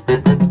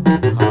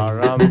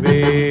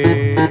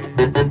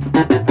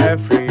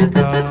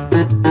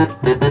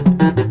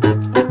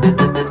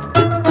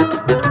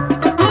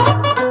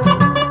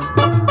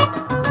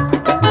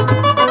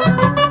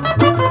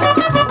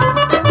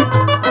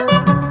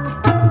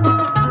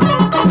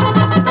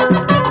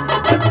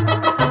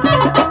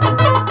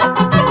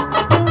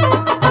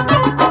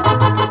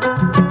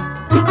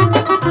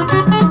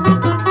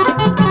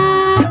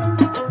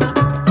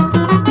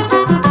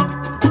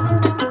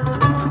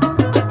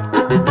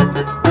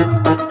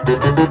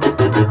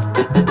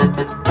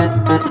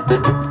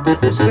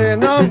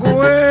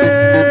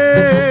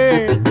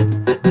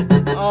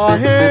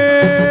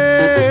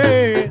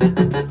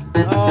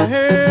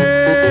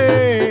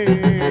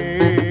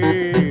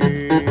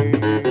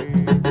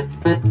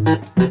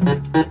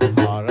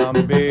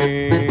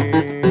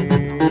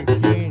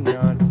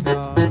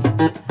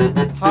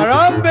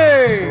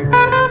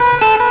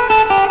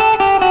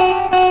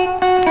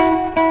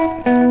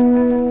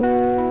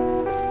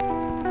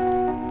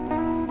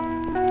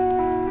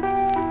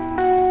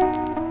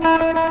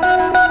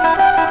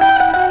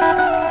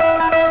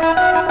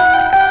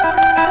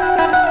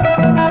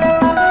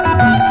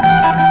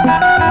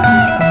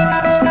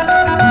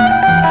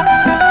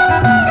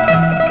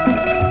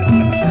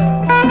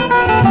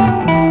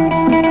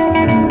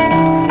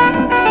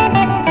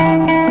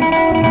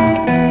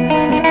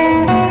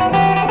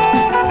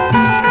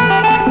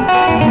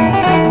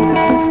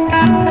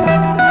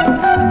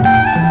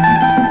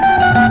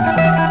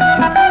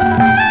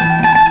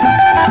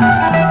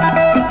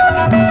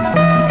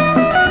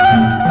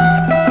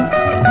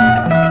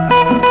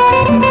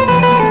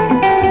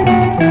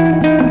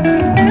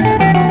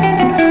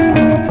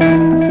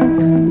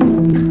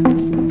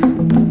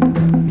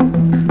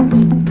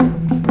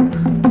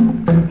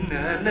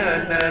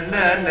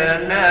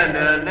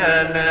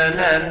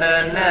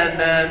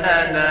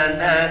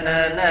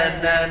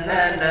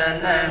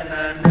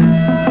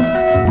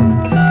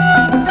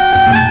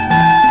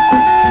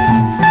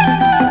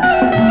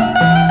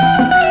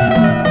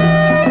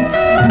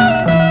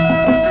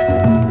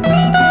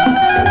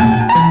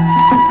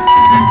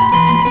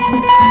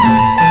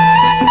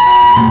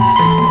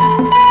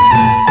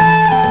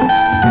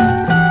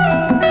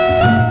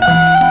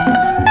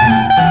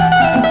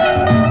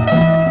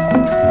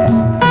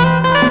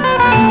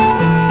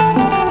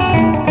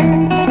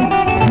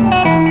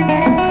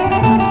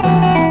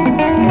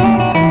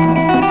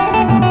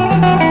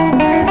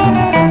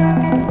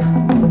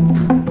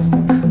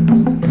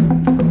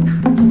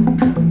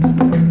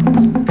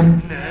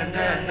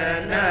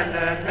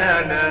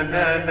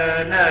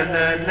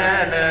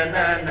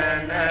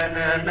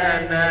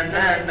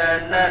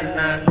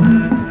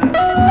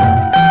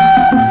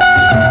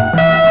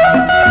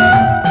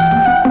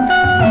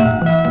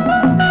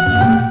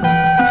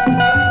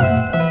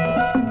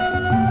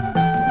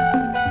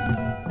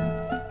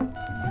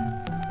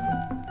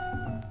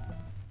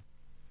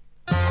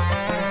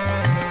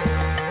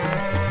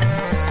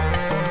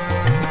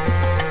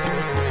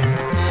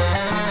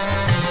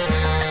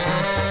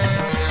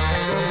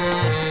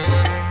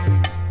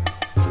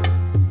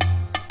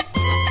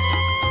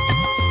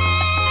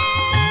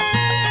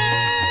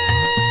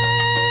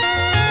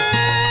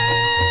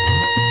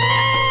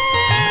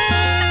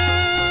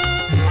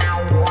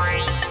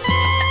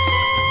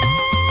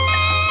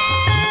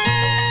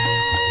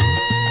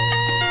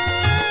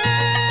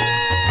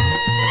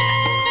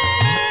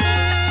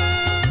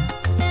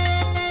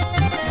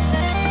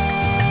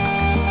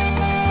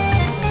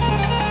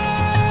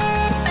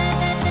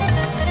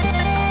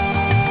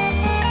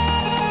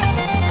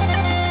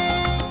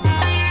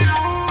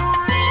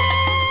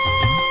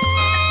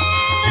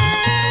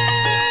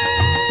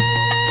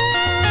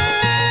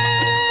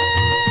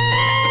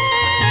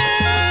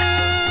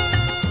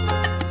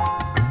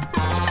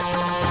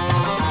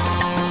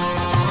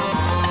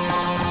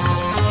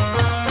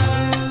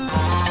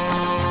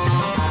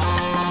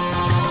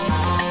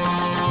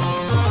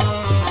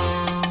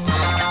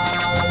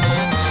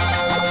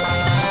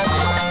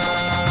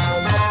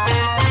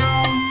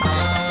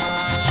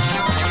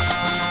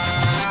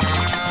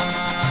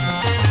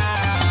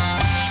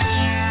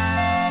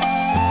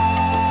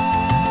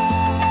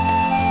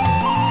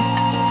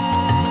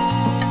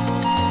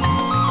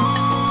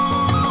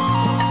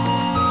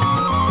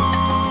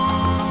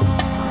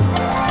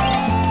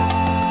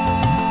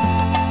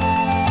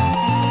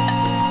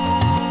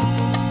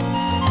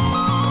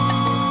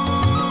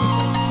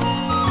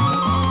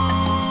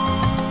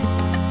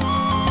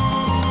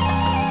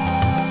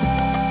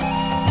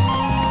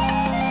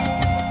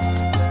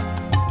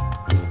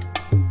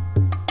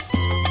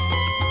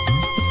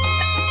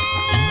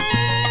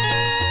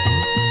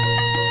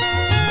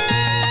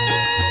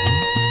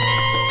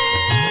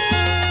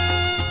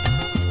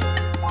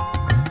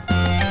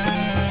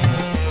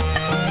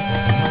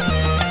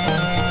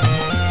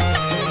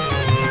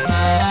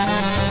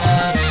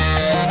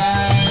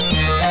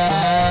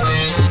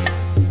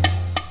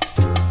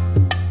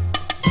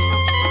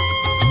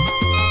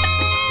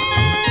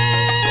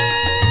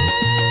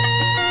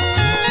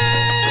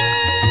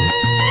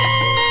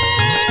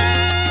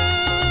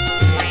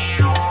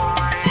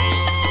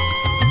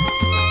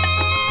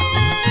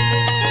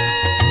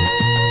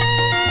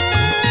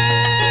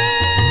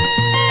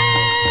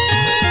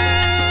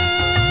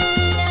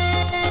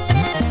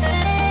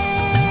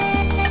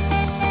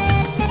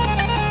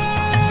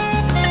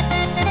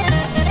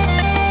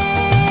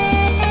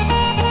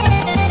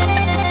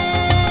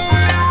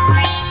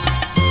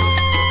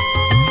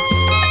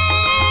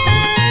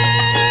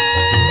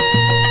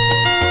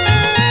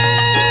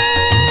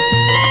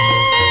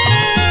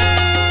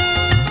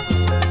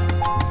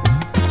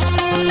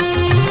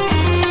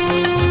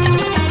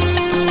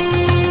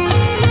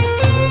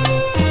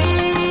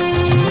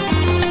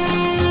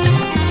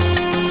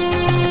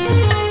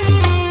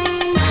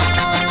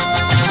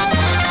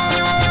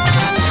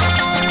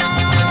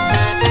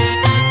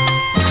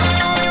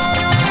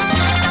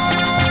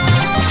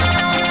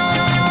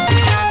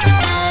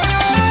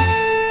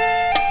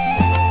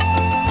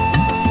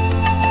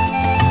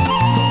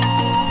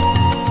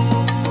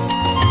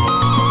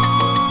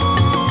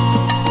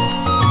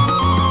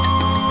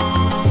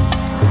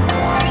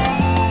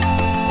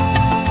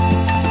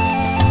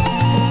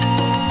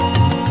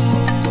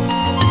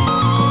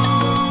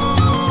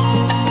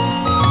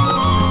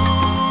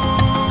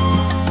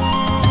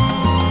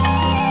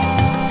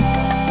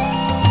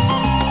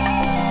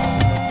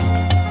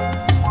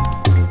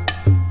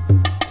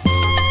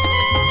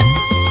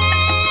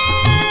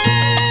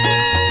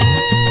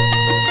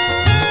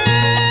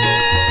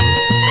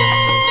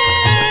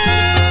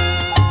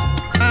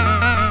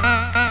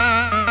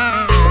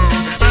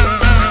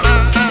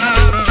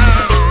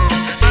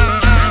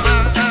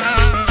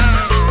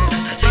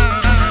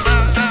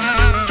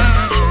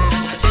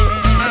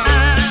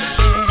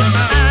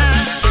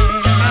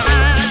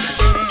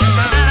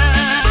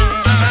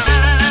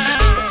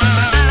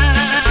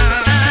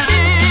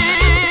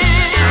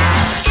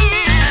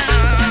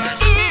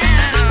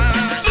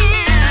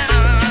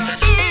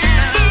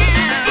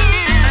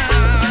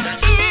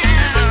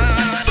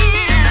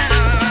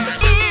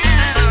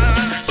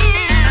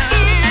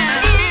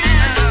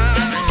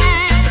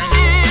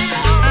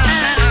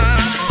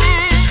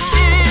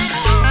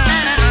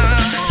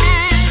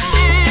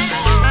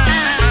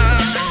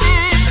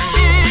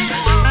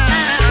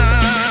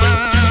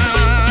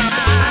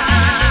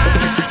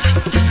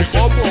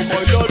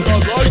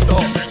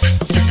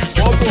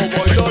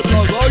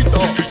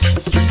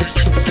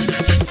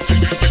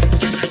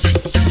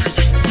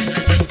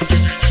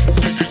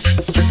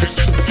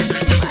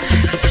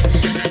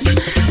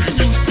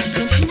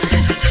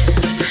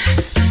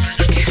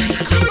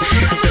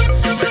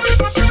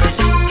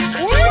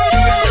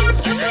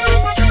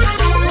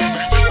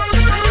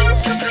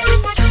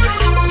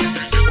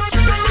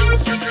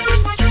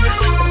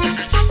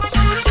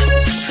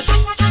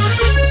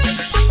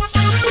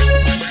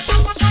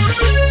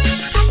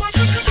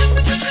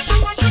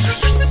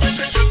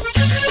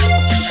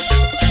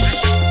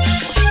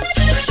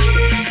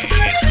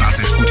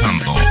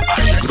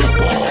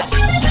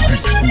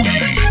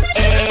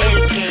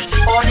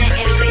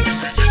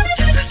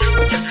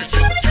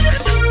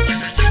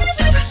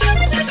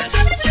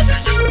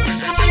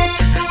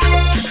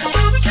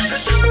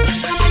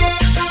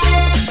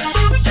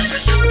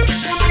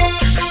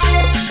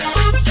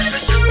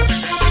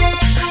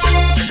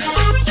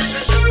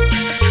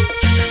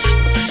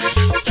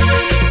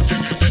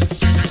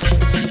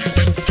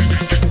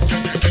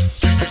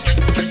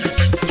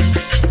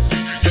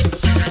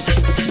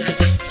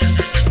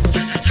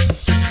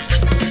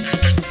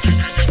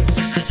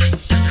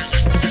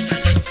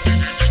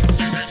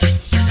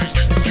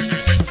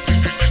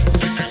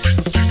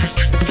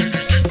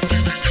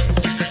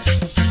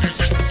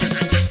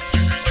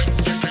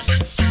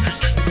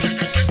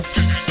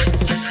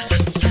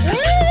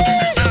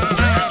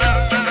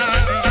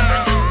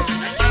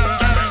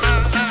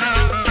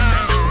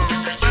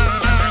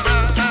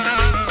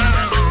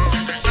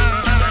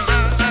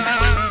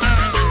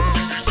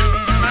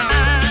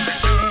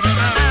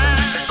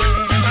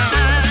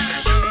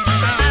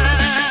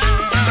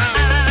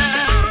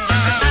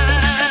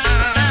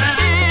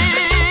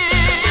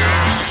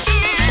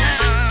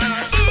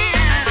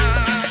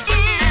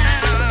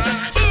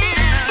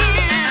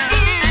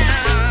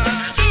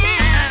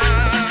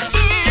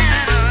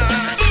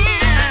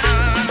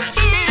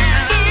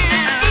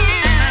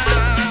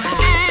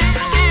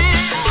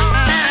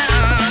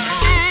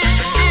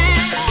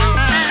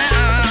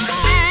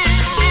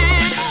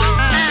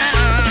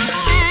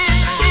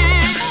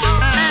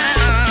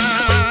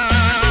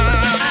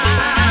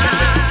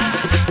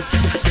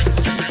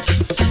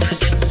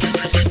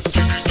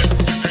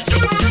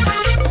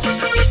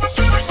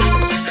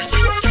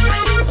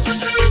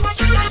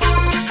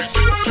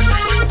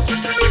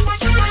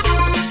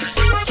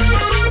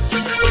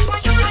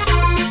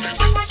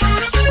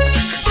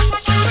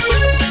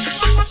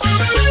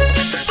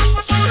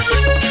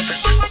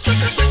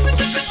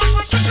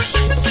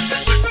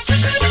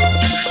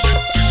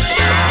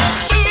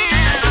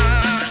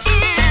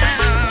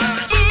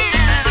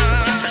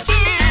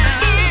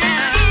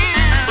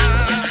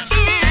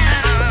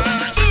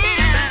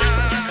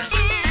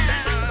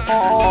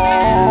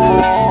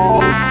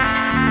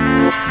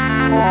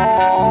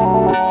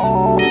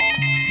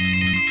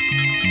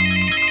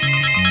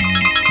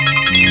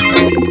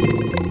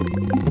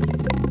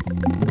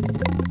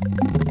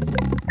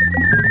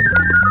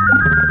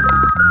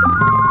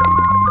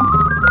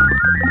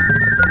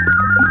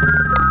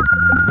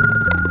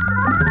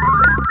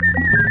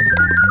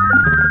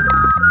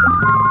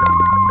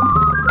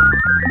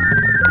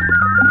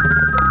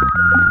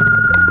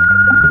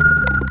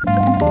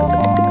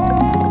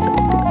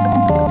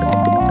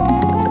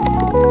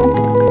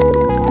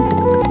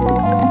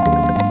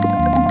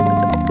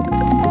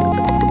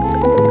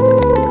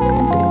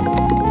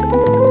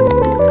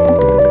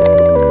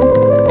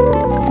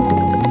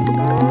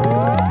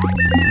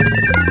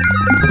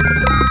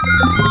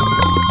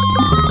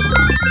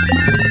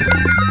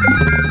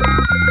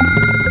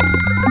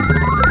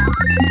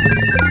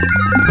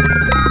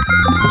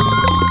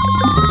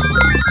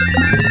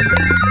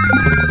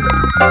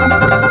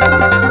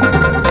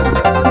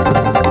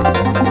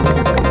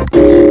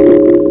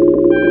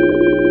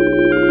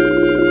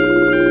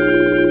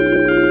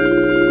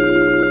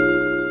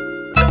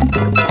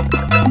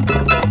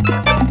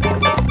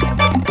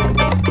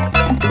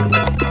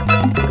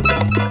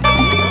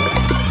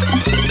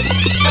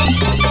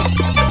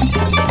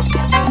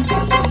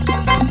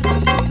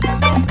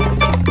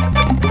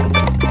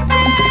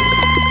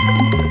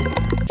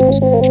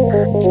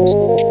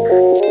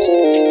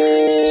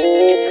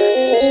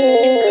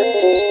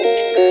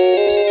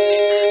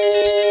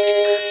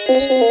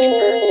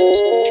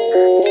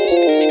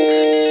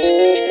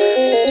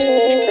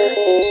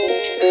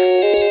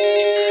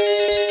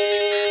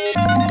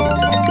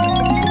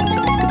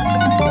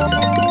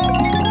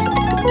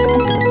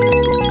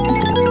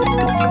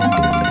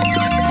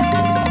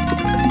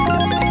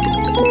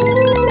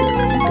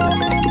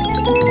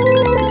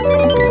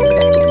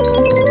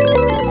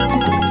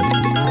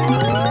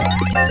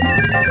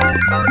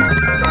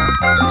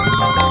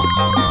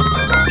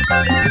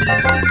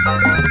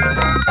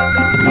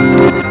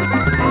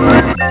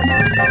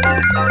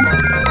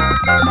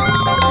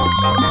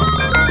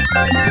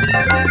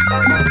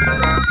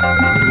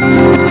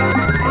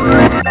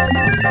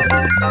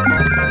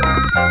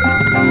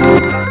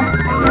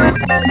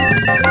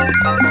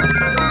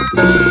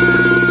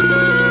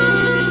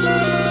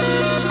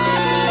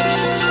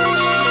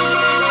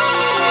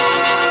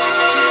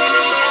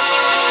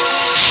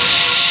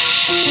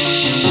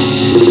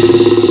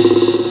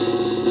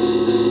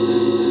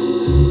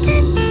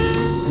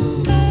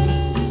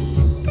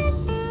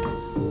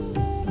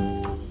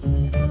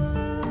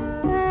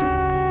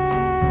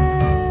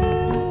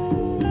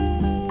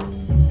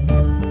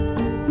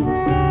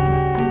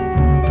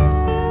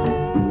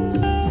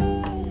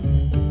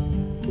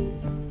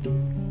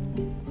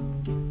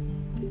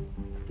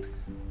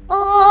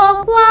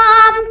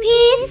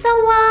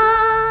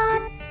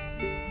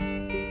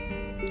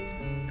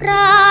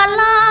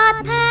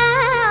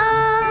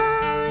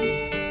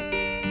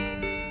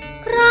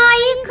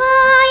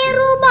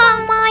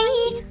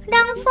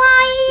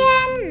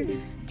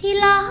 ที่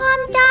ล้อม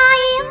ใจ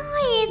ใ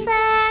ห้แส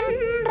น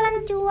รัน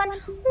จวน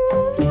ห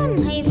วน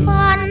ให้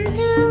ฝัน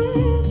ถึง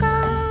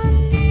กัน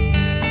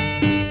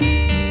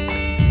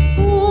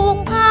ผูก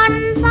พัน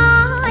สา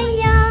ย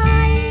ใย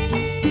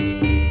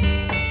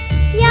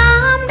ยา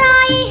มใด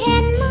เห็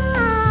นหน้า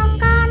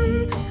กัน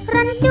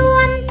รันจว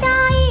นใจ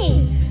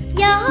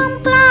ยาม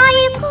ไกล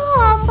ก็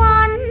ฝั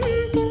น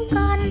ถึง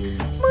กัน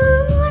เหมื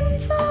อน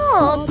โซ่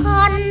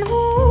พัน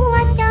หัว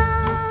ใจ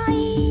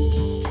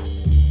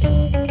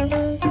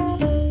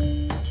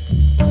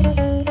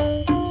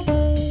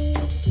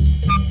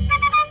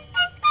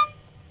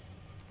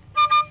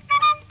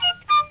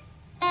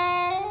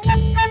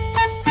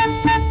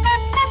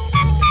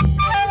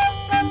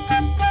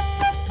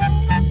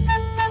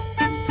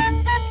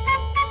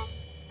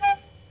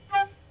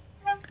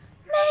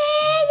แม้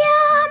ย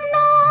ามน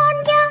อน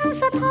ยัง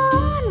สะท้อ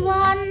น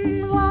วัน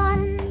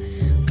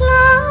กล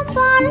าม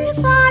ฝัน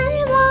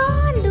หวา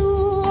นด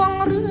วง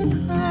หรือไ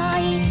ท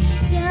ย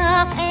อยา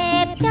กแอ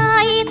บใจ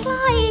ใก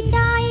ล้ใจ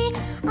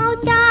เอา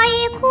ใจ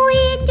คุย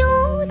จู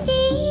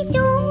จี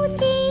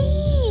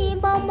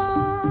เบา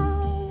ๆ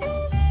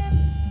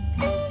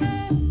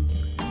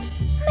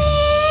แม้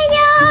ย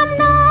าม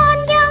นอน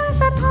ยัง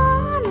สะท้อ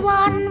น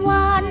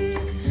วัน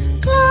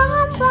กลา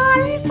มฝั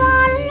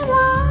นหว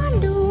าน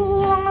ด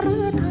วงหรื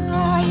อไท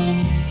ย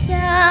อย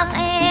ากแ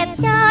อบ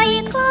ใจ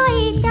ใกล้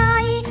ใจ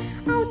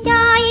เอาใจ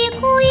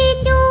คุย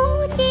จู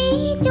จี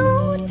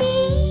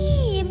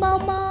เ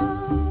บา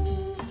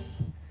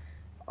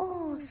ๆโอ้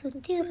สุด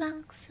ที่รัก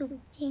สุด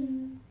จริง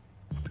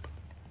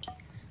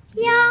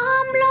ยา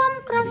มลม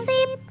กระ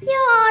ซิบย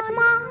อดไ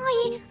ม้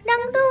ดั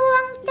งดว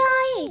งใจ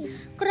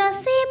กระ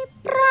ซิบ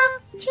รัก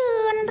ชื่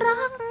น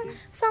รัก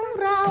สอง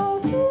เรา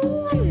ห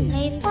วนใ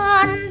ห้ฝั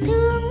น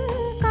ถึง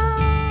กั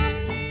น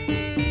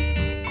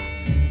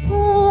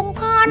ผูก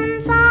พัน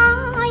สา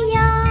ยใย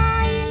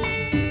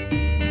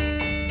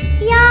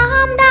ยา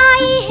มใด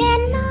เห็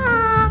นหน้า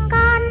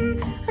กัน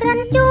รั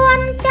นจวน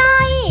ใจ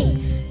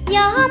ย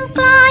ามไก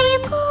ล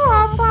ก็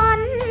ฝั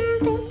น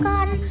ถึงกั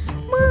น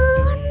เหมื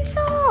อนโ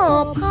ซ่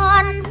พั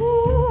นหั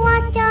ว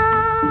ใจ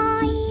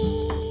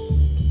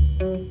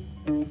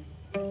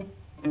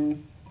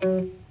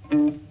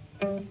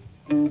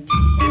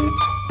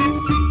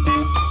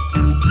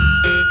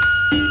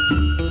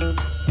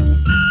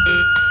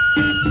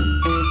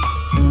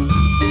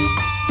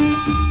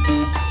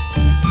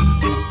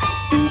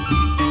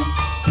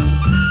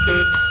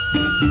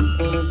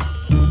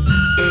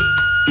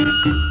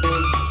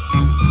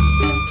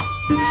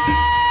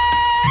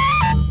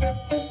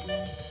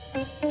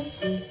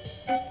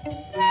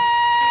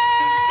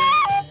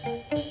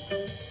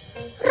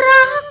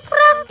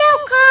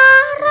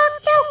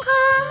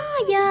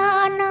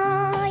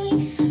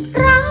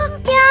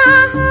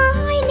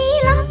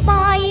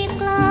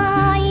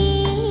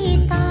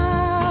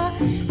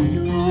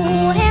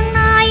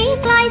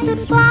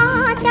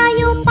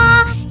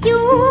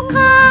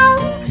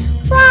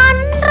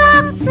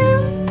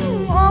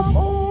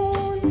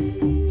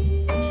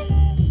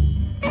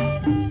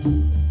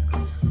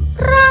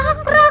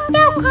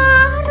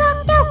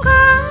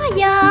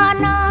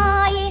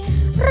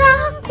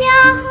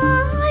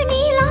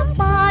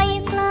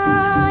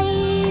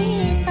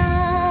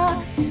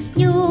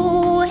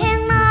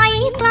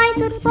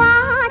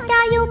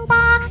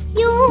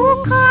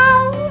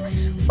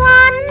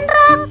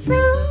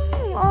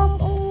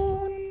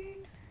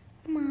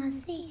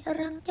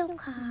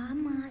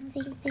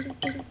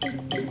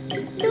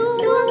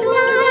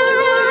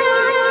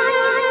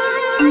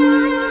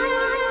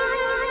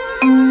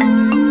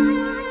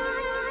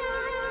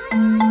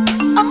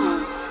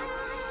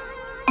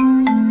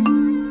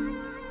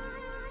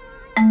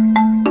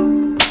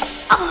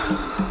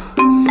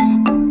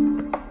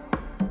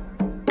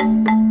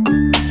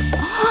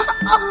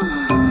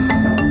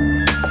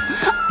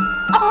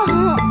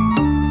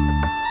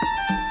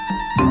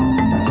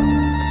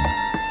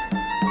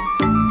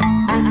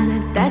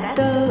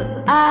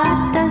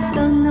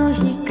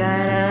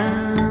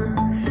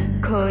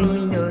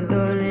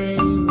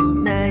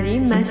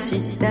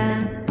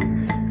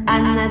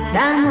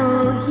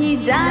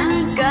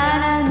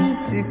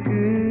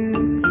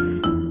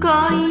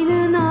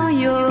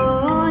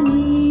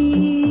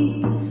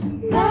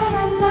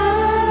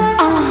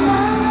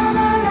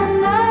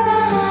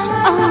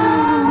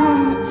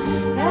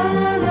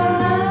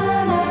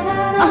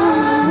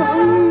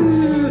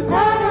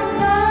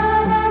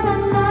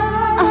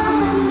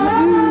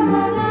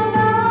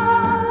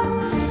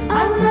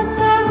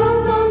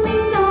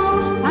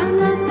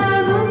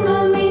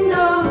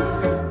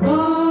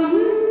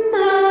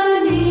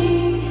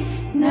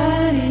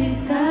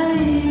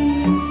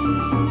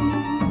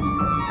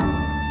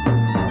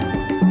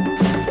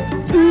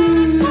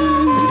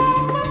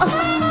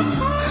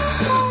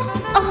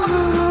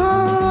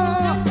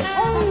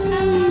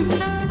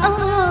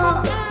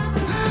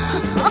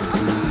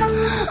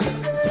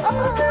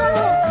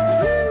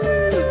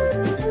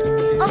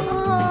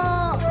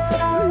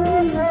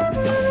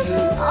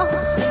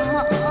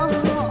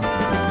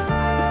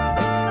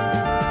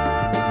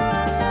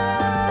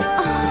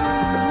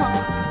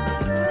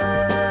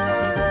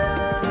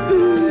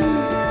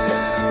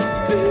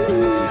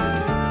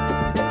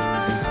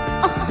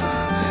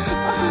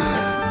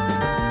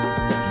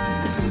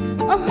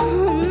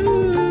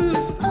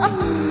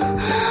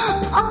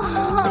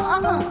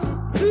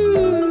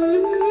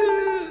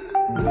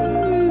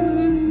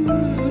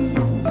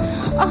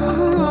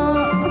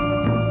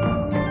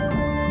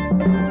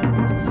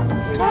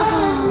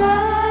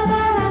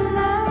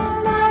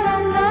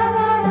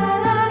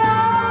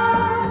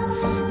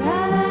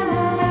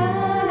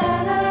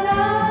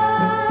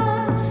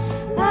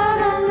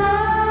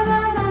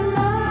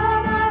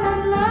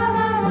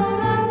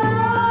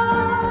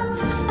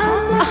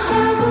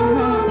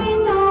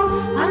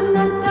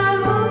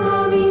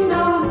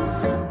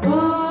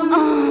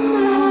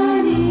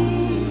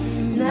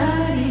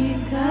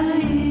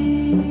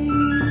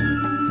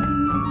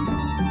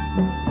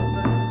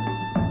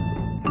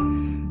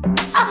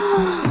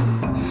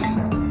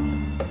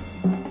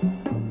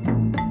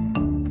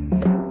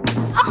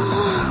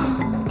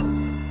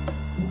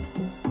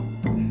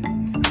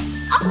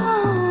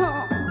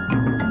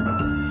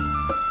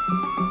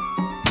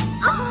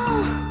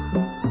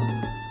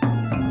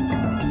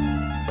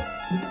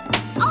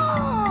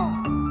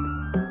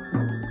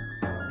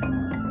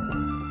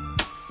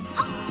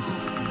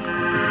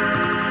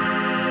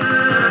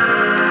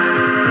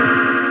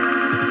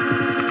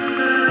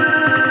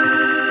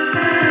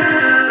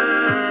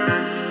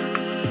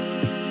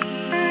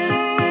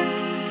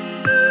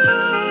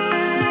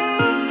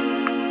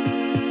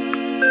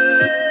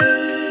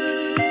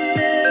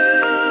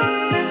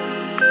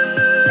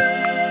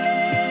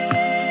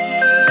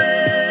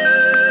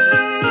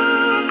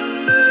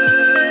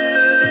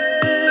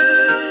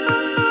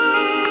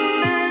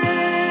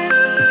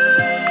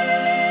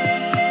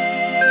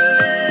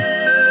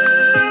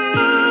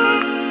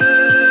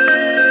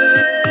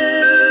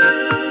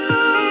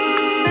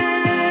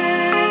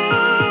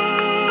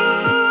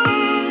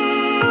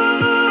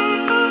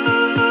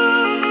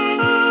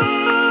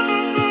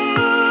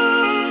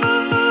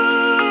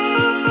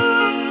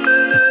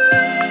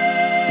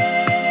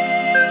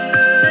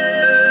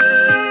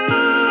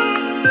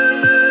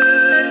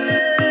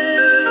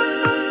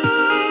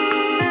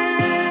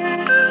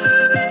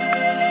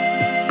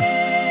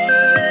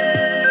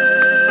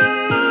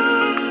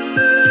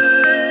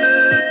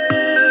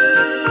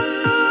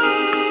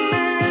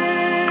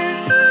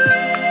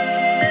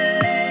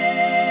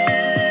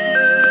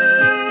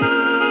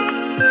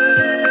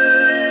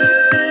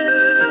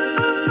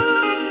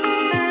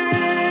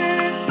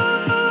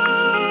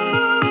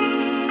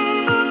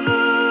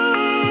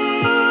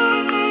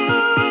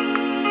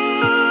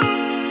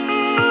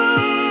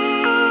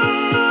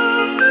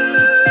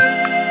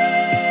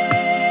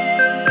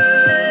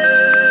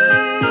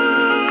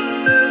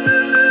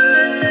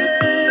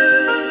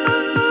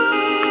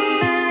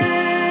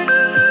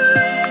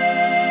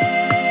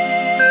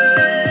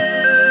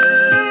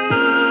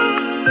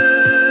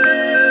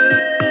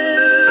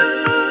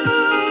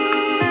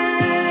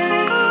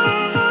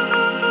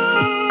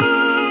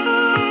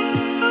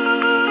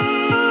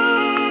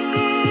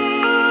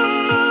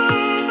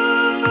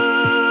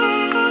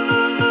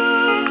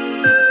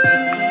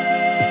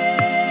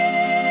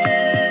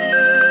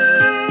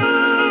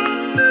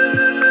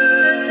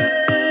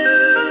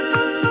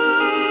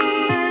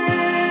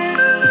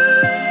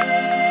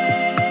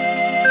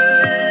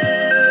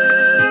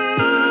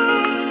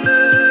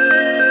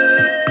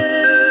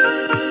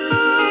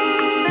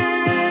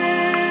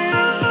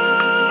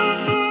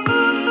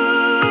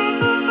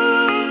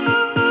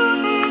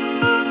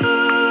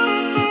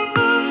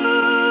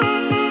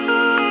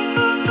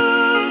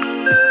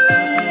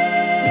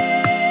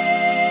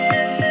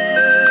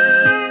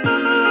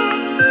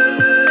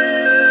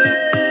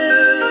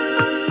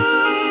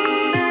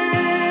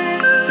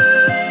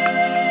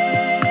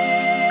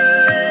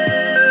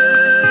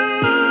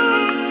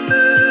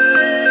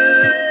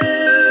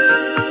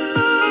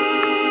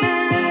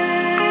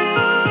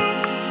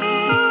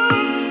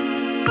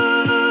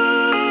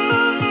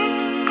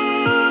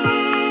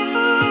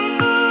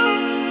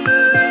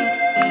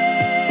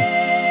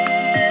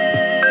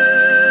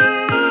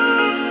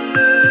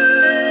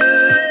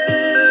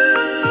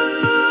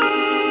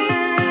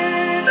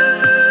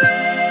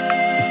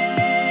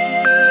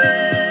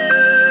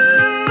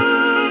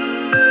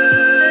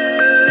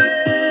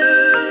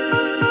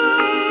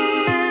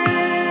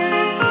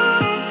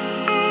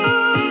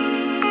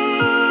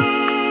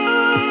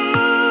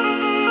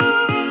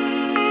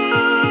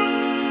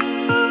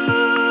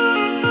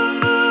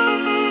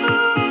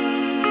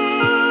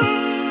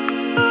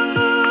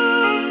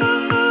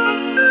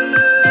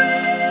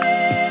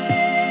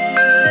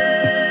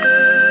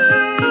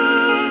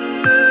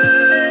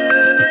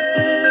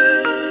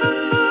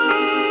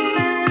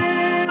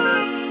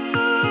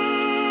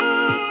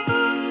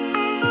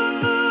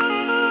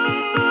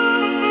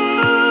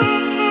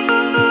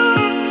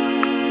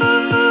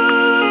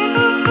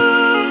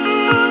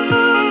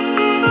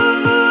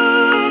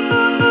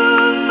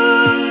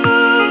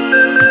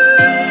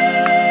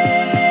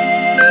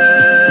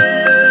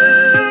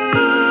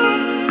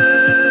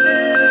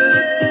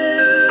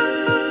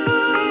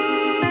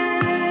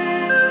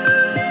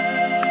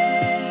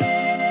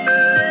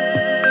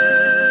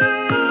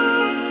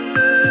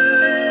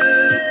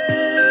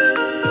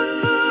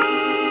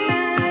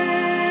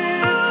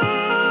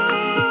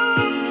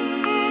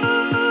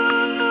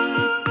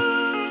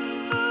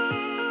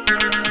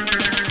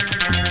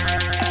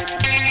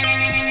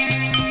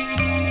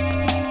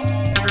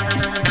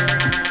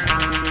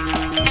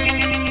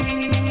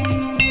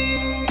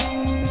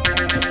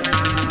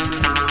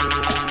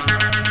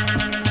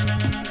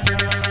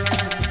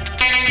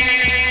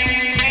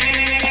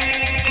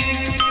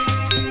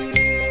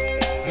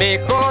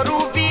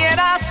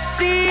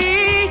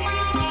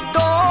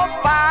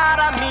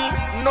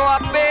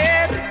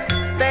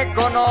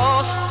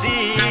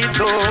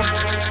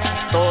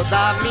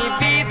toda mi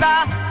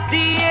vida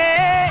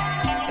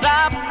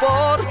diera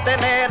por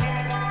tener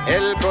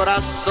el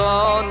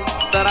corazón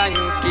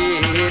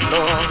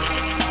tranquilo.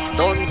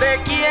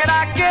 Donde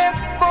quiera que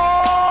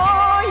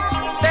voy,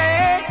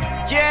 te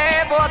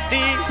llevo a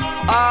ti,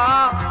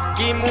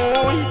 aquí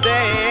muy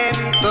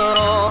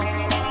dentro.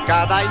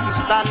 Cada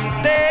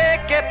instante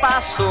que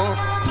paso,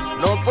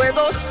 no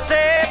puedo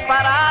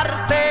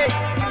separarte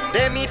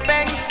de mi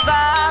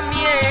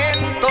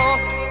pensamiento.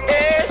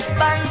 Es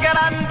tan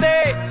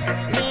grande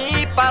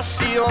mi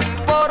pasión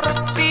por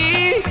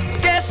ti,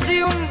 que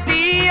si un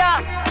día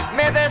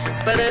me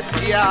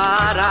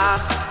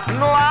despreciaras,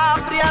 no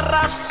habría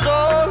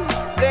razón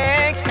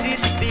de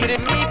existir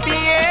mi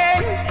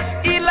bien,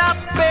 y la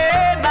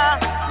pena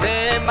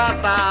me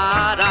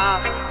matara.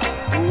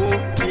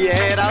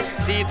 Hubiera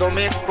sido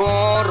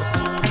mejor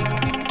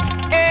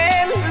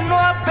el no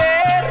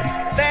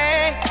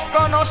haberte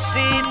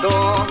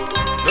conocido.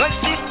 No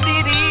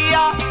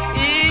existiría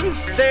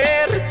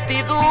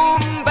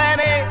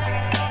incertidumbre,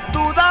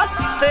 dudas,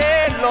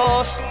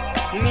 celos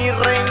ni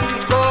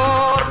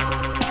rencor.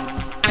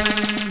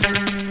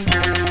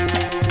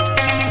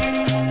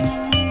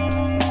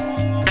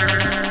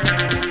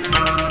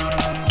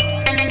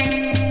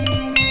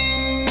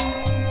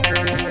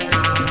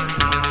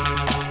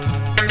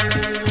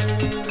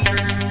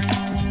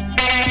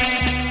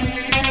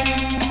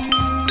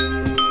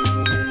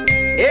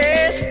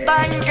 Es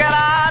tan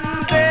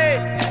grande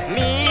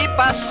mi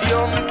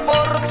pasión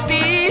por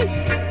ti,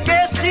 que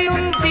si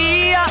un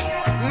día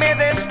me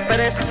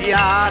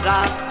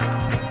despreciaras,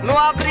 no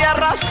habría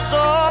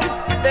razón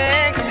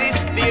de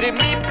existir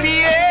mi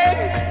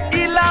bien,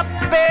 y la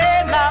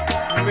pena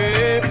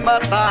me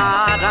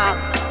matara.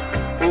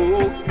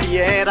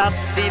 Hubiera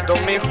sido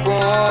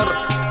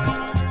mejor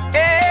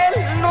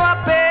el no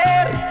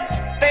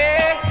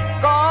haberte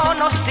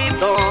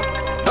conocido.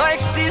 No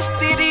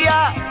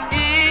existiría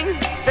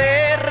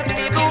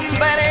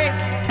incertidumbre,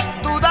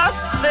 dudas,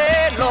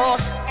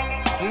 celos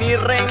ni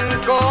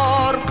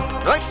rencor.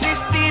 No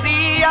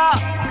existiría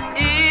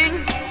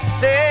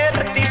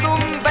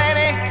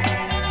incertidumbre,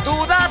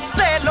 dudas,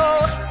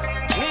 celos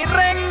ni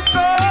rencor.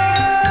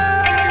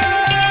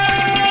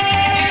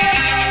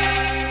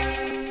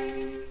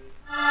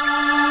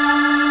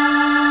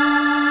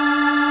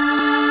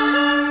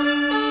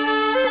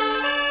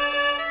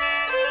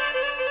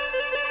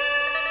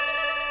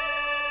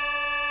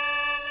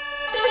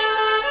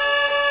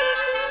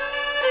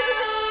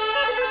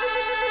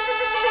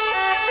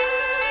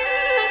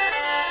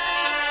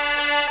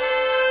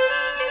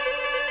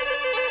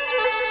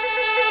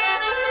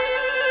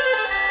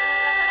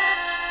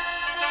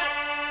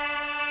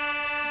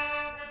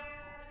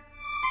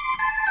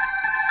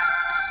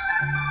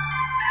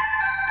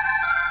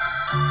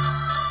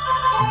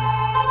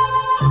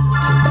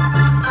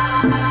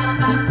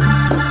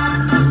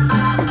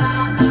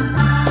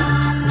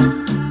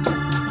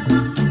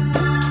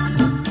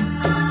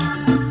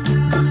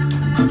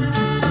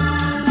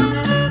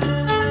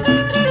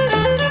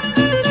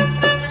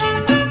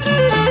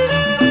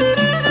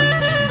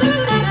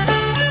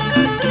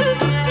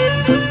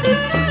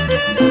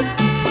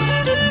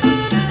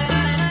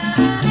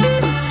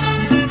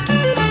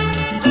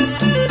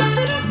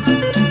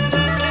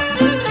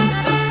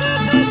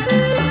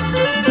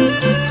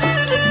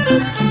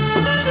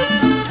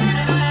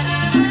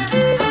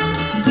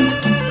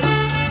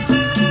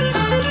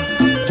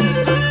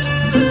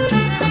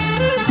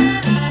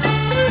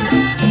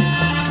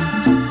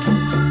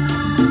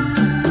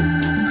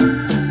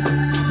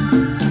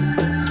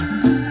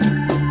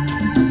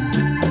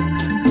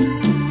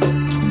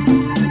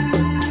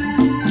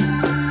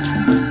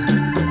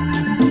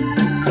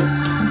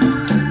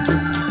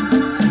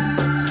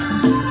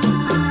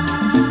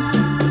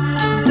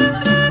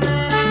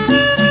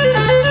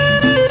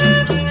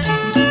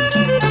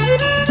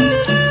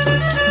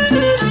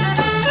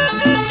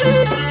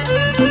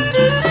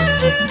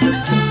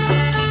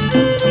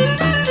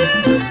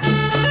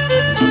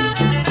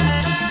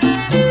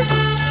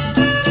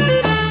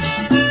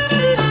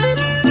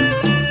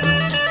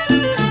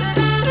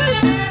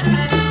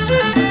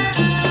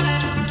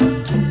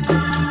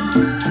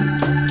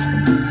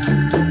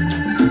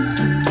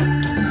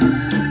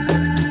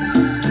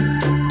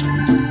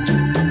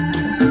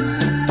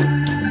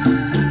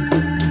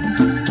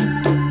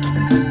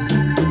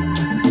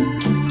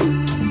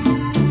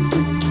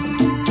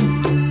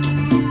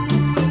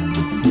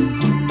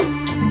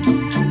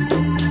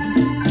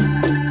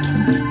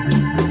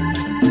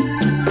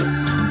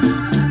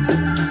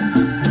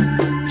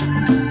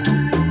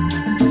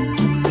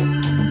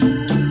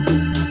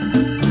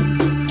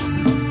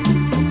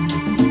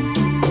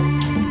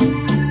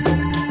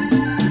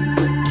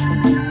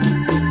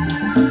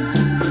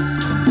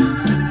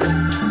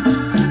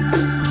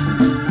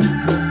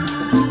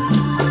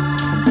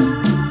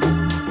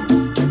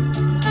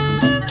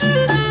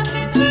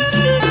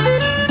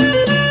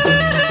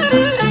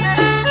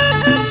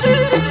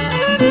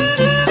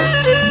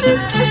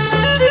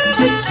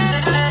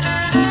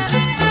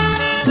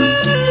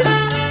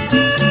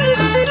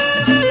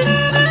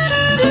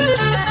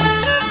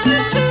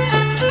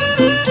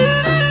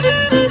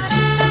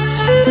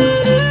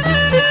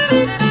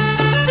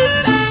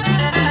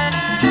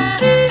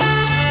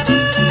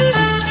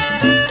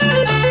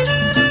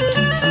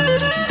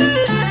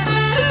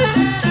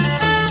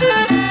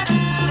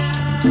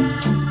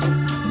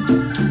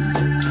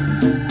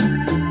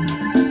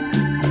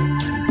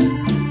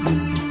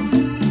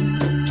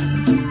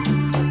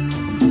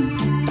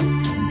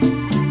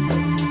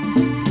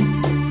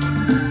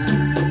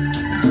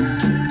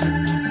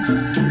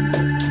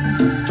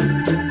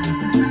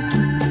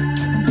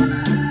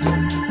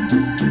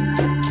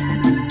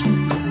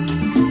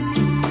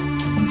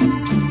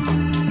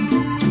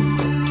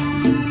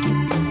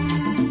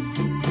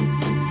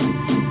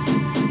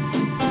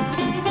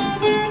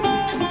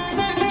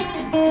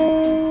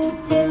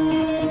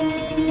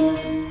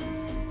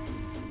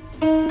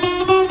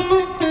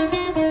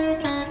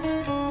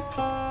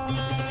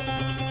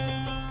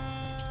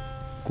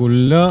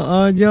 कुल्ल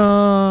आ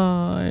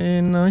जाए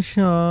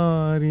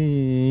नशारी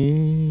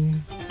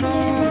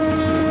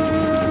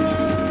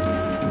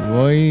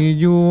वही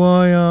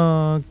जुआया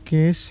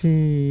के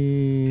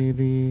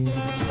सीरी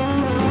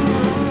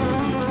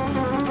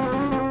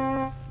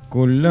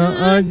कुल्ल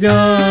आ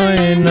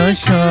जाए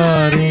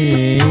नशारी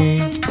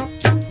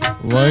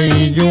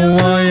वही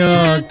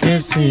जुआया के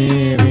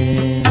सीरी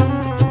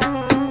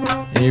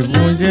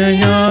मुझे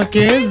यहाँ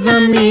के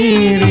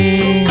ज़मीरी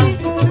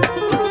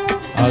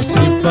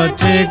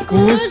asipate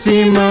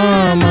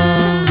kusimama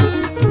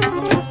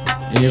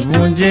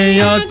ivunje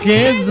yake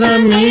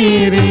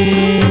dhamiri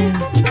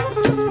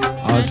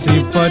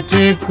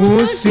asipate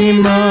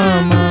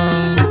kusimama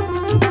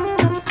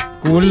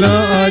kula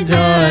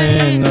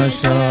ajaye na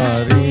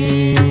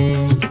shari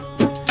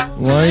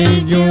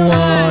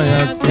waijua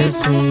yake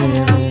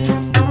siri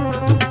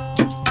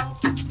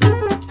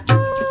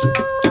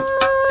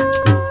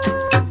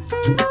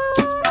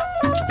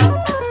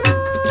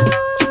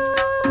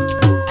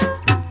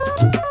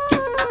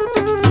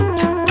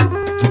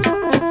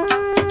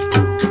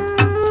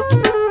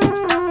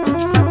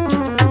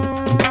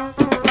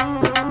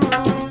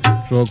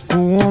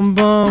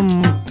Twakuomba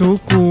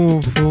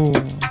mtukufu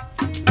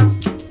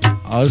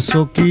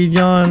aso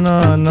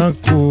kijana na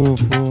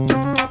kufu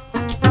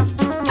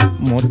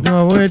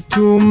mola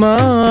wetu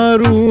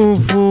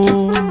maarufu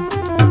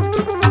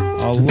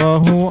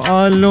Allahu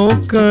alo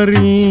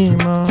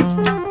karima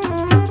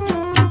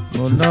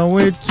mola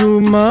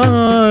wetu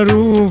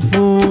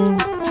maarufu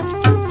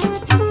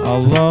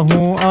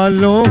Allahu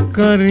alo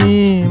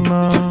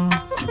karima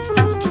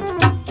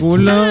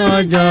kula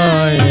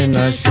ajaye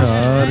na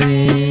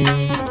shari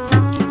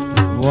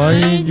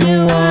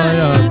waijua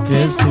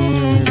yake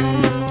siri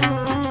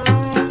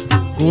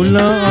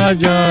kula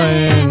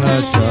ajaye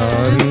na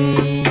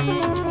shari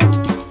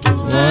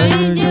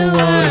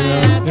waijua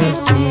yake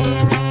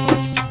siri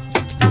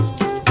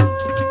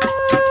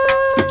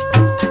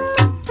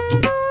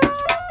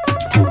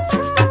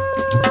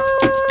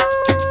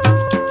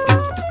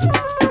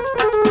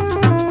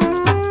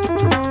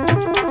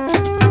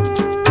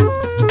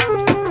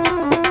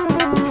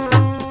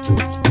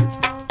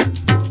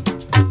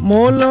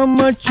Mola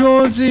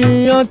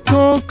machozi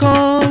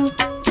yatoka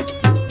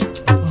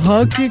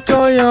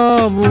hakika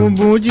ya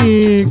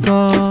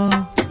bubujika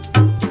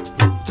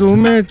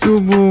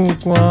tumetubu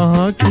kwa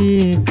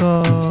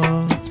hakika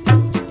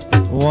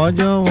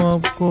waja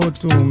wako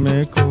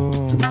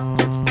tumekoma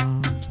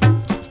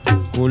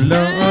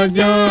kula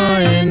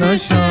ajaye na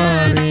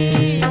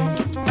shari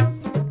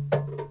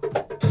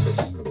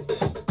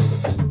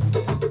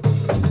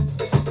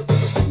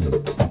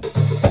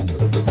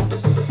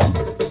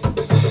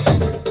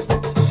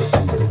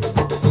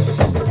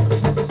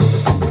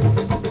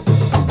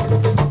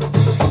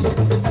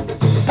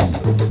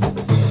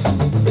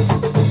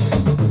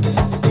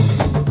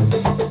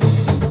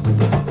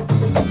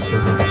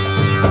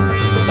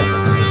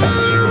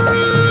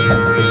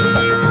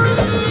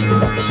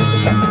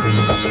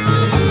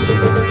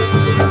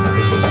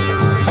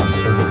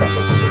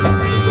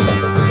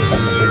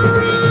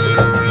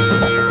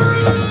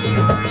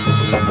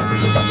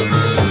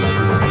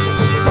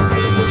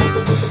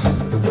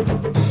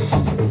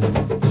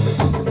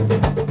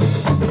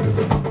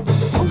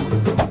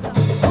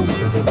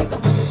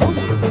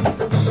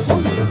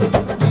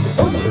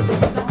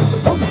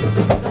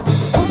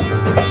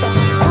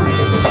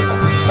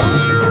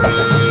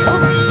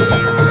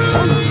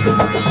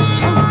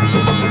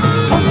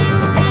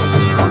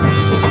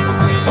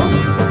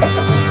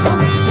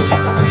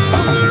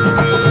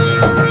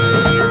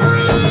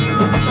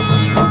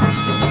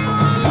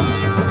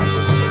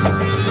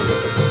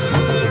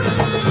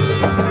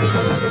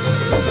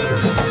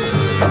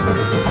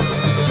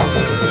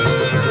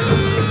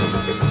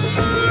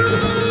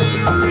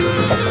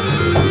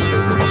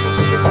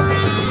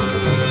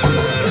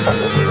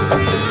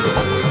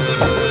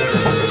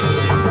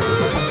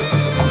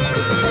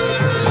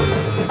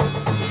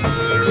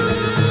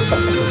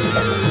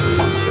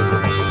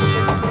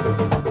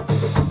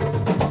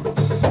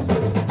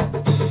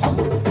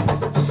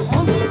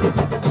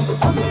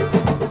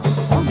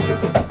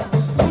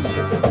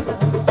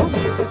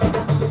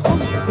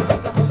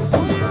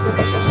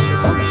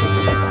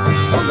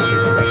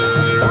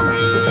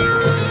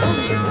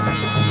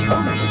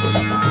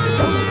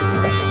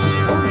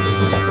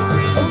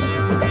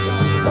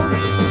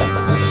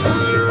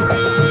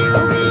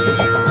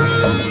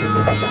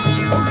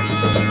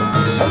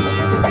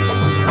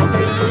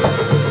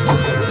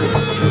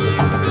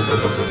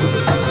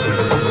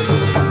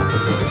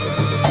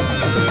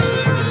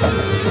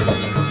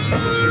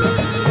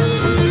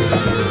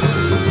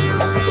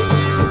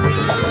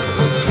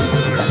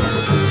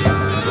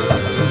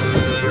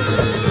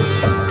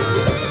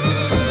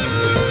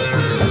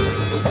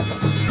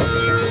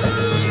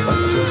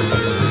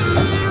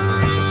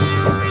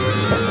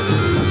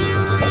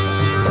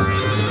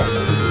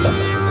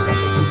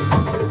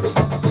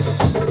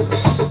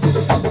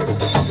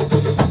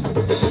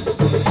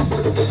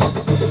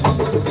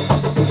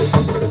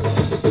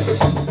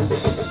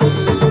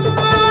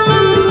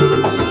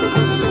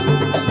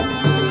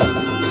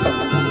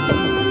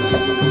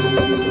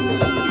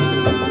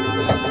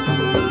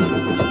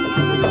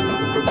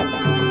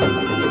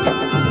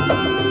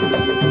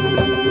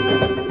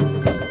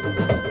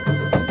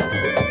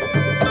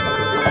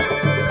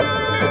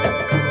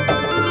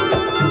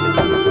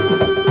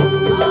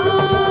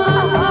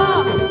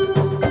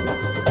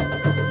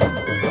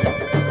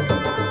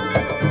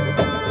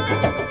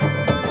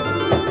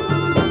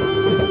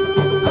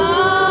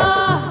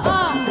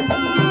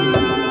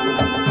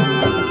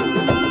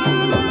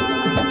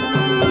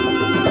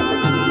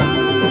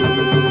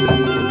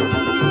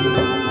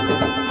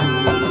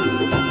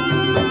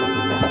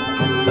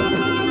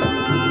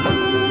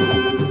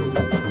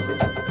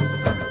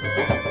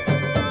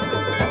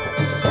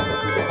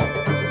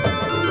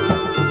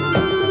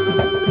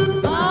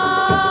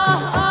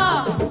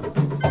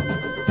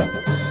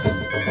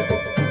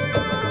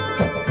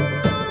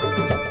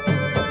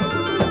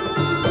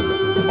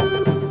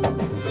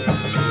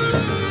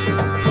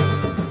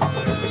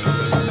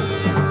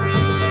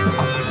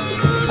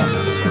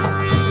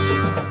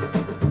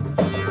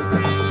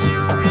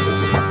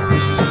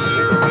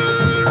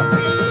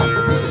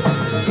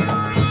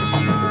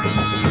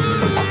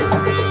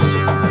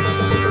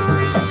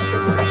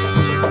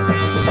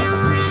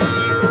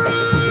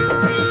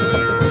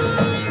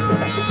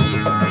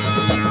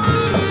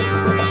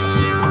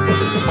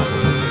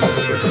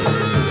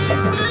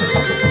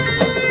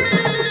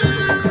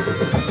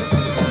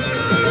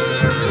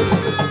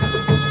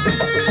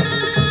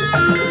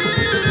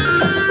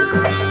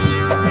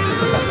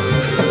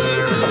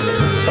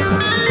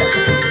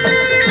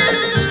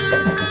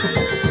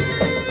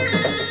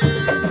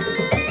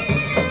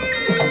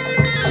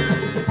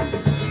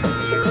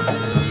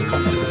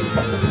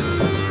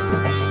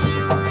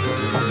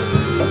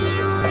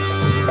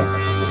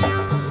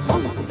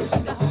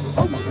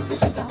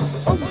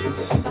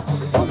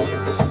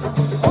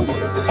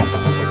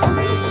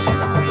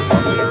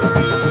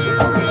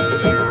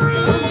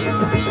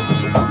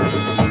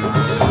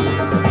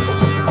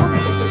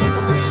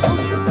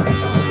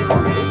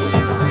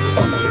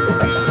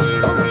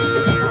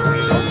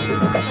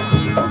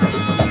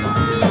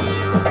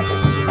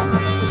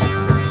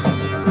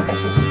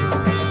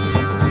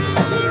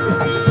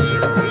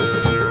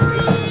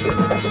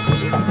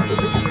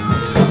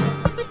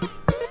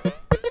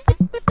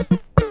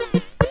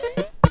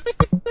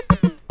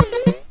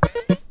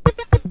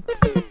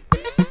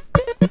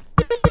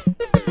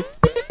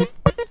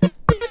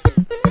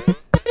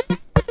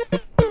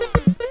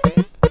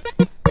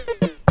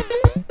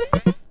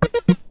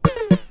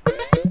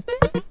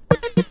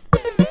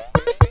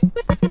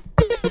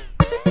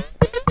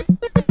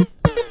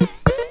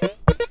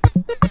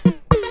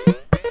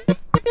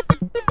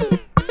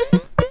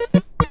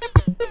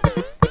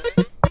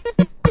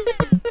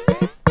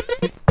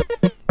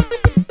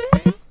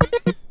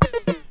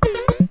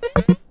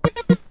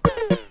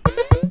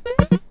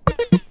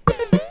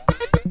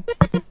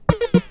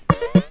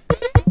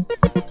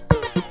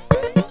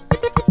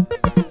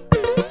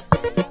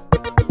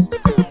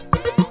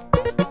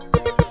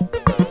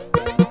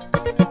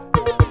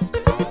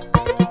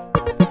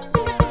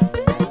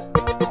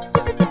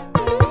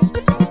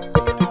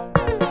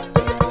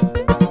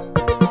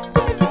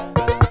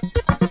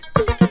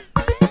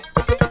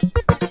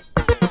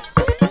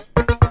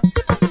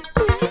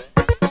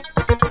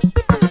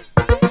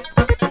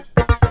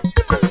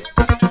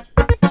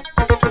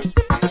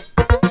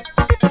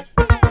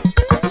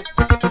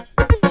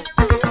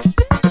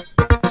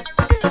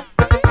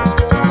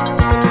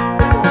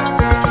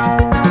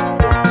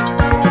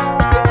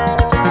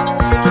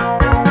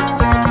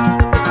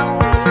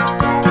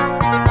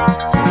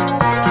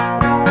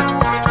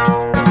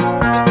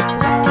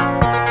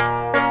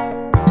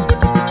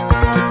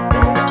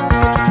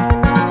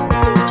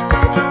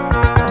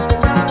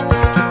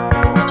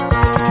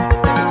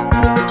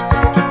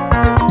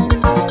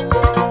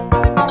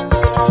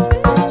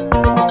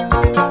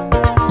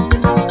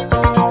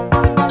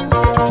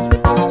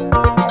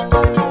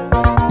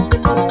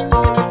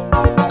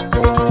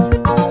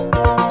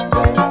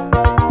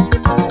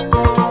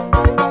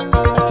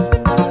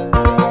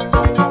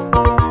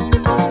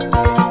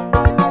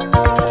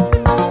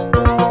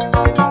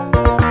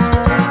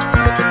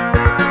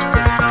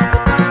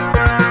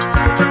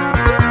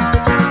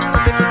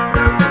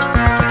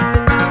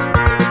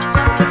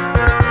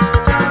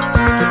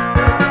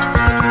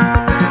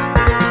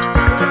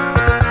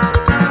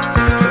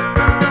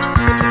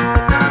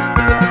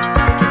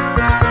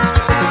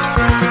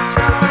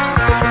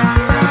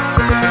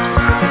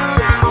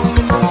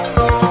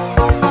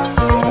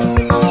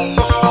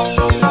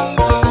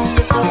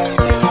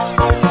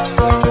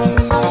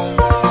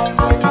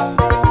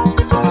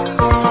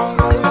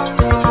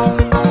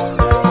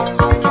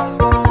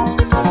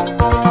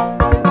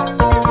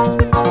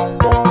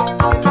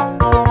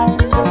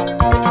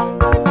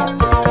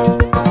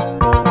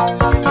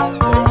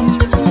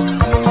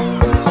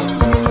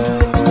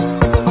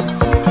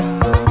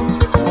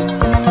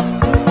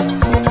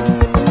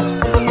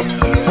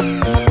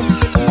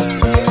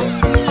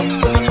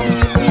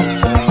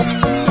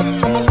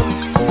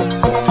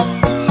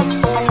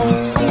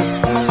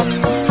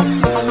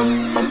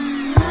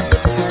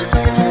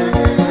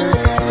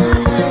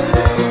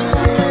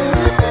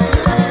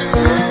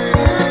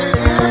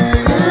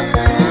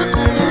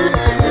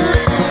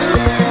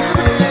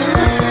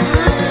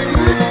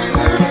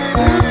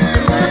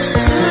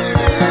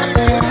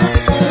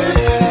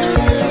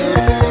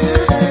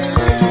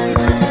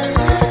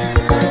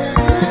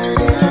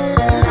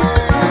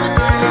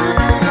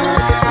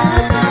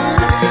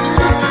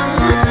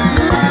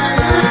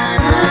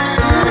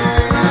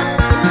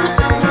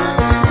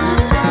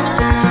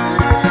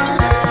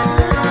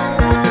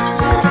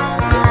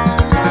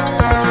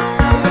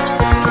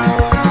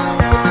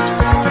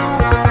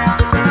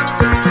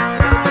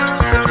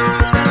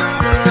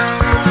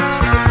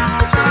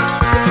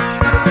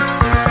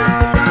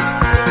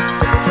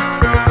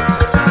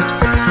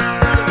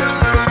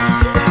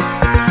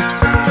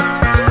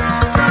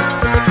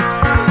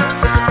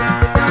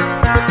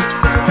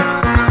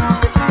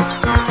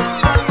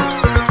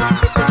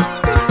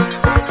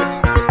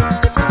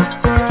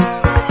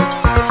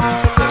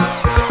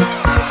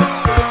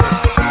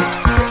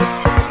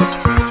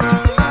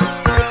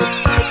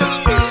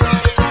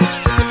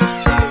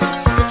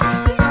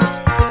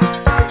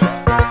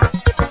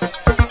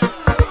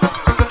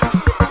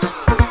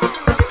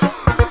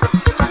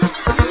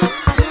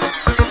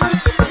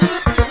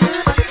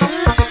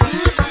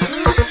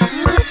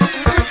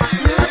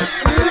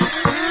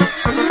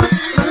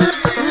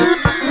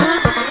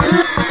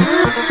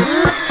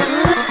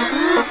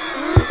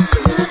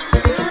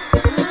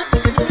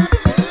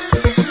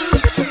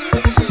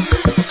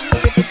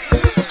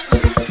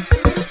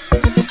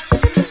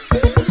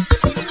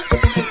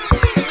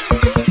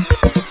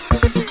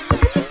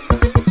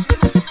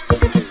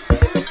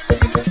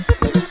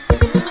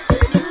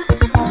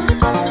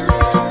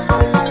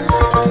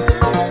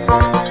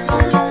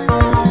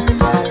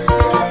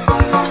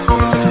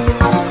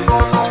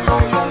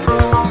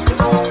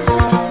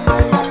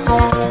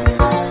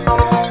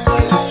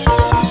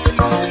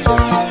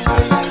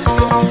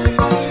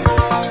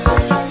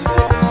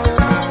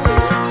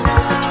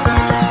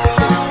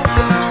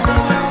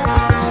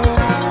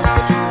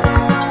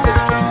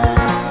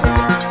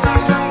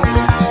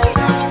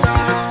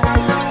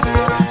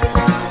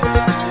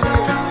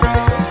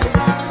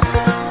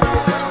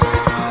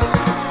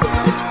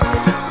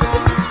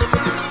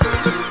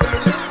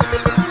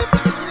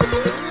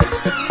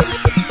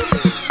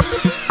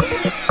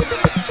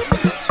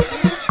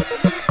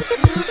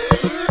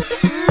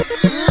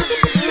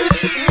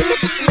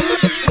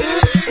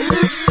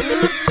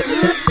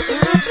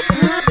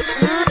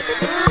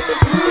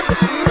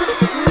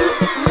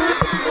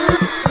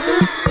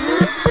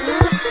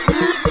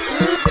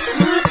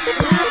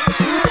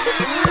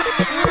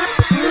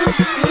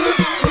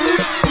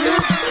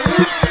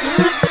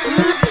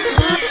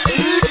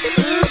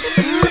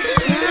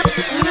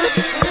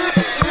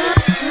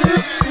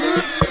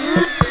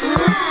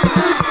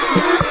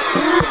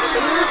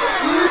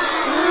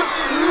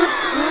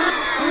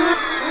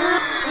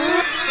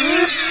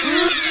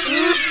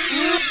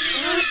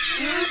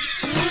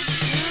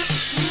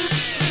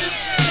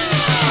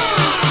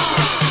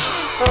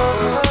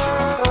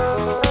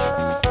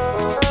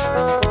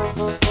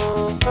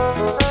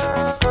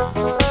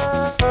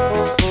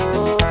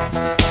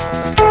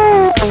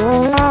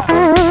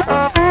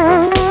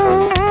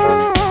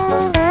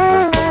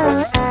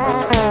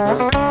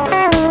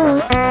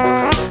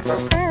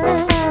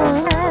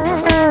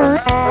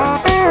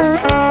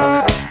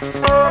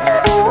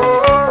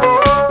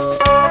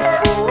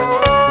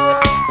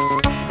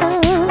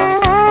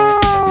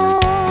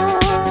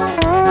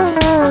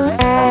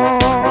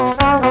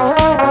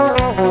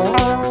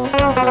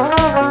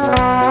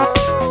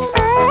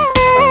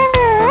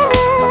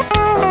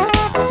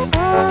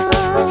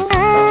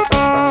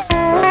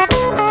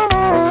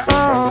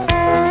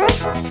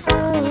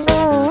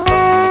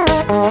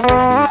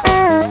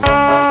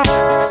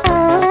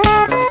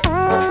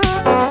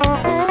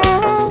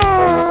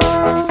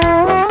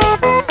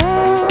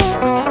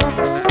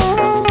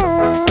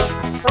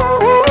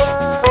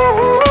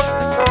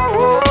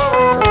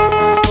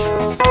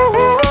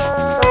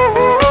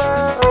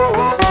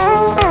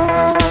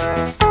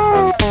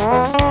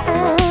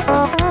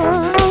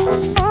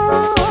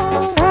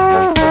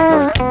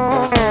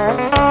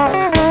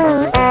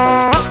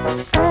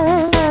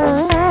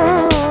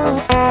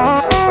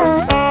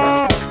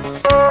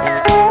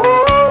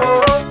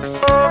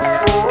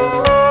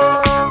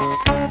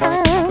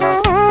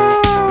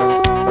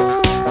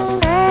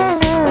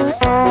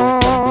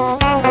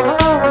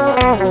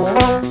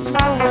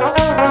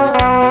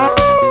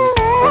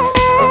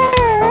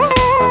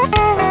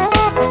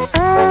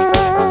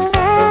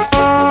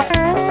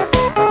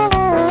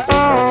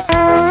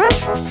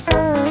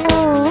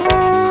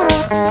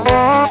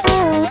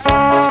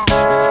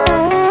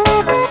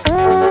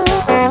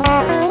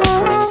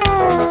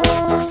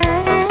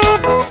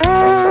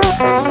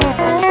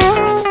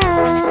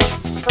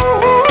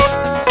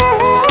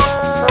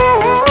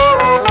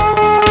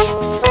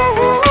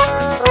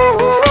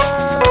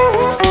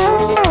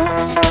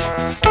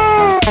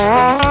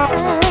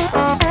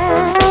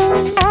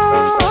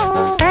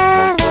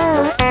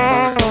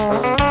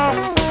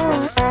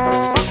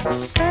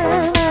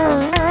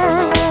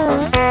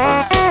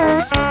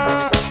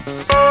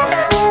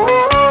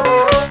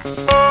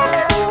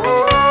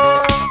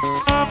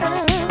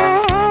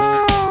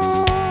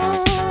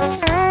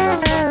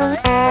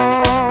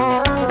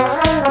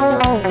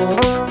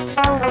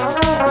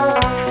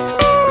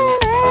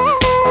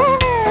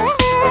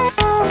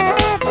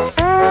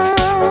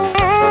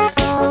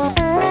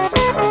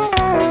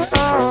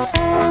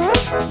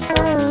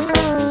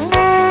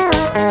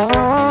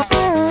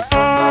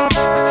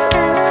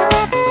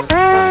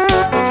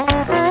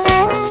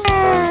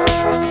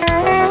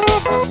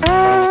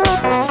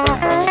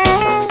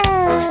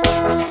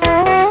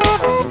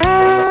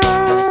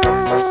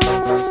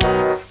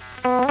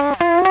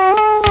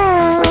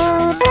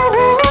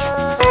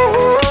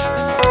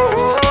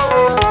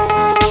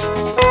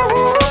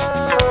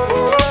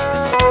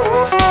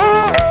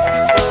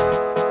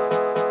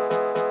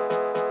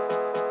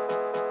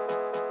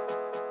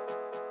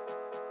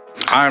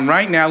I'm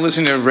right now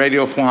listening to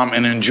Radio Flom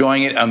and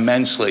enjoying it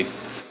immensely.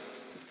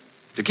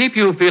 To keep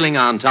you feeling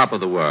on top of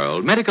the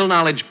world, medical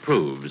knowledge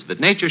proves that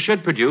nature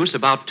should produce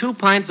about 2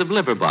 pints of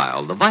liver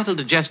bile, the vital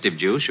digestive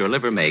juice your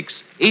liver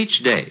makes,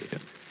 each day.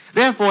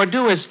 Therefore,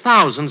 do as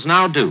thousands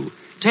now do.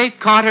 Take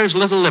Carter's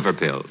Little Liver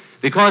Pill,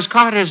 because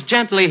Carter's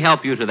gently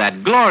help you to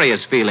that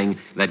glorious feeling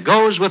that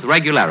goes with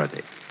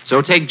regularity.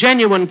 So take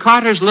genuine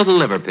Carter's Little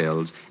Liver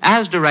Pills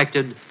as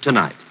directed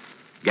tonight.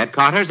 Get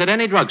Carter's at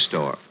any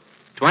drugstore.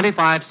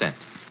 25 cents.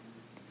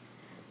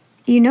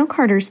 You know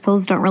Carter's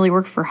pills don't really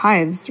work for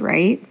hives,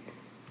 right?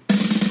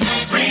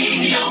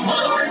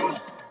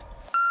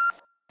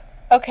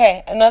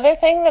 Okay, another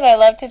thing that I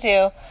love to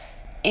do,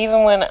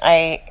 even when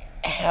I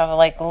have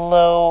like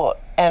low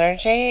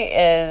energy,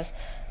 is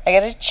I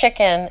get a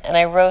chicken and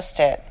I roast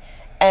it.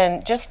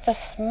 And just the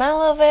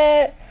smell of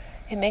it,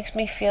 it makes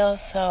me feel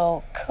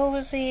so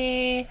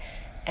cozy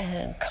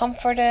and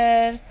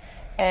comforted.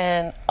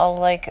 And I'll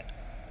like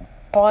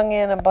bung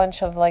in a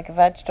bunch of like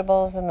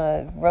vegetables in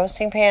the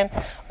roasting pan,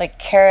 like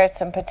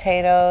carrots and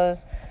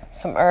potatoes,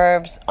 some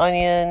herbs,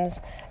 onions,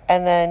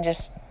 and then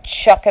just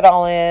chuck it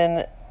all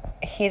in,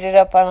 heat it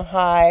up on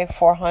high,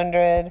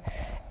 400,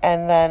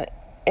 and then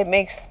it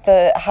makes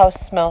the house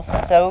smell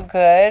so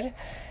good,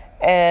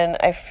 and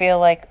I feel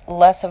like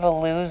less of a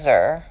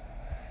loser.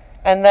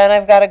 And then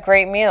I've got a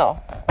great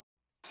meal.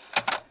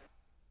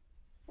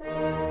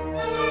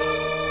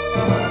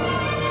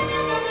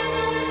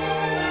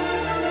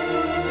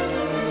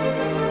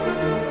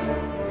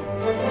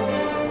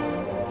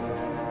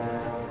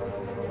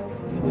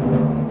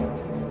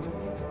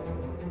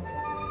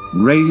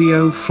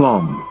 Radio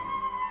Flom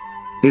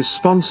is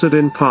sponsored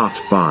in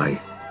part by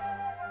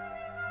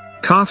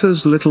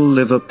Carter's Little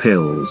Liver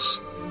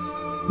Pills.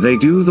 They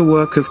do the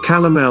work of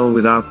calomel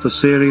without the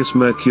serious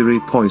mercury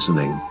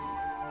poisoning.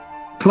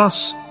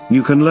 Plus,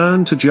 you can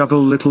learn to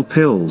juggle little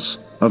pills,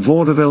 a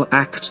vaudeville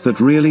act that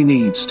really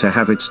needs to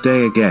have its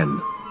day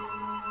again.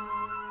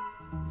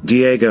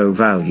 Diego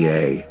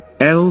Valier,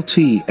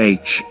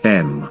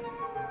 LTHM.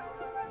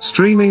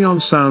 Streaming on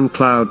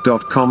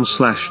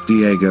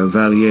soundcloud.com/Diego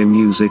Valier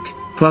Music,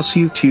 plus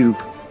YouTube,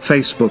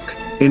 Facebook,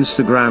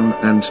 Instagram,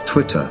 and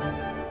Twitter.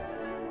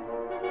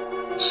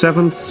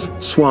 Seventh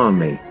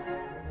Swami.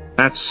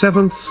 At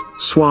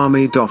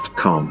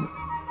seventhswami.com.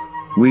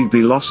 We'd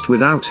be lost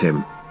without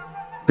him,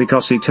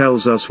 because he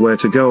tells us where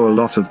to go a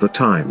lot of the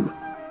time.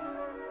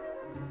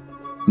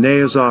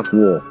 Naya's Art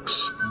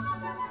Walks.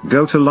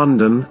 Go to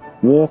London,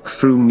 walk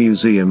through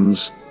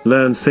museums,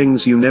 learn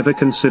things you never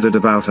considered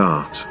about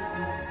art.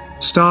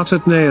 Start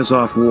at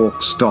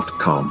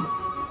nayasartwalks.com.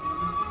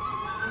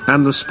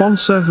 And the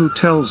sponsor who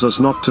tells us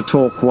not to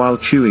talk while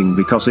chewing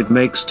because it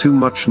makes too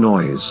much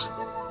noise.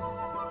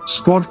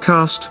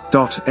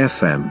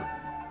 Squadcast.fm.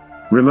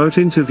 Remote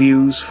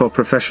interviews for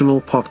professional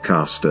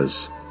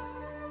podcasters.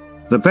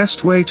 The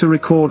best way to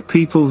record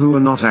people who are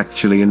not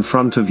actually in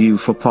front of you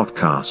for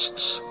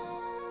podcasts.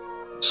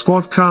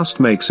 Squadcast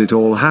makes it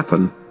all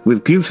happen,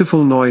 with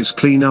beautiful noise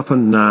cleanup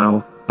and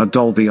now, a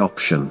Dolby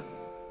option.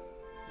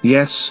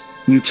 Yes,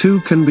 you too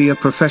can be a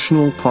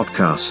professional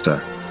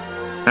podcaster.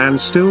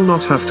 And still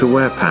not have to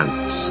wear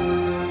pants.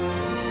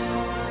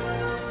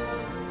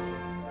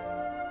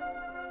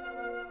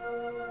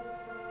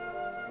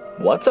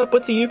 What's up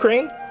with the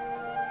Ukraine?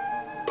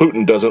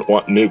 Putin doesn't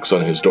want nukes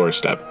on his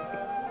doorstep.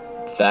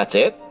 That's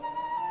it?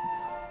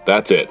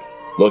 That's it.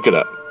 Look it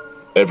up.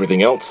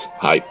 Everything else,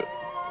 hype.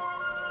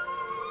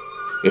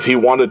 If he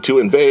wanted to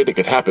invade, it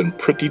could happen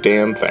pretty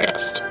damn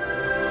fast.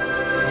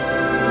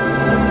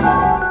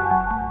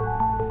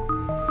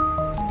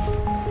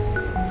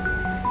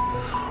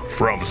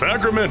 From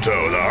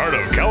Sacramento, the heart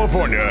of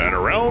California, and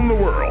around the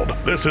world,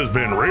 this has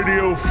been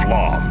Radio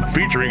Flom,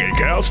 featuring a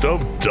cast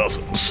of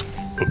dozens.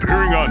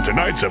 Appearing on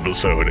tonight's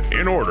episode,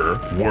 in order,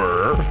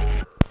 were...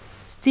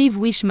 Steve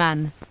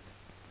Wishman,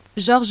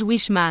 George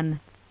Wishman,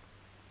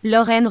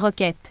 Lorraine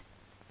Roquette,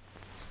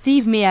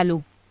 Steve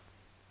Mealo,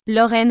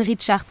 Lorraine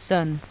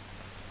Richardson,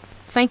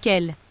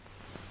 Finkel,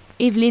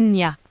 Evelyn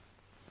Nia,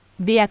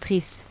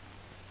 Béatrice,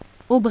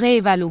 Aubrey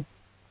Evalo,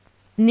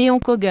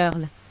 Neon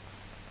Cowgirl,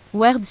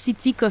 Word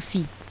City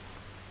Coffee,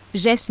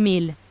 Jess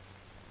Mill,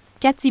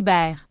 Cathy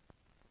Baer,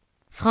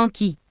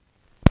 Frankie,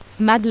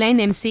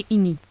 Madeleine MC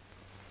Ini,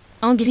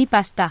 Angry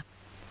Pasta,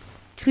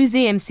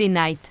 Cruzé MC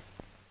Night,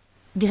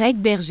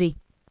 Greg Berger,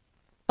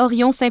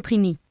 Orion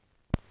Saint-Priny,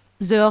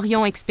 The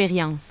Orion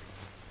Experience,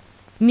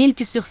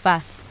 Milk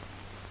Surface,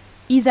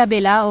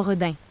 Isabella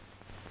Auredin,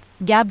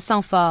 Gab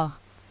Sanfort,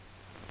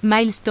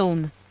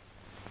 Milestone,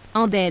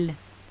 Andel,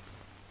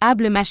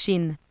 Able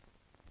Machine,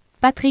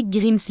 Patrick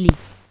Grimsley,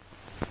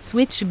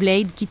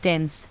 Switchblade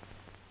Kittens,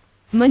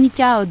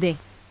 Monica Audet,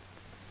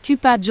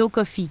 Cupa Joe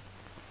Coffee,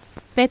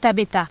 Peta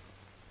Beta,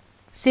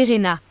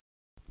 Serena,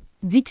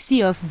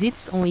 Dixie of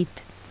Dits on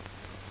It,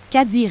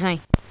 Caddy Rhin,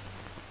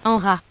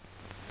 Enra,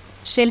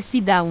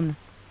 Chelsea Down,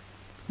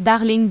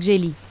 Darling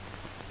Jelly,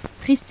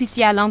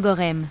 Tristicia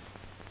Langorem,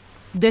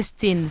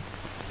 Dustin.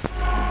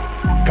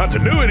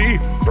 Continuity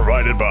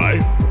provided by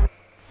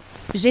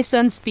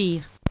Jason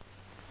Spear,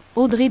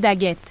 Audrey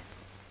Daguette,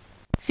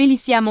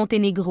 Félicia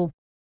Montenegro,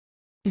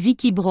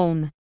 Vicky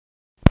Brown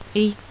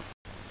et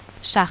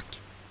Shark.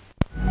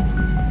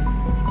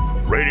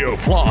 Radio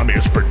Flom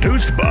is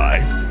produced by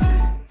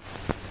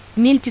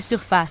Milk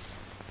Surface.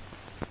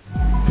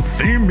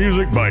 Theme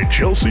music by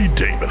Chelsea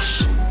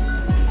Davis.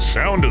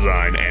 Sound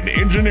design and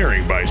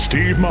engineering by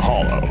Steve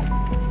Mahalo.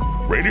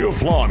 Radio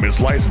Flom is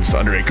licensed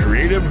under a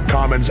Creative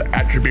Commons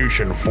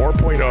Attribution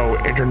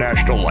 4.0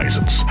 international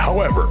license.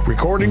 However,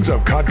 recordings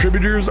of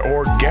contributors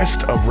or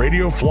guests of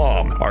Radio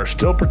Flom are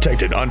still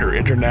protected under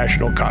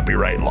international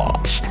copyright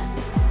laws.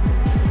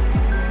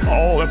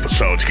 All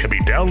episodes can be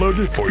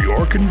downloaded for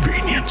your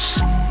convenience.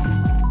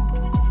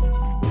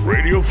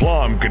 Radio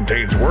Flom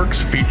contains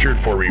works featured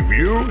for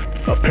review,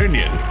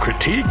 opinion,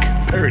 critique,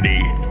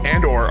 parody,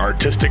 and/or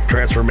artistic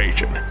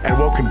transformation, and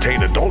will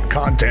contain adult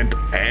content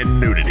and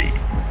nudity.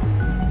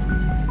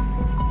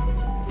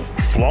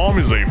 Flom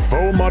is a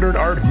faux modern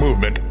art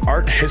movement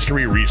art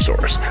history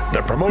resource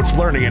that promotes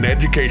learning and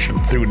education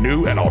through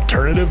new and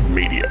alternative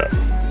media.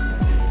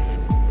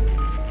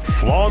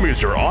 Flom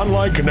is your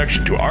online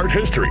connection to art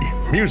history,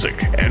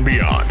 music, and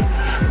beyond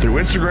through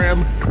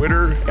Instagram,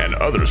 Twitter, and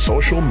other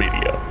social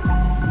media.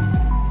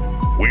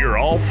 We are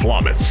all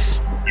Flomists.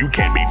 You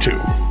can be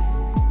too.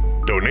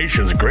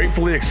 Donations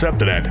gratefully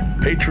accepted at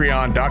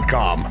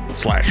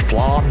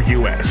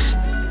patreon.com/FlomUS.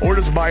 Or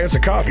just buy us a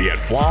coffee at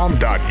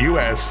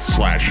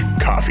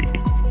flom.us/coffee.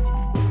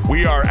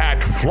 We are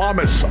at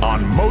Flomus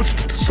on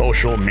most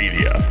social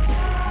media.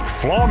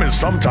 Flom is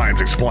sometimes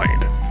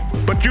explained,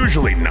 but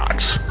usually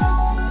not.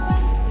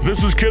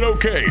 This is Kid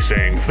OK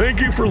saying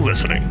thank you for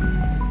listening.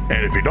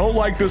 And if you don't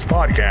like this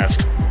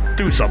podcast,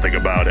 do something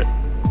about it.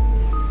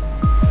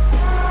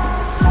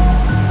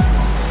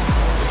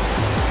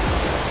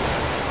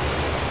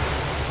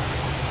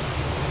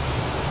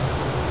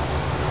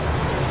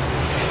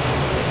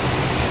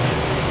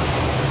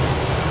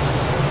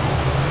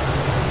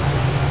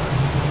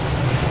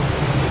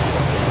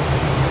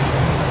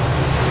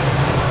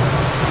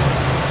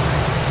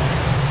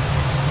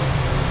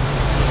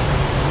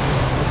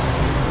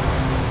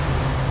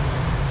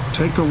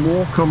 Take a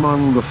walk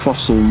among the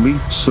fossil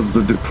meats of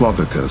the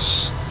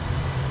Diplodocus.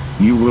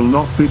 You will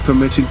not be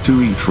permitted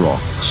to eat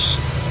rocks.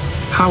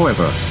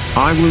 However,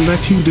 I will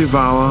let you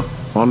devour,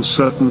 on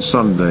certain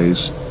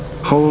Sundays,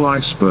 whole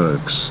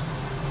icebergs.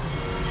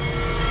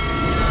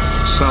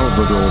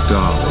 Salvador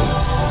Dali.